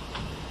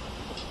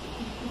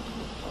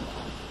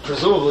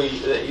 presumably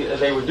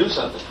they would do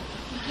something.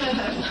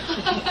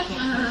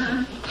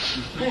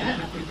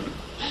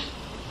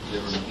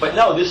 But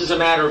no, this is a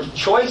matter of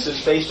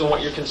choices based on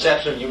what your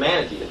conception of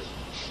humanity is.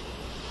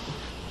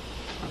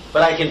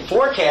 But I can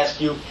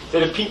forecast you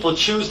that if people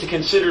choose to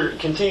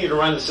continue to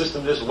run the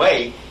system this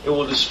way, it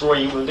will destroy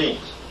human beings.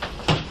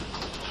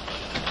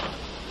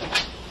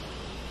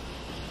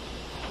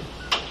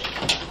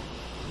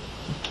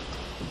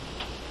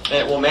 And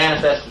it will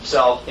manifest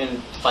itself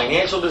in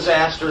financial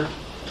disaster,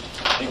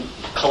 in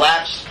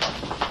collapse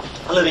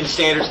of living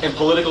standards, and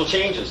political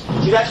changes.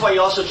 See, that's why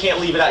you also can't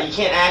leave it out. You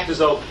can't act as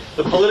though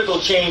the political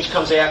change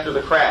comes after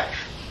the crash.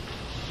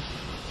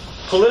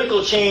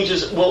 Political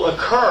changes will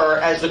occur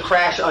as the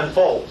crash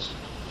unfolds.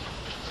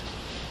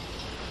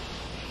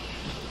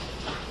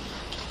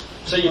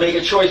 So you make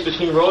a choice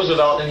between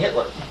Roosevelt and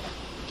Hitler.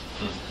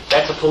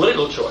 That's a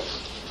political choice.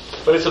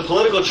 But it's a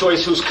political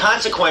choice whose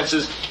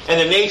consequences and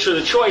the nature of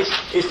the choice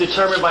is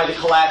determined by the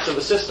collapse of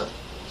the system.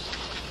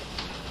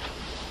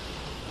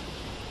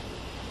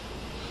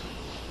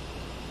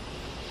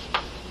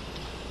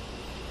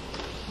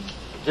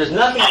 There's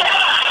nothing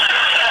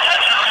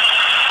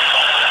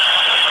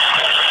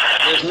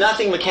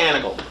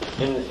mechanical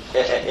in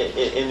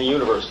the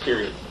universe,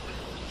 period.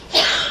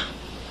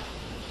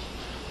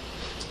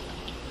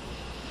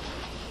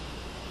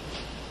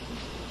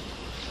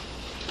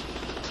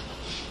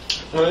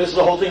 Well, this is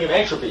the whole thing of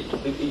entropy.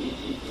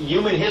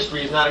 Human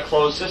history is not a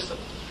closed system.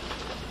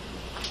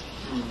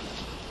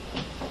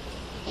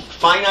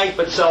 Finite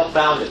but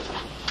self-bounded.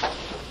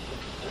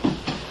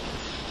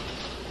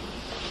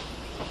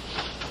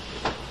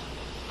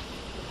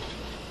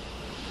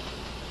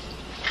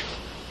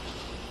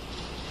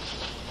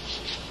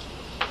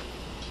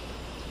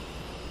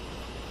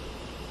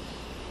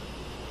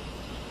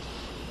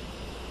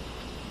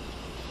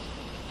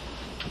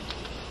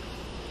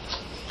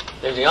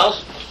 Anything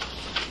else?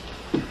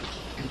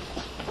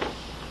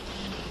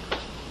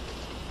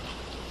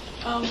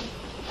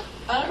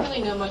 I don't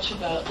really know much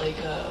about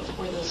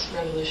where this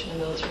revolution in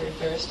military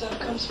affairs stuff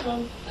comes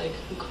from, like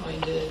who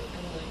coined it,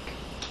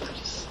 and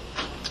just...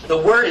 The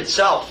word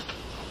itself.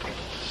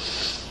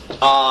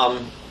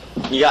 I'm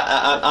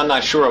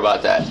not sure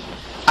about that.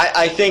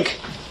 I think,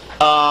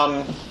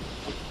 and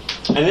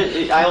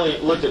I only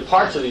looked at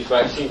parts of these,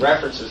 but I've seen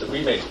references that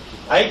we made.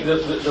 I think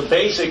the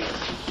basic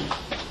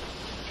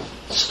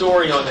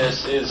story on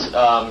this is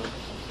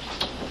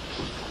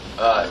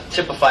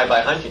typified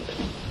by Huntington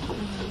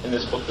in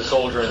this book, The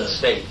Soldier and the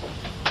State.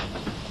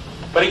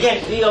 But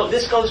again,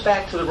 this goes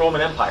back to the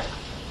Roman Empire.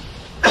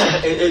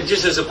 It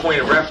just as a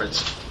point of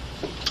reference.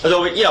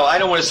 Although, I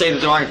don't want to say that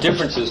there aren't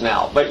differences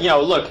now, but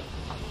look,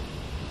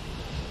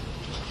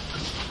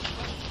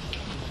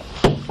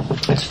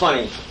 it's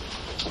funny.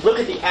 Look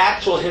at the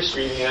actual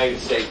history of the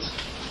United States.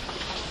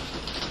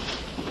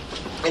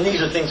 And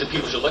these are things that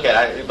people should look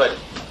at. But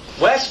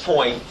West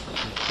Point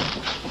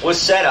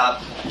was set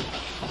up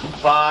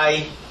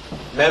by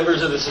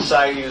members of the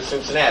Society of the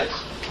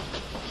Cincinnatus.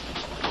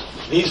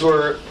 These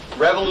were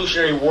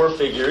Revolutionary War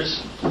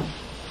figures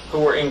who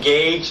were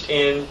engaged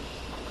in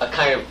a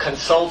kind of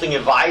consulting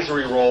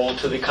advisory role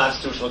to the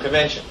Constitutional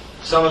Convention.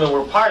 Some of them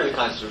were part of the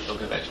Constitutional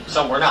Convention,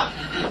 some were not.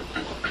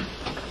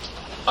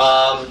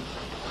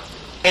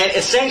 And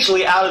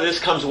essentially out of this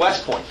comes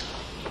West Point.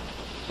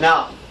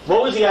 Now,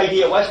 what was the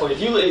idea at West Point?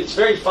 It's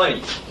very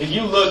funny. If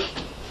you look,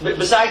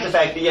 besides the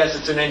fact that yes,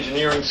 it's an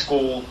engineering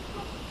school,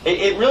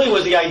 it really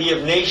was the idea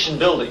of nation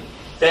building.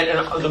 That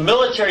the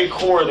military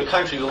core of the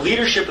country, the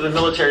leadership of the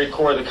military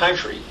core of the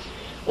country,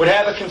 would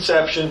have a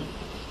conception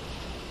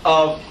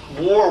of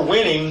war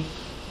winning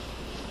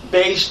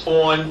based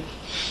on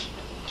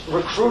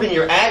recruiting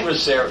your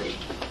adversary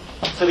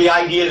to the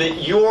idea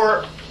that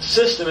your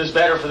system is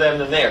better for them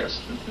than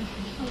theirs.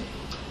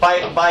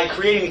 By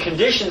creating the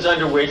conditions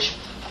under which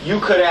you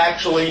could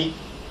actually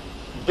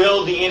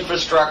build the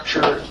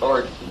infrastructure,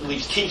 or at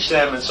least teach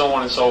them, and so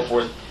on and so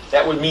forth,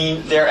 that would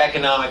mean their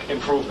economic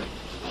improvement.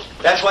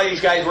 That's why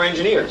these guys were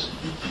engineers.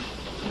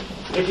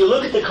 If you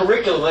look at the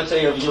curriculum, let's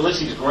say, of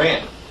Ulysses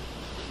Grant,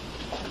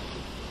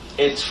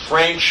 it's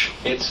French,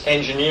 it's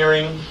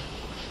engineering,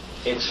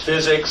 it's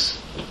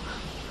physics,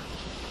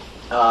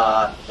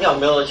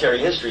 military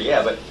history,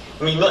 yeah, but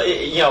I mean,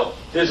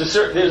 there's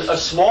a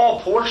small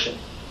portion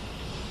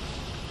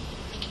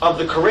of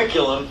the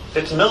curriculum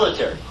that's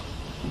military.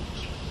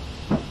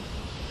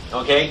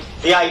 Okay?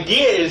 The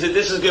idea is that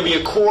this is going to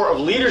be a core of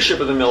leadership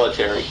of the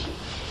military.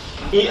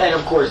 And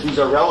of course, these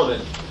are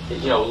relevant,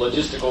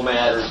 logistical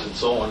matters and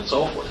so on and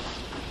so forth.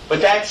 But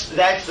that's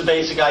the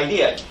basic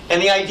idea.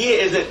 And the idea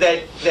is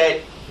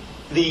that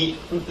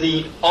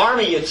the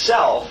army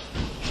itself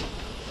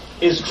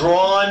is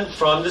drawn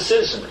from the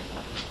citizenry.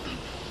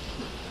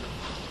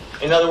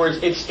 In other words,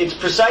 it's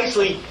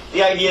precisely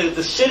the idea that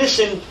the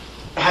citizen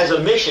has a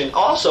mission.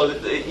 Also,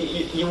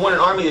 you want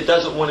an army that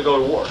doesn't want to go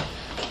to war.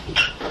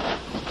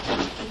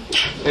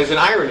 There's an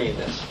irony in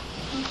this.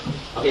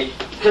 Okay,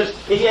 because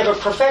if you have a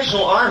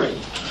professional army,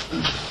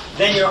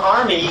 then your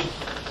army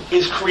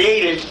is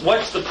created.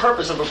 What's the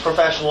purpose of a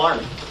professional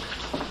army?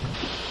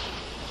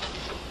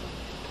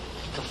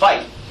 To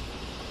fight.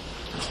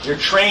 You're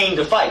trained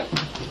to fight.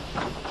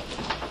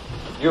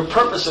 Your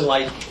purpose in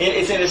life,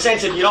 it's in a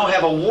sense, if you don't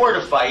have a war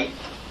to fight,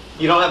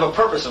 you don't have a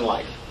purpose in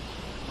life.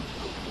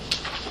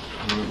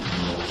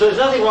 So there's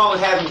nothing wrong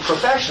with having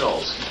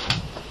professionals,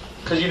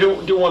 because you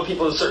do want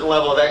people with a certain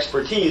level of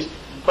expertise,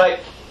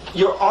 but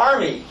your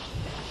army,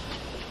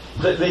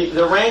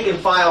 the rank and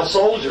file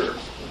soldier,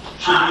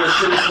 should be a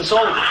citizen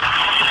soldier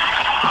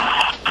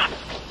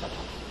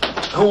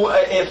who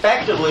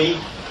effectively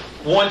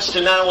wants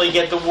to not only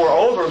get the war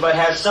over, but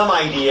has some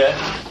idea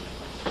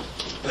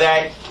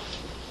that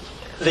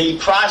the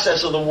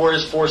process of the war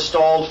has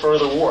forestalled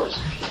further wars.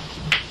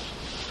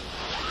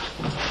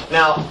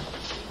 Now,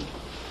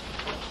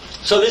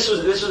 so this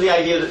was the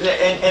idea,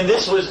 and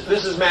this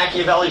is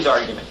Machiavelli's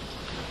argument.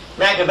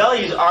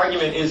 Machiavelli's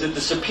argument is that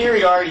the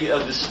superiority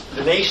of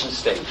the nation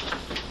state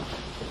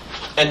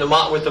and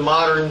with the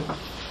modern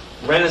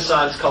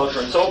Renaissance culture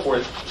and so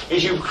forth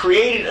is you've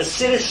created a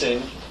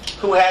citizen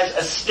who has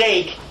a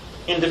stake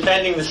in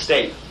defending the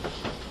state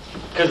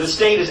because the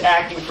state is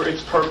acting for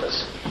its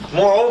purpose.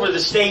 Moreover, the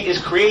state is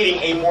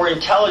creating a more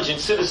intelligent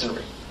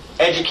citizenry,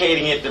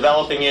 educating it,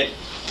 developing it,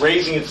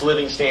 raising its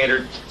living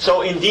standard.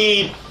 So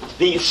indeed,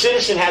 the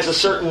citizen has a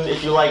certain,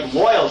 if you like,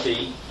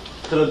 loyalty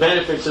to the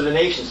benefits of the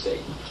nation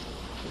state.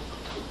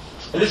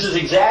 And this is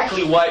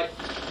exactly what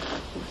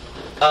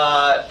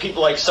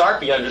people like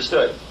Sarpi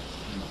understood.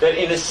 That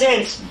in a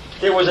sense,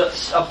 there was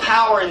a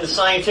power in the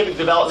scientific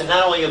development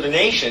not only of the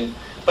nation,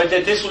 but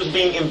that this was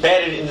being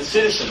embedded in the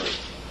citizenry,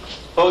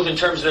 both in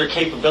terms of their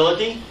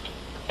capability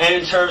and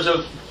in terms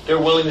of their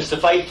willingness to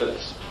fight for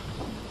this.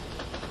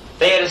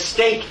 They had a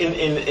stake in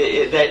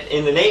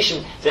the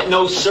nation that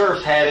no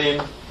serf had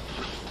in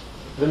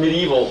the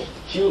medieval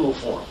feudal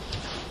form.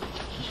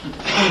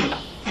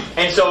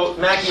 And so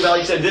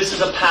Machiavelli said, this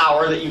is a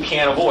power that you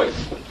can't avoid.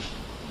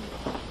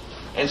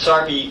 And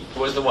Sarpi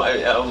was the one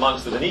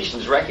amongst the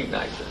Venetians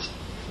recognized this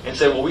and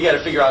said, well, we got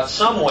to figure out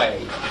some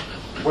way.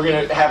 We're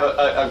going to have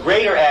a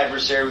greater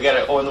adversary. We got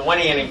to, on the one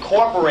hand,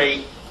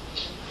 incorporate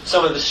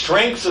some of the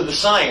strengths of the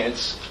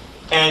science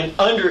and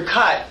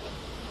undercut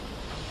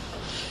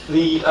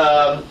the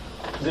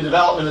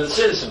development of the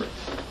citizenry.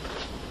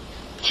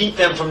 Keep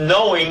them from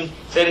knowing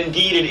that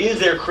indeed it is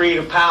their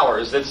creative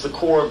powers that's the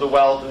core of the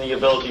wealth and the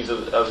abilities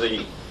of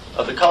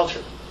the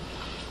culture.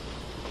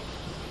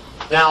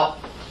 Now,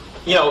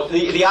 you know,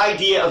 the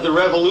idea of the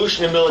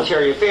revolution in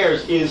military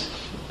affairs is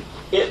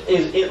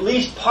at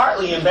least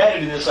partly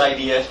embedded in this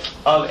idea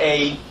of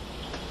a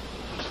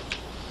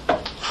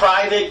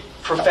private,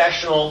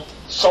 professional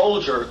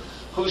soldier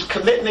whose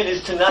commitment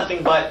is to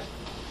nothing but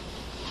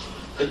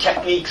the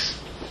techniques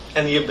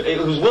and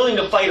who's willing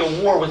to fight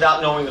a war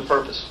without knowing the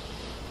purpose,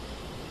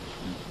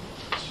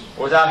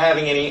 without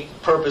having any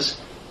purpose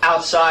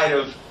outside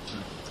of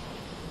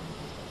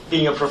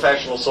being a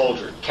professional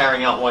soldier,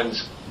 carrying out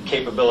one's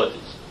capabilities.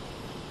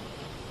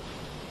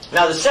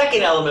 Now, the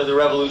second element of the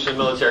revolution in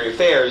military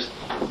affairs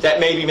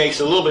that maybe makes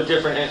it a little bit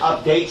different and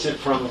updates it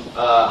from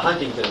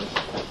Huntington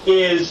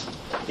is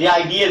the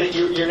idea that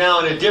you're now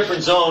in a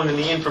different zone in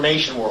the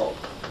information world.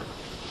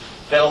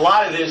 That a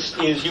lot of this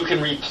is you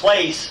can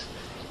replace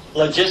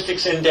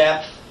logistics in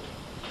depth,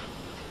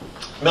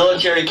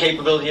 military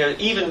capability,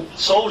 even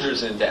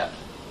soldiers in depth,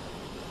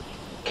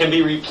 can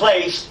be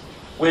replaced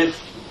with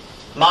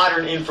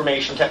modern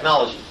information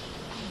technology.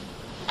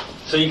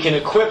 So you can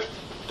equip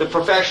the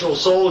professional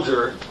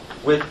soldier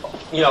with,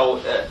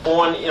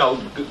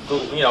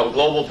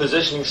 global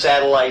positioning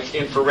satellites,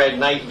 infrared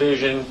night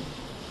vision.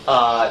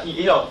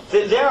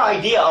 Their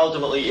idea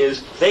ultimately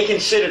is they can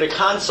sit at a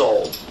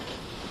console.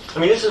 I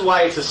mean, this is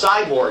why it's a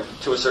cyborg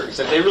to a certain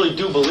extent. They really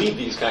do believe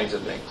these kinds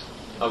of things.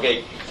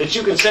 Okay, that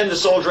you can send the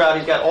soldier out.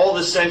 He's got all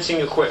this sensing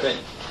equipment.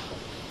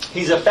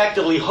 He's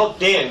effectively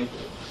hooked in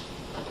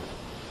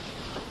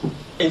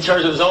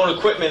terms of his own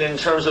equipment, in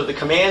terms of the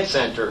command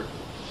center,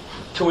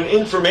 to an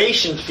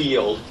information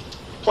field,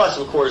 plus,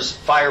 of course,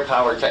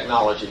 firepower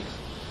technology,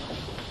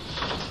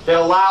 that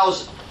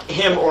allows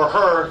him or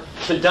her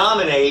to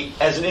dominate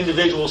as an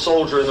individual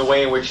soldier in the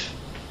way in which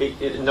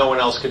no one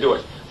else could do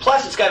it.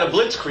 Plus, it's got a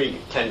blitzkrieg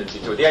tendency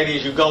to it. The idea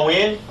is you go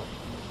in,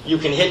 you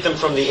can hit them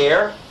from the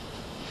air,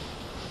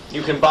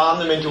 you can bomb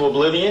them into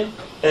oblivion.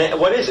 And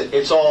what is it?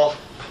 It's all,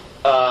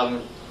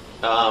 what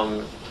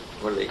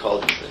do they call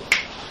these things?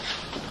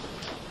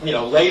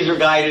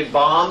 Laser-guided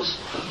bombs,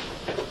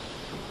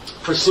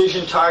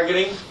 precision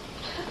targeting.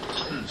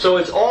 So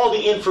it's all the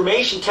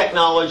information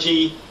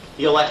technology,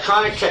 the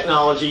electronic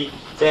technology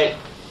that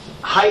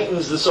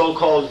heightens the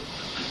so-called,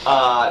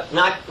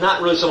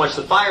 not really so much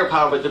the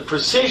firepower, but the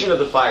precision of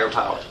the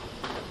firepower.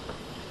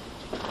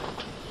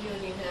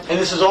 And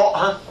this is all,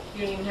 huh?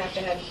 You don't even have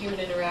to have human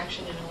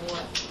interaction in a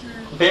war.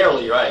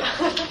 Barely, right.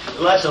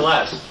 Less and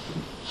less.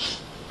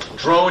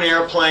 Drone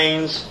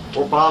airplanes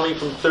were bombing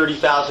from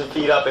 30,000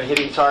 feet up and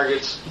hitting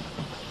targets.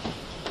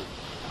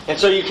 And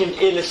so you can,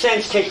 in a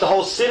sense, take the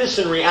whole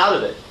citizenry out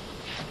of it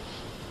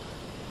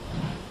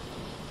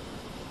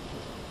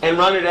and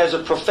run it as a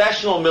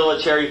professional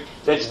military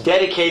that's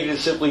dedicated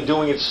to simply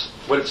doing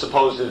what it's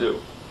supposed to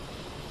do.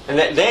 And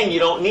then you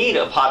don't need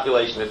a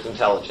population that's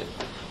intelligent.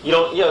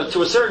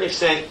 To a certain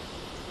extent,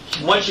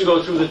 once you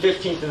go through the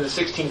 15th and the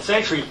 16th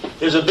century,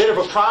 there's a bit of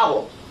a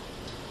problem.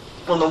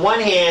 On the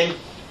one hand,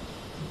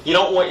 you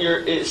don't want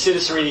your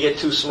citizenry to get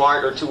too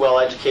smart or too well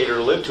educated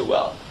or live too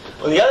well.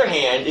 On the other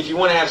hand, if you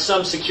want to have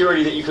some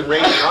security that you can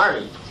raise an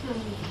army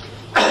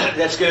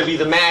that's going to be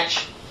the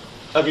match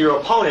of your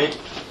opponent,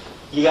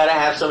 you got to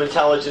have some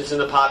intelligence in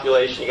the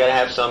population. You got to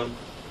have some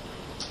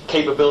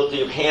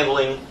capability of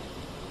handling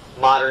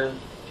modern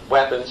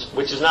weapons,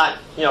 which is not,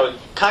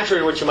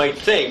 contrary to what you might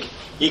think,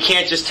 you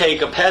can't just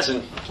take a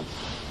peasant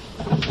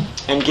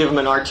and give him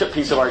a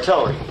piece of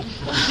artillery.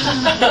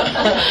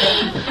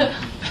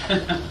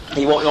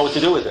 He won't know what to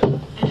do with it.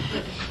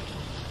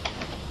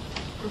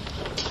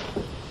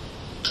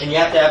 And you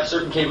have to have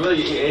certain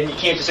capability, and you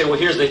can't just say, well,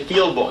 here's the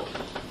field book.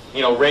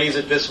 Raise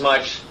it this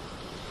much.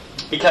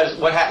 Because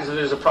what happens is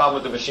there's a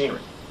problem with the machinery.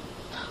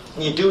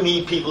 You do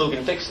need people who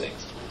can fix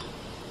things.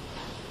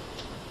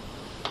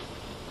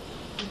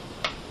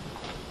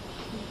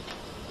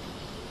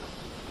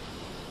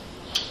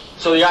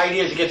 So the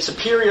idea is to get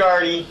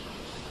superiority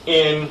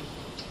in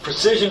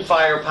precision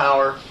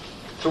firepower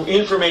through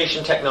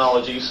information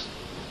technologies.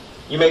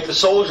 You make the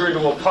soldier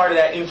into a part of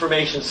that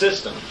information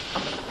system,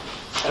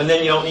 and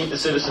then you don't need the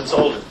citizen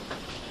soldier.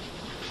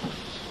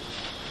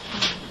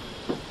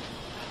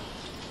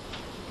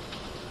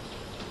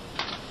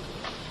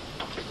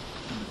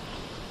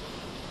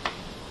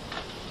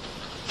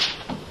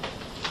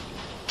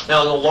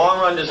 Now, in the long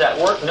run, does that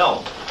work?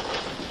 No.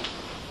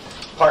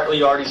 Partly,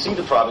 you already see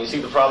the problem. You see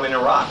the problem in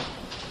Iraq.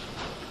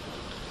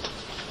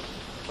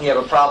 You have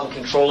a problem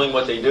controlling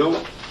what they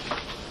do.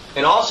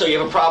 And also, you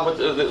have a problem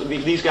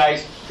with these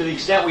guys, to the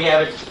extent we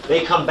have it,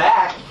 they come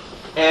back,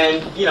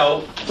 and,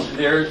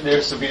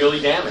 they're severely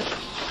damaged.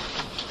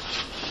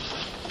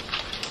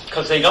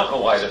 Because they don't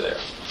know why they're there.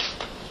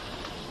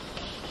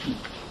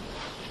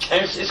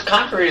 And it's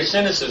contrary to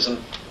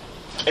cynicism.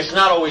 It's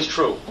not always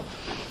true.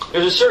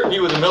 There's a certain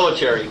view of the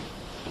military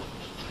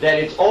that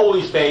it's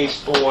always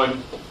based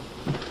on,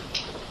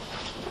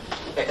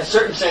 in a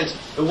certain sense,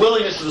 the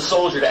willingness of the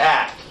soldier to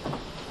act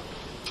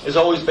is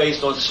always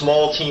based on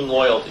small team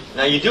loyalty.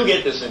 Now, you do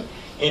get this in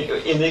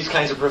these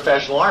kinds of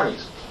professional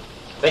armies.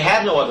 They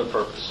have no other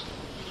purpose.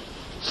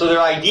 So their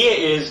idea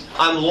is,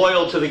 I'm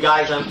loyal to the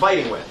guys I'm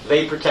fighting with.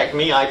 They protect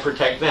me, I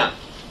protect them.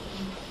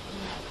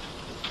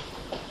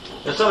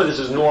 Now, some of this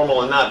is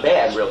normal and not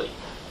bad, really.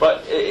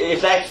 But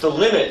if that's the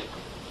limit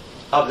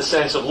of the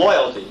sense of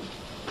loyalty,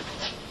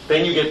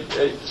 then you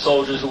get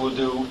soldiers who will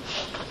do,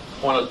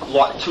 on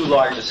a too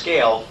large a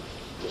scale,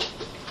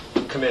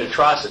 commit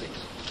atrocities.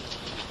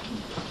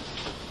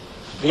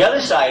 The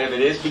other side of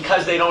it is,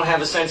 because they don't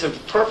have a sense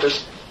of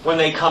purpose, when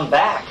they come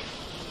back,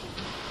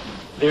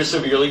 they're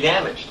severely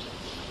damaged.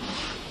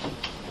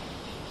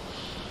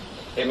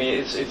 I mean,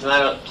 it's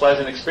not a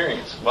pleasant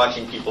experience,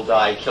 watching people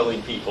die,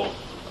 killing people.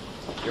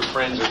 Your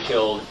friends are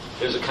killed.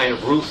 There's a kind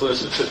of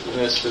ruthlessness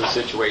to the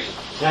situation.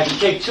 Now, if you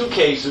take two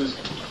cases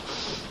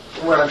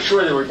where I'm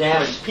sure there were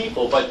damaged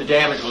people, but the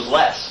damage was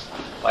less,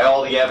 by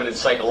all the evidence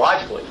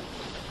psychologically,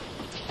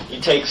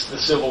 you take the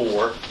Civil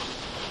War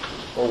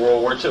or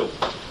World War II.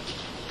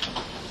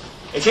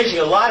 It's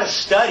interesting, a lot of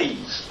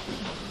studies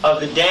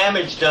of the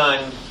damage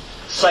done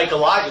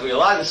psychologically, a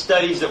lot of the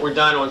studies that were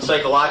done on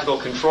psychological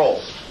control,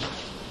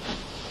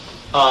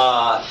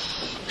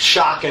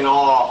 shock and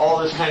awe, all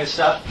this kind of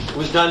stuff,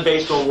 was done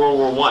based on World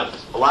War I.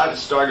 A lot of it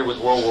started with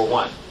World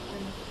War I.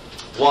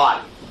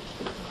 Why?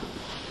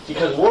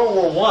 Because World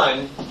War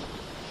I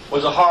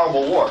was a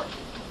horrible war.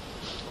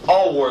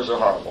 All wars are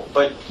horrible,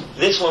 but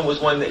this one was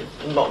one that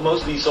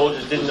most of these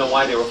soldiers didn't know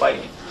why they were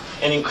fighting it.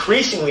 And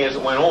increasingly as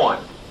it went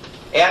on,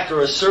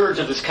 after a surge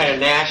of this kind of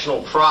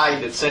national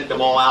pride that sent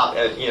them all out,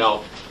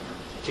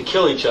 to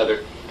kill each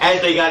other,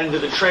 as they got into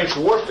the trench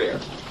warfare,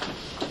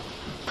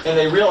 and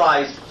they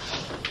realized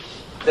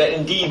that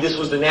indeed this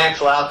was the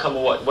natural outcome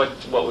of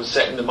what was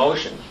set into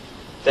motion,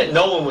 that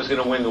no one was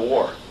going to win the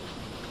war.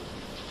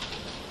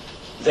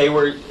 They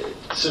were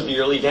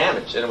severely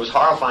damaged, and it was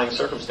horrifying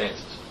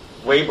circumstances,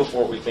 way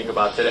before what we think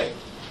about today.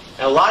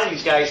 And a lot of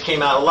these guys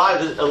came out, a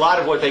lot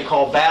of what they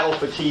call battle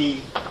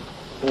fatigue,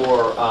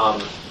 or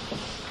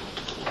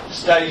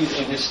studies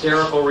in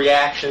hysterical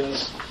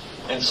reactions,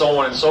 and so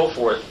on and so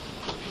forth.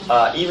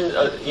 Even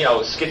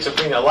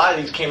schizophrenia. A lot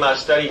of these came out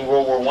studying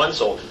World War I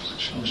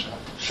soldiers.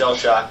 Shell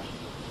shock.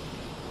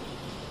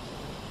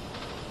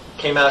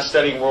 Came out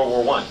studying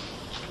World War I.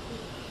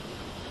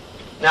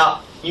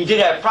 Now, you did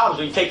have problems.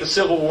 When you take the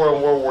Civil War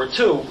and World War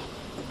II,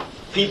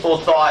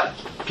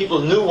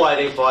 people knew why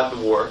they fought the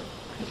war.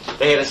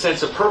 They had a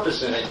sense of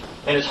purpose in it.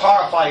 And as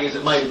horrifying as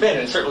it might have been,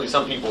 and certainly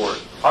some people were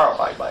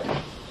horrified by it.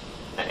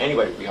 And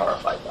anybody would be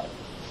horrified by it.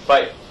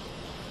 But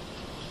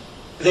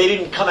they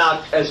didn't come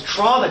out as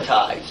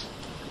traumatized,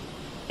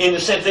 in the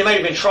sense they might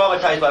have been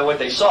traumatized by what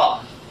they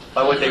saw,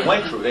 by what they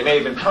went through. They may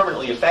have been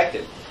permanently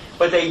affected.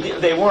 But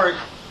they weren't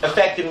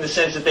affected in the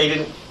sense that they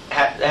didn't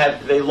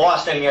they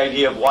lost any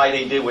idea of why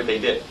they did what they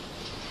did.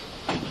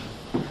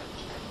 And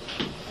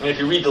if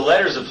you read the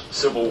letters of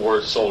Civil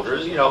War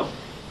soldiers,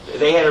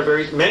 they had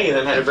many of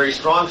them had a very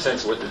strong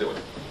sense of what they're doing.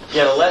 You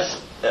had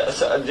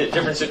a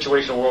different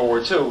situation in World War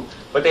II,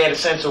 but they had a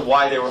sense of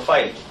why they were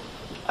fighting.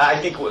 I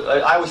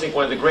always think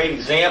one of the great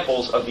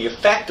examples of the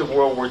effect of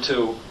World War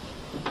II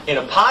in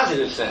a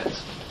positive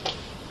sense,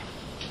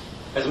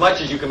 as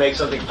much as you can make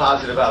something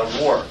positive out of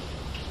war,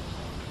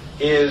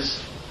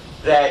 is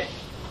that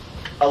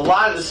a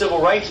lot of the civil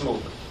rights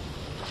movement,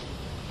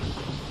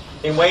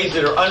 in ways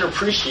that are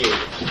unappreciated,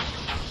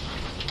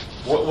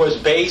 was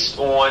based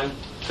on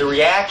the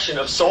reaction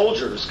of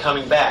soldiers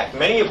coming back,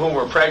 many of whom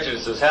were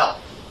prejudiced as hell.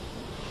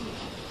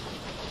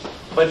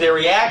 But their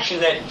reaction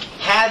that,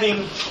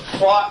 having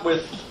fought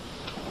with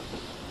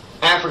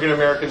African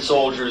American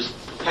soldiers,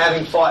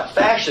 having fought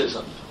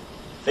fascism,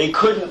 they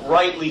couldn't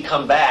rightly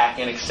come back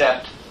and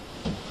accept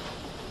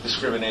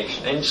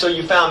discrimination. And so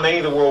you found many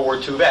of the World War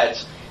II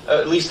vets,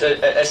 at least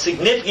a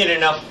significant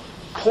enough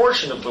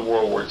portion of the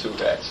World War II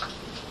vets,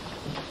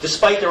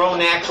 despite their own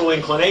natural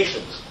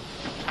inclinations,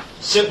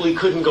 simply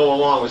couldn't go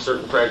along with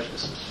certain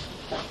prejudices.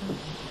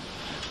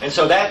 And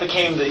so that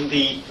became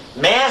the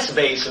mass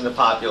base in the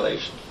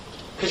population.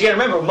 Because you got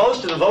to remember,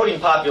 most of the voting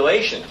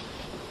population,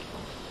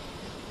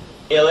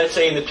 let's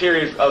say in the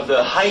period of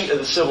the height of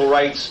the civil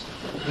rights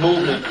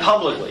movement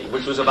publicly,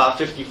 which was about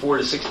 54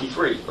 to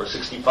 63, or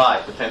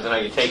 65, depends on how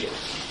you take it.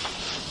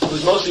 It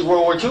was mostly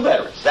World War II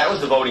veterans. That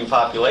was the voting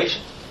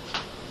population.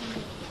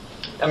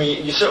 I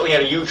mean, you certainly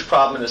had a huge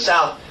problem in the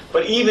South,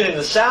 but even in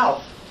the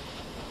South,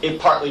 it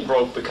partly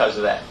broke because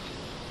of that.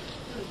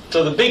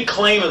 So the big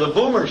claim of the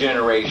boomer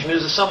generation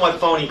is a somewhat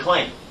phony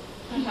claim.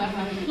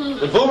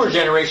 The boomer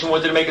generation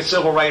wanted to make a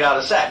civil right out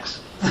of sex.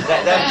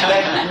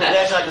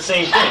 That's not the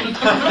same thing.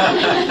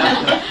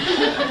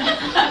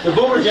 The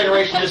boomer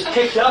generation just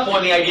picked up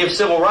on the idea of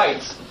civil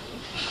rights.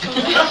 In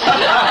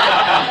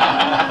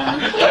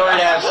order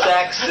to have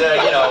sex,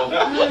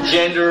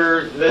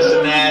 gender, this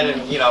and that,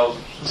 and,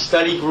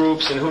 study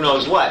groups and who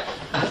knows what.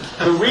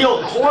 The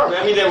real core,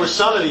 I mean, there were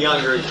some of the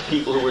younger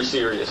people who were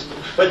serious.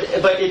 But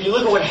if you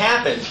look at what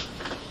happened,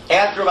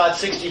 after about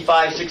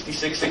 65,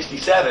 66,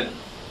 67,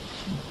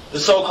 the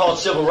so-called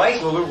civil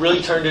rights movement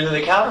really turned into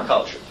the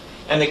counterculture.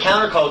 And the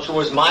counterculture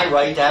was my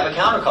right to have a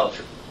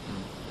counterculture.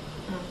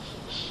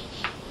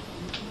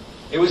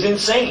 It was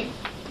insane.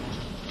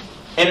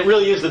 And it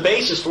really is the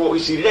basis for what we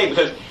see today,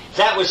 because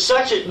that was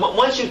such a...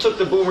 Once you took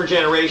the boomer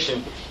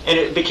generation and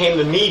it became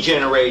the me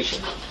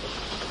generation,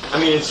 I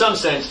mean, in some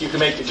sense, you can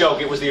make the joke,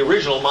 it was the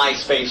original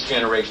MySpace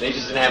generation. They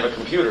just didn't have a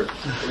computer.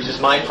 It was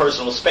just my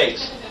personal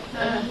space.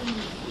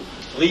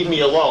 Leave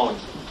me alone.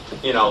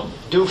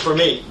 Do for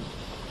me.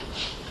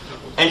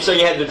 And so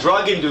you had the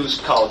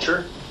drug-induced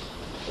culture.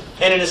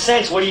 And in a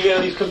sense, what do you get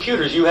on these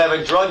computers? You have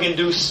a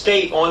drug-induced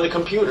state on the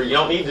computer. You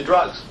don't need the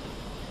drugs.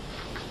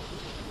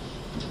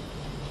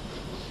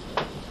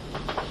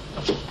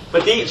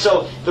 But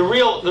so the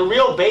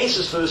real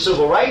basis for the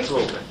civil rights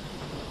movement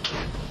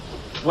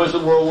was the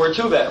World War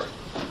II veteran.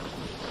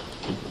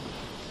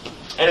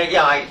 And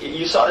again,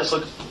 you saw this.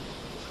 Look,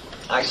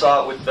 I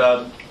saw it with.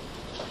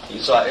 You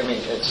saw. I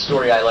mean, it's a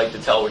story I like to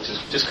tell, which is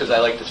just because I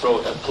like to throw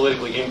a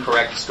politically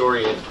incorrect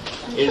story in.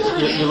 Is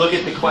you look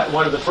at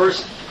one of the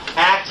first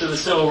acts of the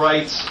civil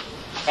rights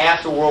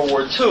after World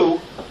War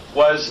II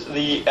was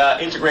the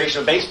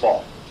integration of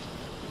baseball.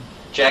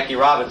 Jackie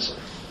Robinson.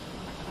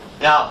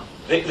 Now,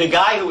 the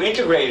guy who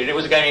integrated it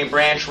was a guy named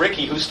Branch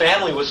Rickey, whose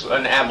family was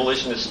an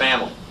abolitionist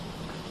family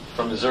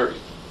from Missouri.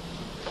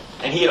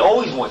 And he had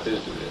always wanted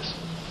to do this.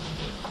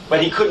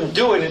 But he couldn't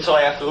do it until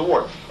after the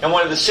war. And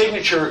one of the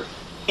signature...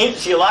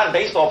 See, a lot of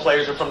baseball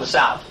players are from the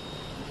South.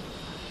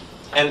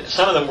 And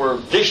some of them were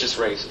vicious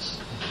racists.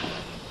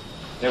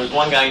 There was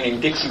one guy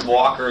named Dixie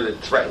Walker that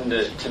threatened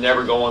to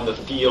never go on the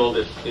field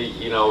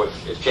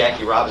if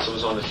Jackie Robinson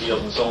was on the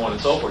field, and so on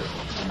and so forth.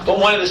 But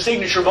one of the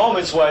signature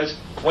moments was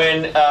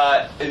when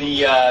but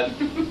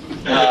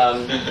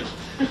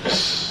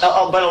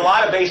a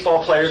lot of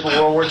baseball players were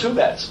World War II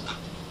vets.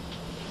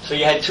 So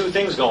you had two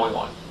things going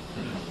on.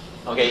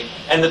 Okay,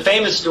 and the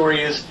famous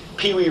story is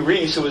Pee Wee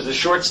Reese, who was the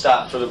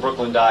shortstop for the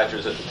Brooklyn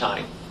Dodgers at the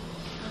time,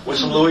 was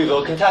from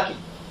Louisville, Kentucky.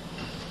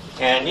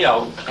 And,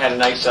 had a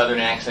nice southern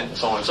accent and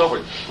so on and so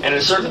forth. And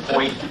at a certain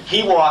point,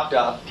 he walked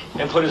up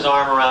and put his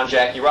arm around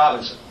Jackie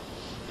Robinson.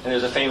 And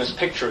there's a famous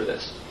picture of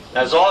this.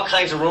 Now, there's all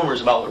kinds of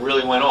rumors about what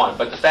really went on,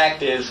 but the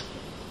fact is,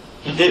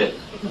 he did it.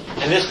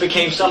 And this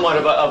became somewhat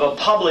of a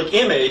public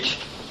image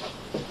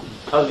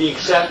of the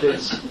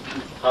acceptance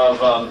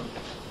of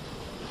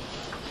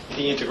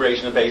the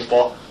integration of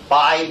baseball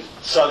by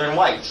Southern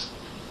whites.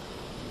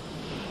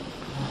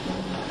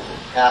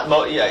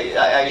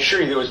 I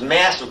assure you there was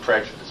massive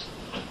prejudice.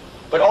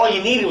 But all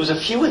you needed was a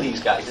few of these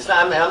guys.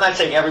 I'm not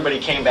saying everybody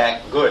came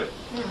back good.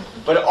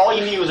 But all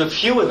you needed was a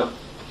few of them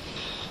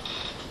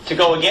to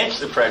go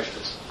against the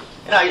prejudice.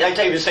 And I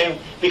tell you the same,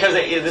 because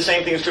the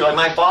same thing is true. Like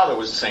my father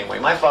was the same way.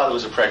 My father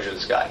was a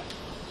prejudiced guy.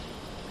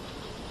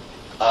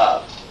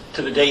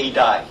 To the day he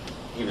died,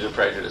 he was a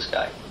prejudiced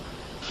guy.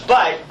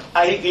 But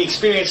I think the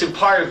experience in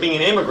part of being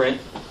an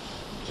immigrant,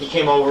 he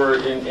came over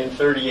in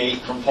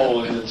 38 from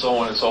Poland and so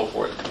on and so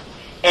forth.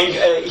 And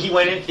he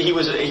was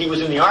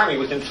in the army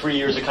within 3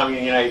 years of coming to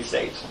the United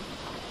States.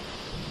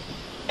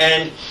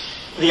 And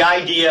the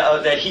idea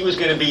that he was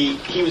going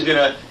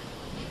to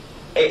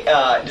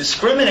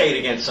discriminate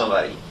against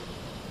somebody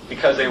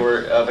because they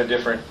were of a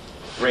different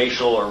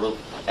racial or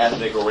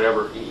ethnic or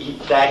whatever,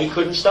 that he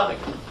couldn't stomach.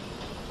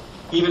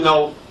 Even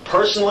though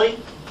personally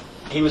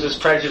he was as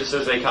prejudiced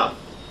as they come.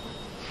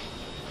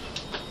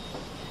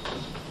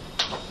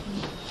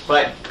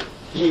 But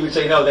he would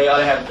say, no, they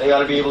ought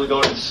to be able to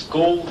go to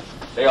school.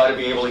 They ought to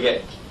be able to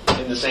get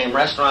in the same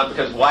restaurant,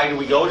 because why do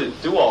we go to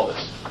do all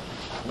this?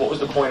 What was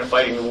the point of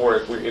fighting the war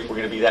if we're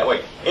going to be that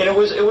way? And it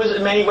was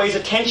in many ways a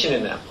tension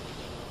in them.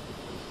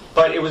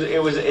 But it was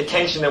a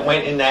tension that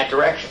went in that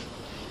direction.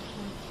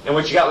 And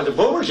what you got with the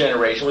boomer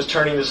generation was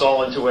turning this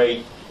all into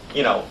a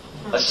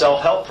a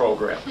self-help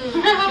program.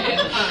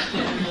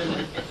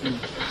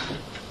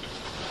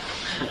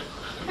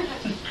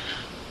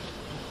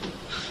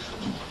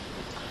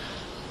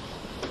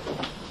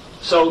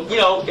 So, you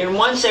know, in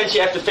one sense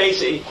you have to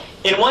face it.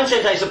 In one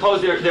sense, I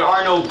suppose there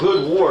are no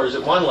good wars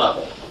at one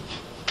level.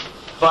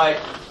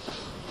 But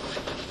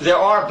there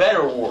are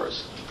better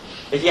wars.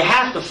 If you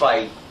have to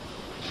fight,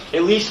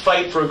 at least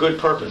fight for a good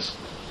purpose.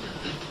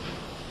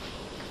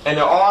 And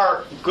there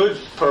are good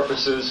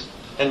purposes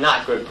and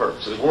not good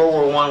purposes. World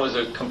War I was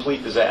a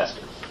complete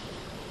disaster.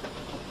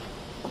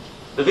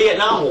 The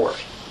Vietnam War.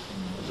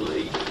 You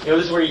know,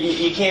 this is where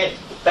you can't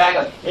back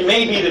up. It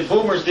may be that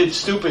boomers did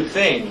stupid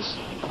things,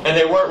 and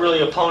they weren't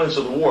really opponents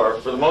of the war.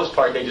 For the most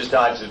part, they just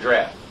dodged the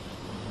draft.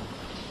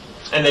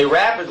 And they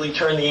rapidly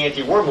turned the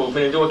anti-war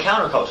movement into a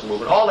counterculture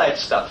movement, all that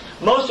stuff.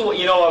 Most of what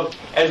you know of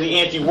as the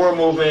anti-war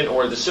movement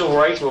or the civil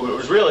rights movement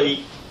was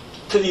really,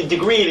 to the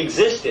degree it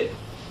existed,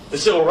 the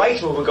civil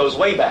rights movement goes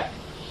way back.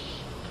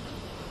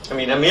 I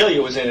mean,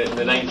 Amelia was in it in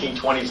the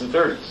 1920s and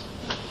 30s.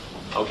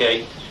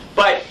 Okay?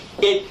 But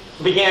it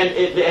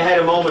had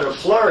a moment of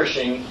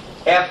flourishing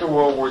after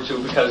World War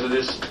II because of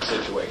this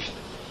situation.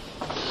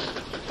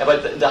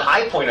 But the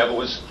high point of it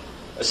was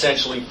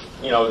essentially,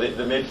 you know,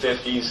 the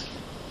mid-50s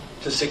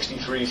to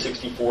 63,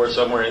 64,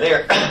 somewhere in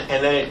there.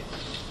 And then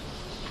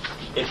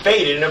it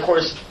faded. And of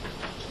course,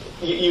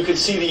 you could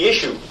see the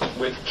issue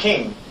with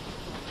King.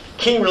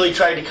 King really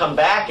tried to come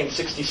back in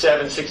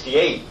 67,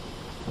 68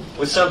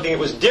 with something that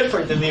was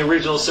different than the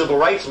original civil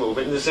rights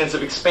movement in the sense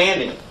of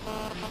expanding it.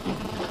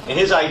 And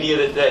his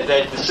idea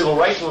that the civil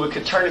rights movement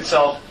could turn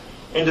itself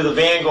into the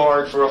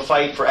vanguard for a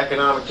fight for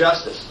economic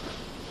justice.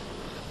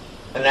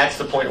 And that's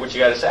the point at which he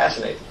got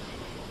assassinated.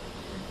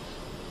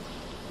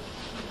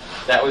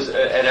 That was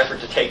an effort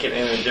to take it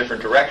in a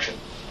different direction.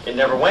 It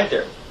never went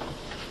there.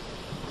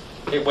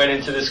 It went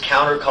into this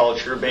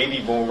counterculture,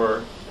 baby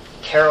boomer,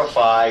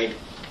 terrified,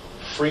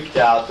 freaked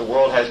out, the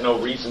world has no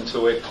reason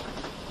to it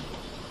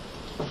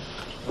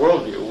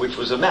worldview, which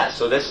was a mess.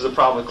 So this is a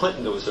problem with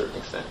Clinton to a certain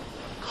extent.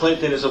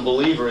 Clinton is a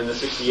believer in the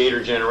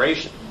 68er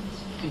generation.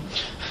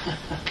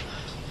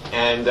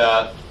 And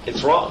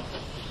it's wrong.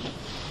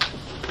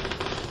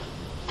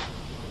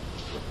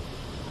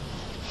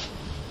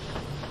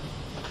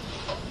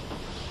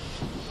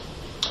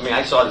 I mean,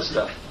 I saw this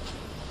stuff.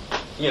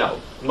 You know,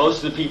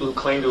 most of the people who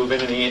claim to have been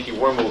in the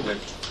anti-war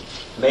movement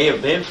may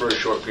have been for a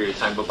short period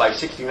of time, but by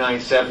 69,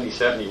 70,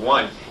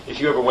 71, if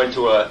you ever went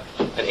to an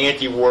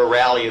anti-war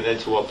rally and then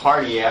to a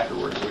party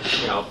afterwards,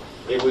 which, you know,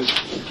 it was,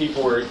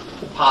 people were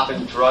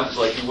popping drugs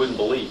like you wouldn't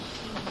believe.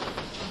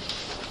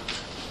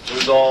 It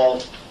was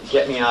all,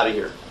 get me out of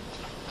here.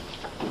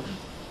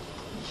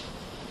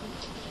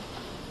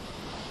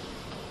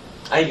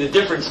 I think the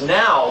difference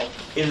now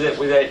is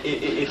that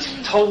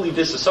it's totally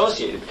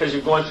disassociated because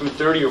you've gone through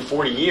 30 or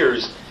 40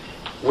 years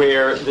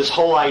where this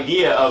whole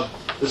idea of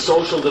the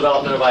social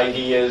development of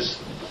ideas,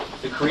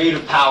 the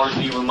creative powers of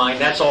the human mind,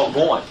 that's all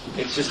gone.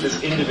 It's just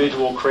this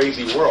individual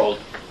crazy world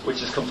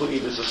which is completely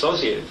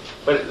disassociated.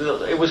 But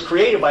it was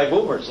created by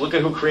boomers. Look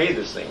at who created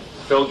this thing.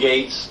 Bill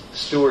Gates,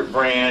 Stuart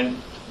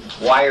Brand,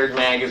 Wired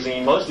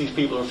magazine. Most of these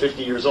people are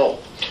 50 years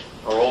old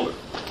or older.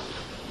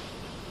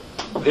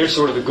 They're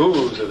sort of the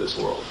gurus of this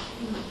world.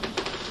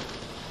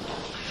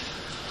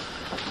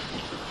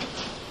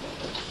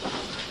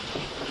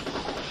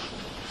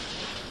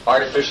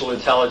 Artificial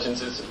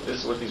intelligence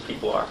is what these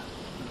people are.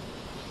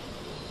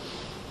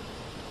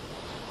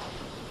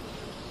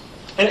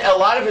 And a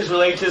lot of it is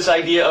related to this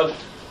idea of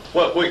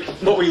what we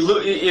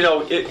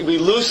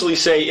loosely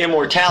say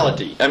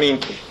immortality. I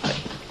mean,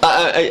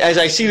 as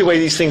I see the way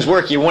these things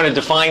work, you want to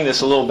define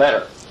this a little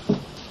better.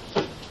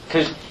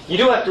 Because you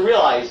do have to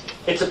realize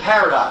it's a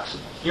paradox.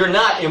 You're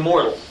not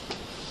immortal.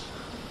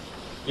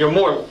 You're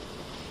mortal.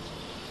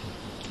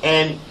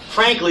 And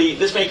frankly,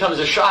 this may come as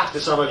a shock to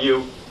some of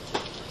you,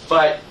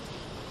 but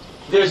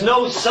there's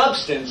no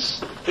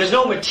substance, there's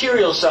no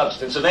material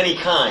substance of any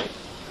kind,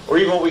 or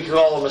even what we could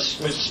call a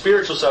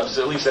spiritual substance,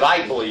 at least that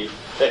I believe,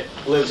 that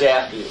lives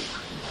after you.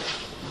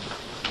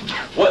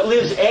 What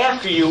lives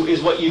after you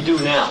is what you do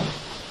now.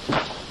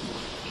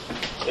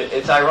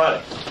 It's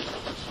ironic.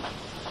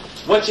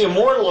 What's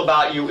immortal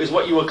about you is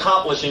what you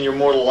accomplish in your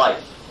mortal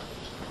life.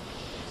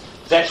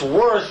 That's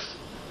worth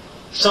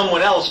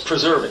someone else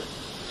preserving.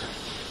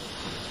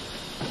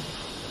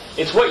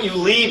 It's what you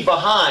leave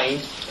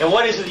behind. And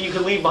what is it that you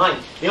can leave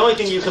behind? The only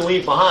thing you can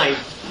leave behind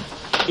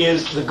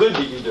is the good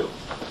that you do.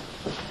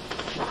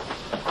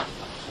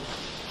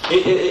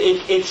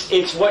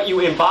 It's what you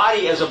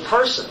embody as a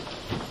person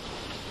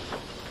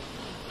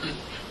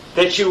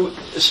that you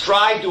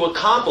strive to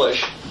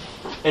accomplish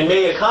and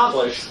may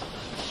accomplish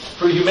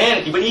for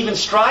humanity, but even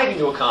striving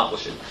to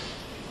accomplish it.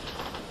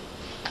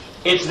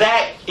 It's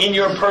that in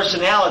your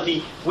personality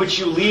which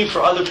you leave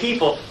for other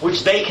people,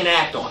 which they can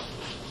act on,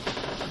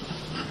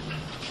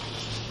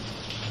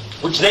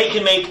 which they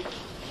can make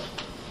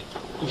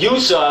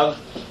use of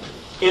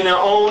in their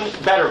own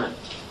betterment.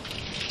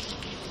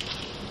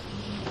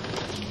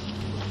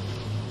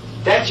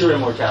 That's your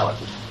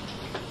immortality.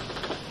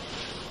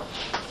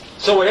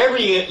 So whatever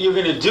you're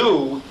going to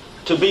do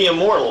to be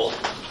immortal,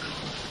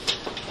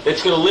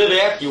 that's going to live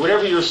after you,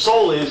 whatever your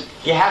soul is,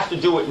 you have to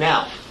do it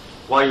now,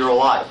 while you're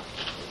alive.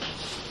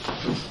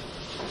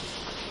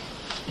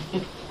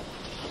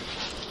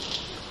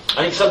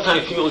 I think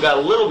sometimes people got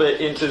a little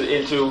bit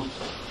into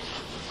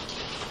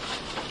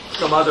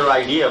some other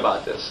idea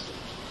about this.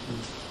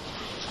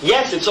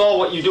 Yes, it's all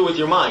what you do with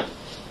your mind.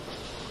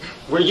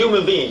 We're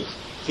human beings.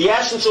 The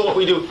essence of what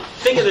we do,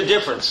 think of the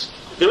difference.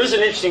 There is an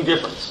interesting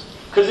difference.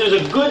 Because there's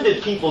a good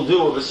that people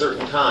do of a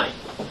certain kind.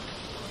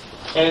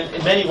 And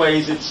in many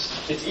ways,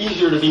 it's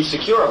easier to be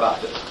secure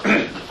about this.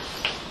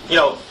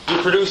 You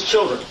produce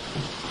children.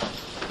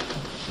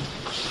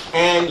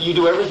 And you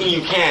do everything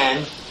you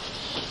can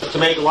to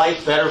make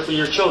life better for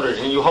your children.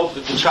 And you hope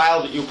that the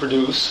child that you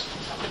produce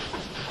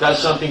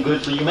does something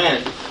good for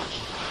humanity.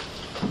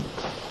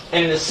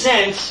 And in a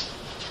sense,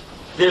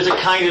 there's a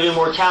kind of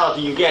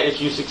immortality you get if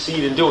you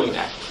succeed in doing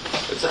that.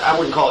 I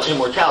wouldn't call it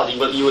immortality,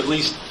 but you at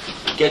least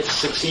get to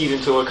succeed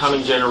into a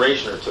coming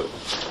generation or two.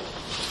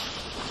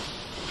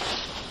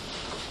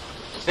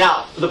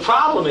 Now, the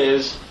problem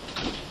is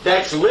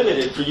that's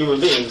limited for human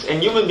beings,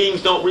 and human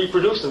beings don't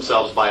reproduce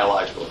themselves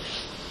biologically.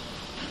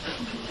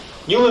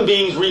 Human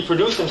beings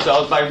reproduce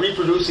themselves by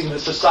reproducing the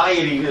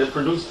society that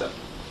produced them,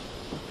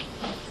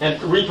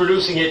 and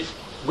reproducing it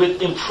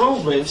with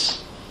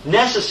improvements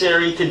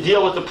necessary to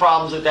deal with the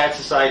problems that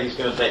society is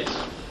going to face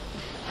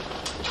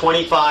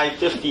 25,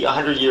 50,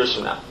 100 years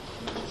from now.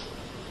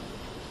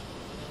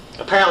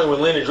 Apparently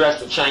when Lin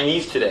addressed the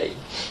Chinese today,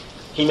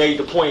 he made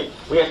the point,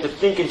 we have to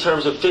think in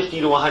terms of 50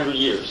 to 100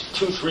 years,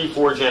 2, 3,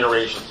 4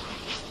 generations.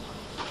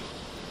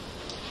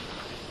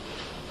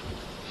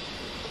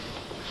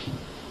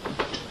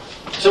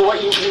 So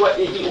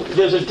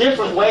there's a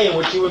different way in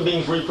which human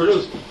beings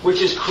reproduce,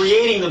 which is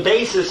creating the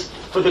basis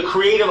for the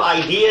creative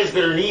ideas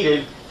that are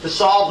needed to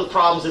solve the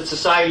problems that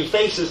society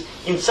faces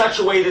in such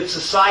a way that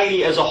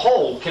society as a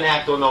whole can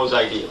act on those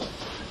ideas.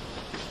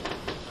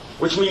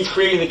 Which means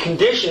creating the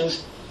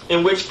conditions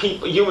in which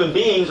human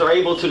beings are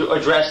able to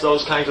address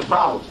those kinds of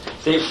problems.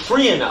 They're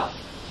free enough.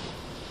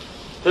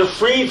 They're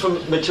freed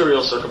from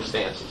material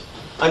circumstances.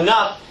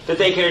 Enough that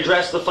they can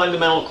address the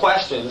fundamental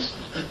questions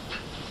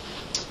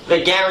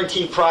that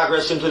guarantee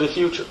progress into the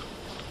future.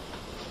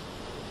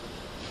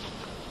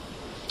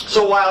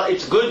 So while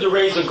it's good to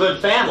raise a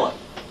good family,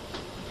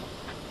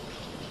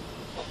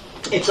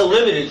 it's a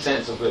limited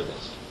sense of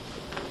goodness.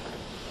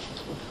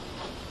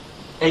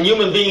 And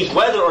human beings,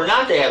 whether or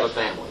not they have a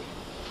family,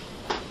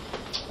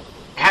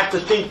 have to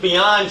think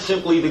beyond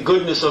simply the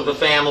goodness of the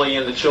family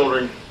and the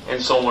children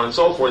and so on and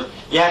so forth.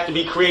 You have to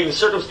be creating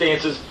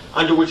circumstances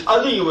under which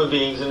other human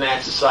beings in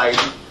that society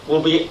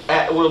will be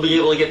able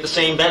to get the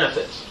same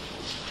benefits.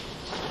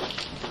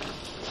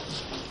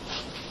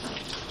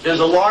 There's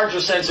a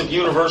larger sense of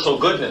universal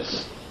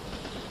goodness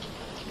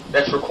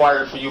that's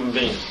required for human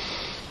beings.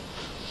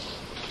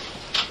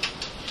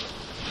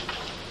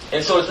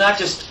 And so it's not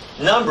just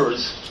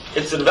numbers,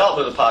 it's the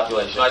development of the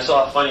population. I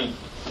saw a funny,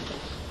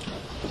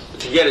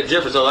 to get a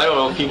difference, I don't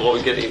know if people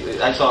always get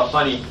these, I saw a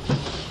funny,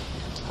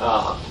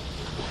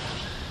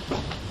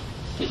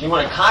 if you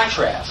want to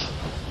contrast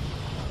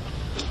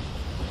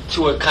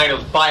to a kind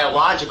of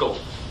biological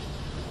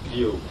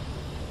view,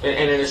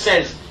 and in a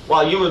sense,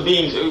 while human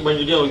beings, when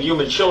you're dealing with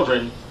human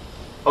children,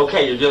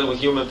 okay, you're dealing with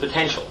human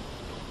potential.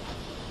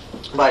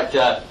 But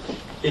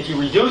if you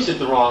reduce it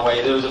the wrong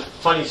way, there was a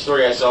funny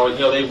story I saw.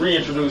 They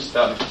reintroduced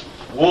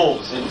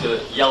wolves into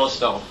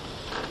Yellowstone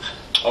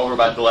over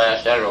about the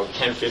last,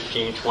 10,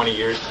 15, 20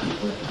 years.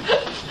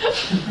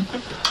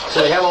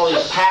 So they have all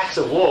these packs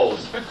of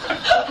wolves.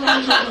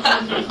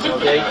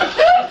 Okay?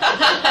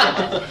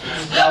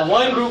 Now,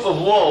 one group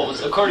of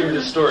wolves, according to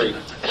the story,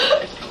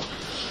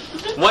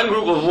 one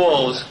group of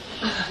wolves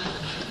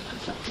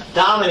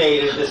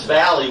dominated this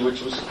valley,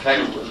 which was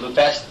kind of the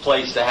best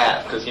place to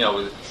have, because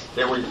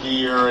there were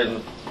deer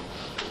and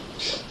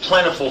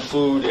plentiful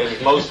food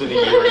and most of the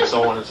year and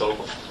so on and so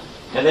forth.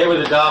 And they were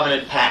the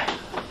dominant pack,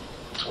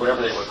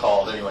 whatever they were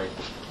called anyway.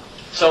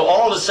 So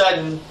all of a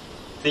sudden,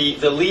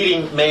 the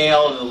leading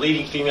male and the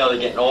leading female, they're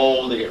getting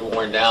old, they're getting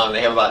worn down.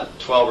 They have about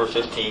 12 or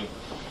 15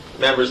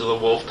 members of the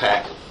wolf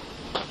pack.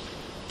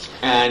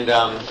 And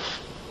a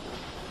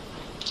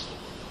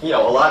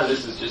lot of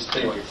this is just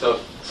anyway. So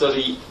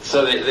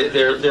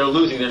they're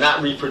losing. They're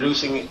not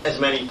reproducing as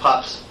many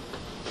pups,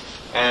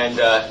 and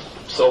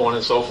so on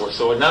and so forth.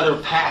 So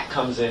another pack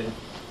comes in,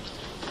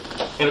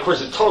 and of course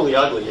it's totally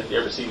ugly if you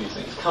ever see these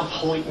things.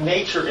 Complete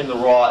nature in the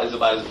raw is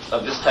about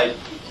of this type,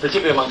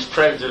 particularly amongst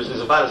predators, is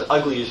about as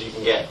ugly as you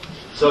can get.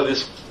 So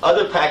this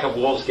other pack of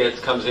wolves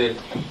comes in,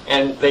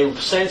 and they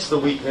sense the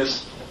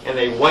weakness, and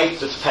they wipe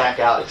this pack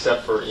out,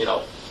 except for the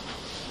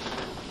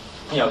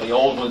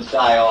old ones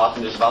die off,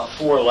 and there's about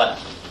 4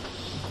 left.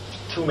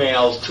 2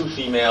 males, 2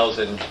 females,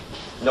 and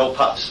no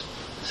pups.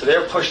 So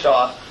they're pushed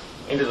off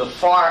into the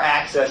far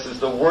accesses,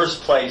 the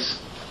worst place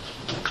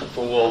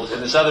for wolves,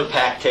 and this other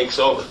pack takes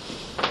over.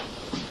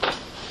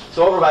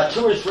 So over about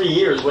 2 or 3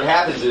 years, what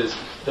happens is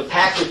the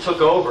pack that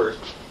took over,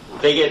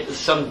 they get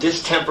some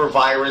distemper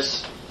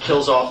virus,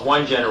 kills off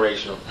one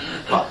generation of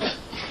pups.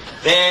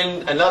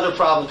 Then another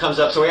problem comes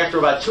up. So after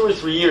about 2 or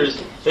 3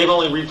 years, they've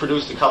only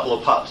reproduced a couple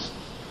of pups.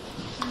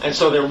 And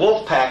so their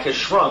wolf pack has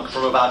shrunk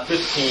from about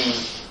 15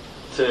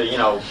 to,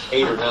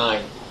 8 or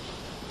 9.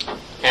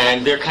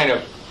 And they're kind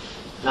of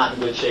not in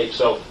good shape.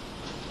 So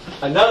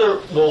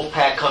another wolf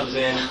pack comes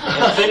in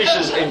and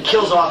finishes and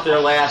kills off their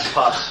last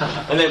pups.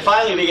 And then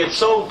finally they get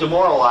so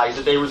demoralized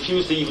that they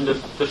refuse to even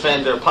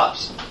defend their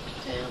pups.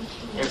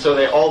 And so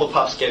all the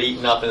pups get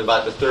eaten up in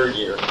about the 3rd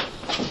year.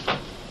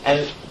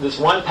 And this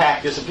one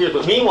pack disappears.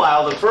 But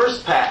meanwhile, the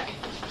first pack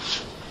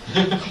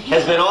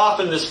has been off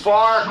in this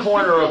far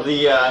corner of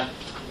the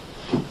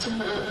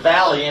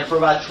valley, and for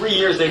about 3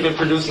 years they've been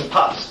producing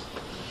pups.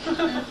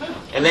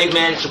 And they've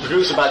managed to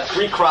produce about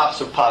 3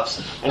 crops of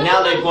pups, and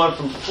now they've gone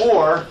from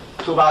 4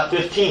 to about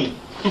 15.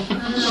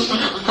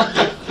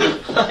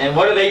 And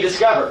what do they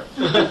discover?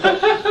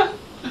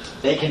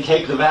 They can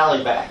take the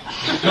valley back.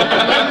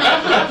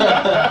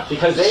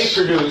 Because they've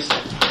produced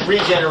 3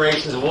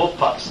 generations of wolf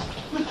pups.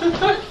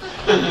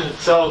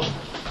 So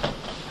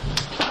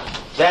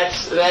that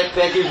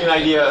gives you an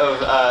idea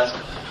of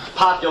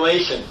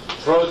population,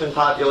 growth in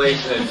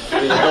population,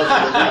 and the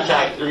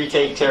ability to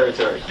retake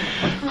territory.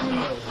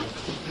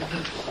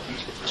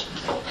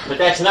 But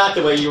that's not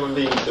the way human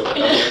beings do it.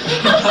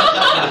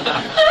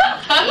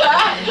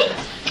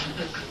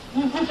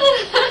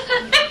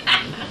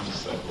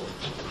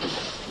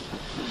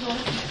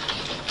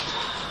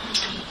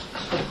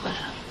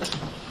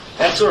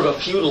 That's sort of a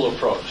feudal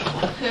approach.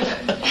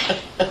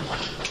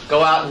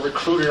 Go out and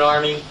recruit an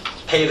army,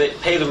 pay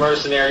the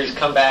mercenaries,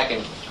 come back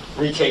and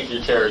retake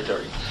your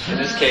territory. In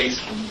this case,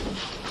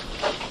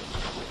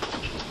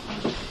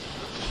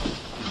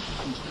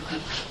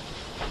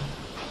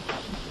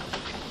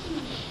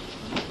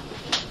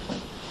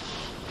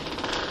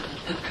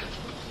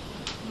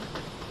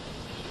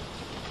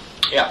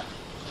 yeah.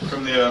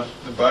 From the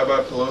Bye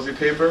Bye Pelosi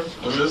paper,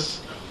 was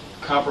this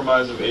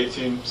compromise of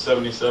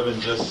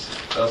 1877 just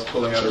us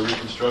pulling out of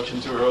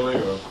Reconstruction too early,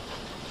 or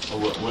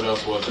what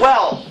else was it?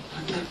 Well,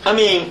 I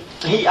mean,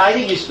 I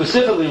think he's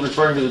specifically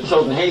referring to the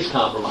Tilden-Hayes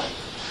Compromise.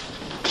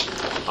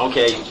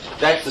 Okay,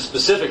 that's the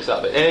specifics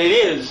of it, and it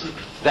is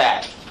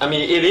that. I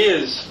mean, it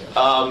is.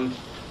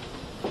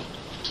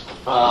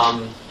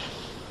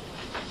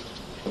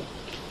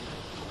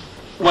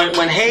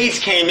 When Hayes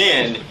came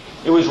in,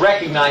 it was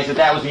recognized that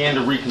that was the end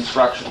of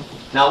Reconstruction.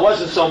 Now, it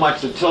wasn't so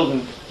much that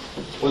Tilden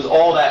was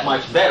all that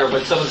much better,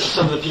 but some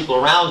of the people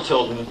around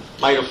Tilden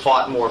might have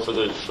fought more for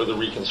the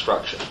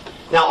Reconstruction.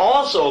 Now,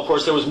 also, of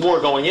course, there was more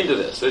going into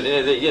this.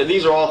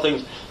 These are all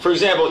things. For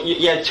example,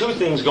 you had 2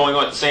 things going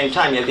on at the same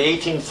time. You had the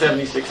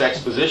 1876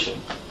 Exposition,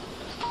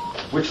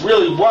 which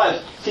really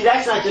was. See,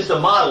 that's not just a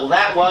model.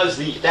 That was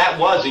a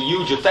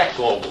huge effect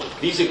globally.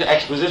 These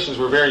expositions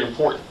were very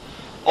important.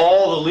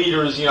 All the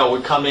leaders,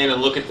 would come in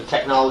and look at the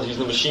technologies,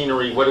 the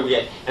machinery. What do we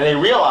get? And they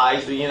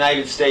realized the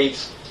United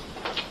States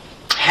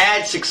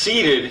had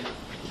succeeded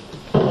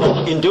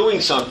in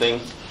doing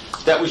something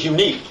that was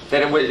unique,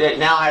 that it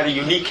now had a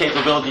unique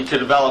capability to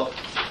develop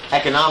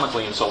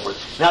economically and so forth.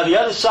 Now, the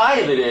other side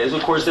of it is,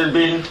 of course, there had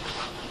been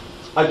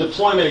a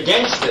deployment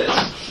against this.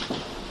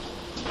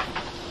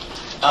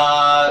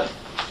 But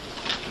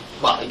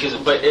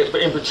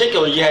in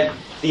particular, you had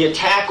the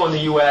attack on the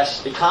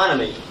U.S.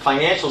 economy,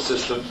 financial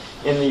system,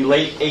 in the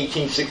late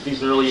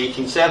 1860s and early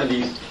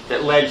 1870s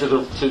that led to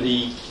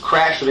the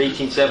crash of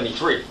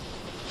 1873,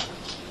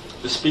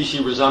 the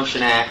Specie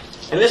Resumption Act.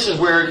 And this is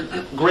where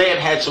Grant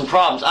had some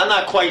problems. I'm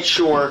not quite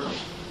sure.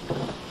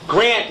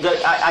 Grant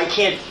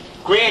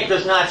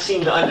does not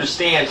seem to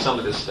understand some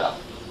of this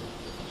stuff.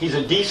 He's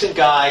a decent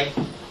guy.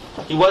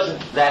 He wasn't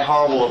that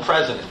horrible a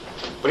president.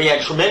 But he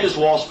had tremendous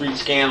Wall Street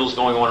scandals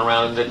going on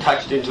around him that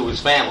touched into his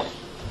family.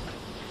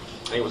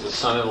 I think it was his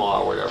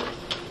son-in-law or whatever.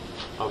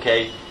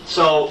 Okay?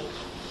 So,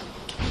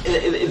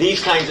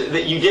 these kinds of...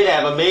 You did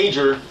have a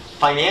major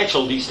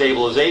financial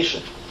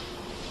destabilization,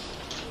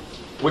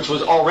 which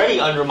was already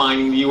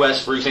undermining the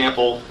U.S., for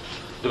example,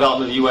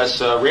 development of the U.S.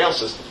 Rail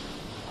system.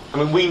 I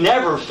mean, we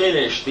never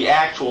finished the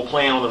actual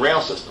plan on the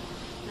rail system.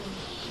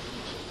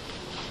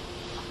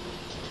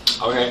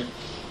 Okay?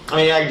 I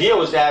mean, the idea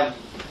was to have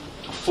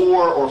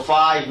 4 or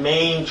 5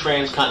 main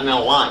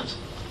transcontinental lines.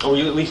 Or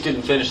we at least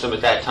didn't finish them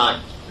at that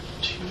time.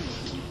 2.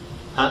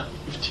 Huh?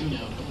 We have 2 now,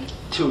 don't we?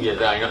 2, yeah,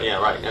 I know,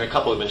 yeah, right. And a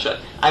couple have been shut.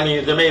 I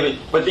mean, there may have been...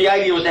 But the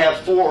idea was to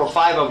have 4 or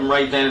 5 of them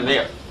right then and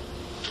there.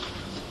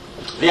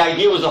 The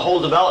idea was the whole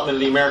development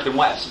of the American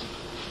West,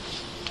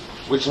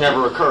 which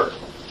never occurred.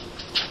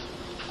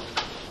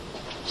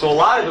 So a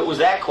lot of it was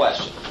that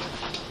question.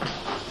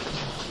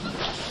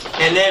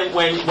 And then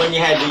when you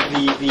had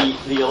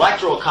the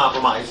electoral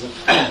compromise in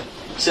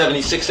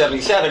 76,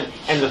 77,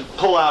 and the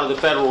pullout of the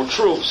federal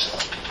troops,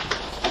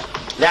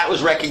 that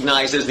was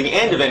recognized as the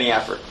end of any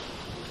effort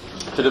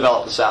to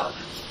develop the South.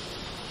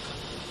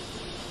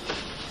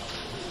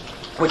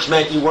 Which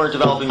meant you weren't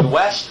developing the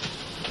West,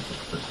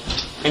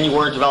 and you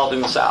weren't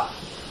developing the South.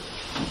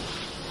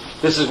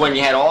 This is when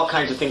you had all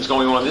kinds of things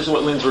going on. This is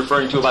what Lynn's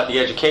referring to about the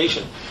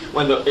education.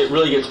 When it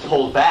really gets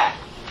pulled back,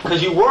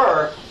 Because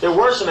there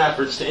were some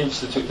efforts to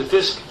institute the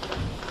Fisk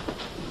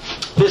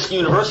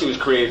University was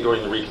created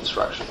during the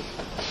Reconstruction.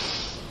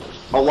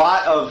 A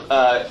lot of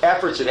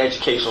efforts at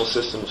educational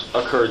systems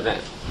occurred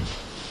then.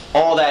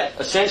 All that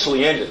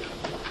essentially ended,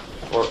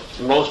 or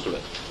most of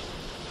it.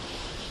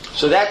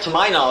 So that, to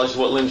my knowledge, is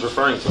what Lynn's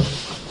referring to.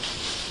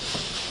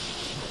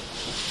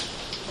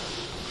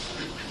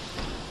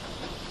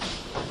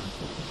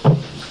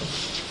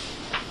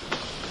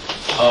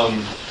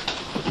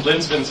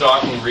 Lynn's been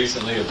talking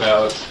recently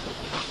about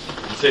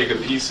take a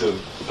piece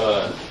of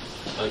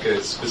like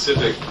a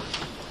specific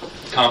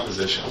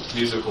composition,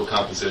 musical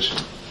composition,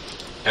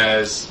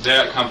 as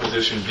that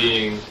composition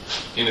being,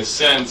 in a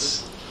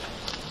sense,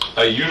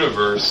 a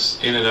universe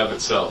in and of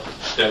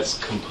itself that's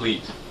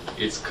complete.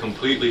 It's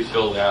completely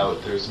filled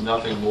out. There's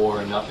nothing more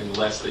and nothing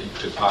less that you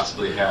could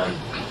possibly have.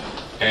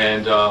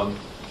 And I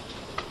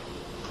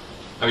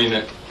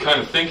mean, kind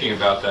of thinking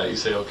about that, you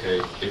say,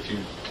 okay, if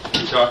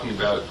you're talking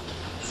about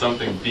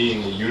something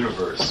being a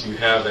universe, you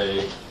have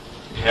it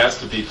has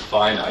to be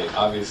finite.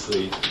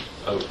 Obviously,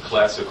 a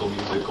classical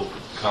musical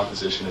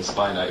composition is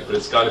finite, but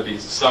it's got to be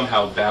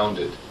somehow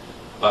bounded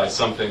by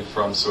something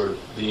from sort of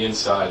the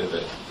inside of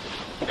it.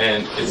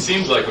 And it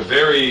seems like a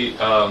very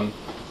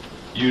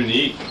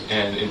unique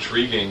and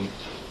intriguing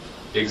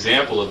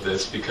example of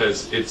this,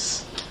 because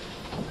it's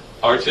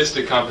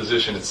artistic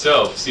composition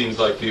itself seems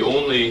like the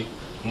only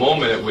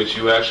moment at which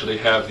you actually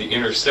have the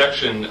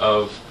intersection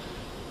of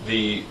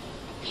the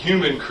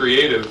human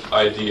creative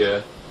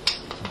idea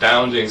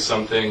bounding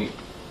something,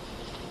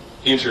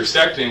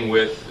 intersecting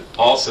with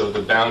also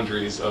the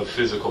boundaries of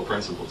physical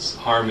principles,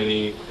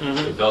 harmony,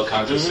 the bel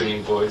canto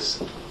singing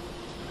voice.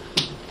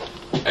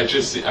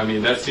 I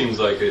mean, that seems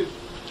like it.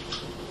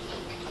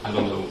 I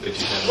don't know if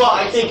you have. Well,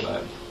 I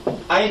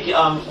think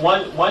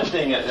one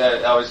thing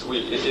that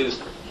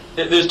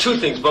there's two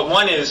things, but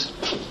one is,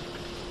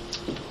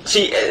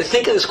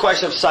 think of this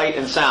question of sight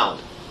and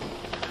sound.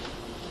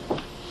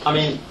 I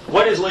mean,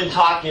 what is Lynn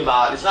talking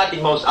about? It's not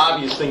the most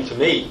obvious thing to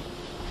me,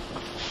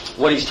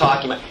 what he's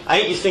talking about. I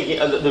think he's thinking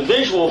the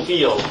visual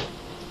field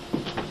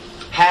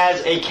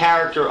has a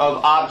character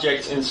of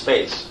objects in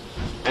space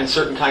and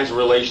certain kinds of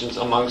relations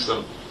amongst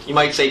them. You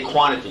might say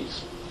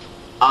quantities,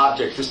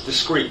 objects, it's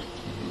discrete.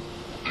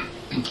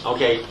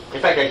 Okay.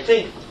 In fact, I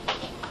think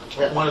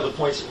that one of the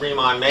points that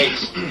Riemann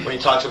makes when he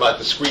talks about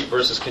discrete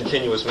versus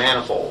continuous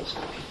manifolds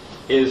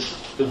is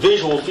the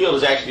visual field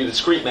is actually a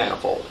discrete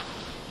manifold.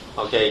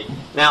 Okay.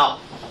 Now,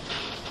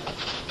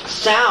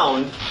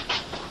 sound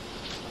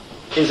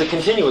is a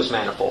continuous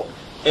manifold.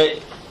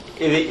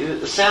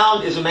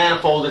 Sound is a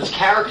manifold that's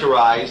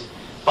characterized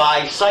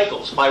by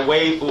cycles, by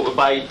wave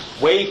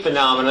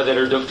phenomena that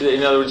are.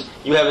 In other words,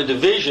 you have a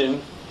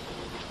division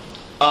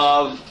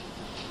of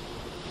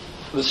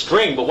the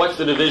string, but what's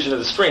the division of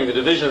the string? The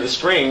division of the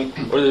string,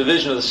 or the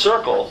division of the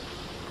circle,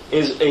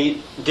 is a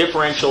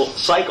differential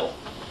cycle,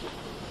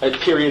 a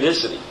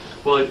periodicity.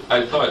 Well,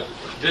 I thought,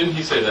 didn't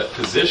he say that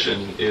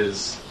position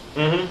is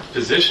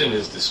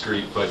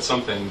discrete, but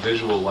something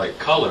visual like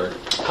color?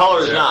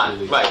 Color is not,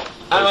 right.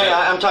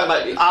 I'm talking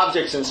about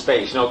objects in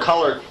space.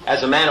 Color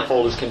as a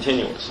manifold is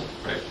continuous.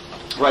 Right.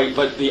 Right,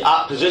 but the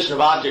position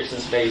of objects in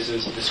space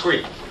is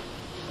discrete.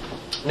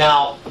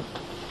 Now,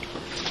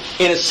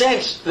 in a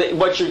sense,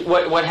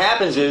 what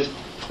happens is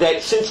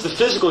that since the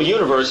physical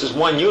universe is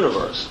one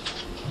universe,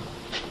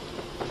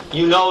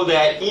 you know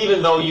that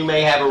even though you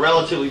may have a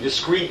relatively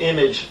discrete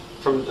image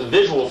from the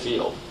visual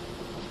field,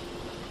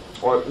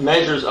 or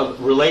measures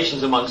of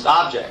relations amongst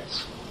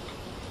objects,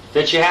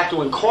 that you have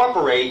to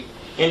incorporate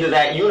into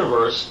that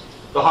universe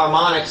the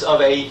harmonics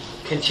of a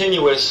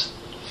continuous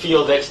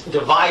field that's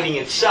dividing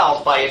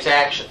itself by its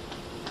action,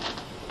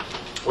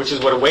 which is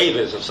what a wave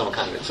is of some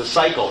kind. It's a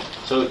cycle.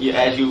 So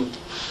as you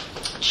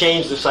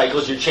change the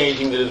cycles, you're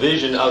changing the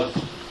division of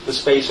the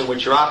space in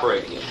which you're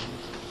operating in.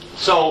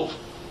 So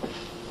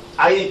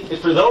I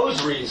think for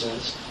those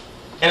reasons,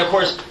 and of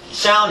course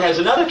sound has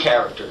another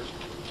character,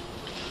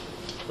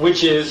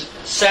 which is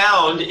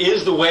sound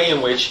is the way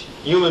in which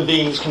human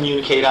beings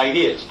communicate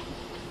ideas.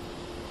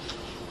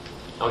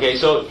 Okay,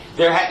 so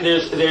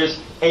there's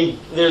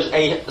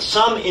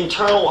some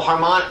internal I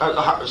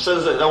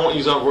won't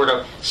use that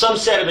word, some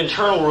set of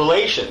internal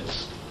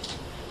relations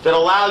that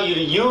allow you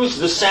to use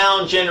the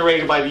sound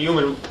generated by the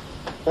human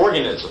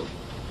organism,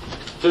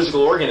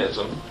 physical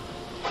organism,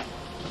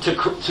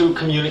 to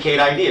communicate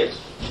ideas.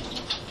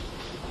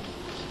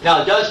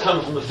 Now, it does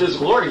come from a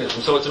physical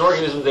organism, so it's an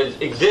organism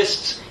that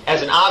exists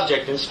as an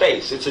object in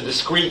space. It's a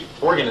discrete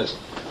organism.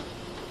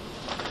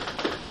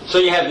 So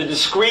you have the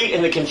discrete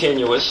and the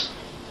continuous.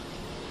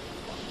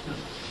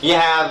 You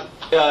have,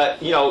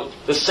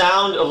 the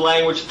sound of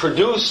language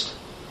produced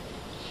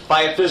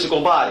by a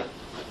physical body.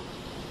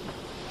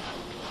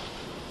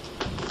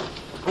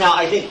 Now,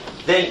 I think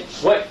then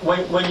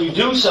when you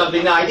do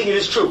something, now I think it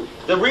is true.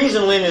 The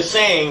reason Lynn is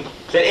saying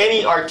that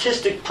any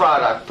artistic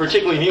product,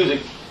 particularly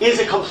music, is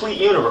a complete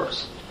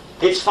universe.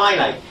 It's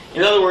finite.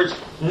 In other words,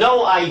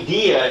 no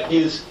idea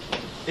is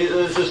This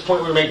is this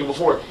point we were making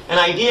before. An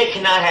idea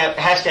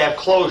has to have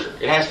closure.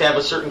 It has to have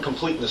a certain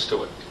completeness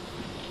to it.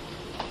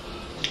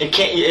 It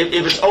can't.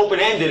 If it's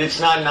open-ended, it's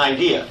not an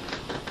idea.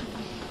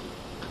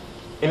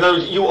 In other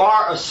words, you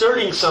are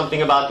asserting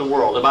something about the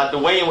world, about the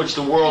way in which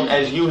the world,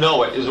 as you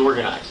know it, is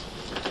organized.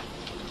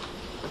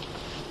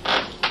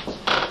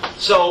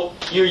 So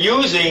you're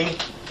using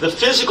the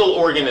physical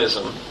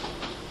organism,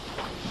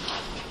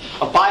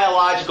 a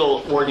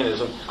biological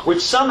organism,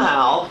 which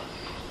somehow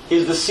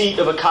is the seat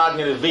of a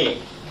cognitive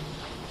being.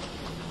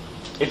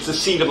 It's the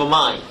seat of a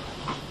mind,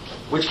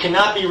 which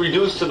cannot be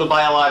reduced to the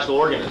biological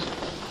organism.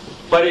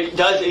 But it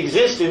does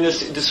exist in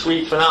this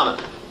discrete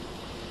phenomenon.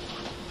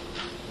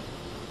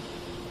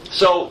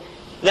 So,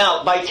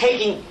 now, by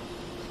taking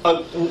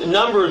a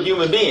number of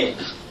human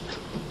beings,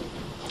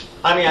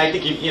 I mean, I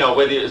think, you know,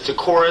 whether it's a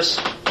chorus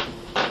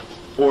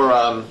or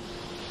a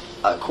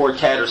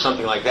quartet or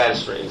something like that,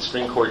 a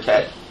string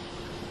quartet,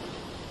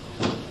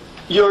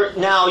 you're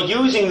now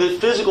using the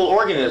physical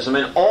organism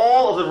and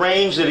all of the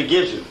range that it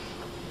gives you,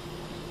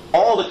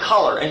 all the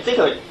color, and think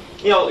of it,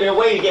 you know, in a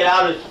way to get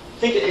out of,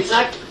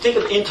 think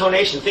of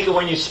intonation, think of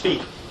when you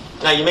speak.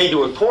 Now, you may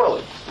do it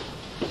poorly,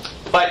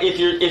 but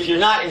if you're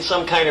not in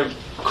some kind of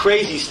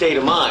crazy state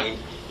of mind,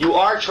 you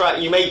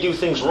may do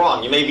things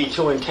wrong. You may be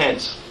too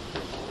intense.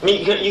 I mean,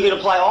 you can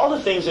apply all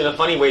the things in a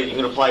funny way that you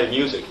can apply to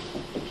music.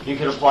 You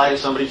can apply to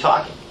somebody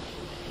talking.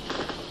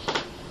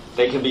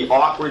 They can be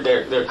awkward.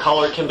 Their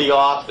color can be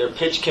off. Their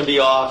pitch can be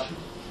off.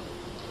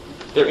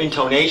 Their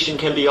intonation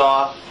can be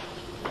off.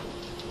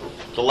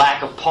 The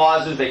lack of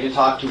pauses. They can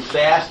talk too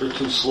fast or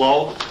too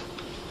slow.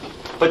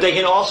 But they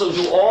can also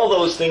do all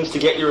those things to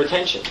get your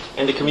attention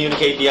and to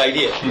communicate the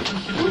idea.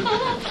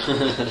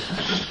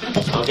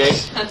 Okay?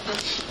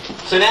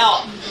 So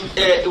now,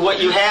 what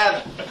you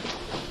have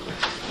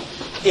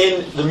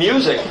in the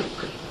music,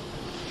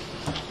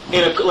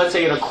 let's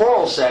say in a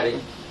choral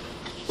setting,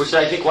 which is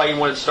I think why you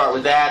want to start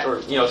with that,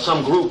 or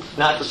some group,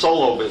 not the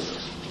solo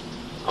business,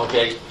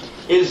 okay,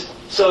 is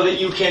so that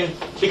you can,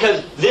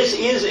 because this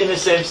is in a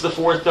sense the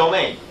fourth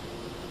domain.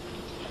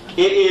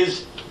 It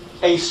is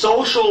a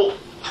social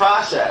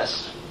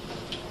process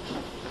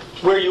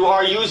where you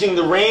are using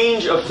the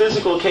range of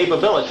physical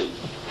capability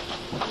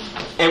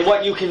and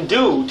what you can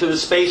do to the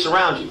space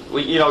around you.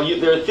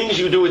 There are things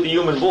you do with the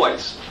human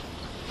voice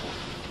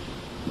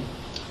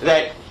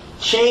that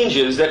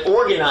changes, that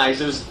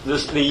organizes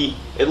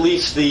at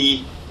least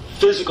the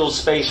physical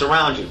space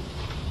around you,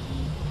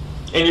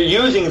 and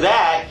you're using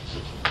that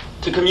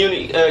to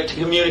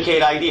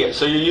communicate ideas.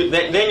 So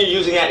then you're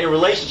using that in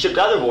relationship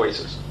to other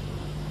voices.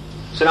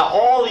 So now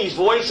all these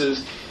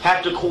voices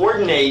have to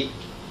coordinate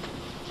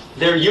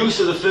their use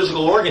of the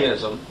physical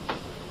organism,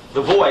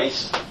 the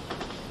voice,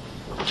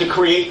 to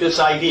create this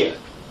idea.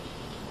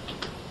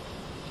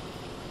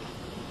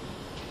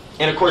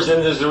 And of course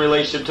then there's the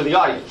relationship to the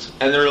audience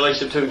and the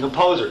relationship to the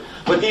composer.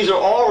 But these are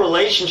all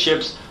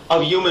relationships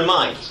of human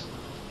minds.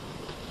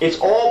 It's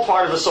all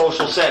part of a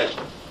social setting.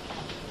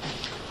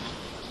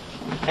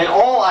 And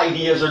all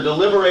ideas are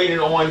deliberated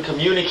on,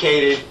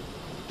 communicated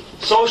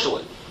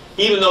socially,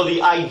 even though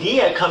the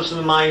idea comes from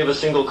the mind of a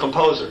single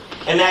composer.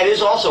 And that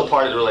is also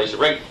part of the relationship,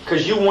 right?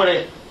 Because you want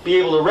to be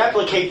able to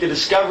replicate the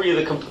discovery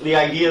of the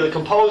idea of the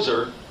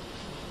composer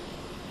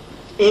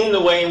in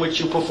the way in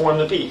which you perform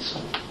the piece.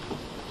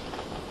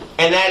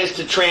 And that is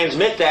to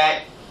transmit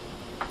that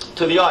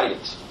to the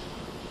audience.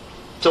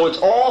 So it's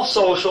all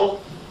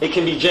social. It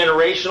can be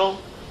generational.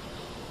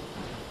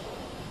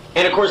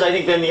 And of course, I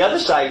think then the other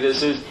side of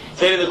this is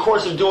that in the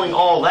course of doing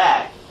all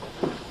that,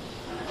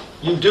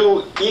 you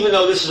do, even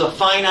though this is a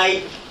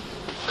finite,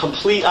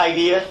 complete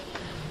idea,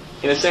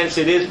 in a sense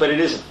it is, but it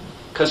isn't.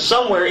 Because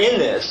somewhere in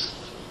this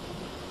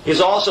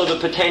is also the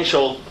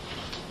potential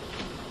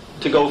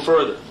to go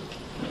further.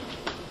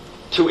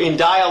 To, in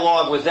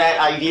dialogue with that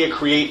idea,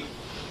 create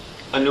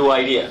a new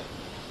idea.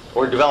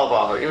 Or develop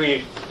off of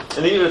it.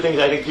 And these are the things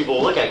I think people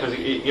will look at, because,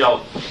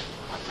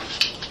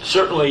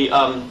 certainly,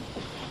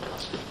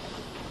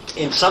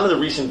 in some of the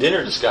recent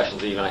dinner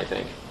discussions even, I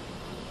think,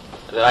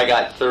 that I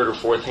got third or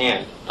fourth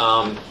hand,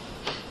 Lynn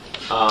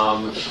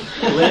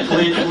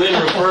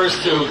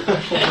refers to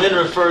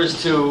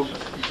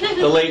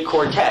the late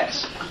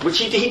quartets, which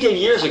he did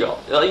years ago.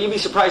 You'd be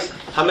surprised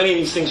how many of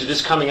these things are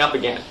just coming up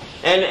again,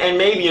 and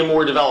maybe in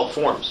more developed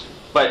forms.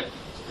 But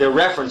they're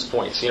reference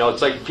points.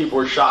 It's like people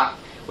were shocked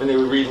when they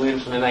would read Lynn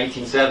from the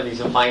 1970s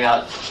and find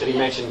out that he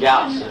mentioned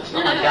Gauss. And it's,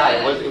 oh my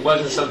God, it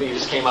wasn't something that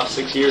just came up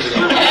 6 years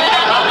ago. In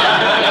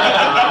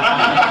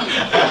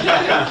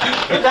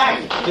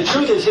fact, the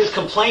truth is his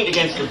complaint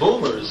against the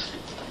boomers,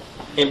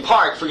 in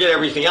part, forget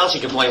everything else he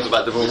complains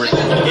about the boomers, is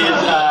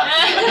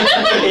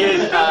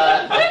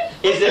that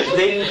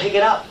they didn't pick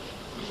it up.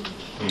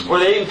 Or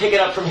they didn't pick it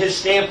up from his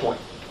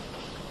standpoint.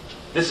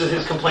 This is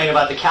his complaint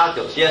about the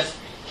calculus. Yes,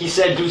 he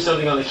said do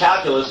something on the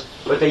calculus,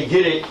 but they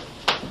did it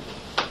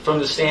from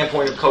the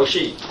standpoint of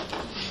Cauchy.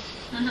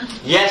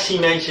 Yes, he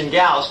mentioned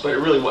Gauss, but it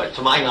really,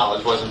 to my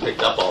knowledge, wasn't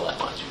picked up all that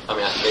much. I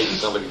mean, maybe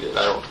somebody did.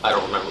 I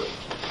don't remember it.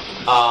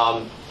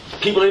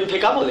 people didn't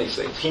pick up on these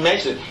things. He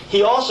mentioned it.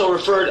 He also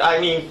referred,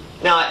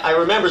 now I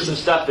remember some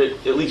stuff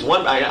that at least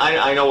one,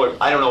 I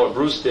don't know what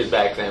Bruce did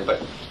back then,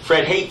 but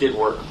Fred Haight did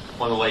work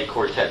on the late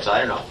quartets, I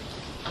don't know,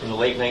 in the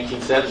late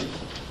 1970s.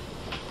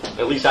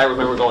 At least I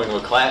remember going to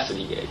a class that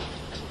he gave.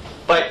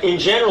 But in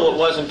general, it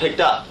wasn't picked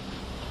up.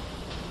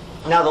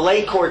 Now, the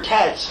late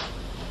quartets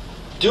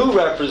do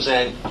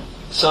represent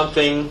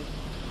something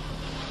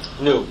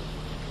new.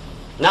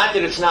 Not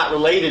that it's not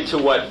related to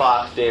what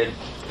Bach did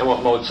and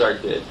what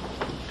Mozart did,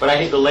 but I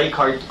think the late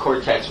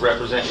quartets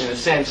represent, in a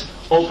sense,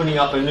 opening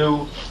up a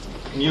new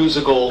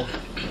musical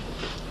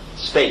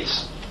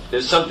space.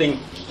 There's some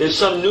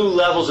new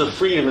levels of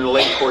freedom in the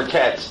late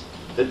quartets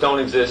that don't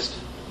exist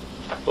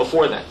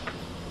before then,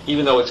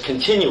 even though it's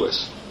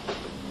continuous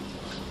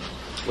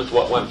with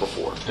what went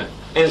before.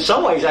 And in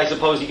some ways, I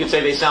suppose you could say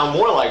they sound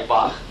more like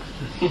Bach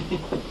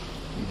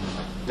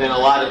than a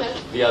lot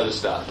of the other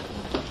stuff.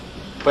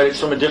 But it's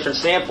from a different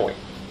standpoint.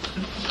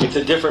 It's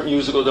a different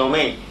musical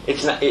domain.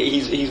 It's not,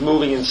 he's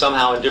moving in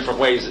somehow in different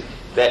ways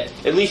that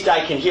at least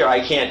I can hear.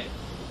 I can't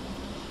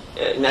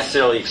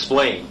necessarily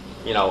explain,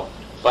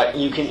 but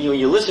you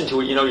listen to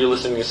it, you're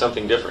listening to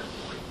something different.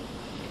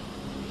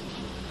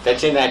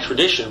 That's in that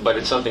tradition, but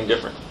it's something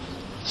different.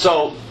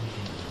 So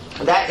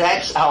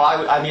that's how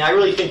I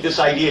really think this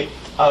idea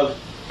of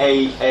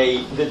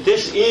that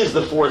this is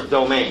the fourth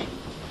domain.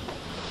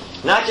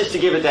 Not just to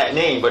give it that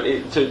name, but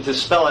to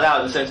spell it out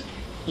in the sense,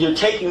 you're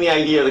taking the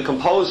idea of the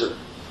composer,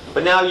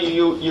 but now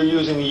you're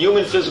using the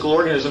human physical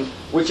organism,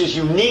 which is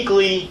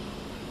uniquely,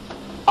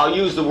 I'll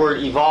use the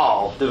word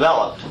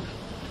developed.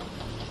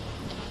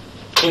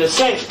 In a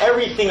sense,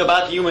 everything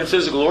about the human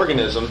physical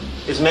organism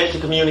is meant to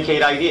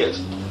communicate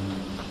ideas.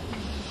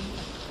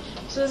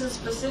 So is it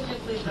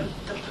specifically the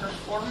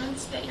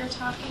performance that you're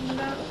talking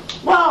about?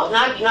 Well,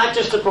 not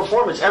just the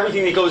performance,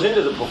 everything that goes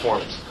into the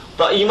performance.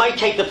 But you might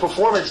take the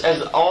performance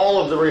as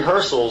all of the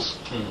rehearsals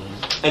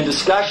and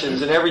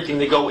discussions and everything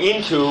that go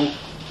into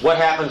what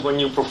happens when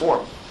you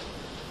perform.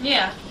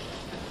 Yeah.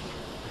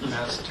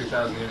 That's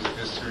 2,000 years of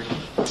history.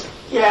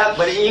 Yeah,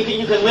 but you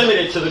can limit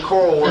it to the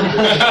choral work.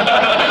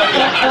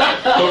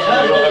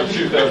 Hopefully we'll have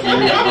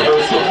 2,000 years of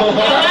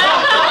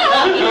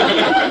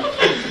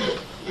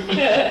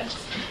rehearsal.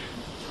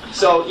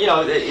 So,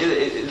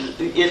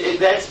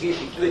 that's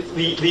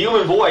the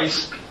human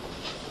voice.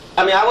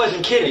 I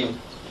wasn't kidding,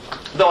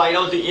 though I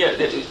know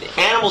that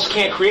animals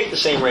can't create the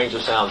same range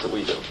of sounds that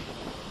we do.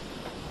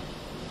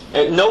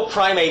 No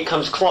primate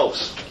comes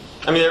close.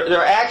 There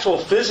are actual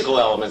physical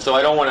elements, so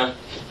I don't want to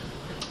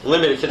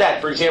limit it to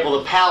that. For example,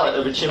 the palate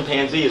of a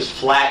chimpanzee is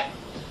flat.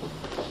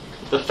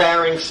 The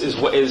pharynx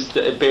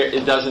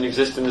it doesn't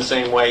exist in the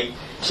same way.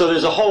 So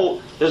there's a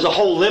whole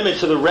limit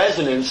to the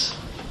resonance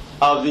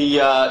of the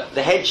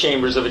head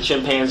chambers of a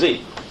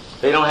chimpanzee.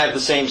 They don't have the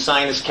same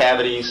sinus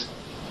cavities.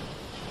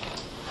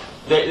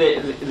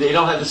 They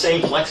don't have the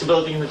same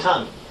flexibility in the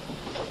tongue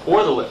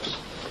or the lips.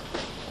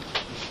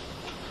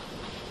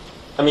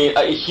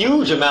 A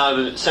huge amount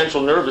of the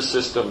central nervous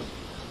system,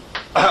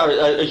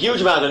 a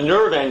huge amount of the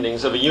nerve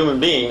endings of a human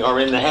being are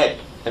in the head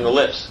and the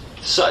lips.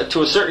 So,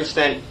 to a certain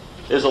extent,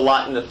 there's a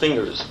lot in the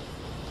fingers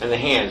and the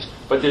hands,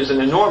 but there's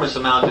an enormous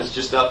amount that's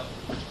just up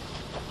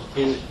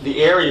in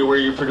the area where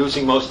you're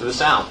producing most of the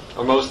sound,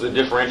 or most of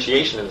the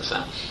differentiation in the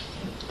sound.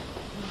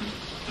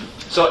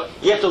 So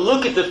you have to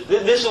look at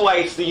this is why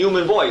it's the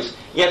human voice.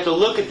 You have to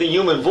look at the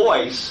human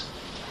voice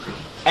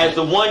as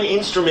the one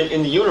instrument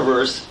in the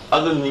universe,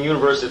 other than the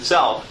universe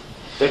itself,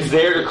 that's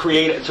there to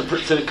create,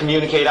 to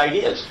communicate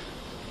ideas,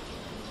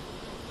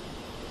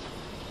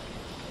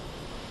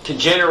 to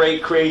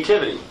generate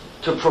creativity,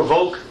 to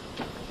provoke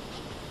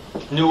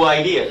new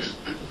ideas.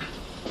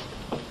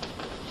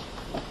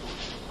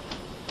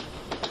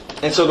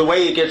 And so the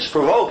way it gets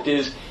provoked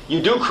is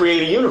you do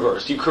create a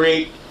universe. You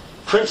create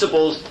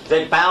principles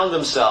that bound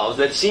themselves,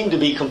 that seem to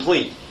be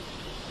complete,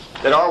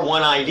 that are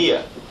one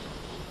idea.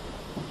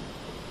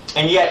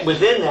 And yet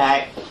within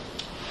that,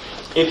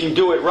 if you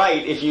do it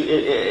right,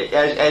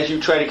 as you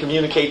try to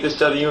communicate this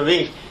to other human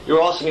beings, you're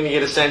also going to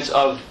get a sense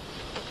of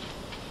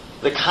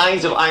the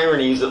kinds of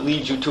ironies that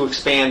lead you to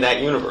expand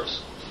that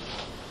universe.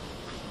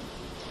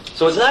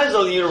 So it's not as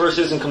though the universe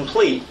isn't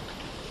complete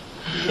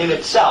in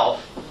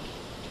itself.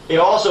 It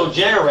also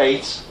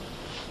generates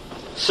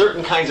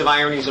certain kinds of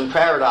ironies and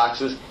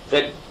paradoxes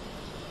that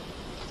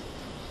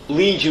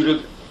lead you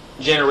to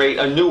generate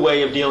a new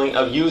way of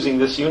using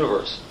this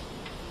universe.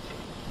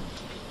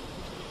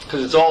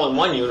 Because it's all in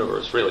one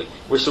universe, really.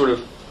 We're sort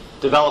of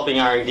developing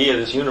our idea of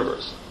this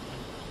universe.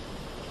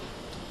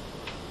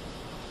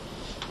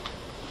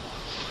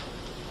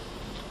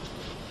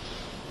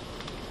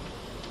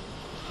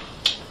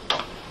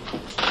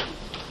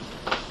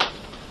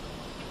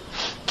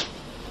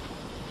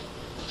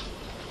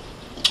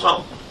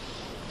 Well,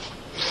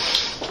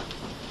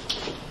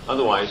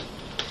 otherwise,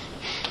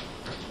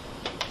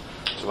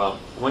 well,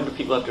 when do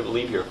people have to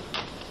leave here?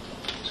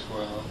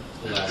 12.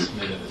 The last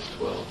minute is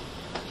 12.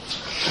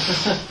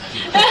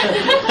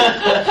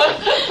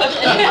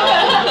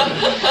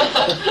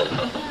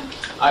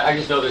 I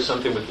just know there's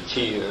something with the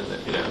tea,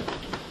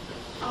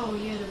 Oh,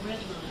 yeah, the red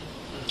line.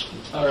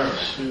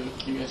 Oh, shoot.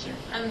 You guys are...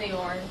 I'm the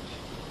orange.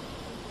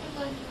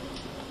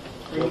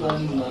 Green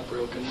line's not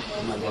broken.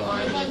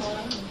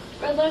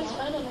 Red line's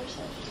fine on our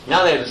side.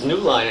 Now they have this new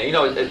line. You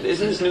know,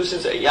 isn't this new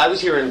since... I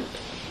was here in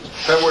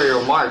February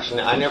or March,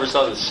 and I never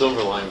saw the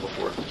silver line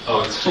before.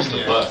 Oh, it's just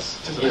a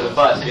bus. Yeah, the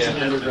bus, yeah. It's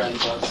an underground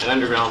bus. An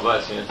underground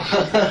bus, yeah.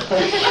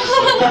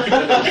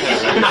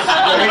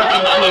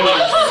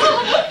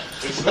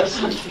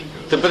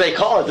 But they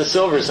call it the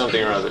silver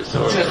something or other.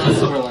 So. The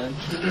silver line.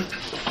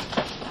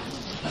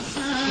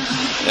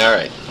 All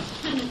right.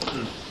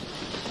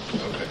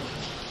 Okay.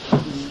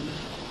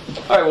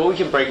 All right. Well, we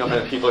can break up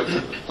into people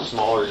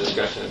smaller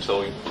discussion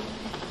until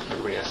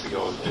everybody has to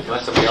go.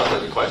 Unless somebody else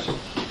has a question.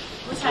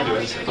 What time are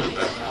we doing this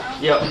tomorrow?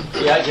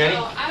 Yeah, Jenny.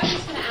 So I was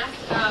just going to ask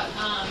about,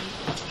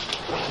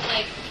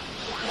 like,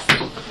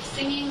 the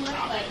singing work,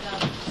 like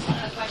some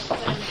of the questions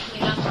that are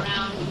coming up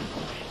around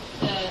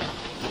the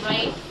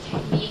right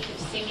technique of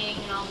singing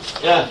and all this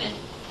stuff, Yeah. and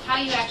how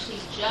you actually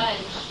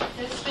judge.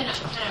 Because it's been a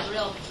kind of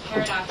real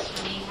paradox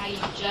for me, how you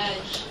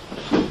judge.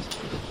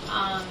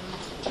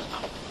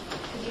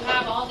 Because you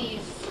have all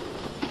these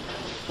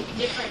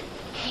different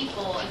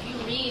people. If you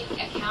read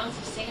accounts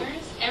of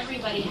singers,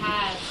 everybody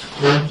has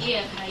an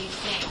idea of how you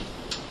sing.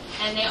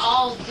 And they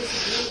all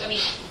disagree. I mean,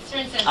 for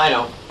instance... I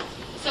know.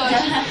 So it's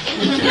just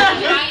interesting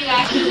how you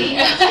actually...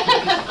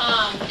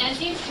 and it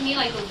seems to me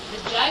like the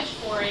judge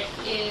for it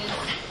is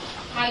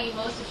how you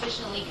most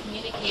efficiently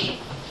communicate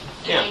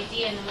an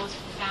idea in the most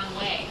profound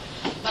way.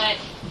 But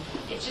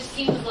it just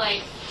seems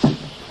like...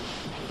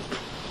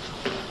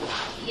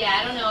 Yeah,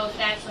 I don't know if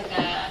that's like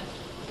a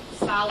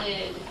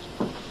solid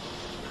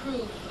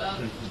proof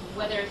of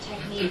whether a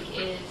technique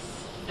is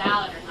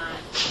valid or not,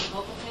 a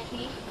vocal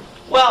technique?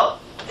 Well,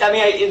 I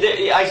mean,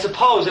 I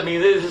suppose, I mean,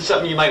 this is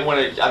something you might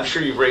want to, I'm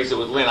sure you've raised it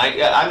with Lynn.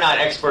 I'm not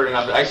expert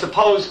enough. I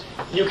suppose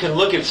you can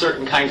look at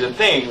certain kinds of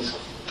things.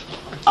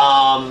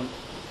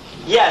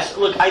 Yes,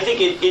 look, I think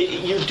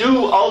you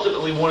do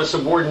ultimately want to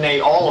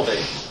subordinate all of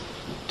it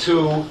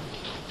to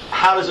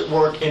how does it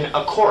work in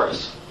a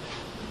chorus.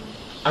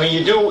 I mean,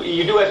 you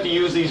do have to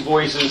use these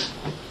voices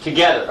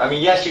together. I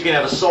mean, yes, you can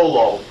have a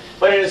solo,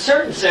 but in a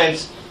certain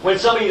sense, when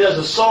somebody does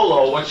a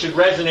solo, what should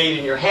resonate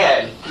in your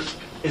head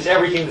is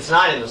everything that's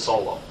not in the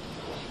solo.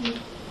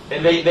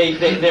 And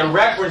their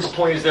reference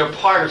point is they're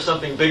part of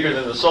something bigger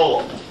than the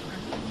solo.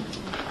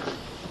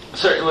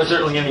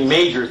 Certainly any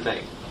major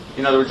thing.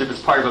 In other words, if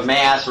it's part of a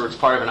mass or it's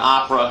part of an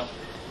opera.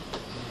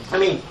 I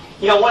mean,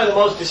 you know, one of the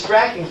most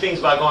distracting things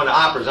about going to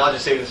operas, I'll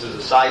just say this as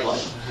a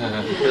sidelight,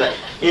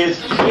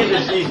 is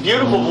these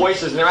beautiful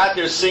voices, and they're out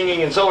there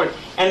singing and so on,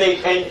 and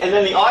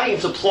then the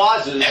audience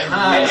applauses at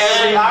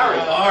every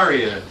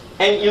aria.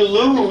 And you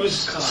lose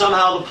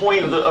somehow the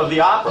point of the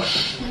opera.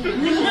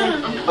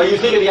 Or you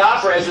think of the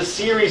opera as a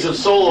series of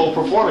solo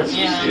performances.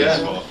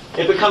 Yeah.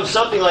 It becomes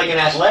something like an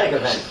athletic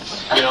event.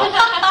 You know,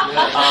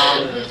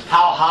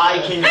 how high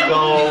can you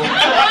go?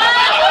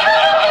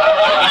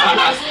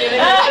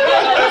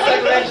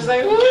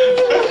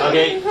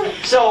 Okay,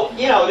 so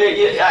you know,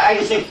 I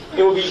just think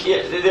it would be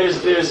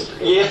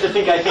you have to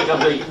think. I think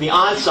of the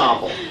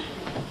ensemble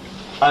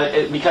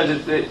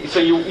because so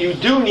you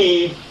do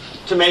need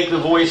to make the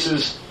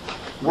voices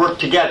work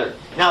together.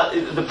 Now,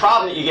 the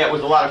problem that you get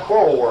with a lot of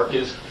choral work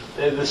is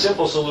the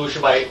simple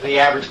solution by the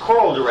average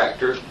choral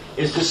director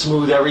is to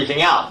smooth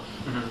everything out.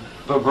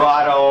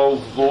 Vibrato,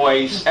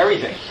 voice,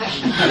 everything.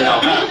 You know,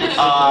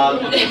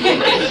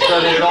 so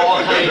that it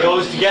all kind of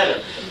goes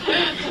together.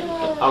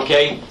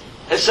 Okay,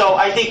 so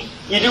I think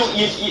you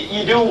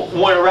do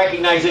want to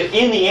recognize that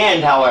in the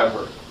end,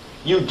 however,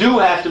 you do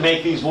have to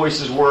make these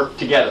voices work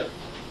together.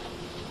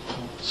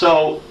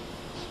 So,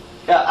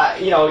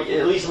 you know,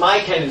 at least my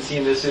tendency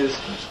in this is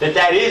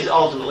that is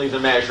ultimately the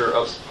measure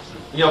of,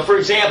 you know, for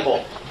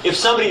example, if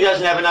somebody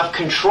doesn't have enough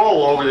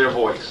control over their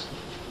voice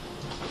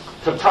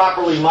to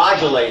properly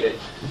modulate it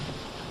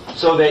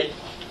so that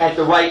at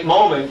the right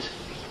moment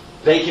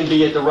they can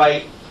be at the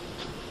right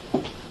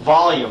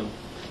volume,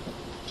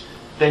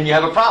 then you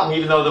have a problem,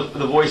 even though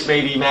the voice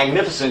may be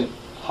magnificent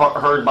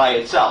heard by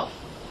itself.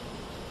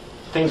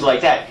 Things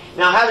like that.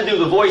 Now, how to do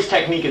the voice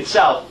technique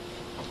itself,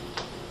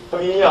 I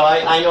mean, you know,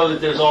 I know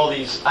that there's all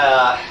these,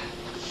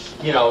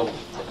 you know,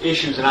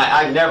 issues, and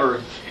I've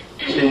never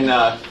been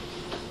a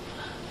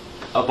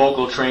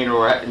vocal trainer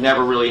or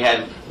never really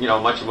had, you know,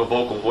 much of a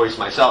vocal voice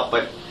myself.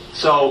 But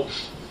so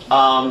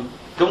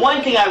the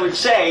one thing I would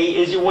say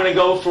is you want to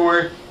go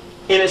for,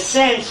 in a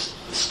sense,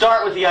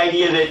 start with the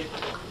idea that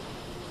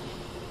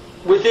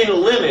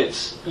within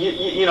limits,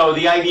 you know,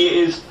 the idea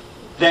is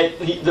that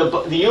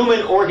the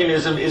human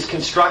organism is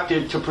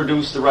constructed to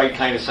produce the right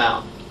kind of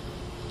sound.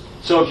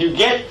 So if you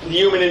get the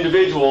human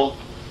individual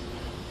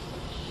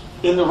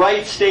in the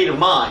right state of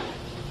mind,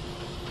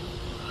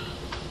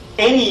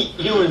 any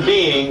human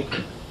being,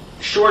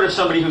 short of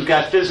somebody who's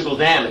got physical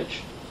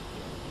damage,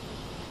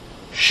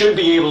 should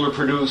be able to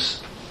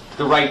produce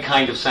the right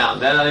kind of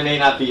sound. Now, they may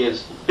not be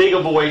as big a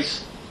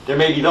voice. There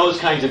may be those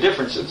kinds of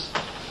differences.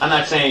 I'm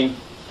not saying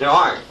there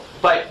aren't.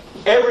 But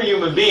every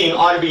human being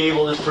ought to be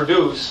able to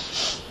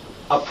produce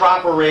a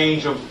proper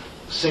range of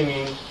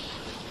singing,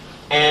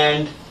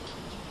 and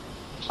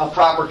a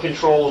proper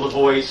control of the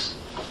voice,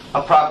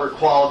 a proper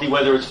quality,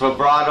 whether it's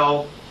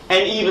vibrato,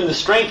 and even the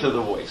strength of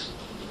the voice.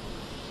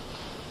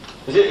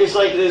 It's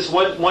like this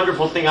one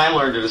wonderful thing I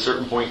learned at a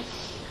certain point.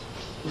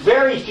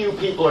 Very few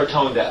people are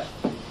tone deaf.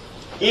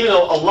 Even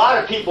though a lot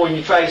of people, when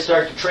you try to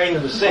start to train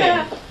them to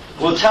sing,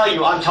 will tell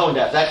you, I'm tone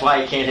deaf, that's why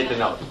I can't hit the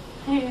note.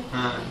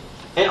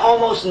 And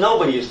almost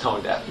nobody is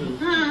tone deaf.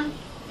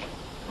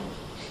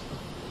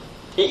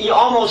 You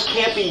almost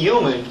can't be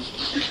human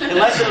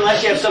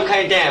unless you have some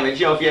kind of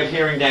damage, you know, if you have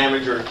hearing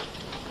damage or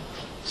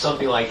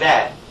something like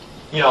that.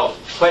 You know,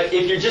 but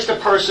if you're just a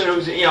person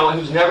who's, you know,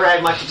 who's never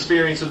had much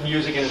experience with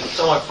music and is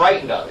somewhat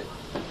frightened of it,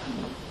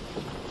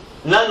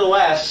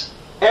 nonetheless,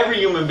 every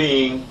human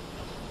being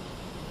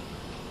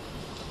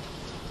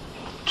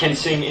can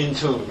sing in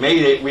tune.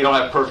 Maybe we don't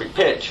have perfect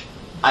pitch.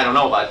 I don't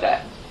know about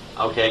that.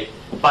 Okay?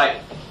 But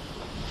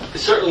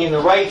certainly in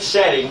the right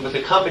setting, with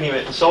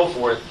accompaniment and so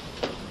forth,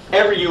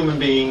 every human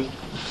being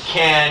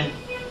can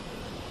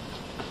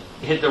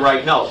hit the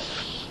right note.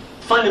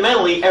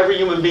 Fundamentally, every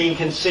human being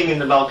can sing in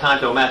the bel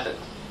canto method.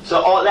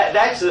 So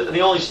that's the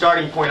only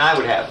starting point I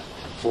would have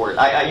for it.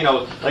 You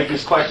know, like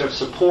this question of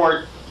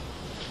support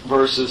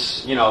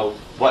versus, you know,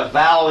 what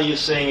vowel you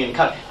sing and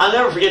cut. I'll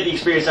never forget the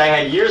experience I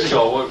had years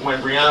ago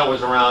when Brianna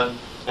was around,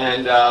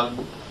 and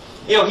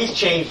you know, he's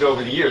changed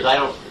over the years. I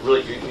don't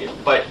really,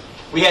 but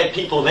we had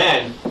people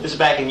then. This is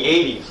back in the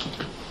 '80s,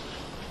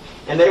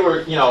 and they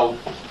were, you know,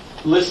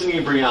 listening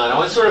to Brianna.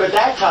 And sort of at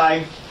that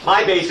time,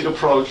 my basic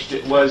approach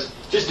was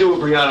just do what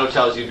Brianna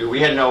tells you to do. We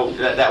had no,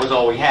 that was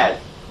all we had.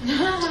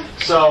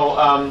 So,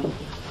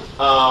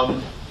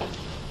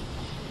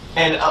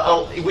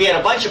 we had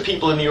a bunch of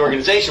people in the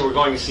organization who were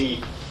going to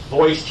see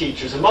voice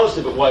teachers, and most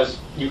of it was,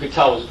 you could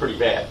tell, was pretty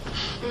bad.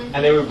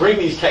 And they would bring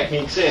these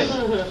techniques in,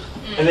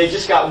 and they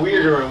just got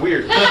weirder and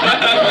weirder. You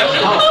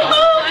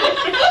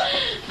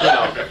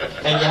know,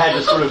 and you had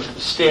to sort of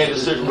stand a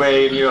certain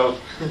way, and, you know,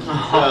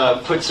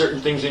 put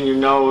certain things in your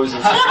nose.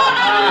 And I'm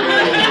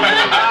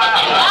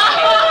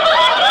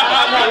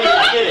not even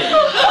kidding. All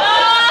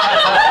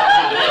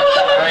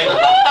right?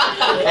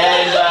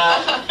 And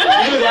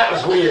you knew that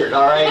was weird,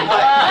 all right?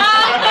 But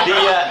then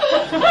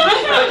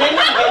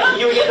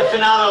you would get the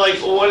phenomenon, like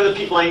one of the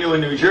people I knew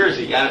in New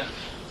Jersey, and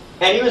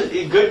he was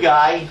a good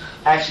guy,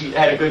 actually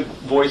had a good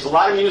voice, a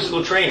lot of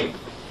musical training.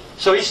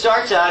 So he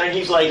starts out and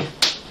he's like,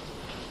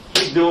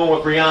 he's doing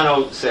what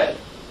Brianna said.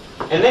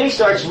 And then he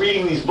starts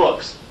reading these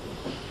books.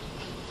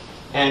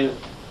 And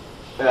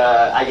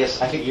I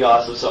think he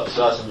also saw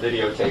some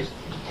videotapes.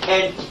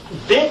 And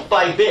bit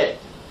by bit,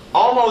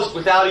 almost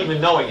without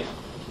even knowing it,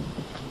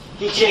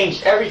 he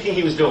changed everything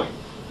he was doing.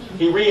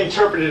 He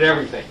reinterpreted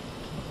everything.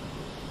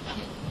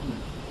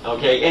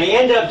 Okay, and he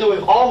ended up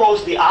doing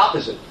almost the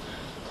opposite.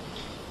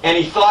 And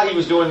he thought he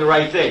was doing the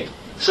right thing.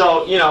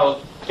 So, you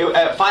know,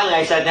 finally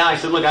I sat down, I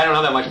said, look, I don't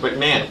know that much, but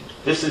man,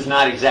 this is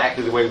not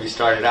exactly the way we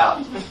started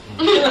out. So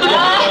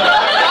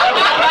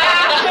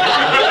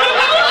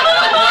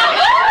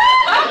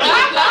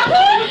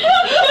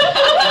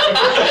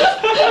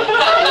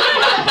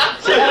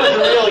that was a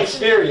real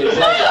experience.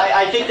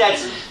 I think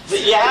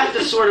you have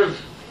to sort of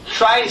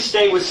try to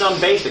stay with some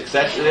basics.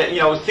 That's, you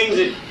know, things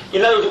that, you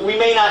know, we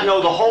may not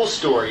know the whole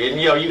story, and,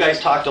 you know, you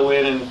guys talk to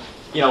Lynn and,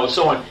 you know,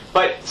 so on,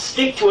 but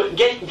stick to it,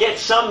 get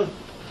some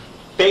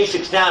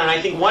basics down. And I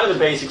think one of the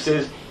basics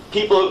is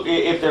people,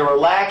 if they're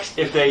relaxed,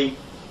 if they,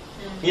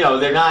 you know,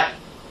 they're not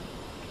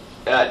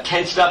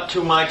tensed up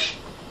too much,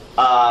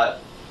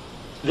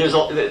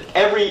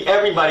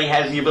 everybody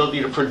has the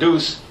ability to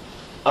produce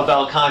a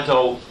bel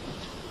canto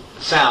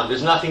sound.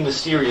 There's nothing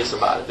mysterious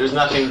about it. There's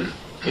nothing,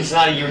 it's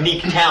not a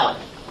unique talent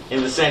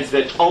in the sense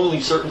that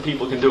only certain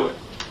people can do it.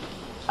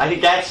 I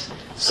think that's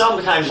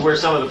sometimes where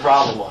some of the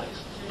problem lies.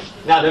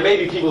 Now, there may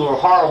be people who are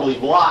horribly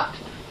blocked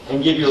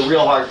and give you a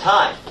real hard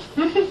time.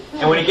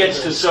 And when it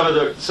gets to some of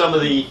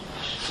the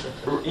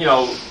you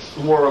know,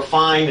 more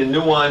refined and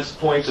nuanced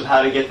points of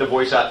how to get the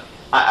voice out,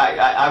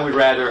 I would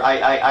rather,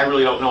 I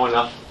really don't know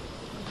enough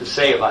to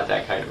say about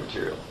that kind of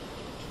material.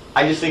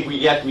 I just think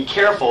you have to be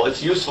careful.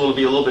 It's useful to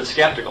be a little bit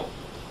skeptical.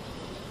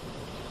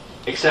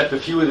 Except a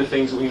few of the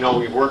things that we know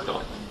we've worked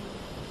on.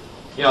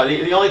 You know,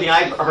 the only thing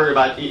I've heard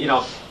about, you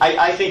know,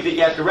 I think that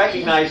you have to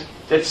recognize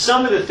that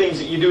some of the things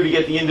that you do to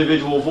get the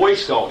individual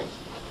voice going,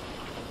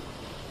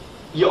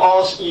 you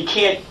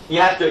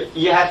have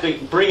to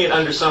bring it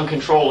under some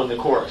control in the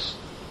chorus.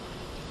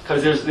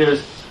 Because there's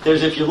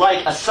if you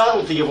like a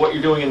subtlety of what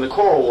you're doing in the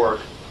choral work,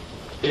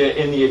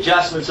 in the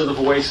adjustments of the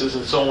voices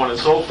and so on and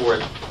so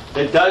forth,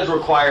 that does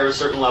require a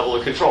certain level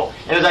of control.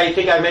 And as I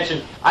think I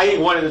mentioned, I think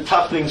one of the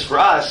tough things for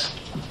us,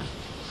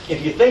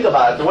 if you think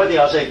about it, the one thing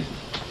I'll say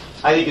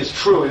I think is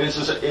true, and this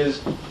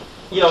is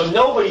you know,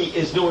 nobody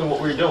is doing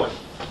what we're doing.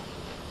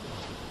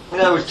 In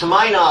other words, to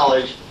my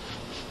knowledge,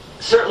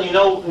 certainly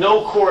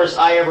no chorus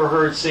I ever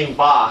heard sing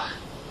Bach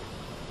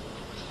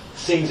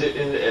sings it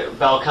in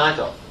bel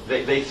canto.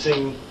 They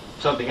sing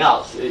something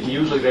else.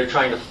 Usually they're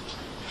trying to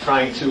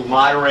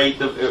moderate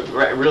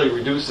really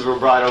reduce the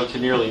vibrato to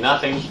nearly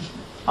nothing,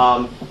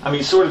 I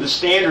mean, sort of the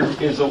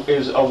standard is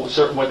a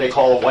certain what they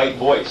call a white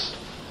voice.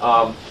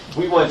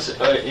 We once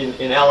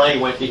in LA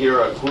went to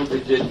hear a group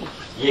that did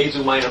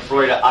Jesu meine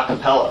Freude a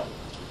cappella,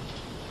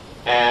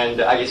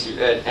 and I guess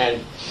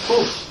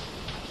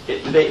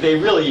they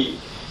really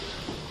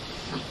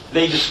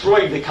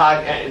destroyed the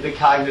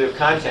cognitive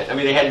content. I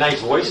mean, they had nice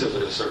voices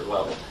at a certain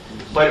level,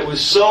 but it was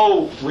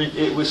so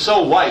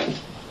white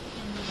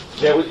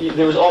that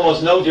there was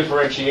almost no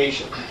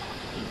differentiation.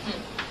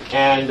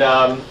 And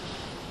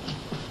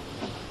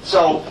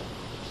so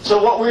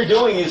what we're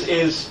doing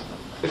is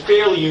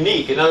fairly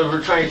unique. In other words,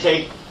 we're trying to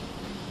take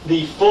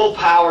the full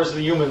powers of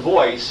the human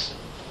voice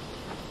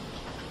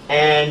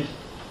and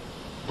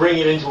bring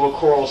it into a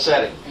choral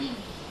setting,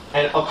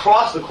 and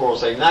across the choral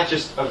setting, not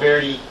just a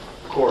Verdi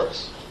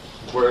chorus,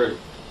 where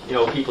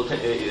people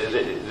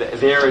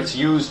there it's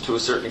used to a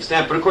certain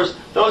extent. But of course,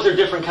 those are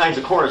different kinds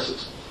of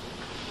choruses.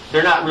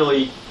 They're not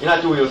really, you're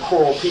not doing a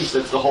choral piece.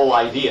 That's the whole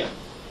idea.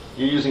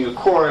 You're using a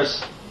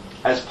chorus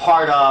as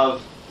part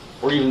of,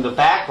 or even the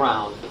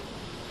background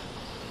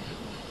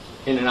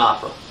in an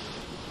opera.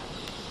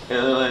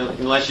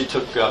 Unless you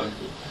took, I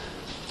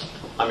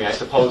mean, I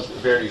suppose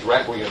Verdi's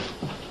Requiem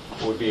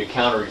would be a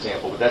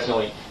counterexample, but that's the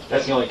only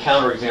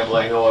counterexample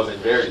I know of in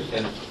Verdi,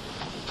 and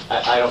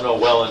I don't know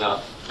well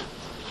enough.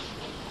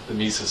 The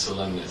Missa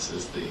Solemnis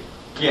is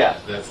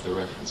that's the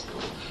reference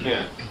point.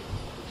 Yeah.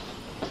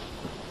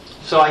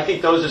 So I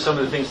think those are some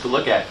of the things to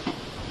look at.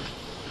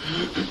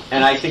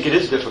 And I think it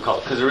is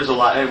difficult, because there is a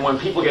lot, and when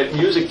people get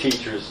music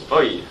teachers,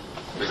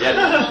 forget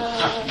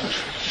it.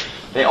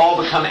 They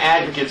all become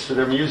advocates for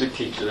their music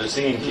teacher, their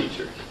singing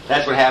teacher.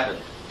 That's what happened.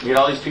 You get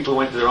all these people who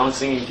went to their own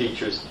singing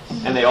teachers,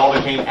 and they all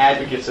became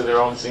advocates of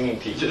their own singing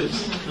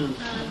teachers.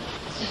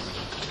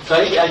 So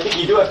I think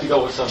you do have to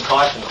go with some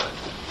caution on it.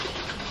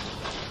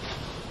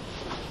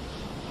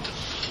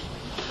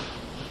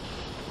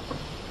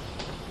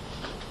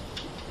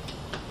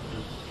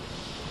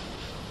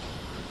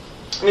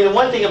 I mean, the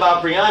one thing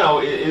about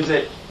Briano is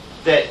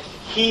that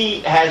he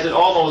has an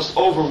almost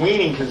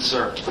overweening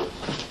concern.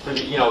 I'm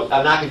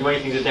not going to do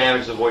anything to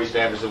damage the voice,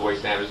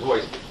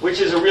 which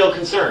is a real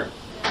concern.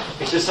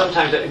 It's just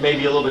sometimes it may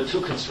be a little bit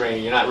too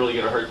constraining. You're not really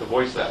going to hurt the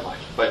voice that much.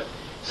 But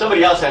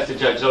somebody else has to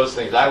judge those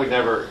things. I would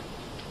never,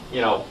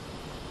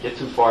 get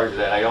too far into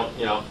that. I don't,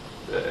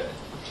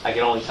 I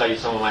can only tell you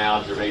some of my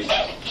observations.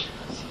 Well,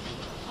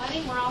 I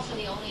think we're also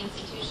the only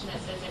institution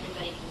that says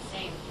everybody can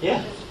sing.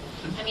 Yeah.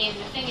 I mean,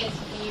 the thing is,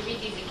 when you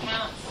read these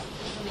accounts, this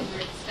is something we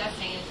were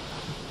discussing, is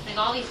like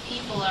all these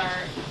people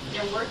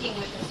they're working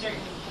with a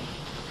certain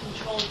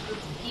controlled group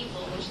of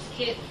people, which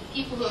is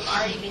people who have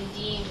already been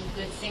deemed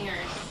good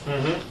singers,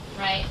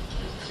 right?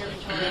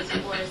 Conservatories,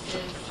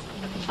 choruses,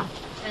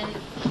 and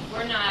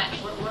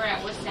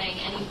we're saying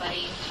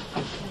anybody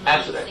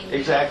can sing.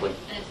 Exactly.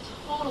 And it's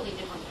a totally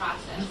different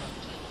process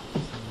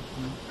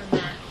from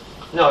that.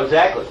 No,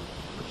 exactly.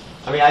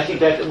 I mean, I think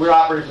that we're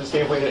operating from the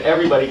standpoint that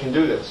everybody can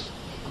do this,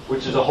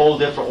 which is a whole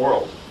different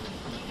world.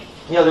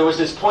 There was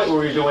this point where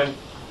we were doing,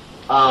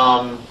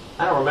 I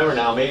don't remember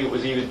now, maybe it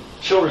was even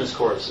children's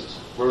choruses,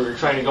 where we were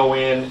trying to go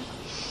in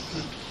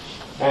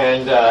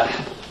and,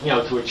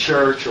 to a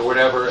church or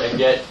whatever and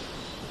get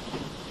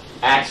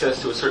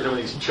access to a certain number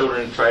of these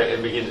children and try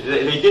and begin.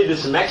 They did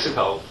this in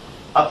Mexico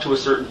up to a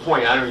certain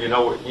point. I don't even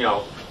know what,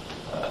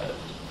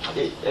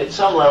 at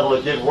some level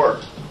it did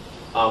work.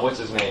 What's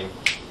his name?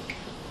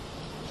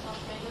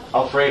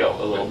 Alfredo,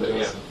 a little bit,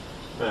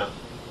 yeah.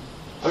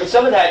 I mean,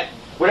 some of that,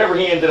 whatever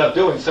he ended up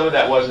doing, some of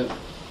that was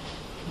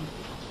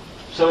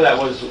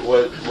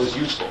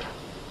useful.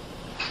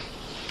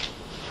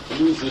 At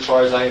least as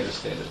far as I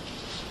understand it.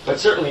 But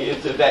certainly,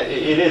 it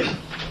is.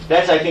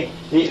 That's, I think,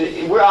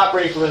 we're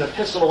operating from an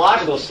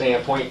epistemological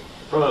standpoint,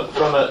 from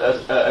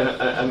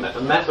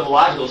a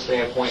methodological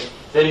standpoint,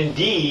 that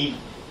indeed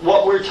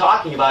what we're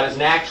talking about is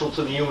natural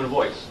to the human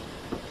voice.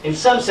 In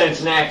some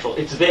sense, natural.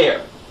 It's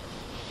there.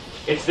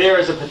 It's there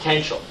as a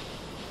potential.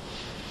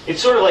 It's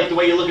sort of like the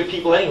way you look at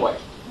people anyway.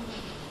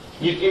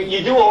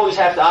 You do always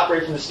have to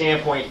operate from the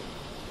standpoint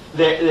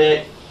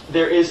that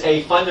there is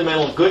a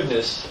fundamental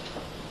goodness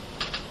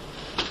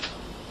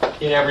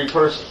in every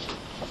person.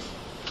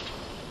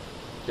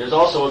 There's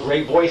also a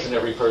great voice in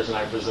every person,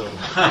 I presume.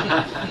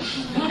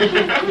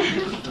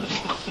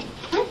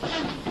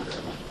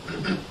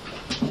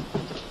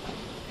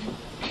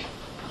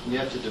 You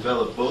have to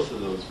develop both of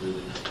those, really.